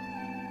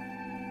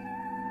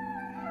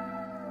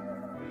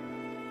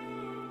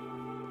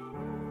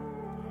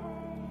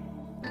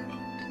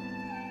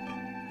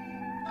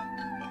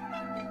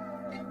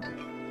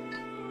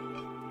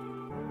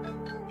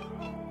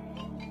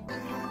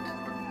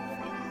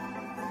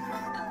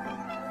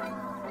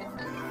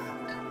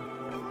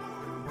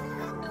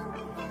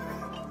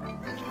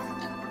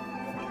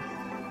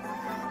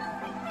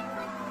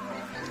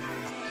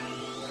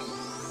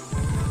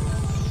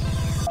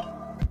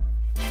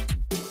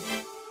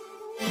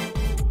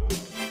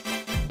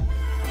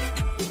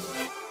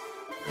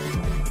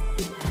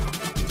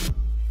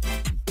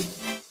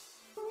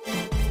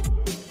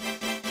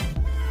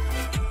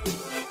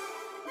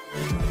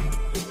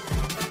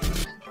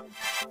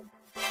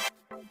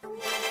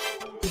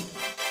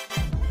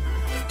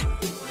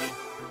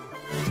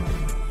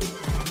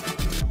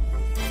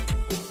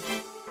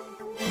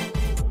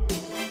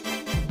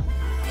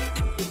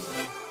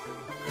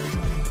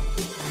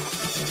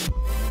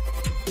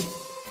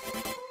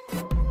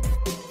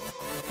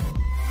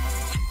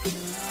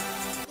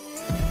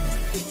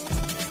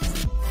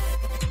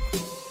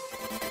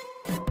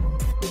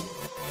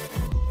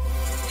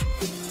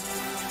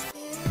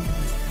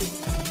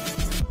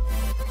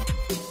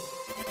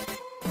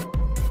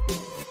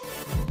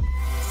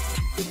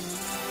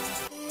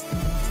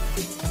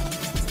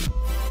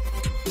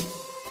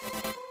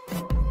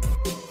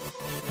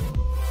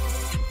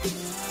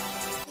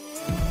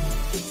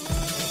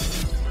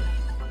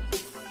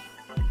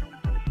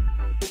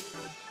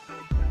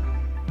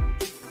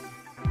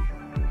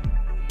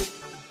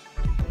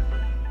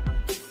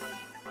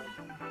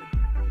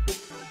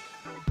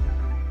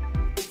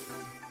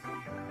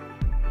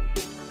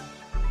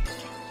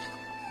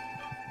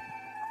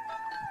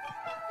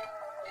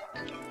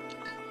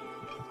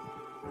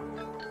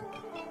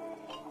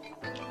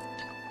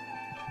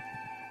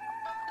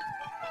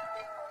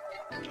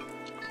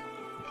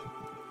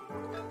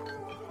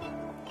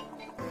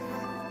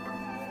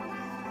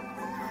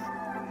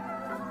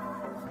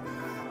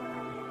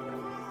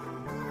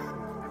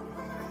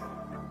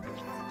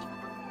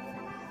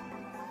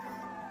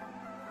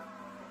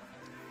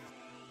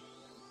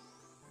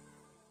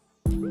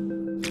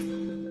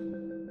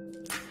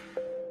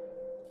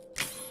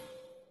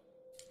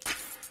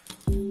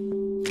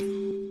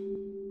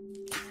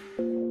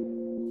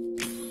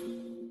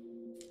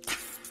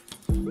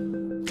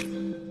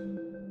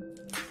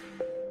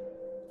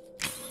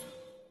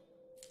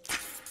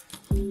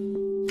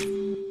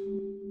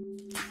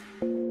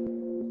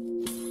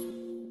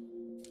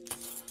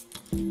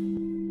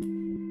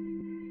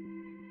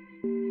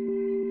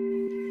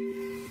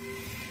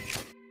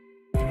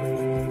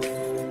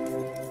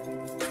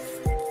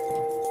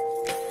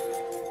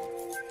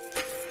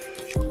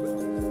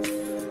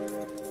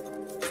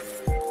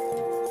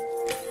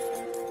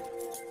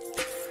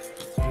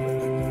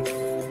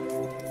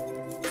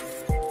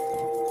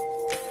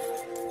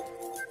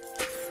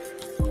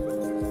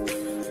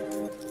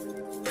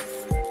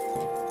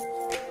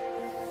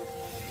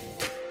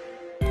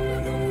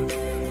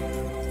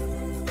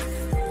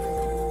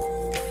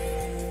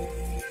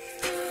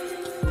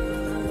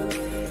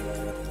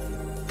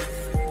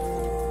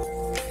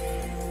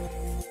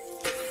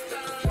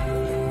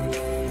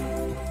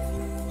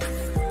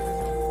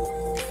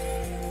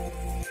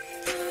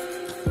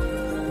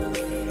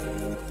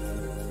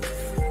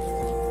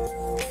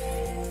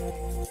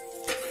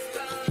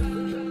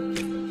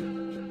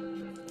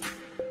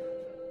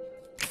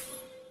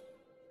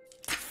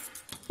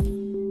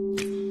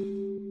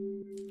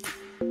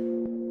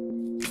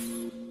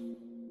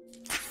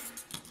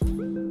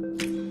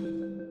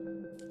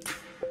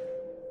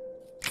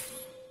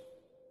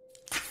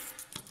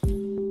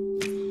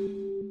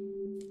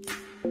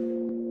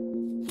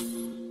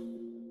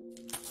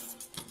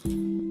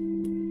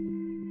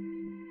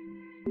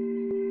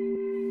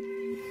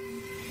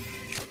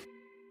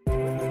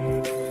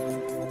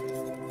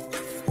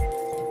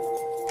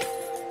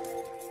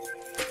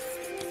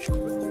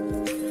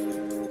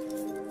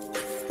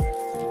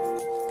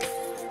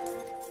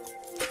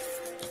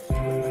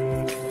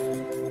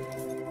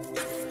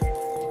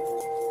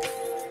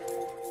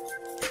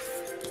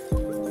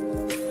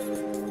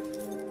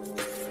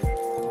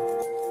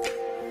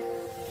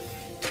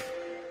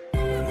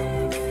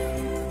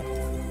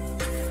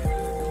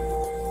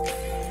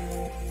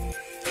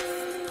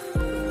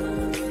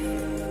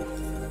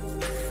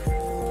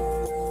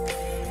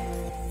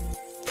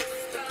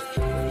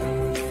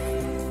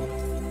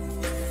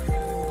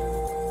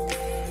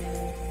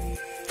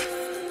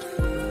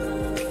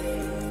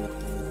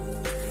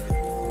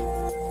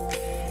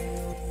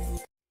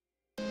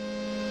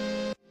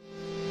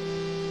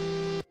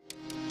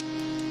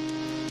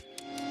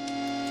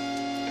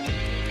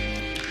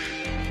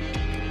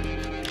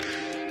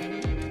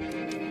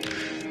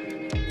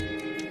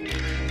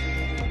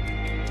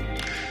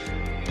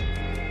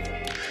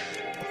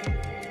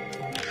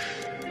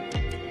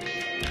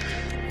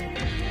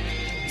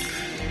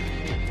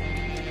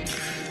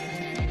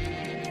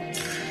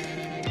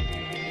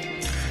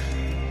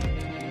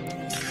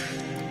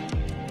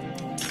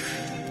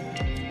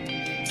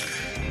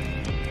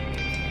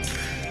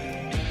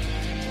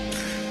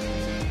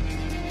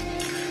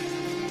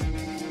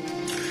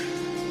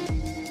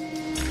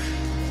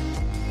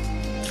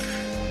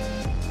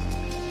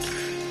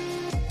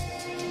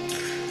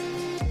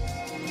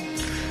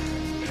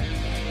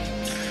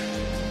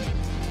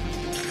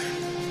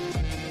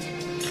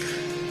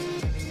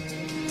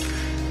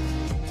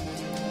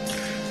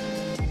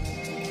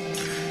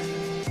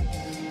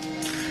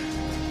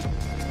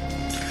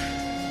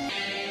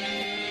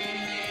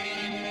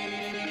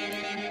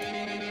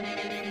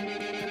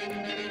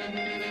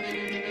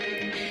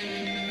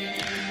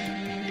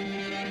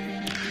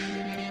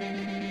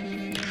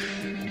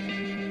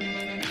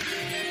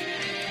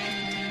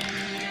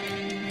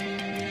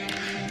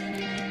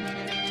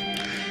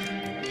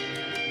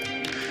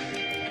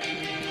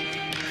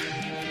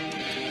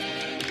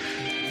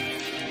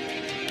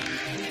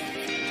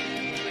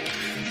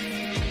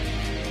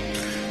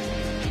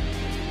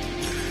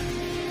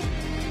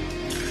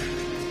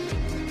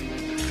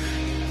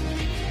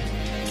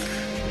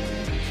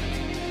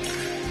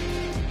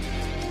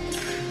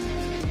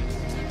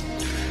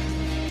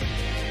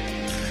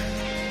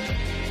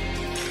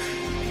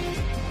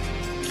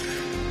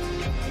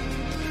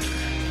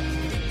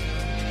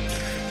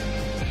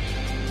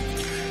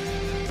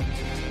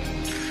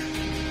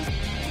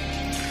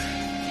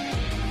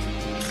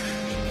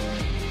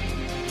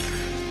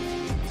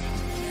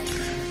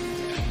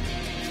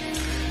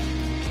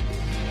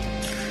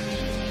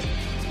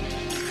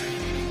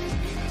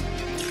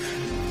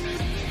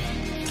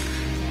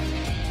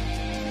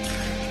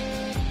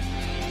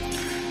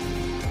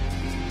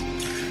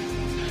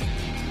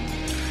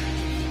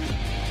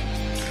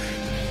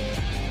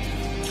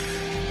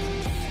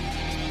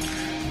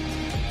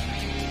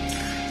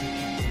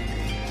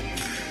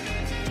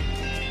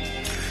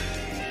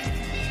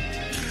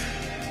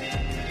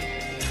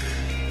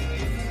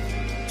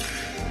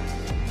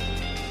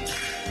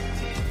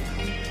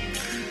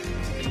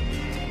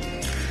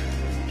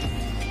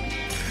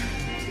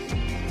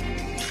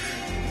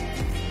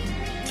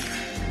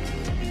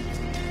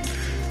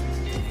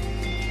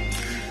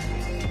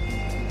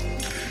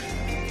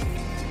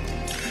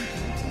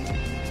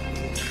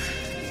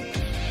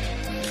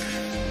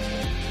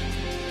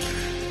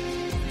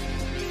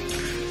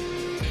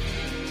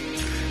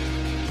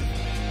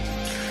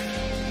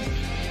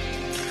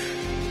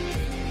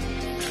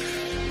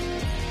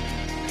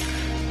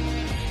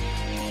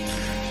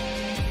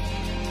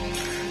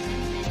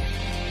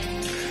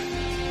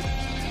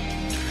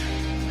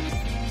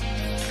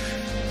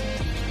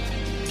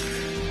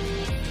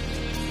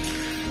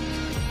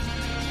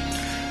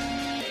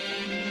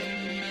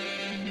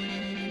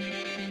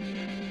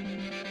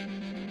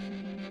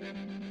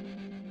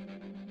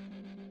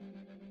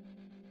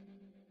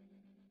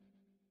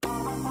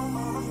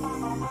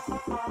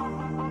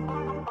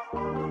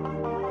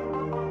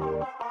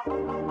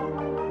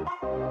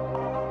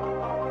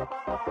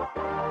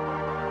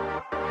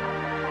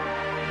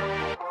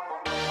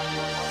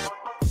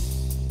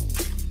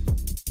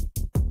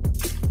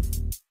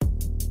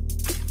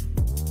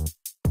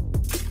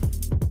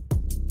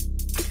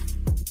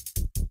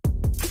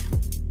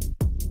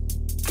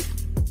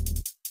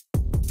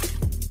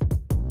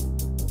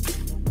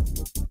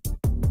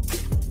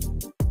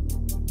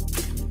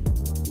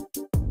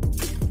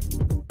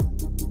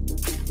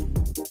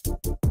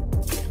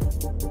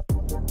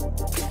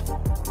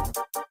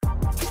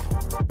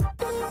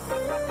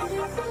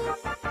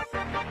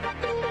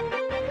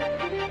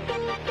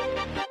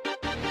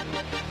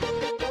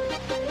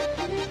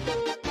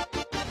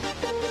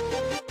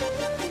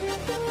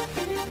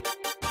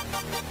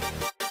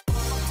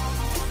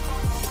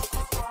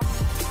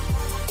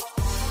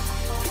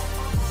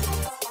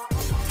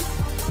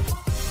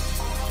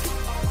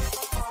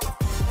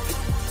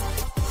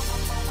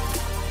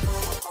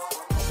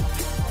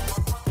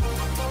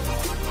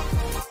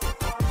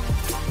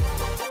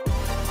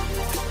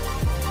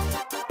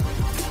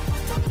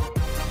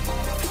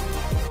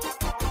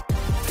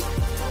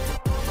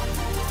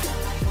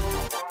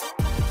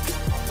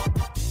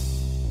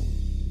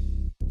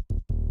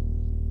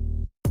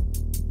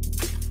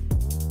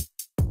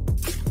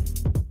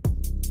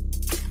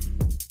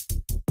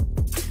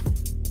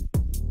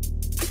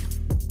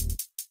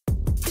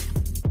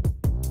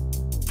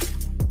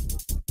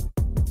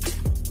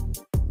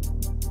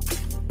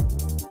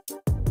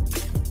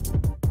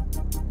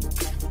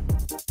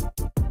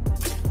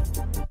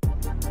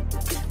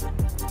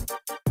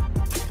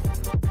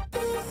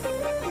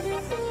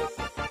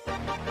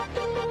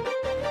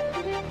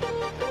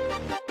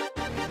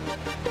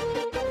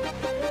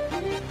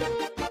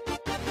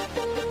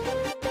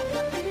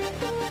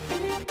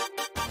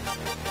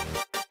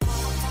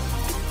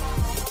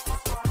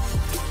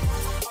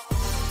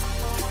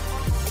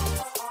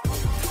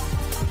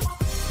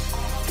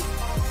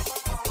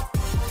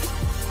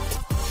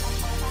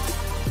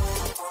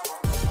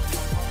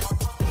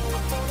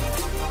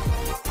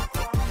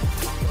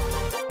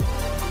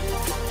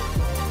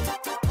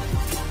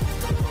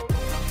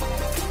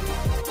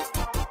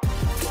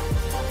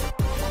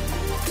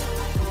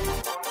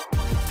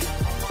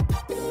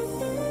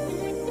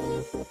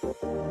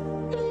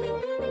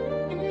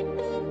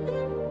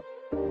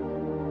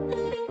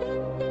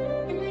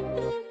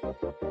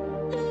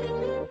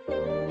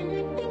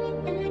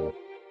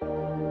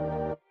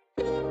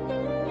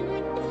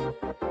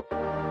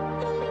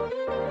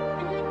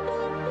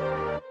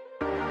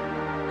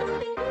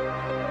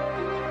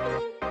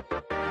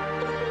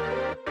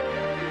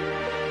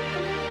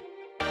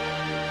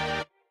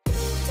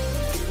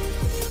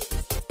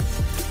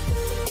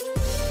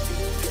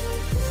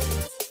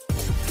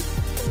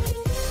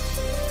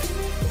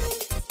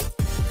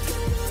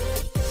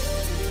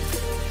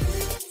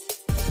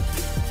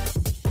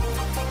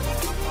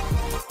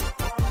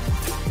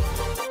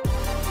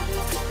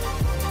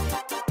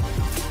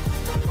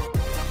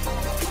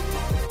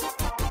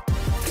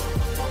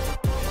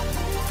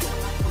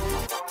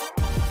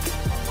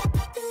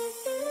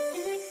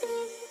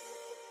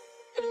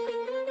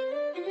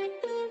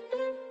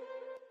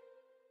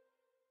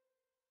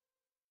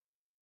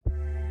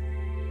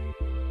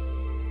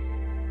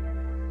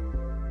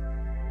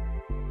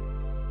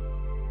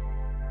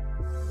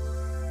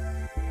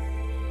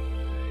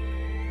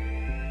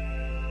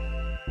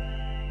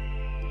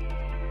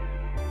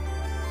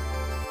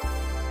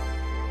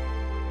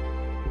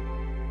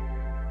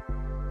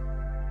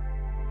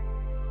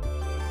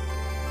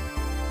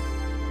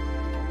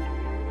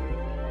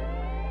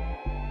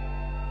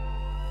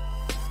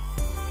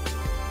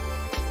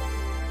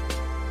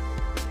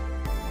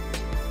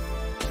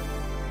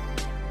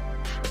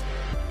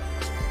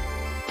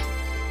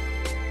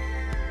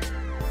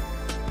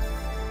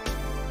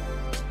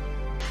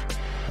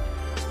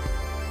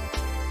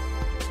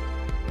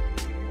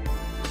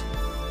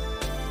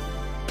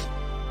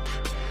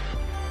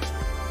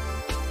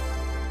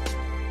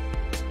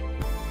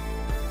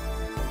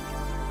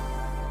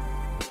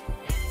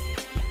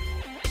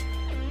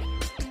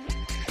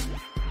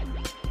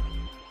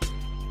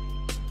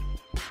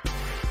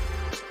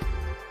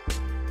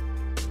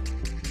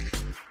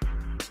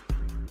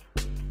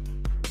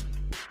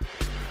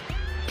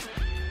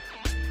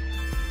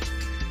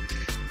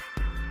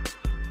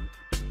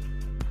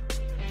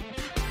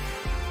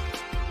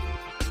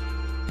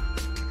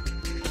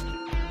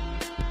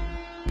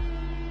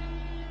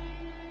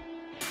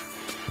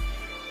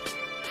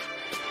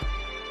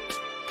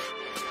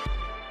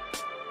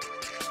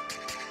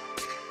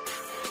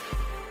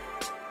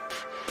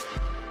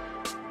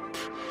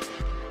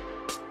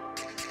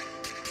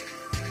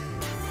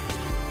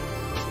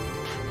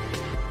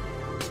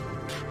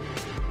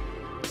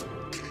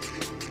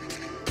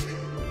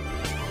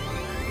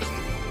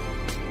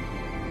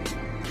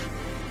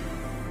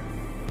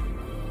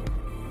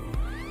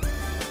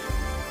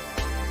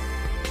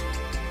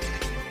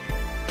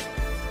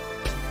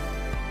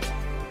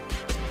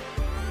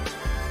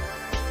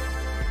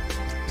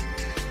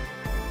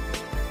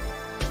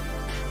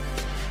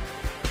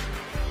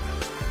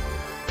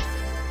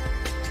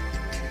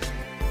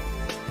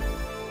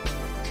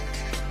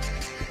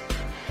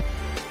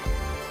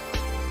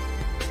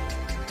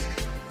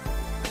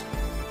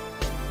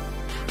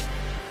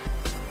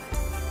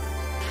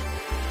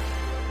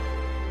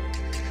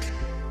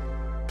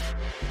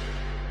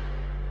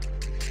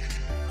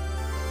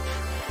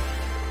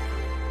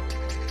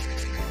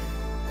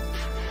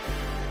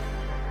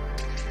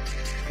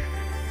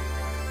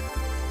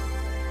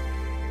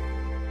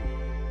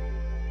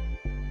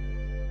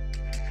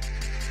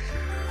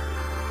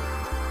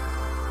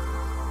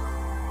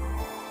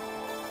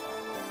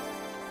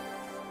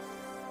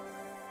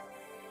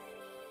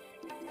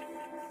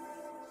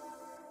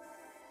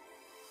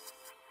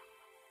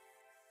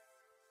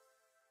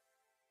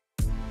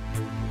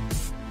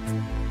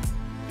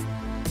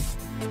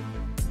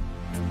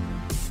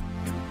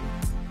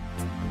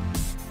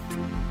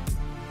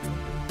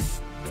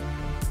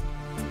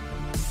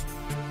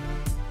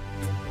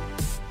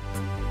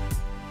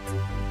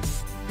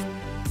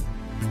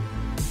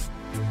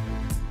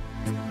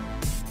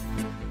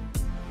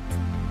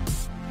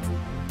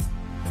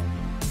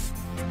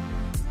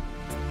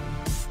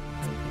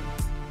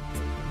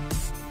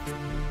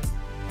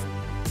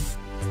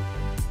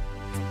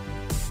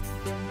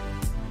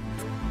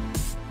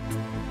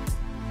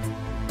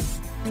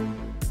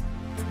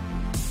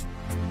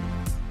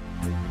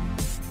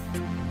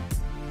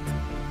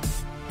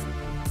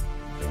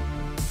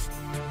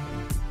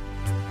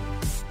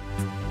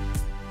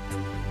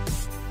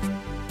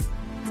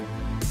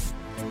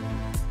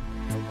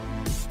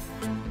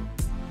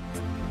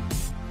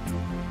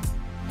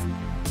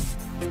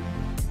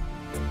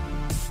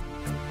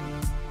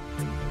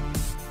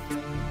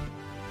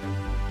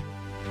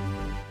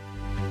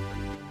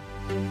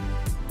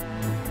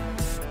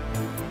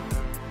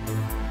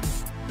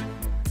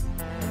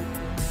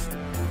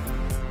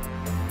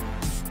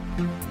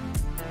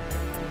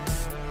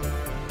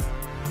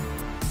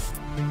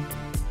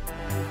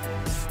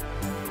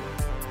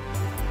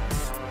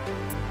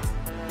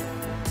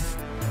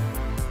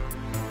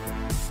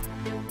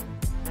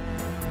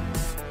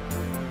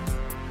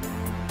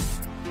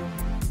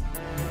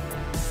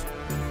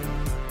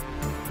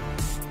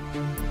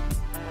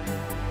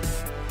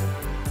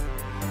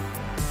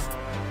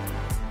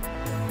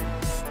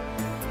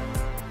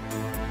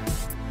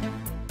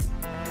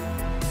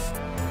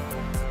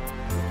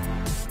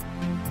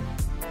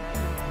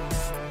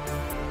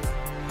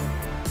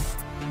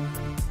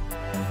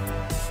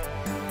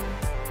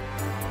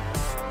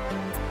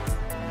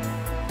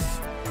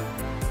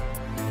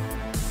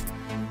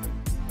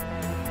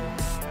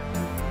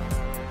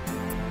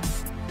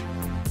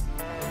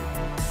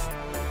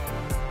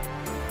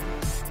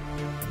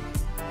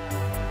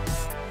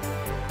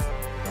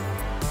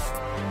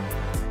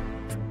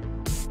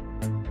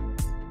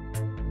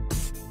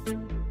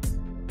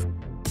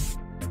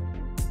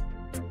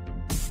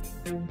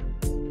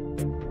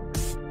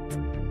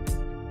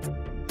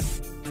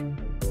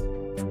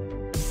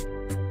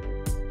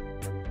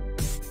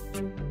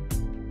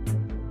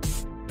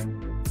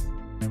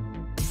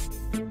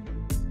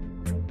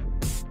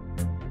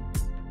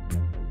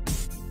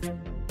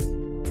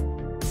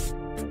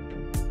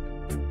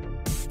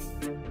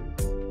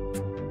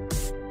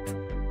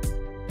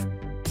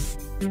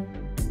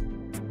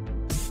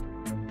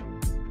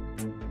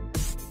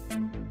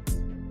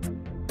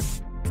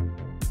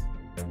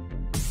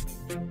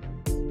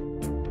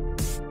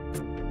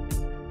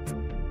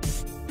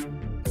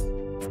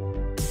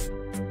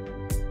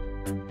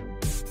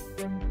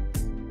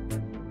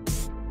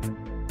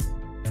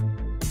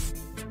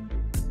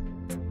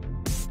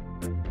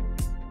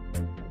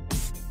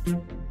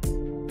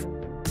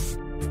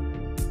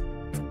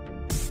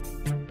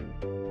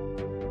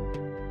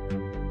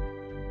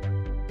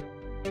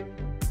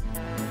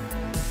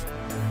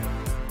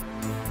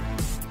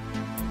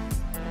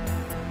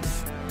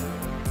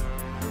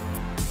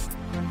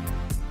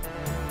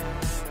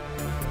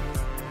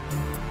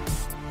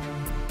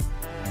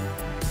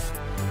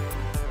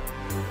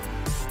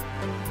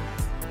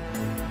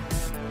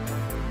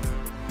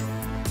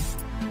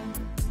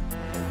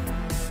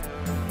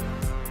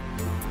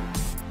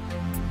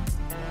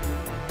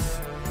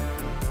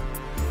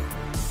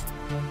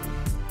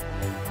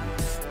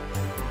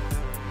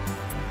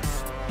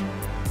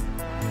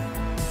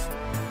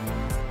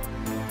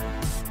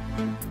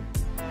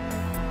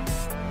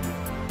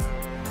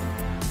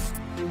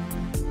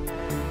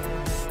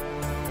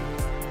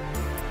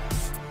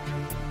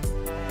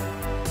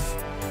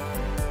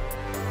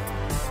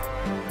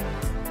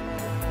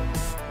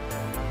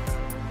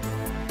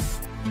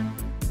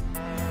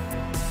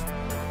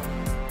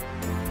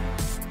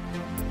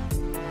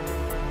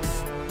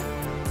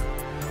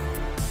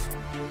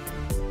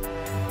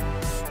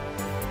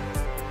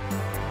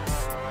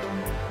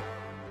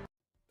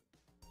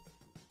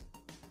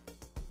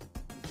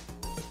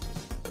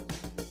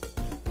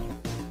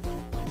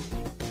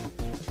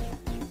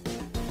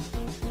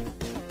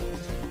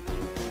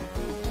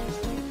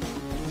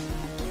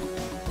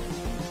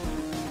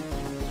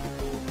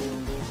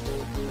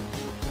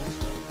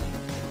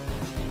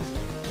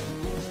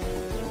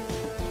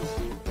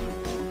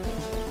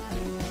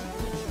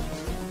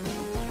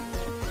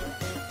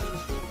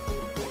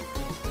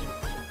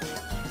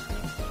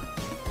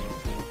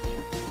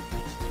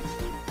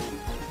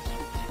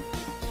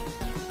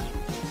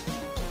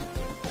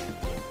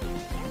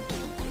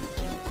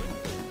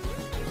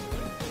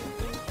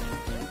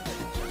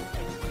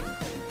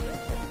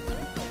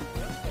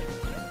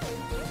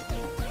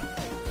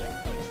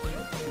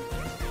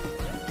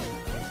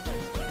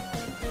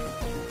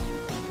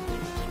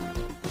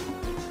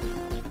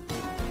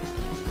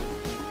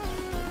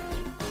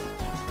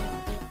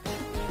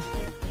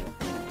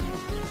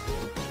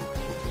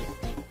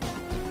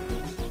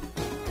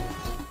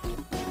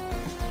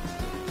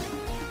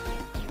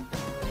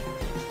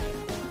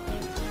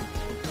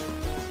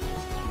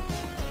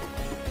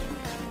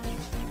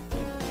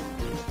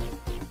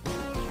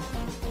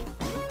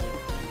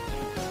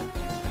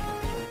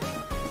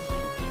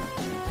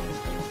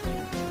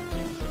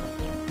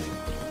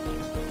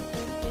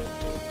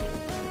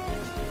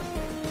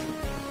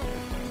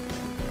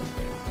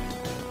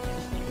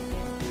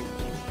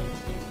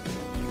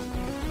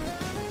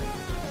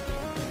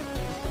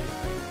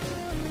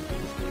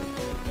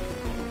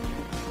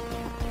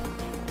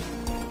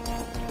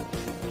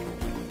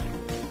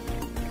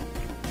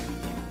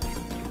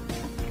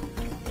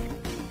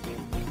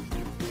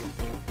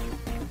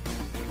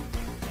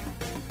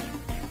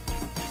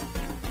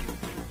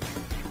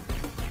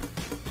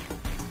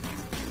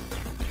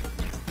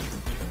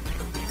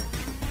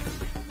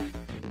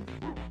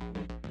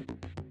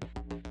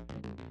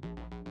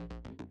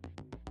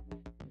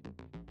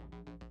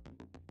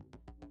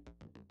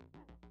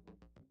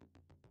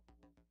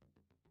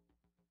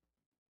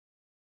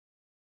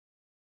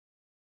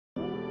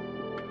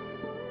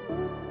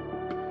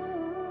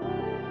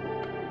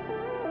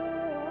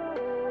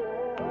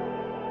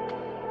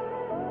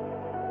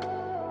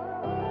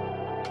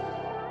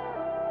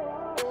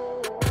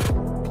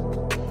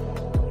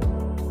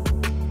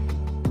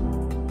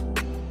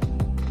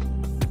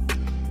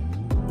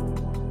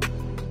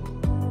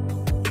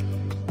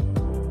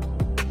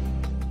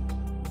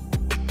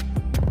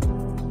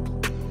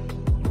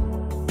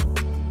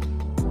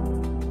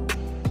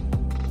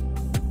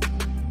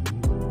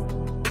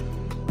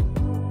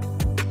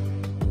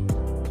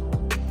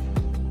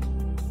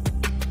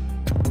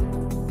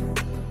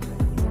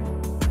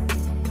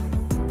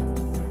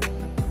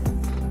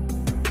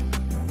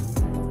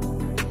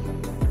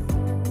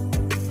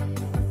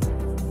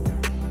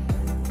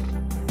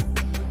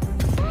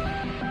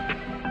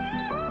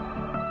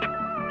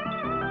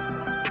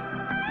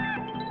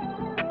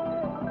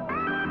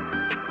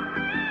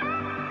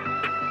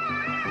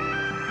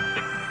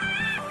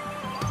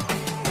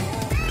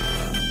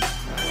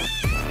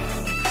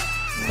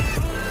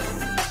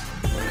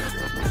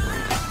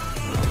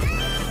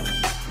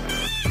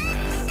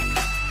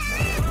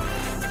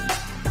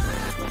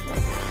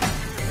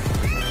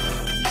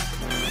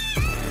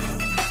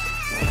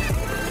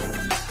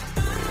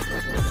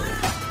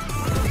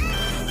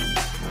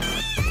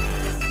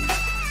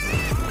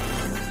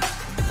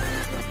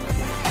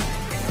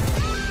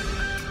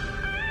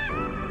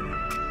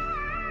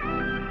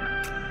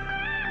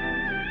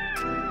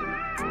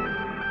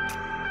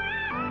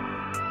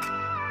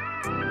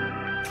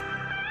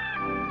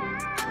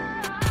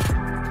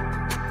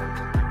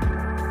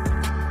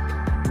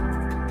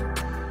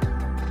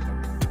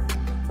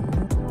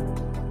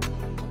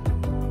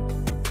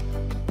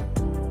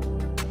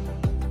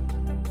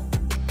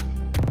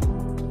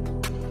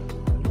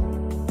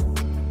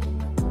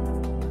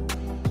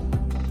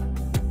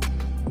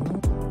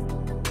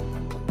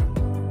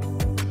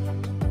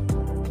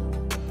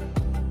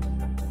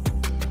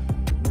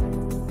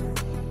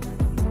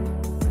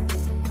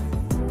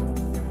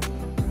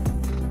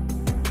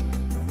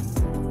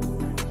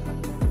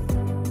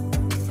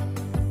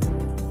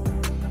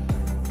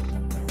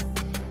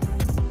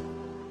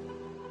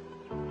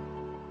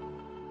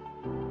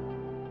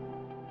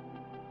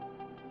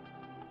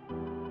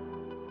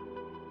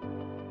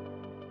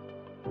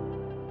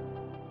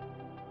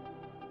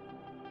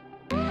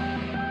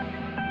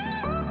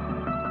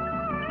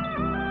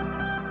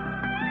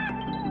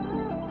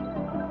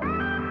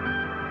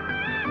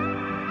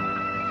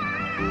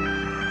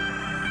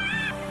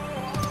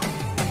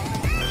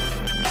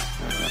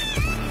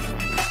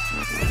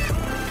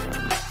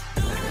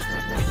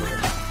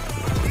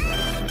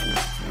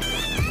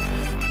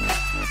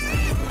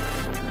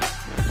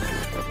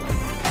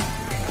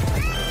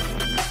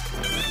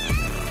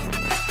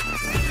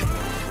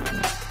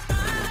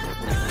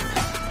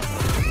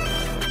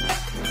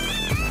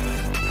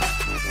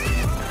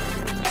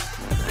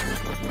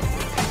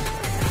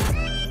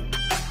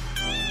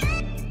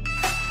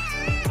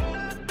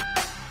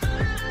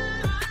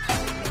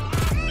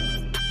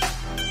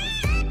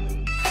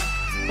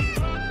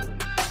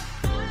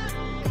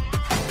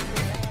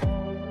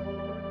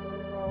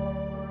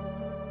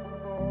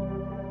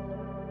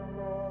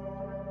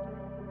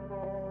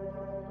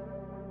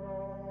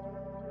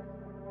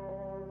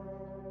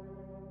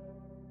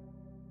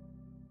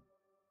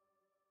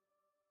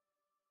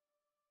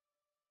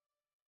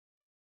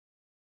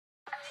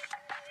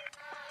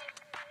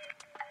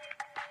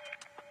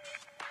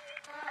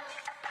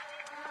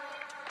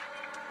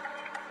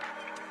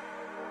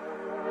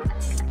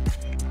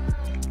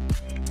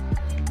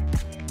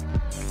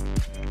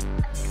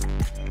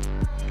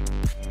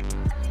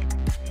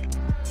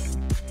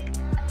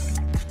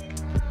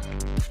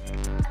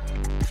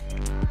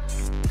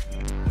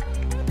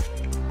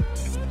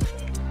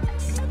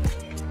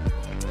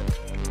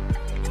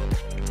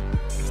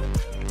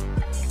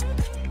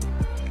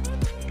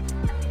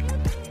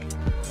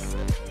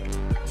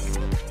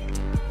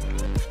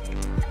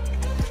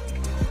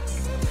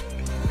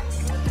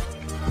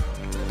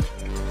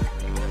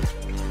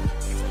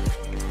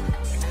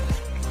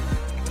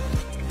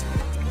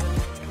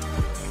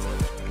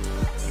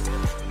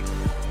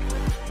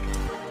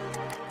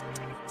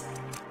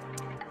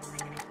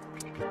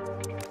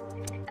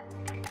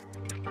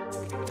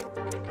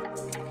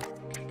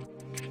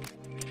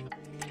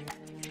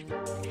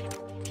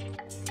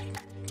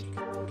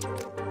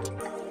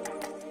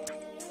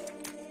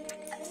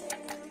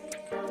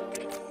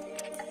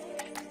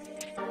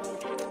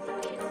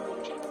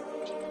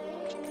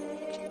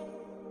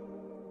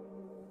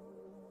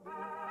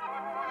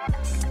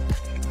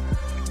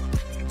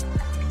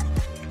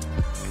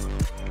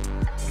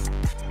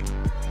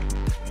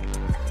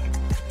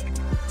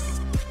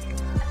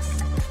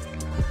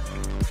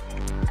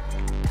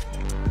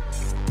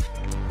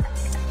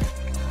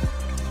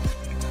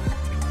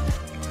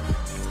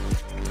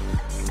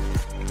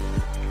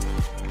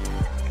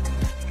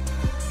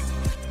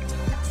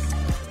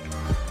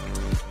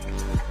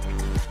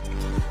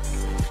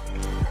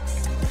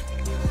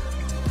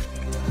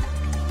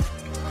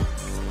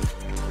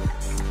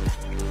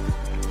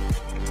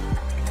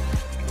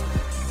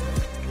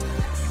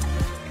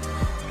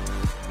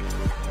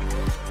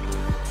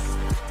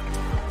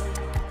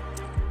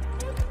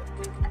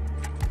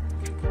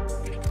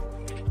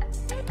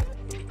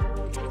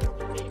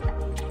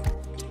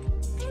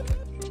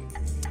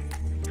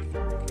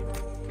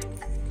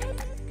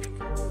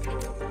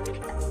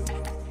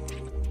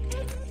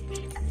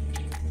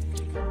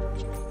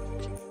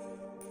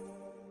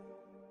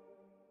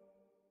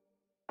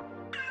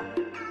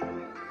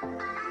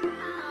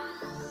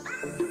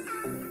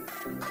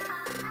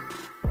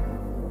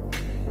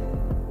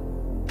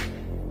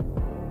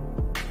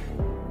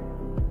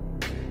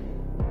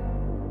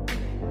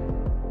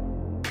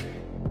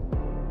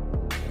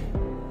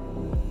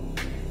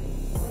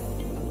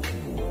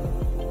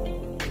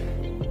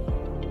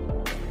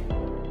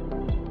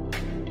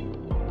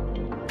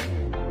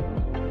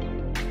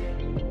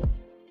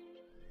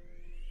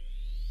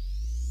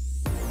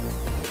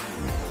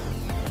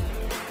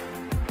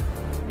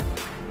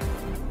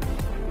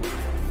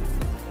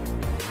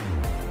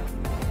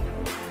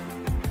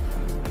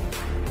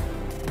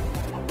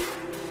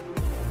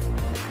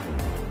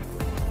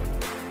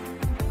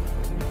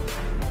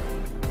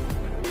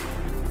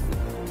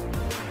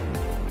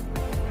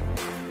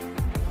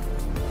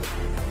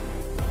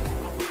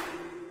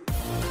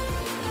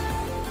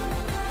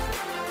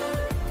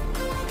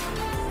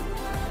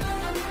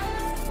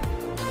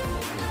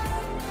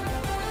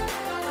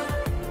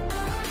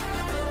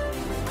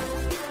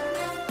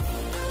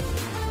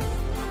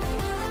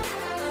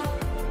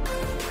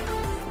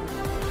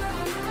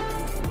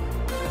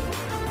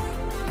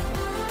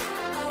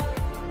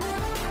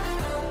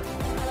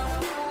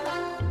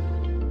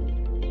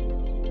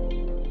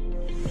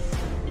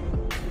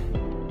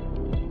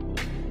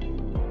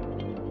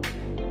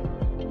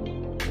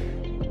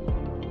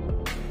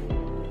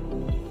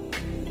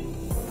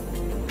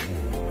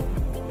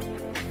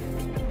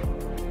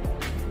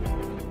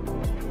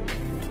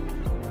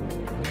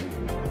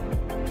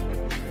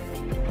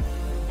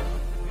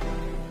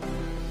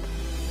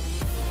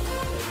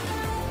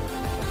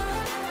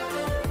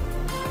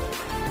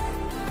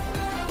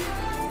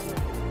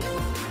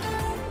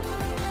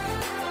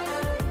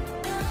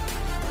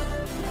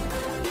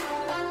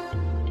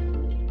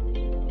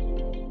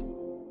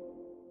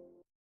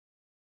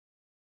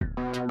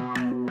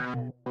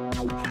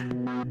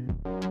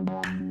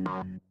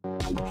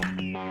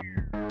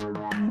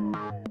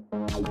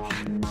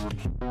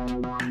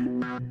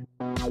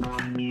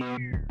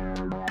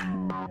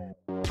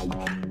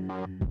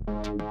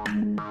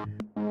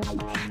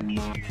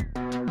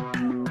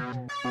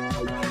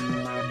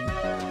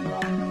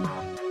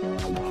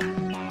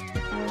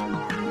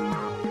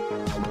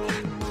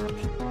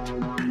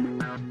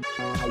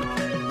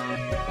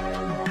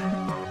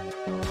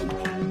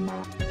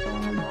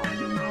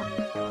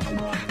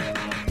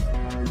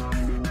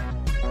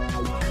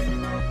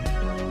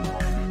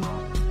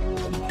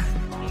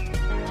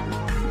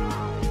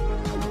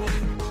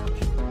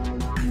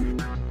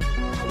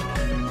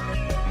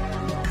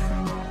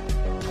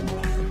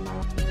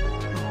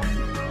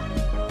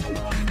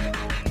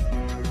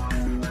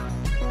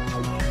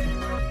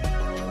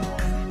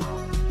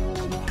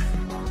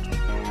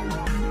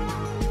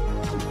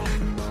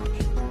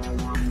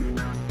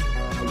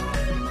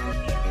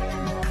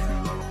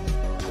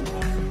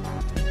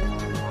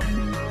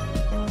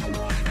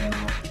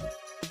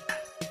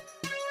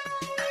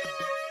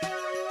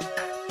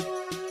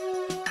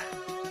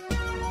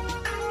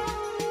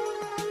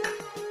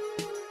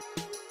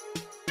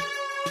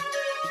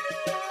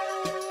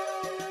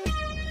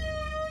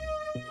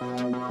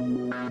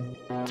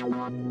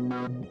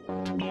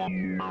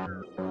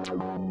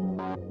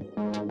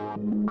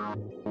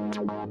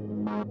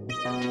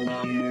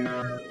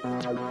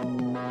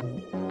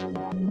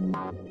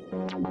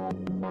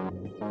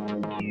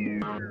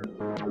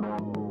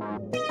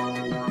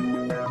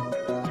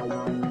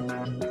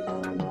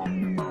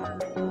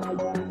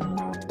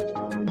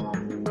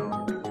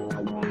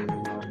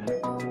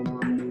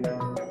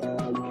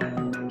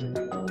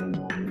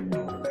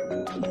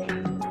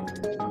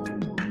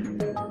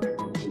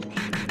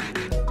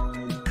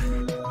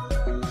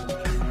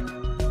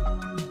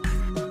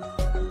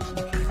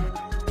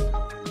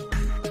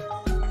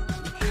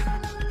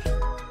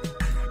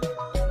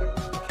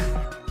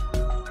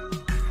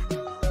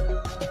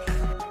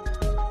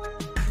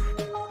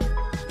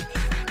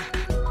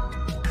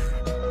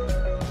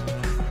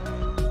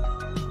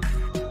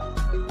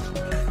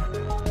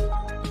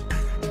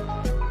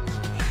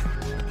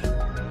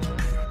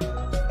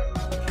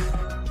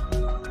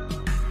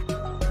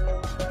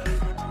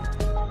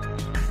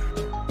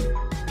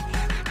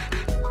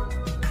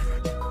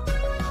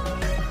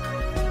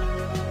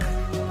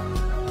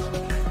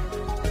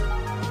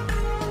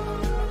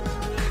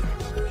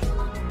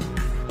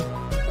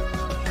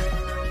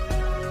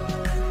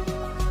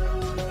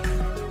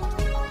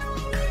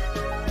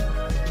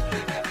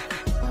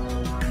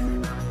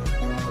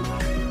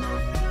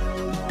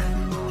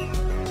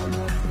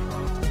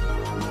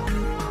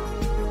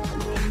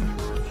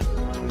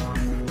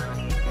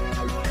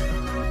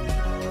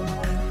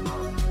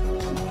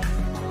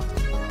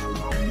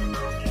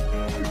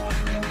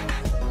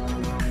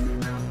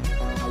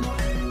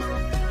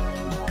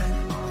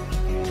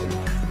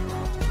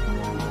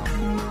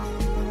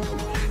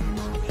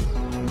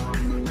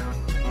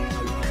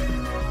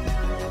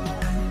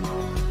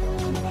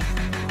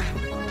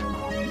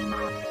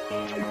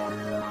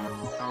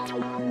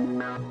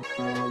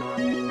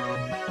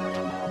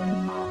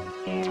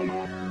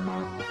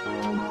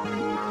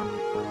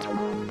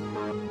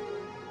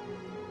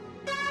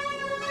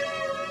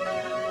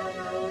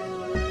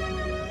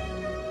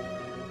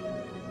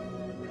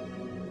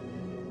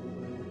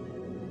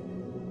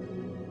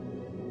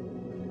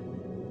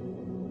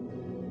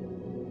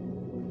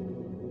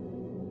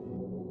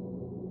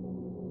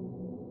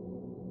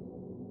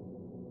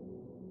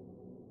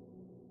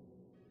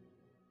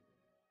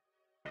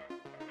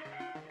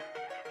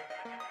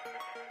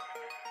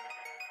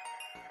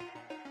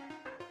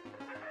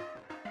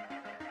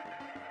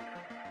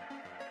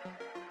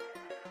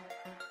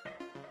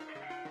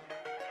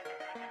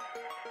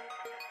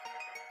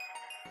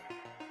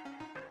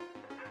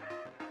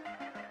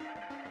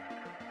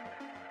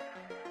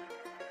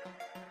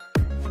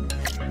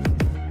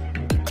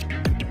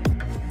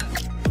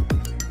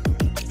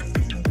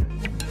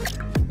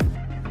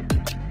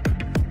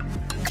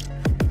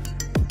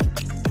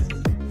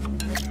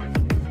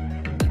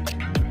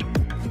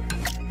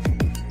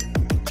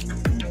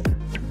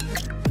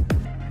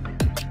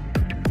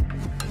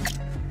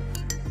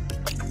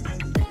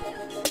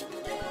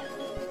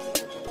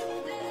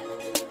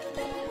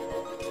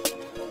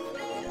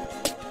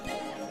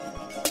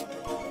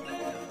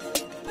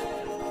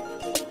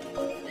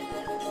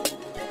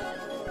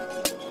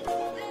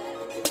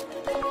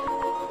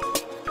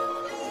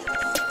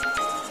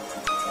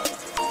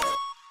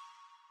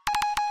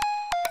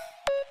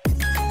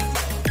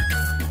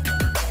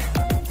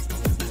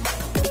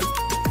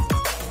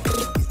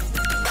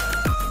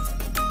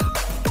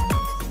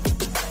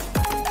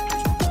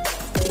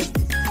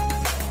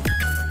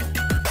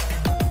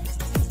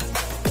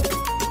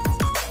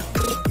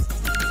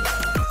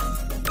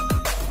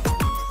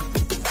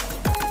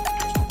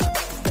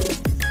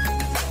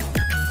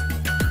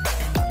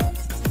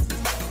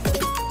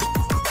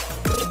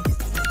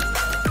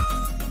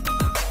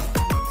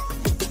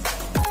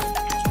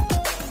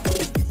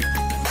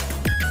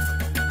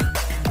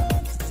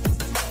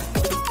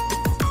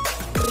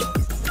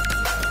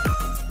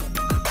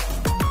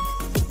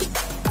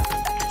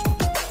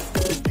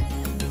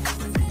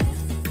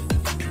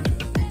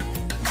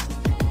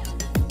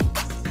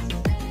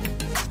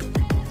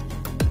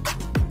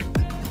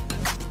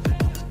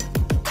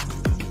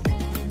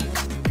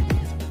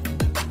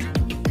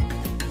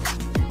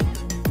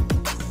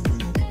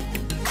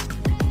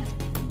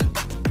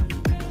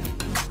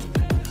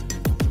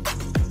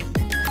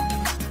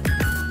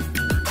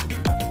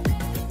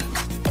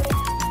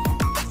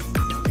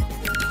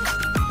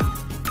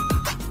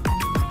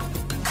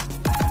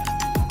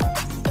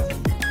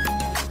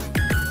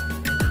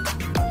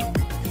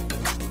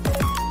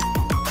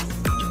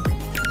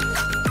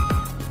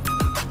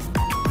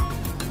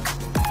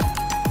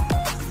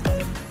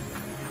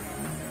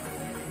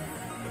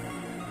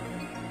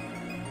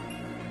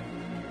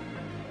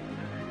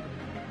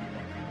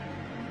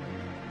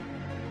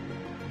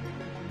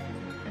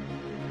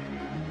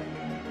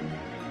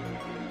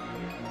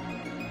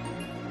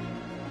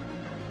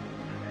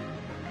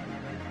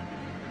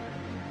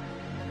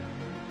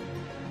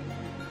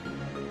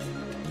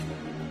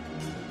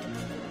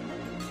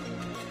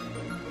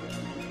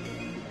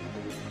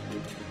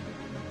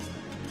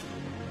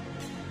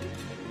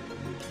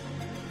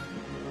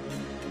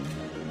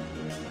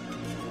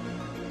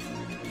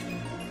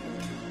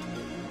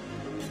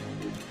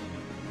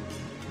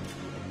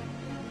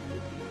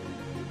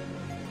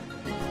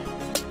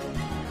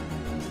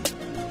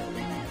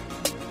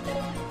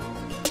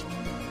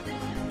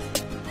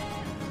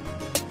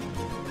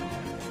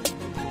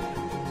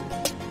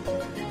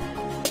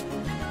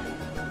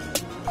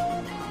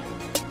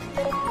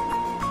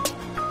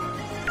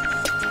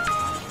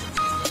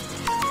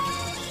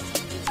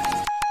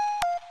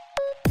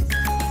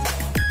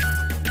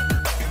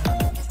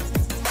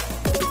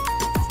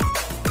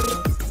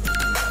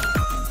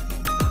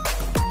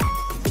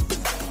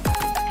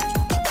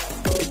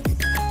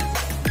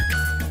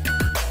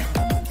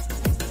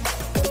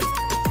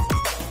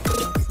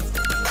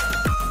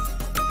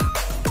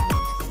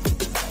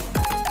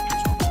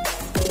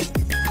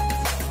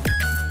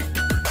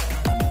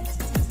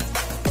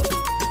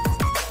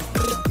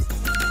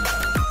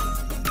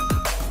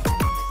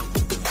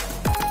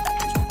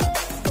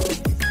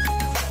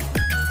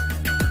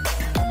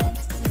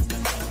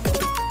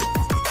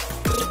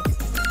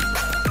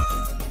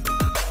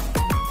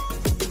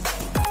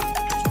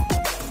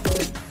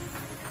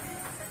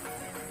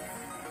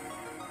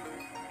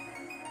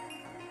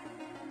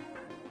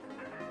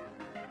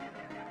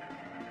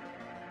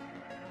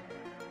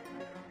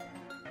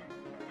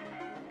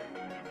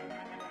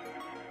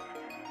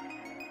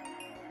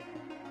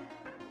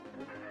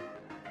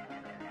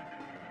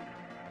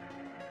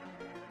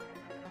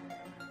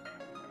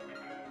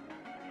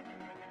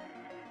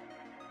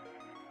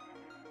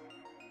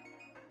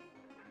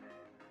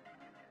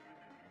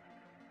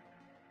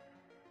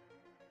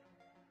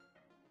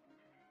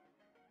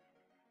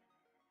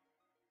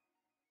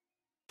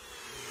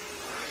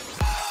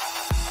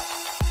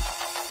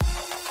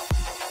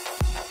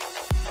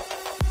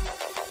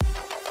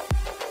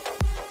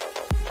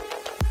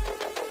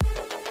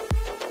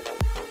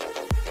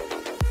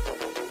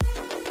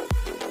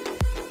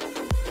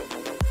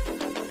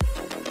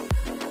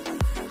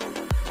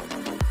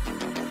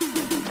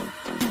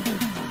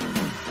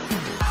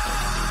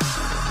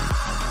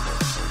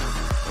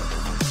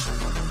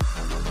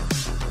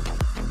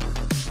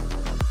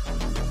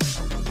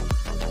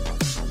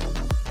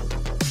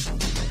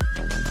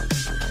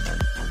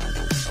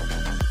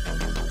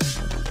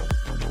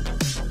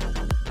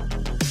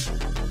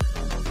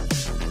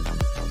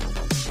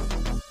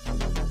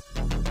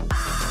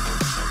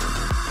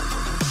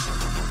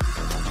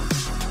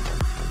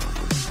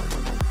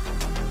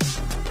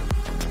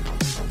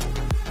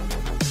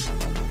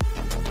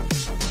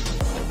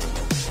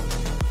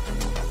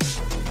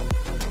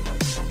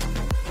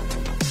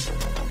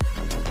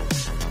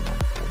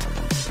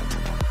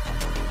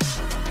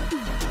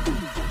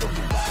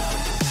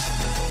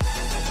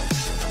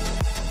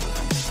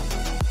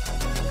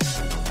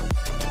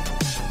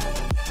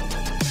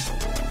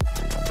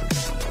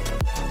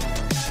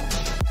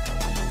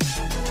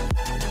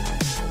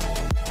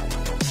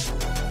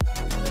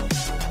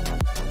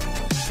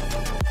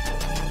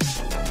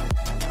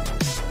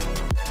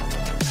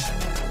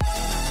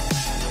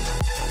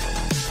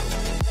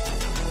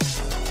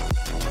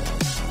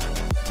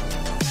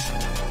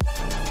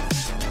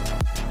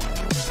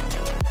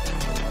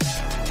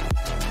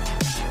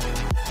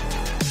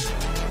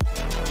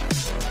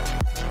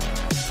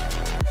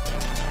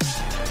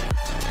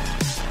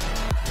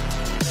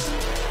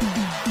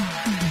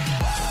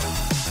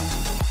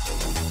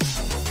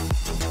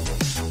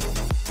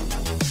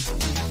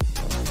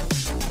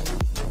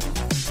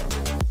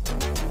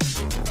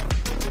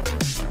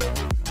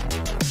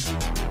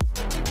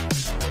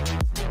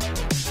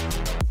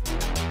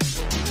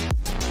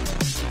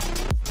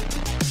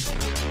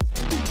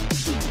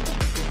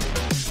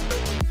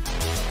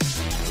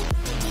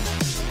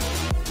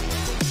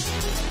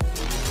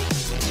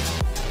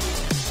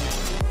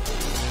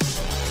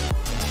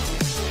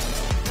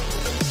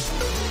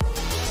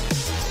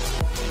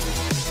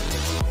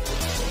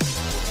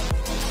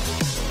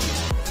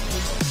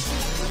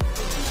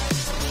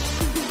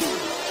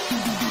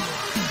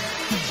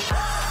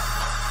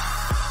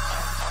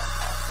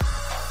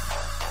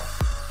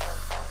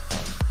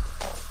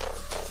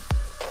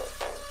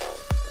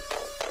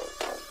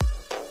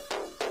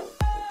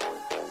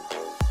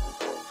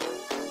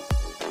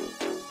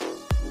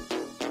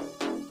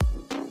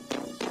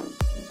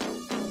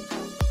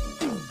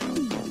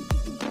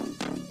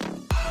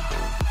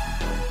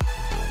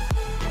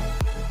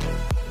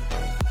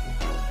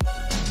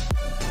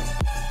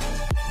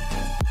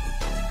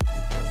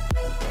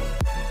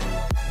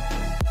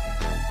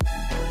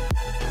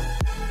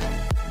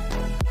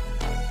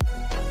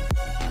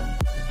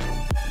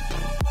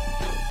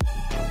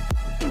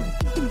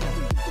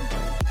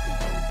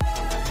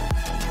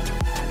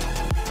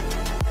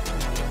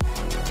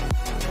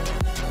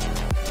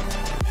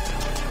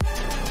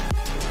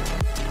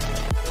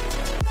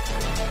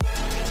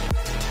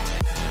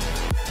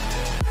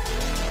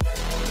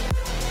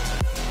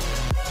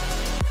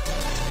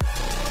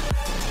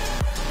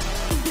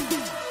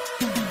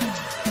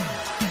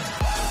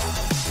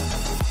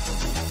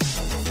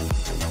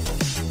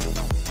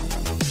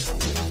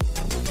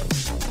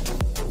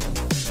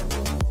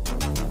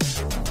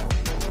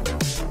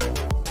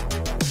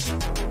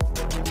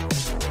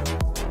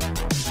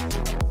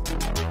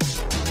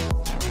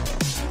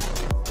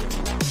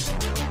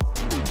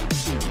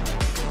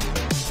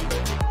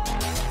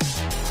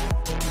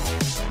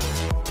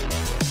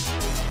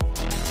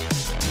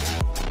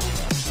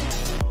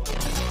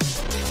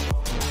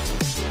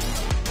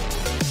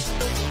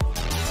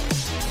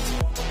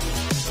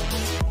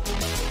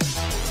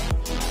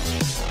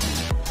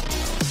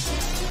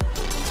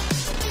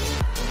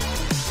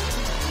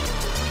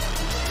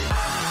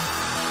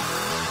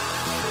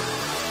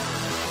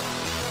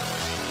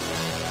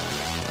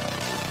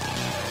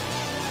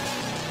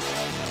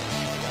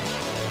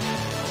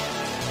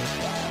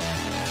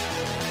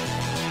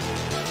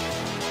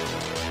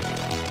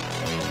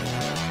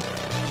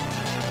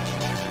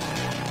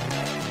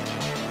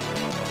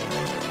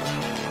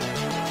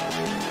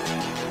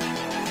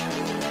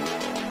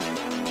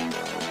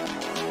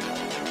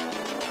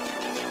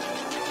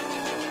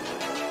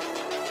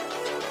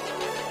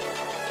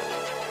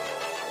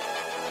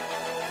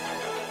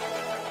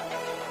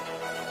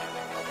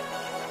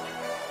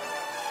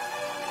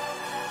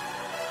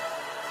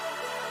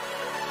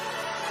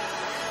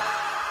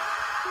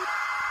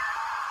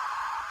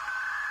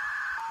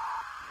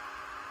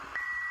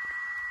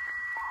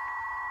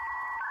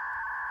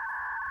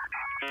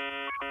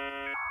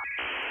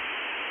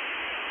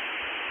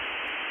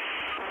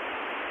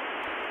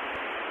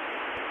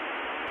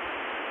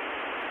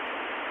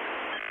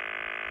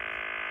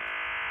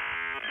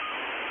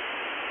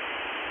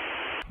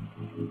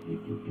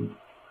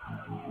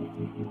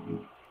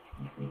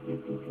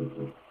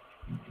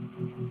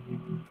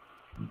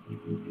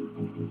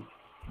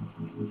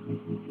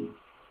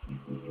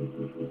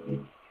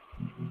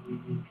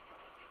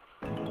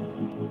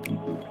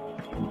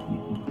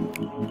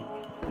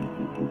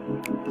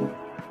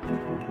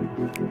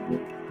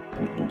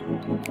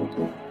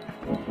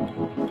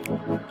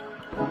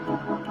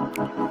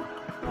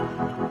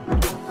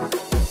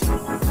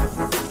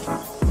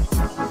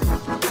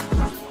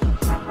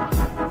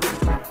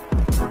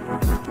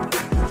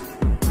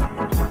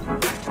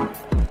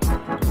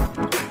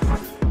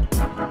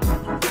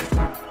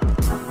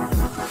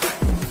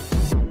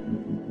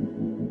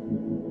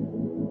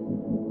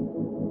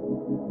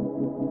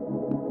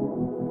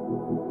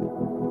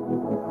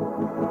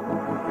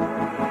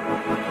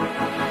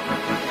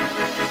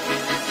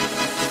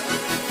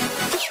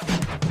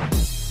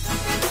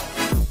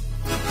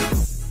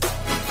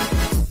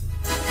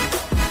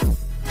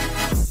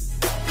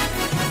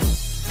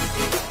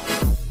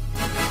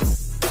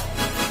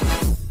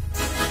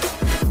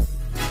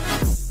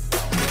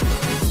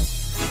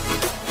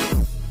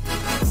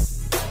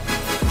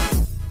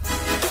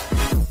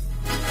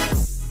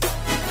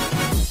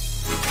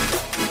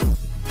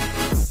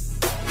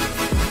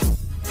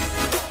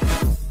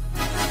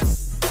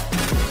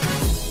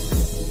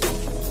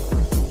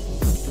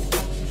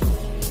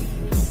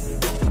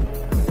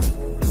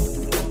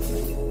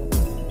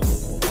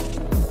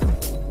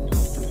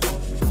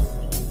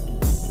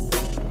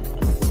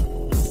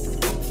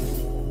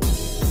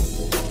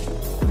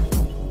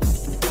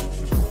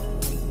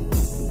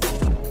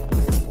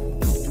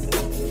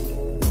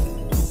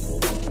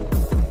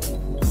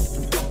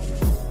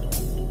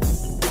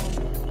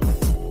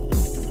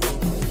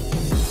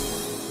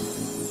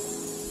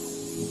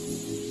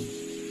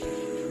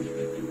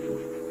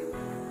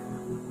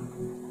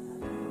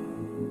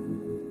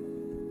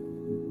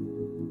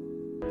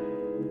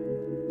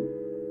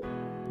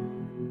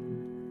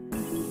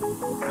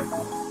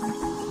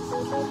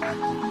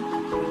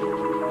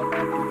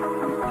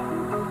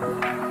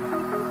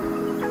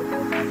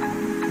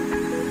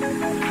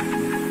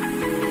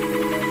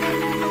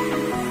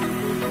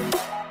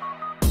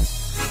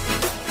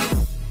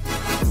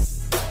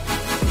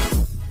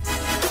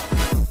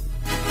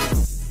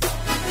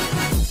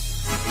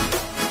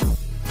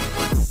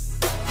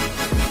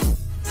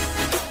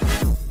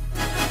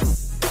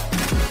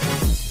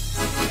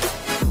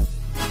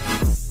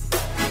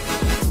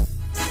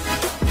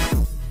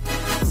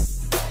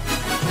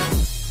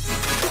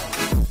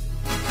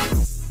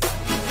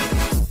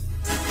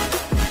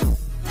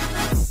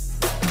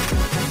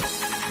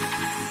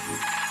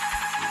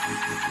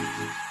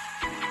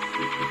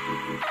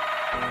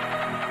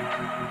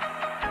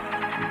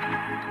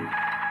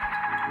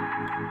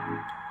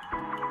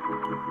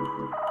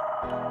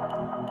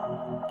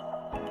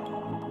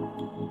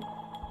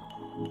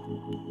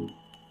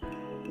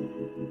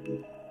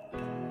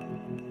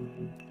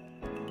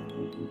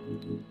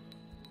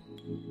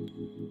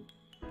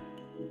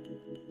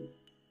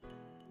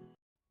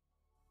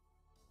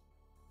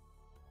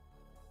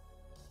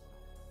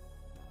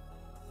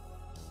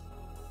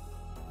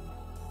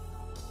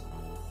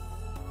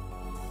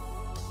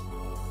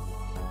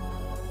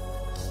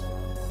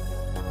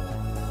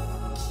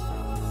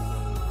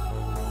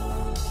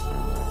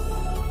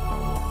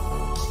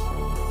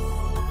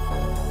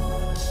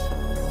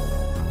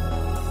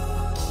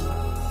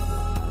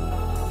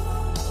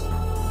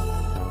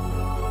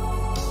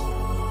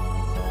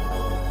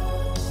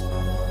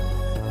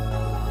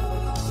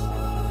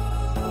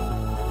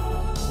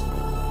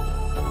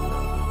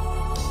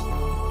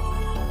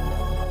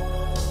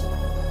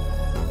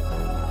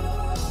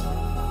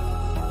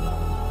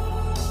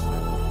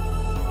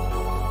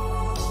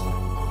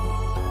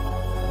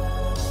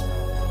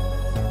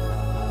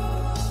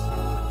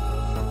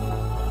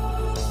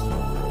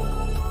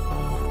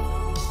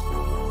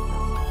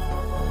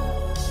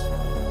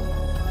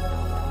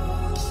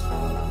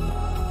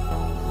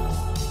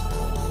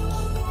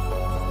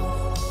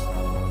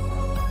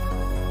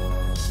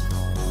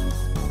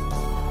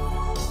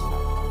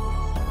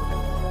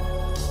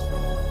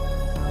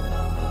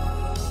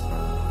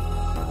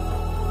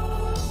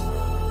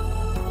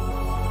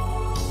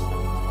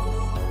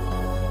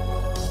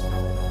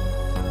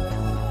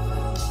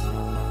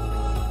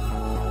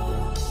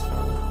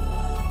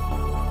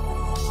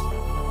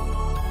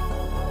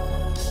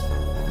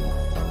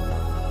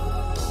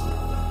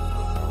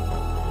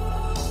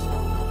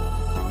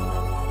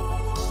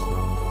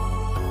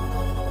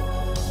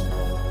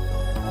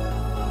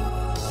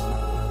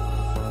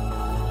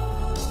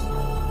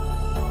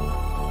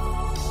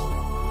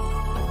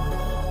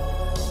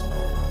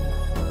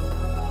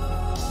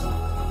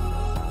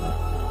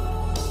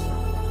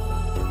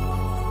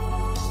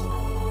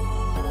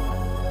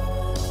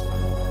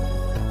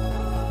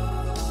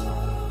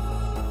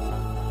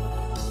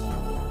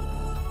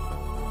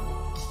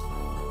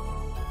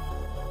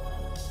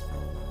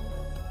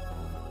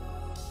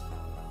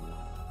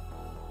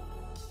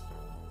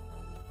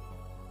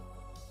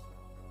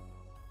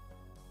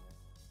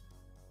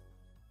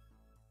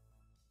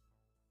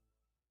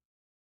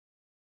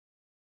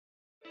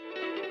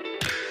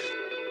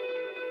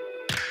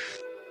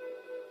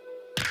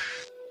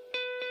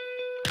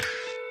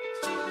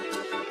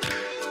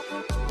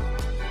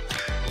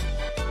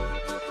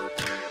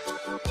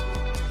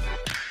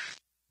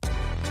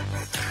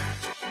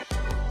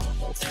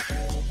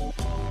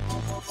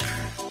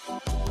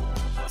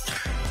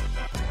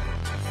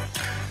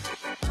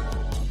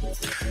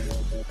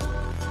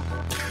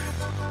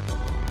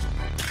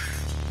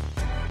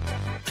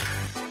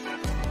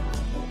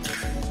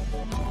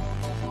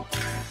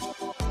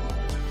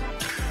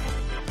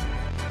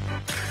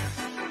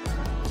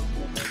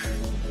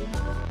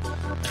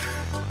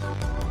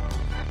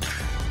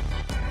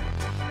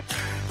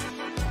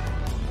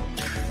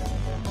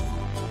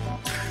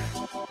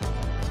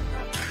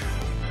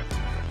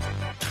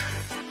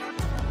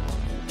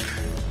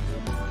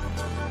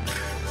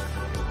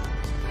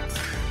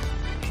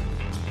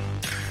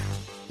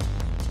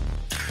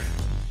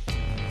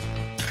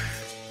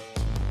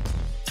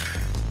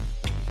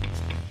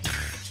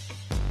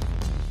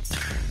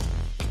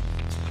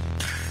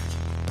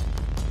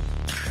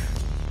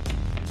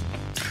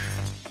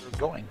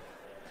 going.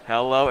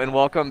 Hello and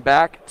welcome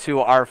back to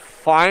our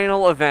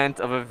final event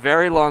of a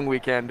very long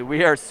weekend.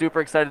 We are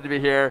super excited to be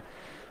here.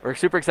 We're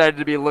super excited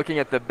to be looking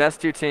at the best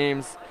two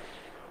teams.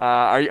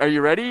 Are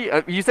you ready?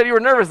 You said you were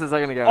nervous a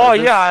second ago. Oh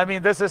yeah, I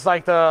mean this is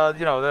like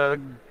the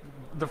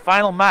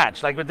final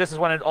match. Like this is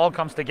when it all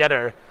comes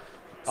together.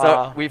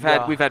 So we've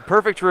had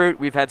Perfect Root,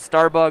 we've had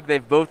Starbug.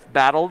 They've both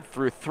battled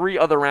through 3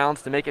 other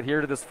rounds to make it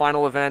here to this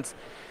final event.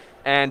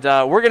 And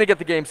we're going to get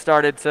the game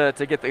started to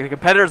get the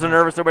competitors are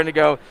nervous. They're ready to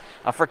go.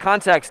 For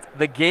context,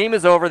 the game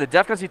is over. The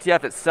DEF CON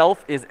CTF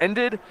itself is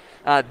ended.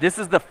 This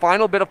is the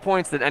final bit of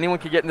points that anyone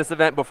can get in this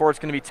event before it's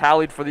going to be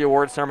tallied for the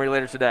awards ceremony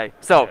later today.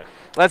 So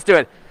let's do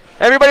it.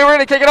 Everybody, we're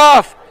going to kick it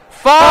off.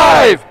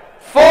 5,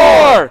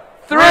 4,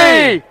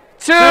 3,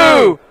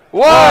 2,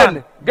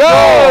 1,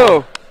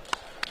 go!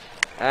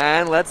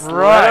 And let's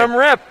let them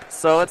rip.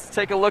 So let's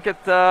take a look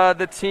at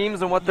the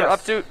teams and what they're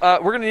up to.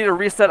 We're going to need a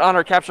reset on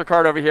our capture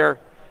card over here.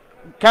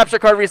 Capture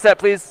card reset,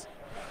 please.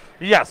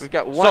 Yes. We've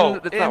got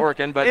one that's not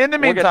working, but in the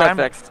we'll meantime, get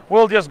that fixed.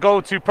 We'll just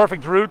go to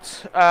Perfect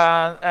Root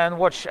and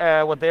watch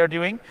what they're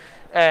doing.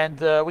 And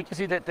we can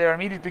see that they're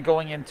immediately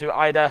going into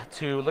IDA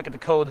to look at the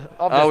code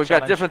of this we've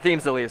challenge. got different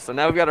themes at least. So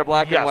now we've got our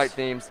black and white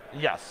themes.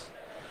 Yes.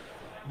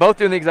 Both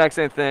doing the exact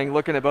same thing,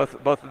 looking at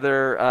both of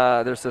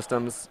their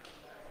systems.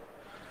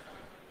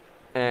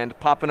 And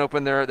popping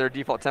open their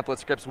default template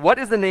scripts. What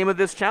is the name of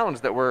this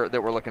challenge that we're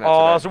looking at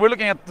today? So we're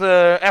looking at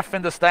the F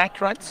in the stack,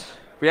 right?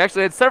 We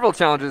actually had several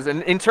challenges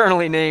and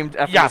internally named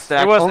F in the stack.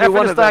 Yes, it was Only F in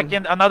one the of stack them.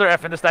 and another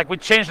F in the stack. We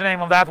changed the name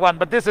of that one,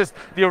 but this is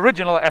the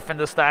original F in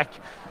the stack.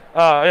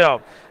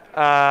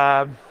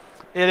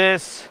 It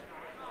is.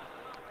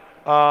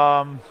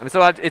 I mean,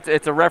 so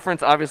it's a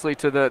reference, obviously,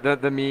 to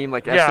the meme,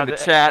 like F's in the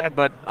chat,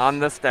 but on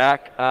the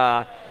stack.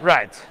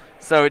 Right.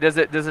 So does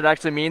it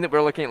actually mean that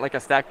we're looking at like a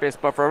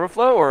stack-based buffer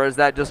overflow, or is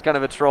that just kind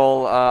of a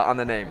troll on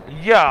the name?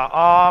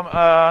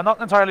 Yeah, not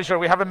entirely sure.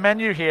 We have a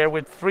menu here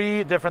with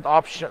 4 different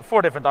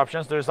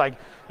options. There's like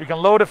you can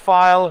load a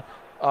file.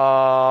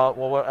 Well,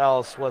 what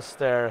else was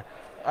there?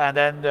 And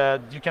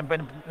then you can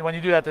when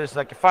you do that, there's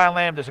like a file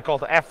name. There's a call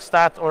to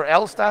fstat or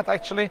lstat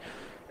actually.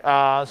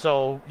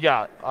 So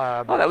yeah.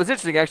 Oh, that was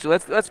interesting actually.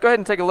 Let's go ahead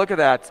and take a look at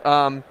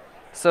that.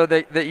 So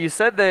that you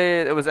said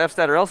it was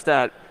fstat or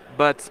lstat.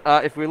 But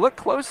if we look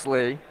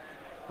closely,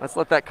 let's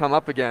let that come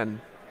up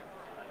again.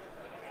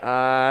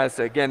 So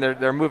again,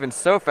 they're moving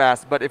so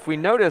fast. But if we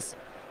notice,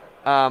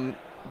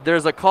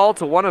 there's a call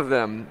to one of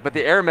them, but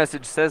the error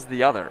message says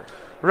the other.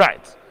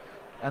 Right.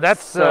 And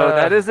that's so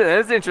that is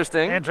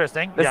interesting.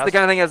 Interesting. This is the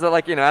kind of thing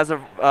as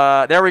of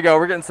there we go.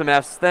 We're getting some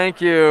Fs.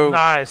 Thank you.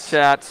 Nice.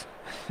 Chat.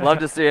 Love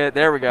to see it.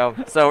 There we go.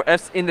 So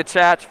Fs in the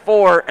chat,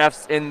 4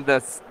 Fs in the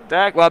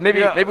stack. Well,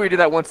 maybe we do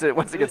that once it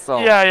gets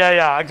solved.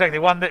 Yeah, exactly.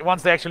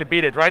 Once they actually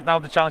beat it. Right now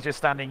the challenge is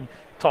standing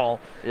tall.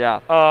 Yeah.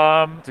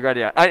 It's a great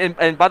idea.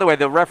 And by the way,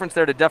 the reference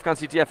there to DEF CON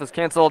CTF is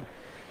canceled.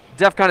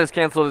 DEF CON is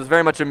canceled is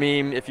very much a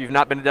meme. If you've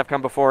not been to DEF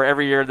CON before,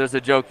 every year there's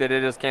a joke that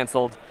it is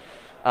canceled.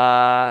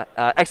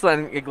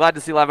 Excellent. Glad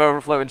to see Live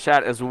Overflow in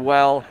chat as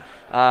well.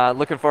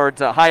 Looking forward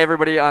to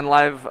everybody on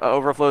Live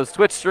Overflow's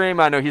Twitch stream.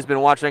 I know he's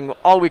been watching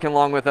all weekend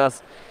long with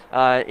us,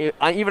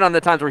 even on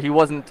the times where he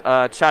wasn't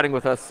chatting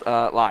with us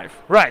live.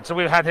 Right. So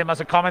we've had him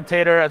as a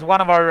commentator, as one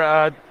of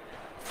our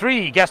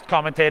 3 guest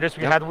commentators.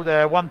 We had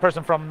one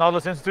person from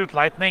Nautilus Institute,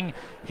 Lightning,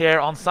 here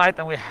on site,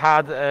 and we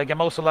had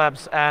Gamoso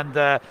Labs and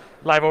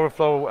Live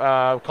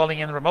Overflow calling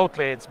in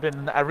remotely. It's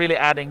been really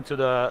adding to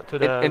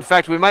the. In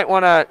fact, we might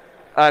want to,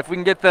 if we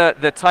can get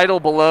the title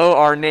below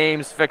our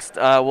names fixed,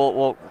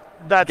 we'll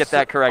get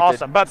that corrected.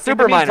 Awesome. But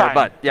super minor,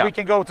 but yeah. We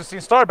can go to see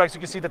Starbucks.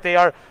 You can see that they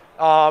are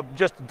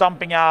just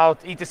dumping out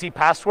etc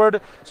password.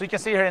 So you can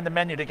see here in the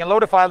menu, they can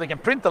load a file, they can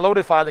print the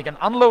loaded file, they can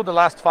unload the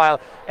last file,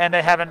 and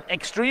they have an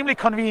extremely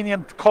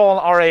convenient call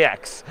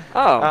RAX.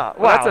 Oh,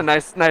 well, that's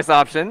a nice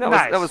option.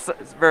 That was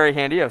very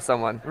handy of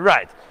someone.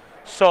 Right.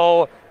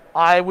 So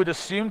I would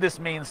assume this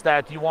means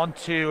that you want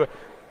to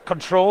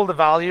control the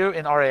value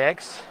in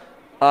RAX.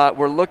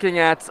 We're looking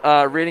at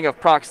reading of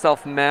proc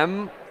self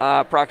mem,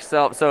 proc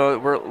self. So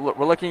we're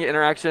looking at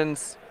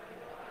interactions.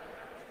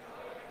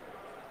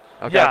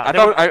 Okay.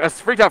 Yeah, I was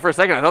freaked out for a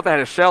second. I thought they had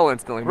a shell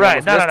instantly.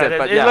 Right. No.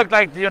 But it looked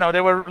like they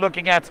were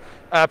looking at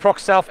proc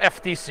self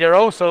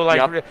FT0. So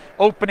like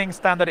opening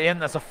standard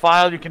in as a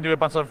file, you can do a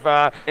bunch of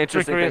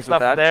interesting trickery things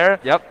stuff with that. there.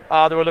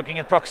 Yep. They were looking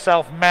at proc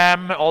self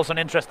mem, also an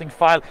interesting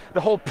file.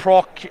 The whole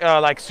proc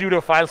like pseudo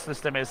file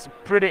system is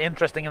pretty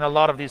interesting in a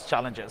lot of these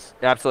challenges.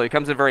 Absolutely,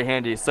 comes in very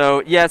handy.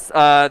 So yes,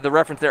 the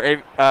reference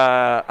there,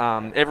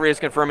 Avery is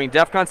confirming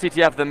DEF CON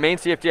CTF, the main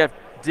CFTF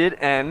did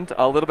end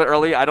a little bit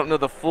early. I don't know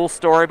the full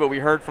story, but we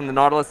heard from the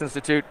Nautilus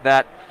Institute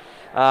that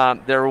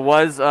there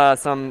was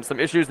some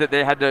issues that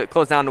they had to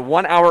close down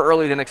 1 hour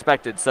earlier than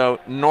expected. So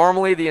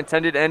normally the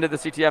intended end of the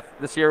CTF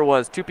this year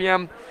was 2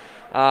 p.m.,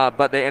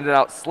 but they ended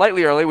out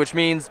slightly early, which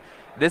means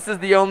this is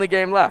the only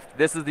game left.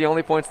 This is the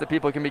only points that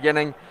people can be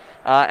getting,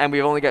 and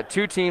we've only got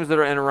 2 teams that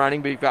are in a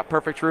running. We've got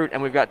Perfect Root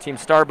and we've got Team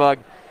Starbug,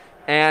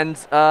 and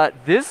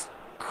this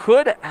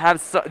could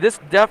have this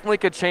definitely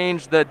could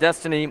change the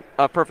destiny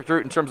of Perfect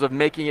Route in terms of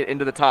making it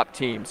into the top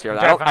teams here.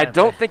 I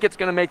don't think it's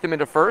going to make them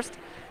into first.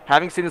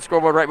 Having seen the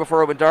scoreboard right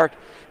before it went dark,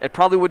 it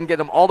probably wouldn't get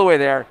them all the way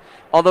there.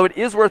 Although it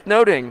is worth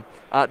noting,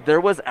 there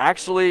was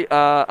actually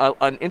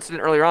an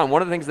incident earlier on.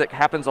 One of the things that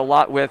happens a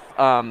lot with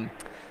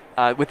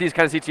these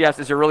kind of CTFs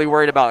is you're really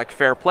worried about like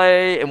fair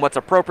play and what's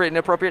appropriate and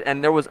inappropriate.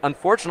 And there was,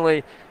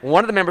 unfortunately,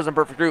 one of the members on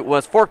Perfect Route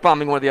was fork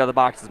bombing one of the other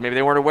boxes. Maybe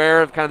they weren't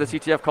aware of kind of the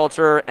CTF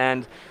culture,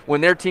 and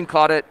when their team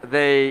caught it,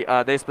 they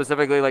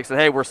specifically like said,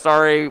 "Hey, we're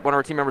sorry. One of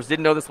our team members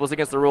didn't know this was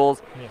against the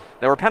rules." Yeah.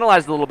 They were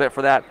penalized a little bit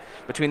for that.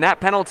 Between that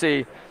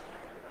penalty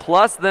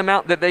plus the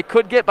amount that they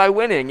could get by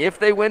winning, if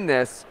they win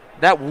this,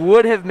 that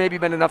would have maybe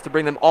been enough to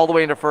bring them all the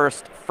way into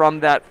first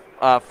from that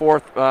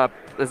fourth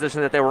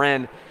position that they were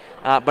in.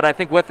 But I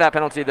think with that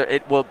penalty,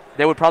 they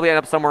would probably end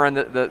up somewhere in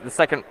the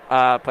second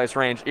place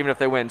range, even if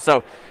they win.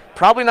 So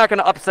probably not going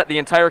to upset the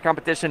entire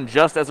competition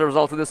just as a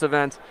result of this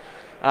event.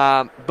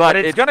 But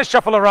it's going to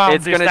shuffle around.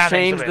 It's going to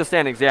change the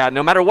standings, yeah.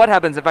 No matter what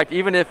happens, in fact,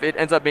 even if it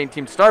ends up being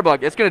Team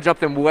Starbug, it's going to jump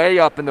them way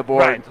up in the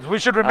board. Right. We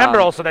should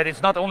remember also that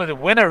it's not only the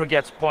winner who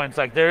gets points.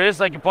 Like there is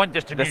like a point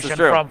distribution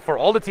for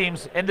all the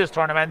teams in this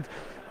tournament,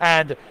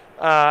 and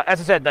as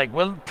I said, like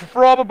we'll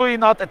probably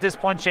not at this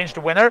point change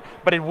the winner,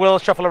 but it will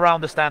shuffle around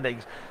the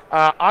standings.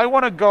 I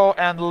want to go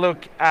and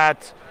look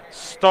at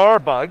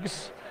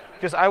Starbugs,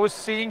 because I was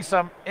seeing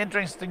some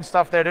interesting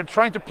stuff there. They're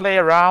trying to play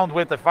around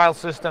with the file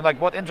system, like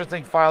what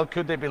interesting file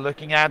could they be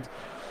looking at?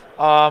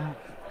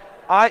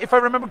 If I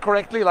remember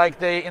correctly, like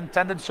the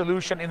intended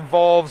solution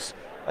involves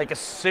like a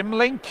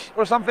symlink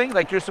or something.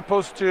 Like you're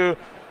supposed to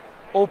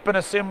open a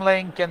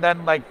symlink and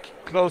then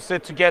like close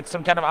it to get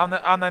some kind of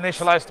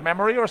uninitialized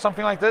memory or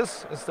something like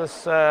this. Is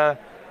this?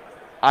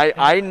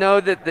 I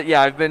know that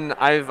yeah,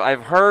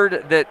 I've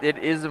heard that it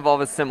is involved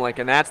with symlink,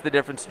 and that's the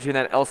difference between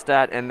that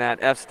LStat and that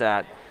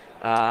FStat.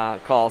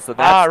 Call. So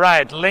that's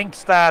right. Link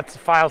stats,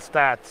 file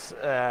stats.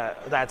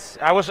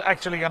 I was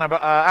actually gonna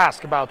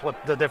ask about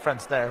what the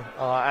difference there,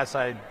 as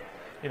I,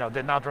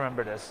 did not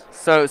remember this.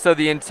 So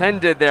the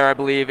intended there, I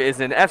believe, is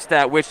an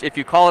FStat, which if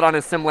you call it on a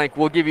symlink,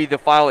 will give you the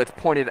file it's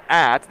pointed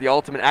at, the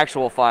ultimate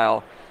actual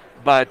file.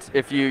 But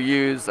if you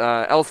use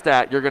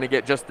LStat, you're going to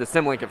get just the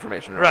symlink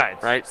information.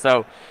 Right.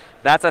 So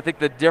that's, I think,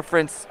 the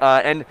difference.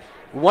 And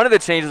one of the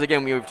changes,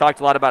 again, we've talked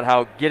a lot about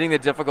how getting the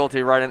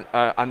difficulty right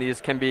on these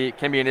can be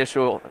an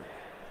issue.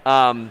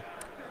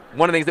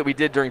 One of the things that we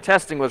did during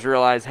testing was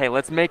realize, hey,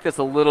 let's make this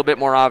a little bit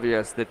more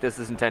obvious that this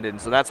is intended. And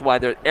so that's why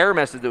the error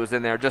message that was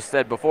in there just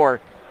said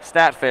before,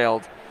 stat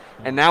failed.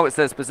 And now it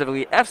says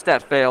specifically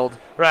FStat failed.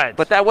 Right.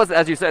 But that was,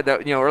 as you said,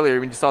 that, earlier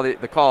when you saw the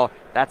call,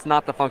 that's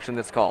not the function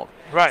that's called.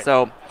 Right.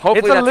 So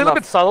hopefully it's a little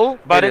bit subtle,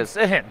 but it's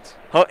a hint.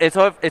 It's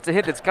a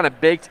hint that's kind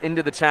of baked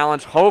into the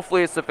challenge.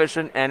 Hopefully it's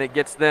sufficient and it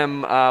gets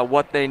them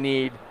what they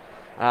need.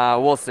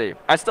 We'll see.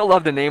 I still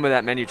love the name of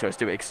that menu choice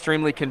too.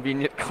 Extremely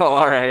convenient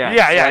call RAX.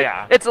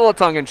 Yeah. It's a little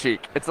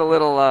tongue-in-cheek. It's a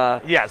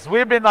little. Yes,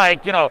 we've been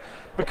like,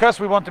 because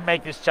we want to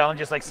make these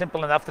challenges like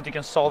simple enough that you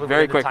can solve it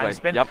very within quickly. The time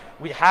spin. Yep.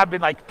 We have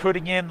been like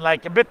putting in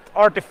like a bit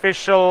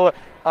artificial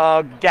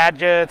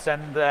gadgets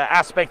and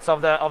aspects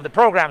of the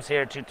programs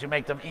here to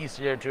make them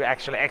easier to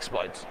actually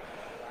exploit.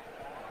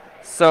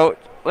 So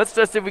let's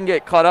just see if we can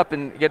get caught up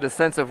and get a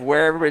sense of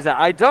where everybody's at.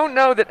 I don't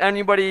know that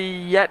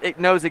anybody yet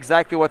knows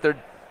exactly what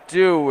they're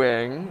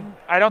doing.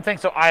 I don't think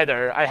so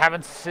either. I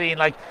haven't seen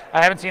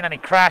any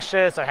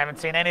crashes. I haven't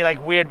seen any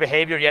like weird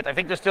behavior yet. I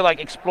think they're still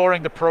like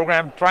exploring the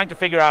program, trying to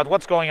figure out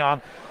what's going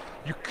on.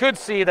 You could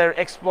see their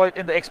exploit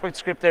in the exploit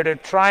script there. They're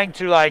trying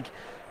to like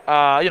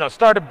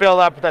start to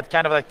build up that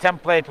kind of like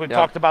template we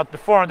talked about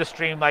before on the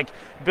stream, like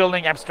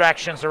building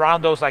abstractions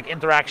around those like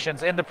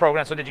interactions in the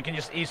program so that you can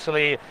just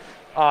easily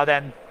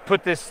then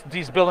put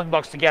these building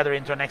blocks together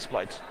into an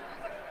exploit.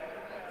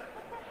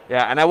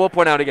 Yeah, and I will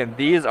point out again,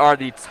 these are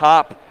the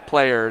top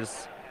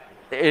players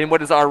in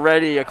what is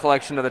already a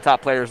collection of the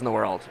top players in the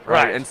world,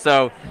 right? And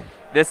so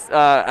this,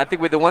 I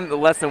think the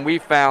lesson we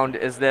found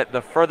is that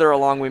the further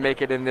along we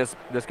make it in this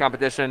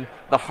competition,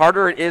 the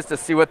harder it is to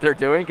see what they're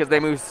doing because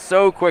they move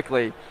so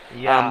quickly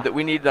that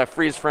we need to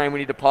freeze frame, we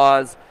need to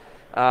pause.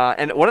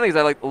 And one of the things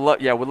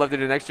I would love to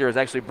do next year is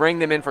actually bring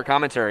them in for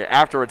commentary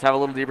afterwards, have a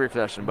little debrief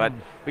session. But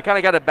we kind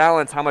of got to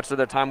balance how much of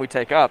their time we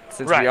take up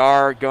since we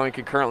are going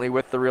concurrently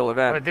with the real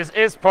event. But this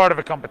is part of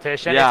a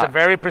competition. It's a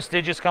very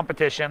prestigious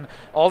competition.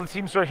 All the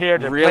teams are here.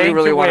 They're really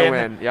playing to want win.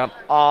 to win.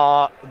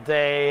 Yep.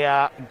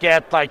 They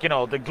get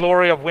the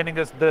glory of winning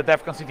the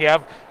DEF CON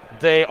CTF.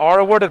 They are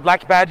awarded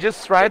black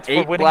badges, right?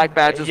 8 black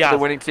badges for the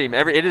winning team.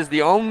 It is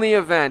the only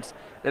event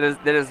that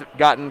has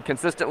gotten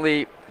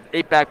consistently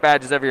 8 back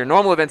badges every year.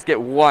 Normal events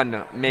get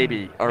 1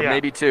 maybe or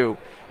maybe 2,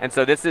 and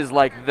so this is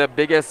like the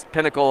biggest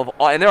pinnacle of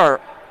all. And there are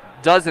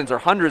dozens or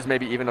hundreds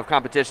maybe even of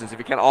competitions if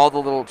you count all the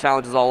little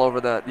challenges all over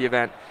the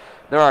event.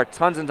 There are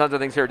tons and tons of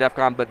things here at DEF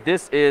CON, but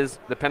this is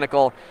the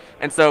pinnacle.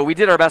 And so we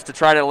did our best to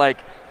try to like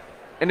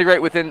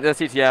integrate within the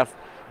CTF,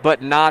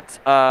 but not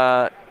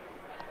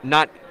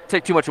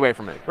take too much away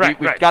from it.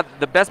 We've got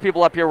the best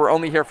people up here. We're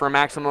only here for a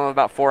maximum of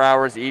about 4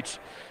 hours each.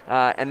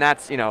 and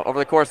that's, you know, over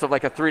the course of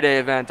like a 3-day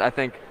event, I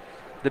think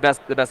the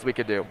best we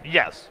could do.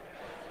 Yes.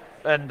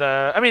 And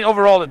I mean,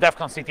 overall, the DEF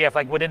CON CTF,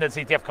 like within the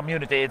CTF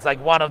community, it's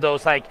like one of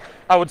those, like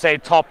I would say,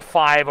 top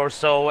 5 or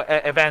so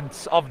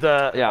events of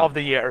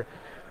the year.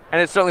 And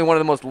it's certainly one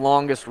of the most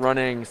longest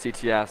running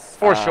CTFs.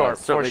 For sure,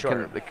 certainly for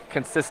sure. The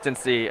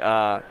consistency.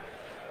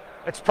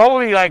 It's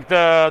probably like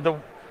the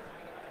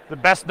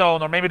best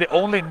known, or maybe the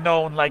only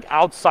known, like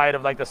outside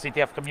of like the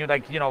CTF community.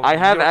 Like, you know, I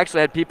have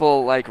actually had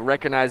people like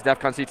recognize DEF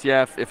CON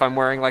CTF if I'm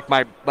wearing like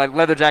my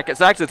leather jacket.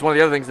 So actually, it's one of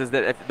the other things is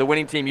that if the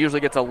winning team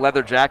usually gets a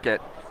leather jacket,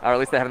 or at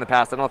least they have in the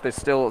past. I don't know if they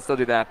still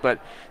do that, but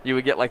you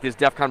would get like these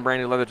DEF CON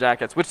branded leather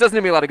jackets, which doesn't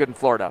do me a lot of good in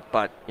Florida,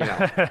 but you know,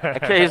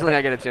 occasionally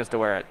I get a chance to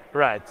wear it.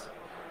 Right.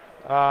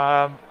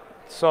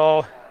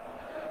 So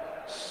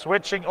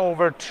switching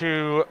over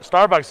to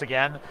Starbucks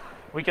again,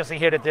 we can see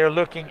here that they're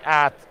looking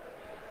at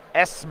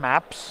S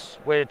maps,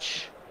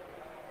 which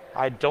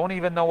I don't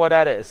even know what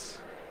that is.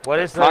 What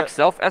is Proc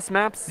Self S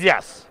maps?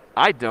 Yes.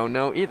 I don't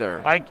know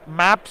either. Like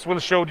maps will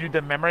show you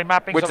the memory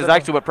mapping. Which is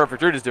actually what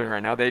Perfect Root is doing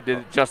right now. They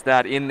did just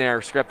that in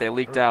their script. They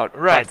leaked out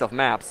Proc Self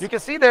maps. You can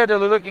see there they're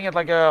looking at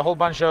like a whole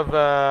bunch of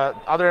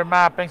other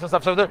mappings and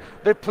stuff. So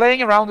they're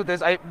playing around with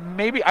this. I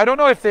don't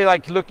know if they're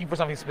like looking for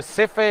something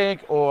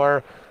specific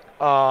or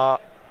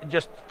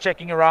just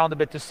checking around a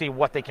bit to see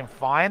what they can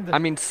find. I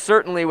mean,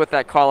 certainly with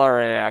that call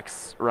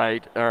RAX,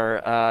 right,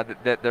 or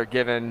that they're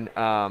given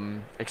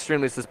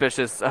extremely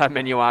suspicious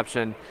menu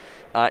option.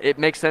 It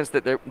makes sense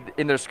that they're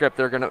in their script.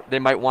 They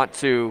might want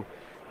to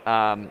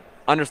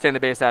understand the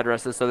base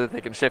addresses so that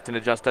they can shift and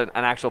adjust an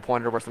actual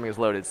pointer where something is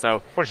loaded.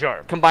 So for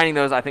sure, combining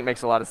those I think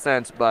makes a lot of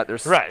sense. But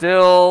there's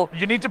still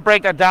you need to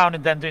break that down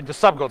and then into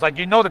sub goals. Like,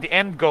 you know that the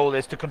end goal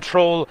is to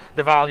control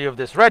the value of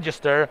this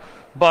register,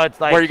 but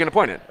like, where are you going to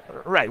point it?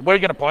 Right, where are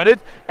you going to point it,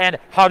 and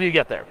how do you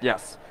get there?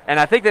 Yes, and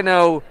I think they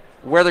know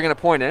where they're going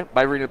to point it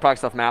by reading the Proc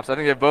Self maps. I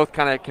think they both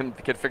kind of can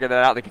figure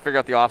that out. They can figure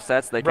out the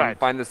offsets. They can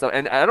find this stuff.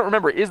 And I don't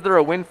remember, is there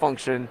a win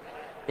function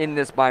in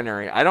this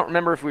binary? I don't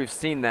remember if we've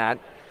seen that.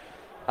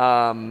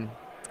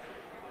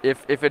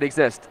 If it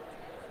exists.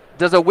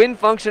 Does a win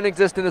function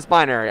exist in this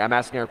binary? I'm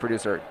asking our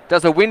producer.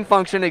 Does a win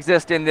function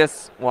exist in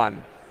this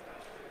one?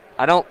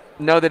 I don't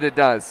know that it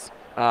does.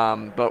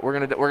 But we're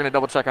gonna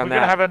double check on that.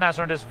 We're gonna have an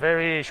answer on this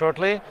very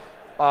shortly.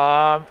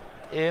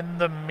 In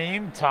the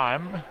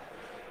meantime,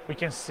 we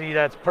can see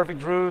that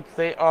Perfect Root,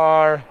 they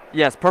are...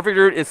 Yes, Perfect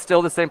Root is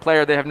still the same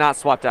player. They have not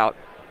swapped out.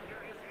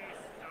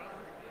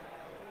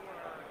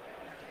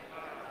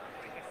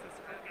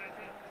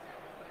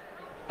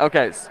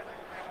 Okay,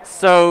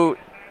 so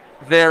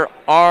there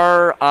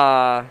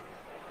are...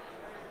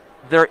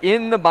 they're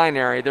in the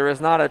binary. There is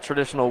not a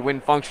traditional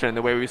win function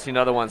the way we've seen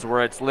other ones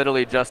where it's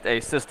literally just a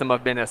system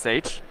of bin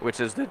SH, which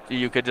is that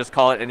you could just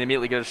call it and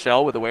immediately get a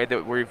shell with the way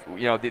that we've,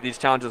 you know, these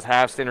challenges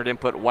have standard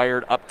input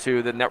wired up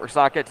to the network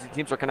socket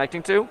teams are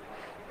connecting to.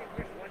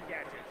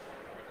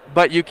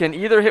 But you can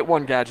either hit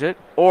one gadget,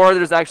 or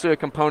there's actually a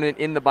component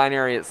in the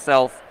binary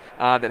itself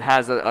that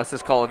has a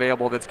syscall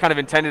available that's kind of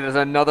intended as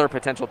another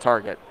potential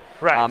target.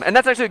 Right. And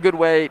that's actually a good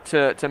way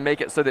to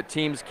make it so that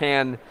teams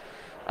can...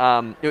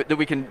 that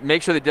we can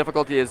make sure the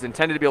difficulty is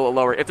intended to be a little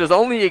lower. If there's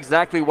only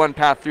exactly one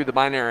path through the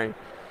binary,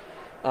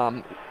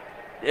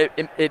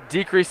 it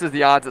decreases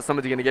the odds that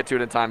somebody's going to get to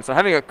it in time. So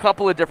having a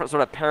couple of different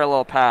sort of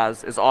parallel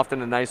paths is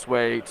often a nice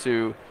way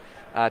to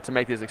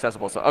make these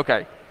accessible. So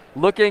okay,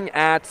 looking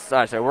at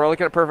we're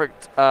looking at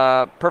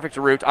perfect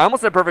root. I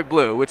almost said perfect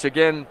blue, which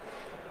again,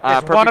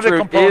 perfect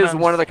root is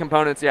one of the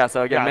components. Yeah.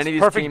 So again, many of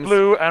these perfect teams,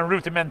 blue and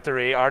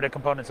rudimentary are the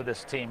components of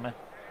this team.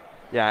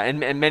 Yeah, and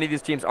many of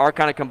these teams are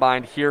kind of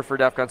combined here for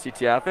DEF CON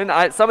CTF.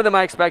 And some of them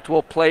I expect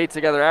will play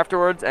together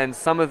afterwards, and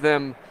some of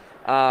them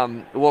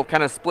will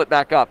kind of split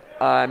back up,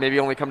 maybe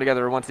only come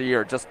together once a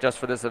year just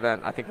for this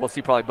event. I think we'll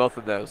see probably both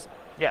of those.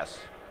 Yes.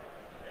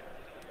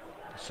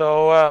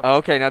 So...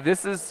 okay, now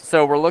this is...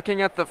 So we're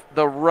looking at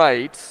the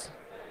right.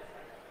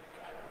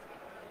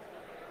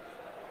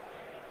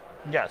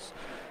 Yes.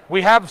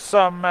 We have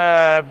some...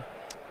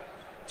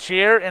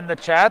 cheer in the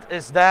chat.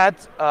 Is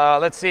that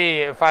let's see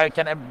if I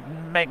can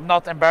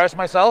not embarrass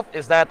myself,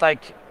 is that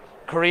like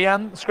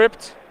Korean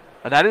script?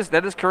 That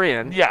is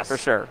Korean. Yes, for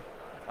sure.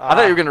 I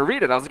thought you were going to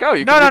read it. I was like, oh,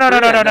 you no.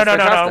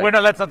 We're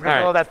not. Let's not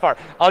go that far.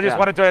 I just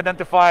wanted to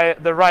identify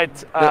the right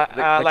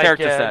the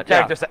character set.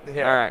 Character set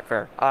here. All right,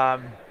 fair.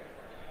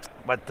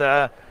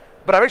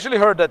 But I've actually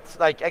heard that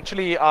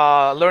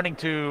learning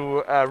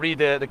to read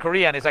the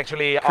Korean is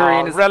actually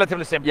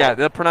relatively simple. Yeah,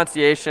 the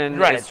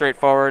pronunciation is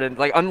straightforward, and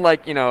like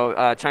unlike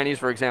Chinese,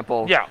 for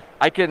example. Yeah.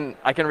 I can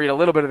read a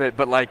little bit of it,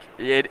 but like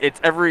it's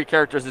every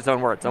character is its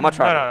own word, so much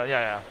harder.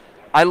 Yeah.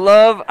 I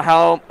love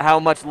how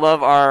much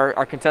love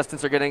our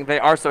contestants are getting. They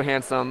are so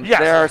handsome. Yes.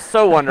 They are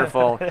so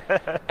wonderful,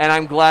 and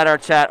I'm glad our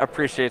chat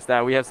appreciates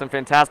that. We have some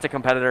fantastic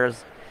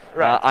competitors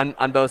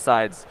on both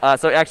sides.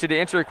 So actually, to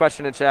answer your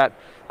question in chat.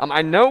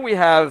 I know we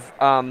have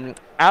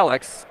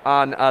Alex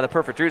on the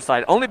Perfect Root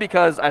side, only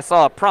because I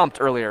saw a prompt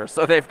earlier.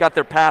 So they've got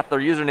their path, their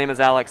username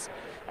is Alex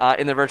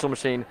in the virtual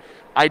machine.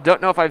 I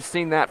don't know if I've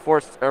seen that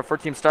for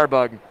Team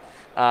Starbug.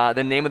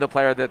 the name of the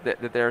player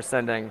that they're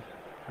sending.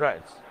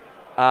 Right.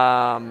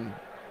 Um,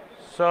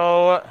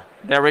 So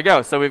there we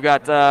go. So we've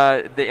got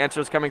the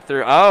answers coming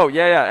through. Oh,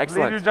 yeah,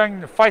 excellent. leaders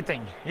doing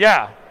fighting.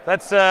 Yeah,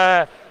 that's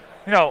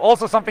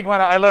also something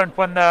when I learned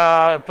when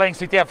playing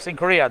CTFs in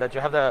Korea, that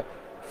you have the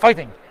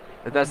fighting.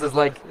 That's just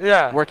like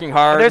Yeah. working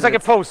hard. And there's like a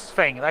pose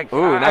thing. Like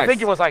Ooh, I think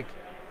nice. it was like,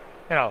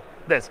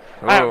 this.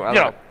 Ooh, I love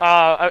it.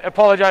 I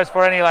apologize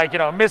for any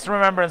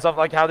misremembrance of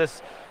like how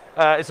this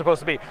is supposed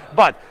to be.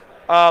 But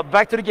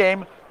back to the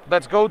game.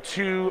 Let's go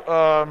to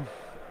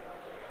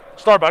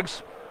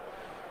Starbucks.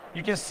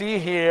 You can see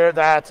here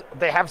that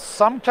they have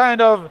some kind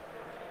of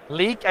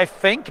leak, I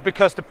think,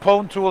 because the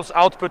Pwn Tools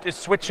output is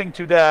switching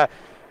to the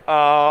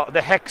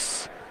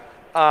hex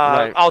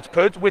Right.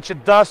 output, which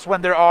it does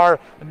when there are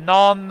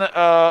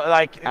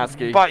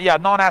ASCII.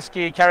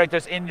 non-ASCII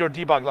characters in your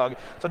debug log.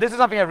 So this is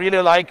something I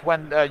really like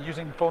when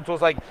using Pwn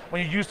Tools. Like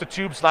when you use the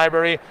tubes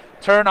library,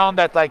 turn on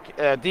that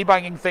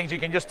debugging things. You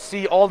can just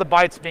see all the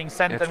bytes being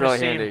sent It's and really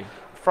received handy.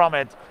 from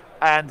it,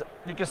 and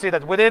you can see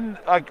that within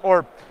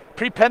or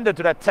prepended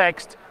to that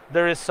text,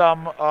 there is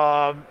some,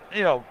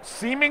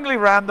 seemingly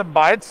random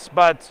bytes,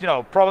 but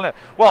probably.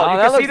 Well, Oh, you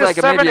that can see looks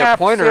the like maybe a 7F00.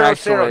 pointer,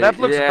 actually. That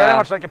looks Yeah. very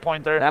much like a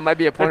pointer. That might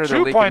be a There pointer. are they're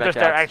two leaking back pointers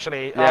there out.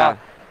 actually. Yeah.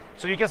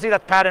 So you can see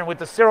that pattern with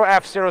the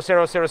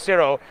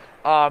 0F0000.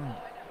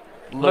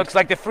 Looks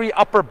like the three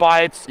upper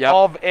bytes Yep.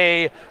 of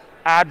a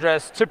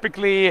address,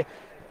 typically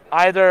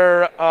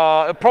either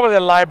probably the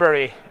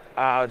library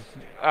are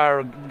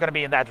going to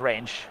be in that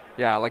range.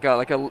 Yeah, like the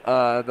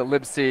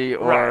libc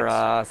or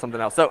Right. something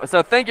else.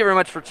 So thank you very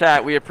much for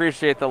chat. We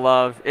appreciate the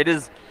love. It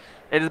has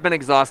been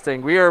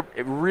exhausting. We are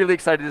really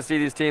excited to see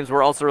these teams.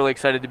 We're also really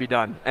excited to be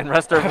done and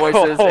rest our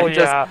voices Oh, and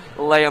yeah. just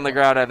lay on the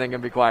ground, I think,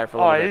 and be quiet for a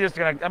little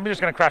bit. I'm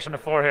just gonna crash on the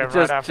floor here right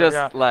Just after.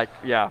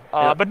 Yeah.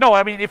 yeah. But no,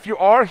 I mean, if you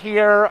are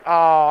here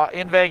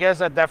in Vegas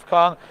at DEF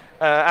CON,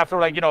 after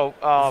feel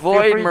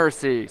Void free-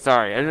 Mercy.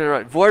 Sorry, I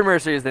interrupted. Void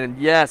Mercy is then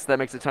yes, that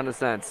makes a ton of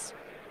sense.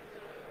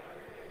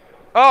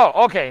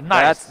 Oh, okay,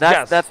 nice.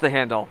 That's the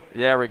handle.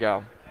 There we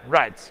go.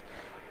 Right.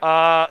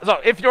 So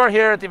if you're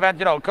here at the event,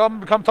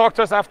 come talk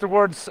to us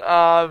afterwards.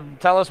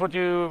 Tell us what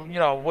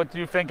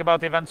you think about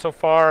the event so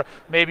far.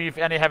 Maybe if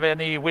have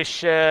any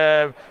wish,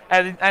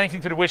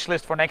 anything to the wish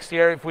list for next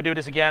year if we do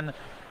this again.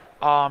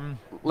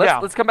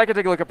 Let's come back and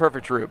take a look at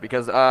Perfect Root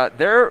because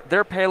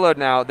their payload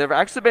now, they've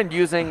actually been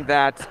using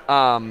that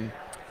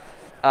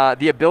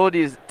the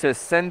abilities to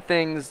send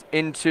things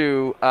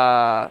into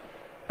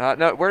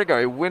no, where'd it go?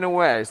 It went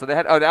away. So they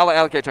had the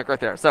allocate chunk right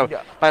there. So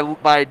Yeah.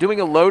 by doing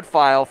a load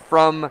file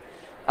from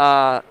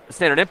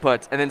standard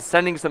inputs and then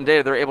sending some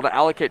data, they're able to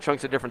allocate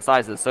chunks of different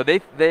sizes. So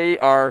they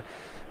are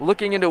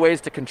looking into ways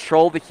to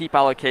control the heap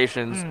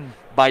allocations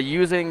by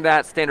using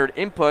that standard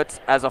input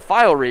as a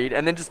file read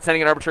and then just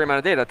sending an arbitrary amount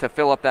of data to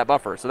fill up that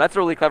buffer. So that's a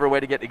really clever way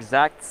to get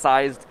exact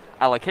sized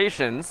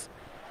allocations.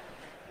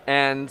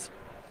 And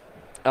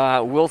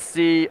we'll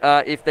see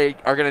if they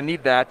are going to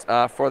need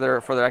that for their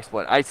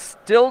exploit. I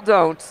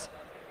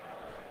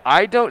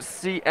don't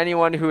see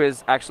anyone who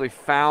has actually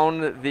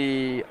found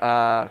the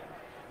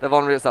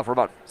vulnerability itself. We're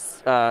about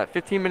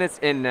 15 minutes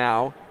in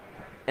now,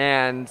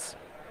 and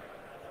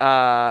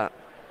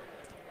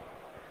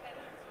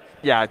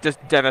yeah, just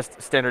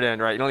Devast standard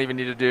in, right? You don't even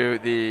need to do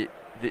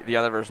the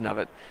other version of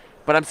it.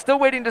 But I'm still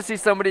waiting to see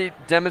somebody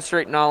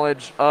demonstrate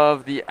knowledge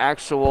of the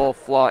actual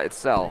flaw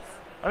itself.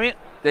 I mean,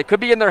 They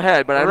could be in their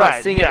head, but I'm Right,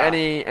 not seeing yeah.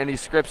 any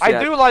scripts yet.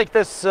 I do like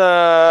this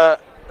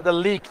the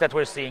leak that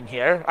we're seeing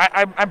here.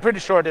 I'm pretty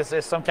sure this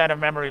is some kind of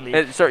memory leak.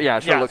 It sure Yeah.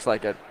 looks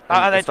like it.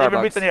 And in it's even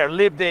Starbucks. written here,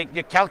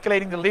 you're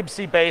calculating the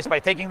libc base by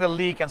taking the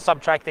leak and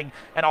subtracting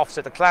an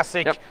offset, a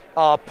classic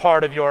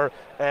part of your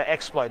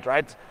exploit,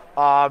 right?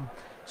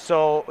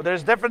 So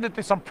there's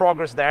definitely some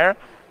progress there.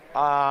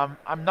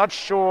 I'm not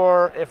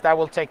sure if that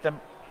will take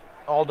them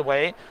all the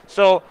way.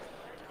 So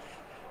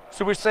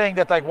we're saying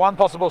that one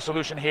possible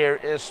solution here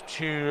is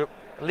to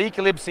leak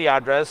a libc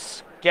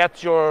address,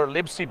 get your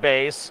libc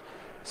base,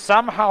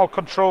 somehow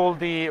control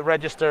the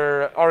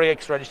register,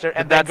 REX register,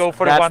 and then go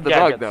for the one That's the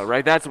gadget. bug, though,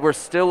 right? We're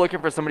still looking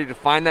for somebody to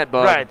find that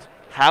bug. Right.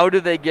 How do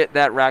they get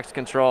that RAX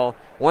control?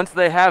 Once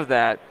they have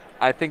that,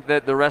 I think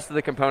that the rest of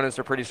the components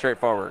are pretty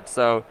straightforward.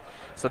 So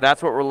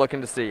that's what we're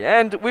looking to see.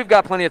 And we've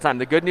got plenty of time.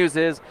 The good news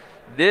is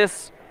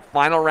this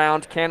final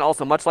round can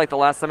also, much like the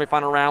last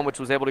semifinal round, which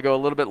was able to go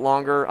a little bit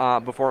longer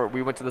before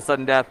we went to the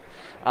sudden death,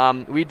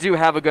 we do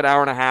have a good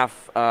hour and a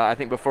half, I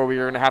think, before we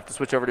are going to have to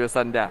switch over to a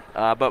sudden death.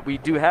 But we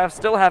do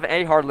still have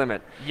a hard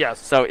limit. Yes.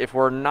 So if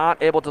we're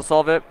not able to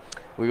solve it,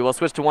 we will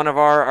switch to one of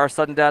our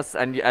sudden deaths.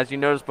 And as you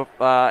noticed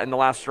in the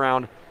last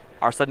round,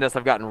 our sudden deaths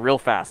have gotten real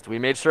fast. We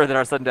made sure that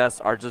our sudden deaths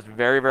are just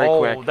very, very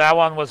quick. Oh, that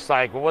one was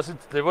what was it?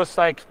 It was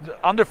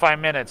under 5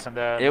 minutes. And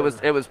It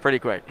was pretty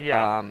quick.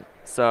 Yeah.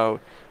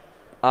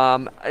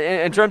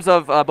 In terms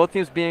of both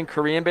teams being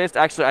Korean-based,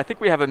 actually, I think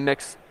we have a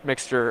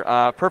mixture.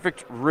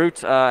 Perfect Root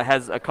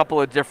has a couple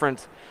of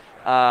different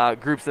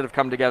groups that have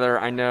come together.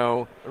 I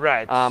know.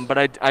 Right. But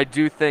I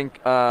do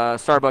think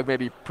Starbug may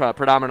be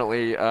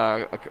predominantly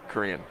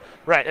Korean.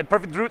 Right, and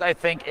Perfect Route, I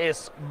think,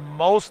 is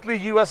mostly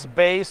U.S.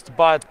 based,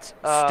 but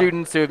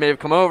Students who may have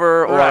come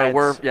over or right.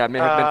 may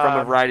have been from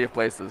a variety of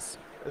places.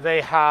 They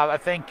have, I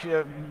think,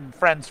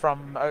 friends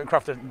from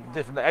across the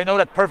different. I know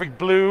that Perfect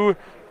Blue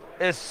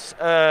is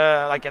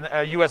like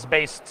a U.S.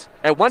 based.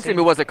 At one team. team,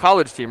 it was a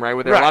college team, right?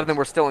 Where a lot Right. of them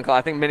were still in college.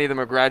 I think many of them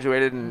have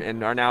graduated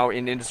and are now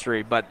in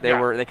industry, but they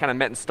kind of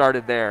met and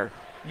started there.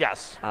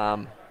 Yes.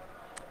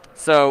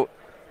 So,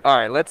 all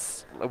right,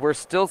 we're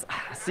still,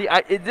 see,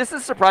 this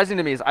is surprising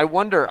to me. Is I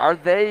wonder, are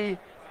they,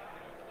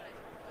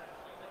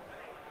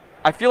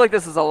 I feel like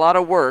this is a lot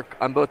of work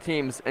on both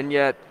teams, and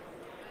yet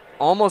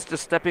almost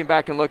just stepping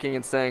back and looking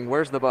and saying,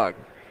 where's the bug,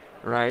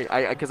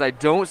 right? Because I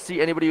don't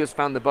see anybody who's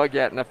found the bug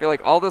yet, and I feel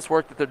like all this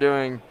work that they're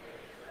doing,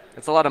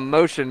 it's a lot of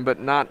motion, but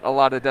not a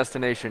lot of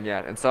destination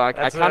yet. And so I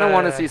kind of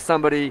want to see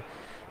somebody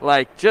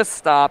like just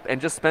stop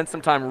and just spend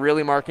some time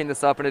really marking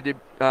this up in a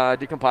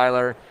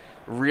decompiler,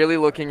 really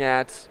looking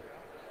at.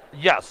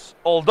 Yes,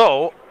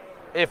 although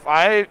if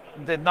I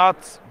did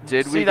not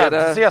see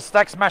a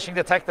stack smashing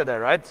detected there,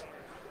 right?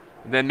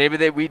 Then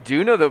maybe we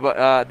do know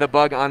the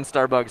bug on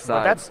Starbug's side.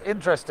 But that's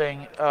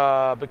interesting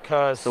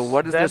because. So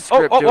what is this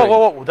script doing?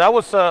 Whoa! That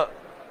was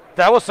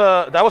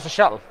a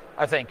shell,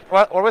 I think.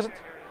 Or was it?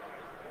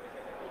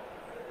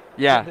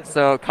 Yeah.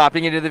 So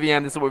copying it into the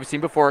VM. This is what we've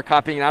seen before.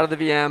 Copying it out of the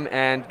VM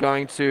and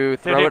going to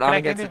throw it on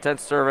against the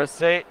test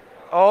service.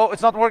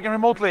 It's not working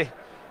remotely.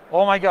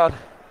 Oh my God.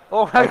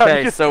 Oh my God.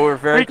 Okay, so we're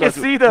very close.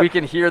 We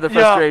can hear the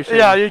frustration.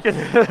 Yeah, you can.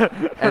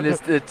 And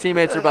the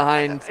teammates are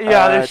behind.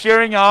 Yeah, they're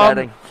cheering on.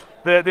 Chatting.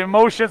 The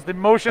emotions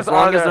as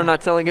long as they're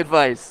not telling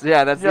advice.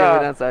 Yeah, that's the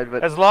only downside.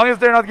 But as long as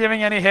they're not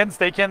giving any hints,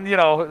 they can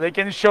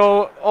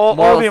show all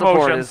the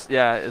emotions.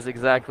 Is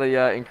exactly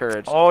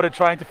encouraged. Oh, they're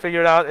trying to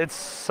figure it out. It's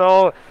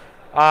so,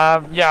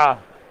 yeah.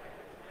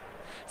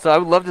 So I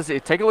would love to see.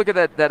 Take a look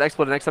at that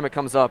exploit next time it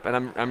comes up,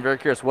 and I'm very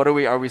curious. What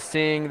are we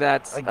seeing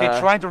that? Like they're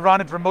trying to run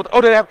it remote. Oh,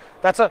 they're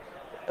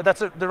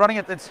running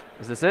it.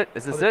 Is this it?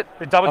 Is this it?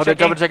 They're double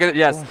checking it.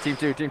 Yes, team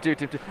two.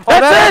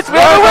 That's it! We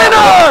have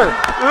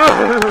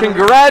a winner!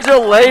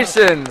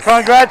 Congratulations!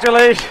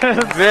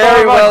 Congratulations!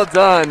 Very well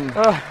done.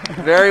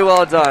 Very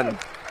well done.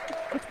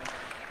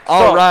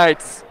 All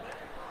right.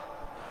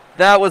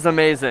 That was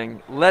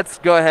amazing. Let's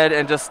go ahead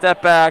and just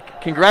step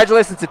back.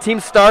 Congratulations to Team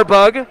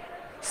Starbug.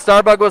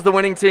 Starbug was the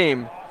winning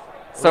team.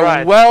 So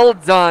well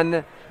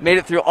done. Made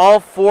it through all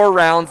 4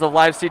 rounds of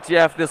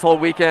LiveCTF this whole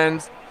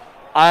weekend.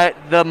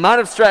 The amount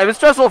of stress, it was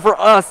stressful for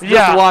us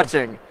just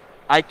watching.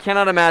 I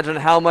cannot imagine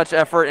how much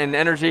effort and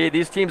energy.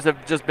 These teams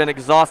have just been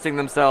exhausting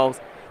themselves.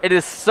 It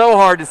is so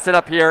hard to sit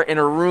up here in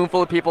a room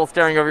full of people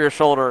staring over your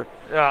shoulder.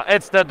 Yeah,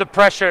 it's the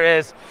pressure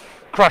is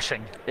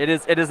crushing. It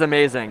is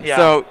amazing. Yeah.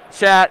 So,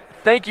 chat,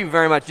 thank you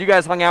very much. You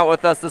guys hung out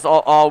with us this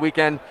all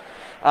weekend.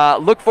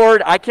 Look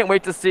forward. I can't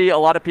wait to see a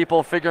lot of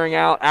people figuring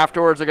out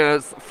afterwards. They're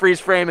going to freeze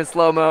frame in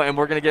slow-mo, and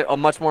we're going to get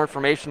much more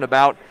information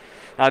about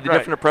the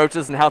different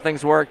approaches and how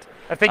things worked.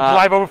 I think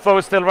Live Overflow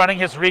is still running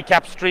his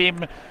recap stream.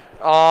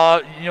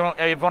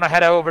 You want to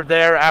head over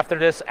there after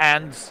this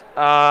ends.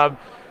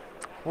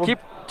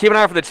 Keep an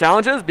eye out for the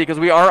challenges, because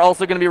we are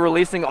also going to be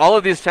releasing all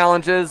of these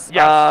challenges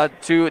to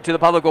the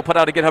public. We'll put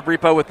out a GitHub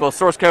repo with both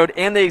source code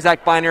and the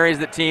exact binaries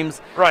that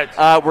teams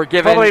were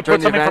given. Probably during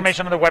put some the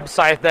information on the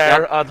website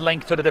there,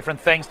 link to the different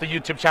things, the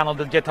YouTube channel,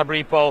 the GitHub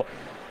repo.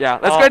 Yeah,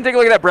 let's go ahead and take a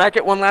look at that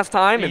bracket one last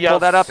time and pull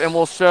that up, and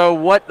we'll show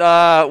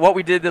what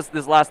we did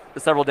this last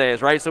several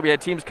days, right? So we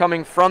had teams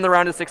coming from the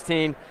round of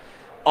 16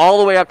 all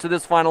the way up to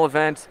this final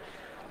event.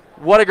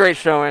 What a great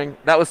showing.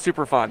 That was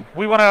super fun.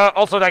 We want to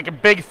also like a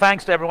big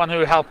thanks to everyone who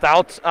helped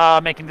out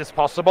making this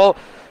possible.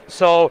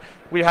 So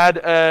we had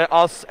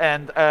us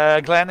and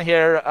Glenn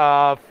here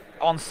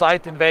on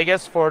site in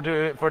Vegas for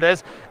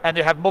this, and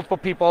you have multiple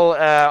people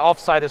off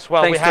site as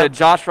well. Thanks to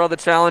Josh for all the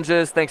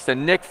challenges. Thanks to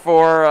Nick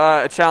for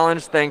a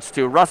challenge. Thanks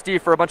to Rusty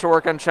for a bunch of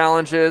work on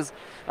challenges.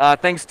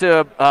 Thanks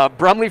to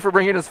Brumley for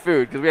bringing us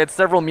food, because we had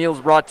several meals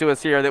brought to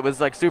us here that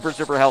was like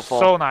super helpful.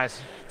 So nice.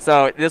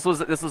 So this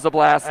was a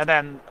blast. And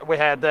then we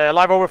had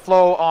Live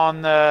Overflow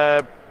on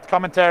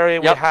commentary.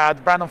 We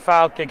had Brandon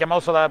Falk and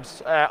Gamoso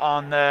Labs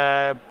on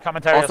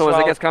commentary also as well.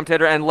 as a guest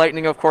commentator, and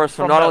Lightning, of course,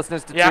 from Nautilus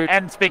Institute. Yeah,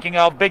 and speaking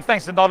of, big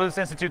thanks to Nautilus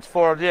Institute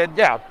for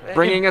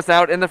bringing us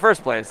out in the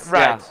first place.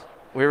 Right. Yeah,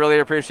 we really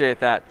appreciate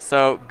that.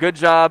 So good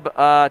job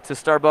to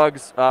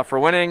Starbugs for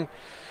winning.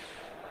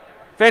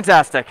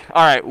 Fantastic.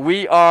 All right,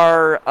 we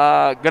are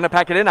going to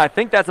pack it in. I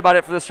think that's about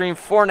it for the stream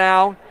for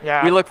now.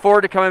 Yeah. We look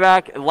forward to coming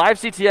back.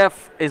 LiveCTF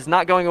is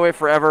not going away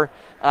forever.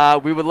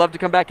 We would love to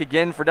come back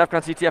again for DEF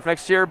CON CTF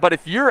next year. But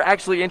if you're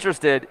actually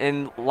interested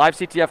in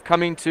LiveCTF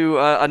coming to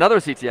another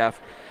CTF,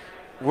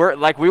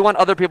 we want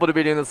other people to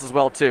be doing this as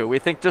well too. We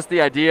think just the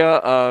idea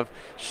of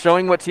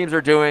showing what teams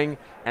are doing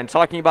and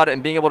talking about it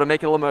and being able to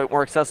make it a little bit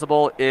more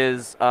accessible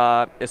is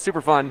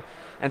super fun.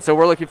 And so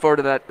we're looking forward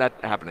to that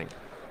happening.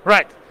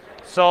 Right.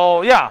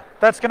 So yeah,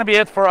 that's going to be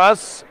it for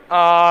us.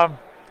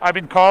 I've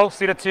been Carl,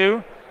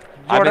 Ceta2.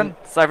 I've been Jordan.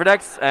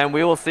 CypherDex, and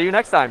we will see you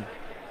next time.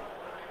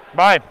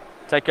 Bye.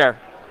 Take care.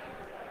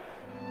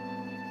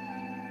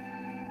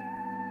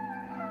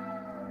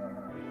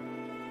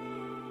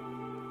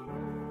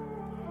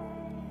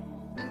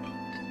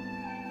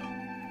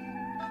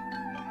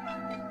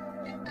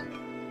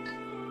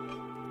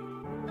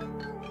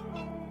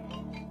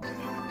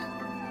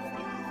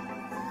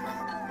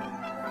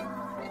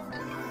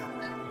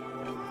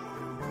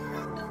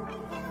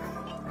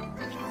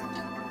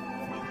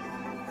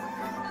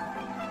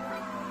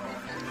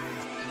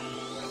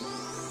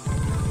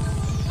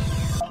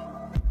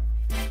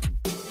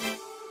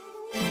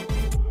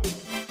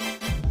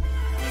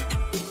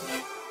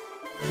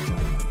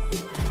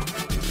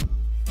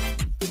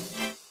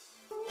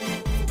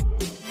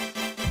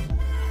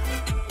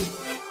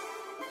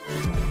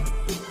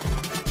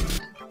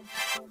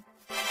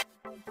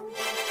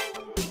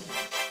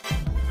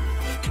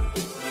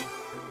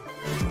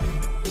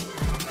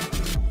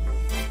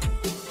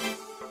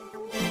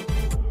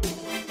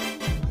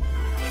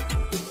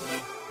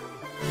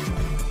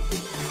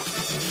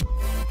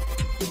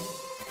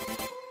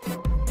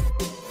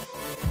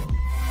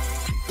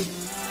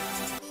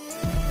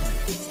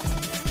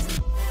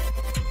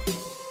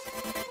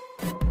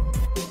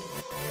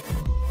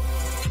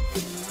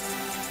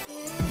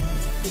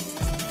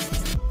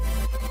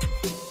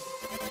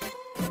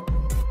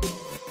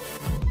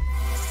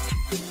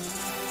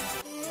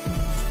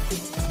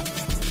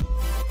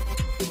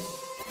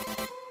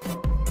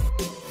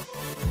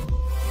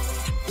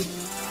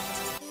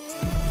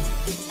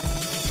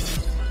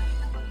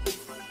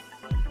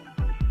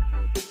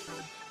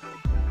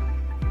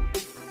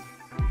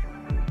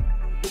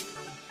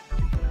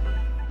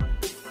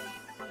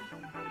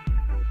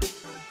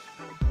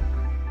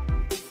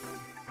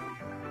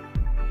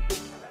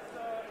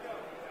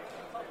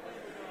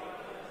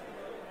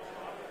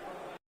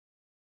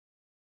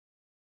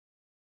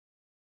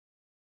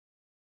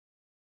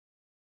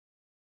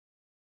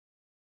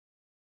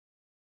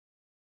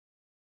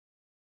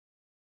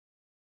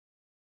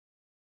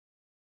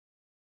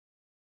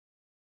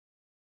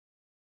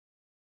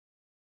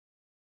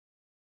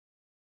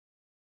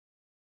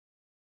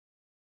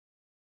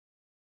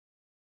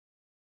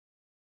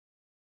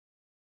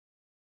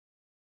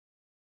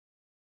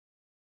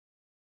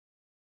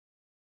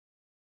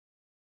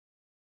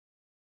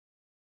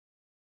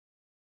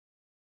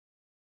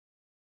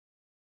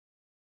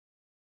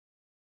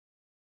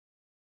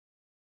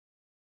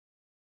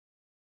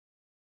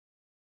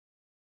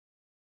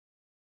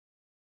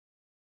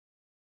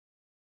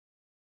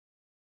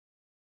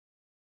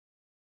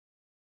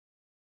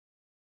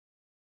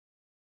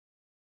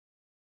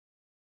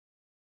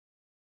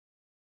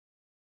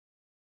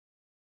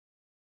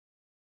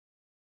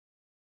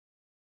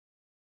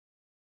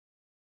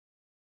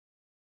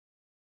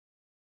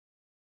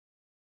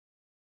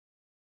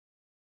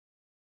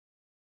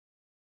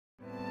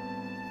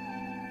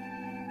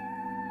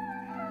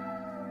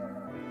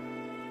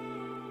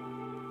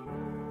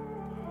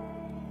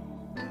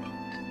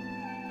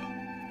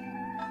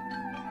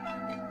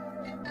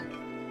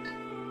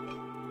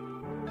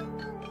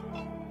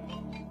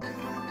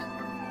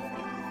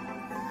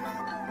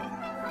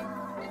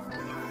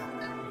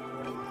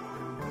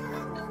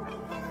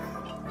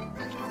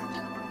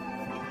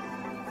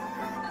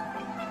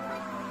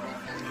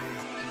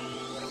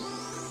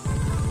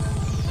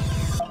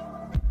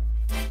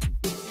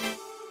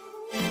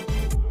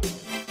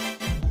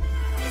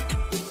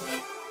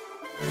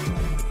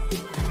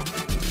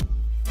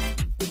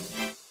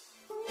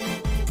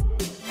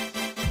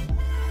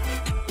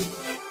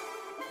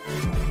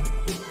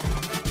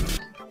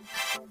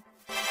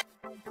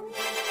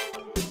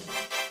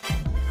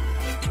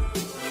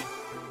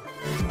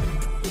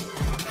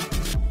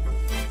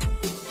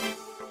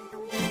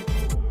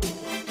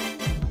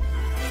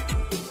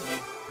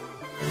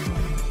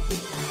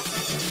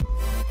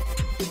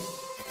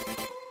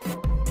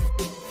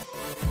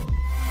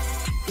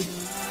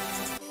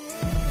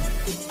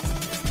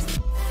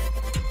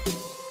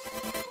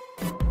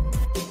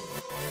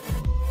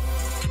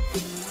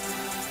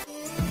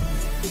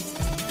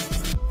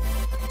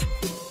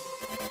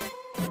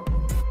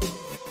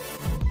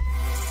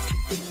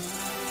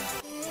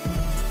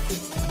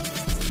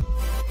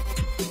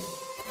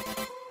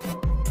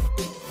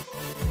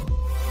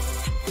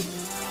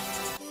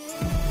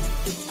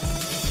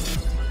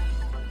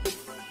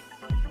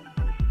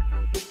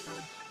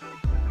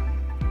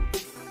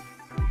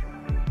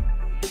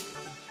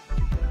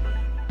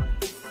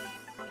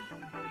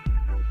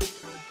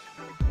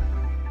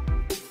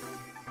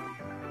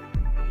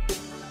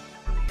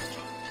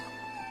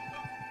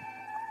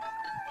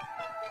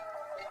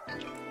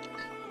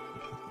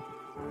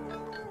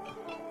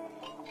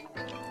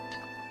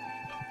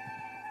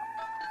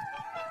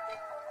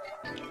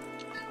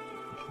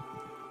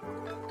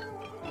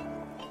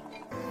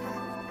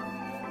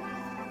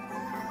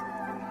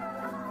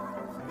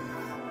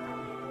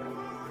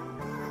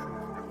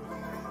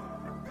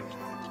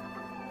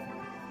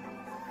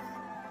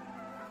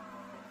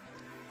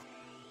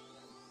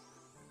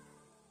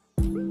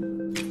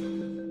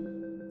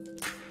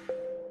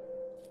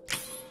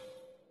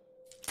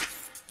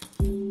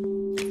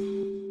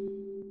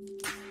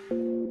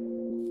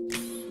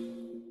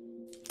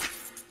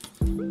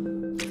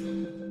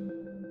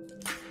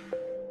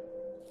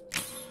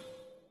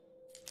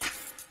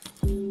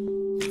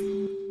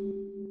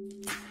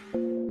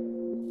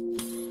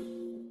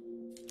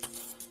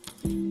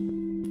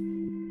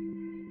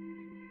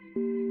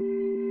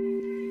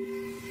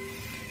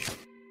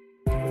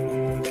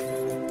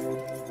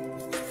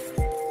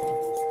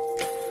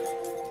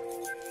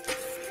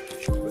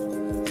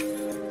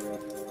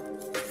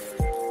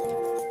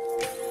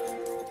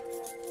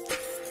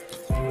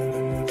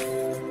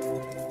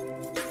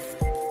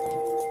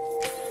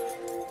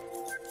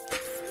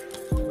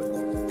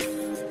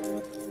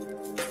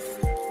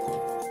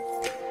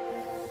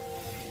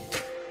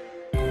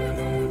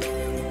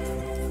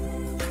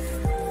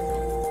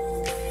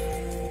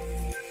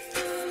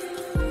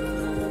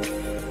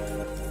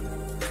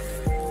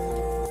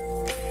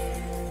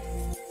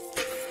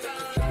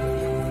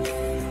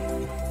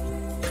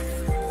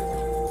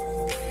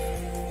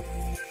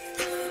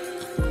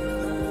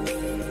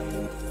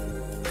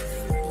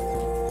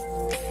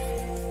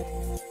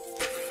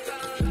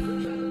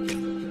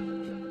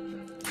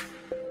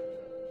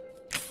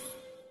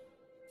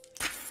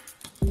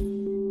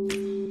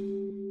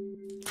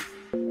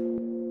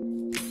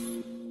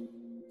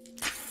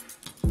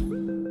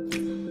 off.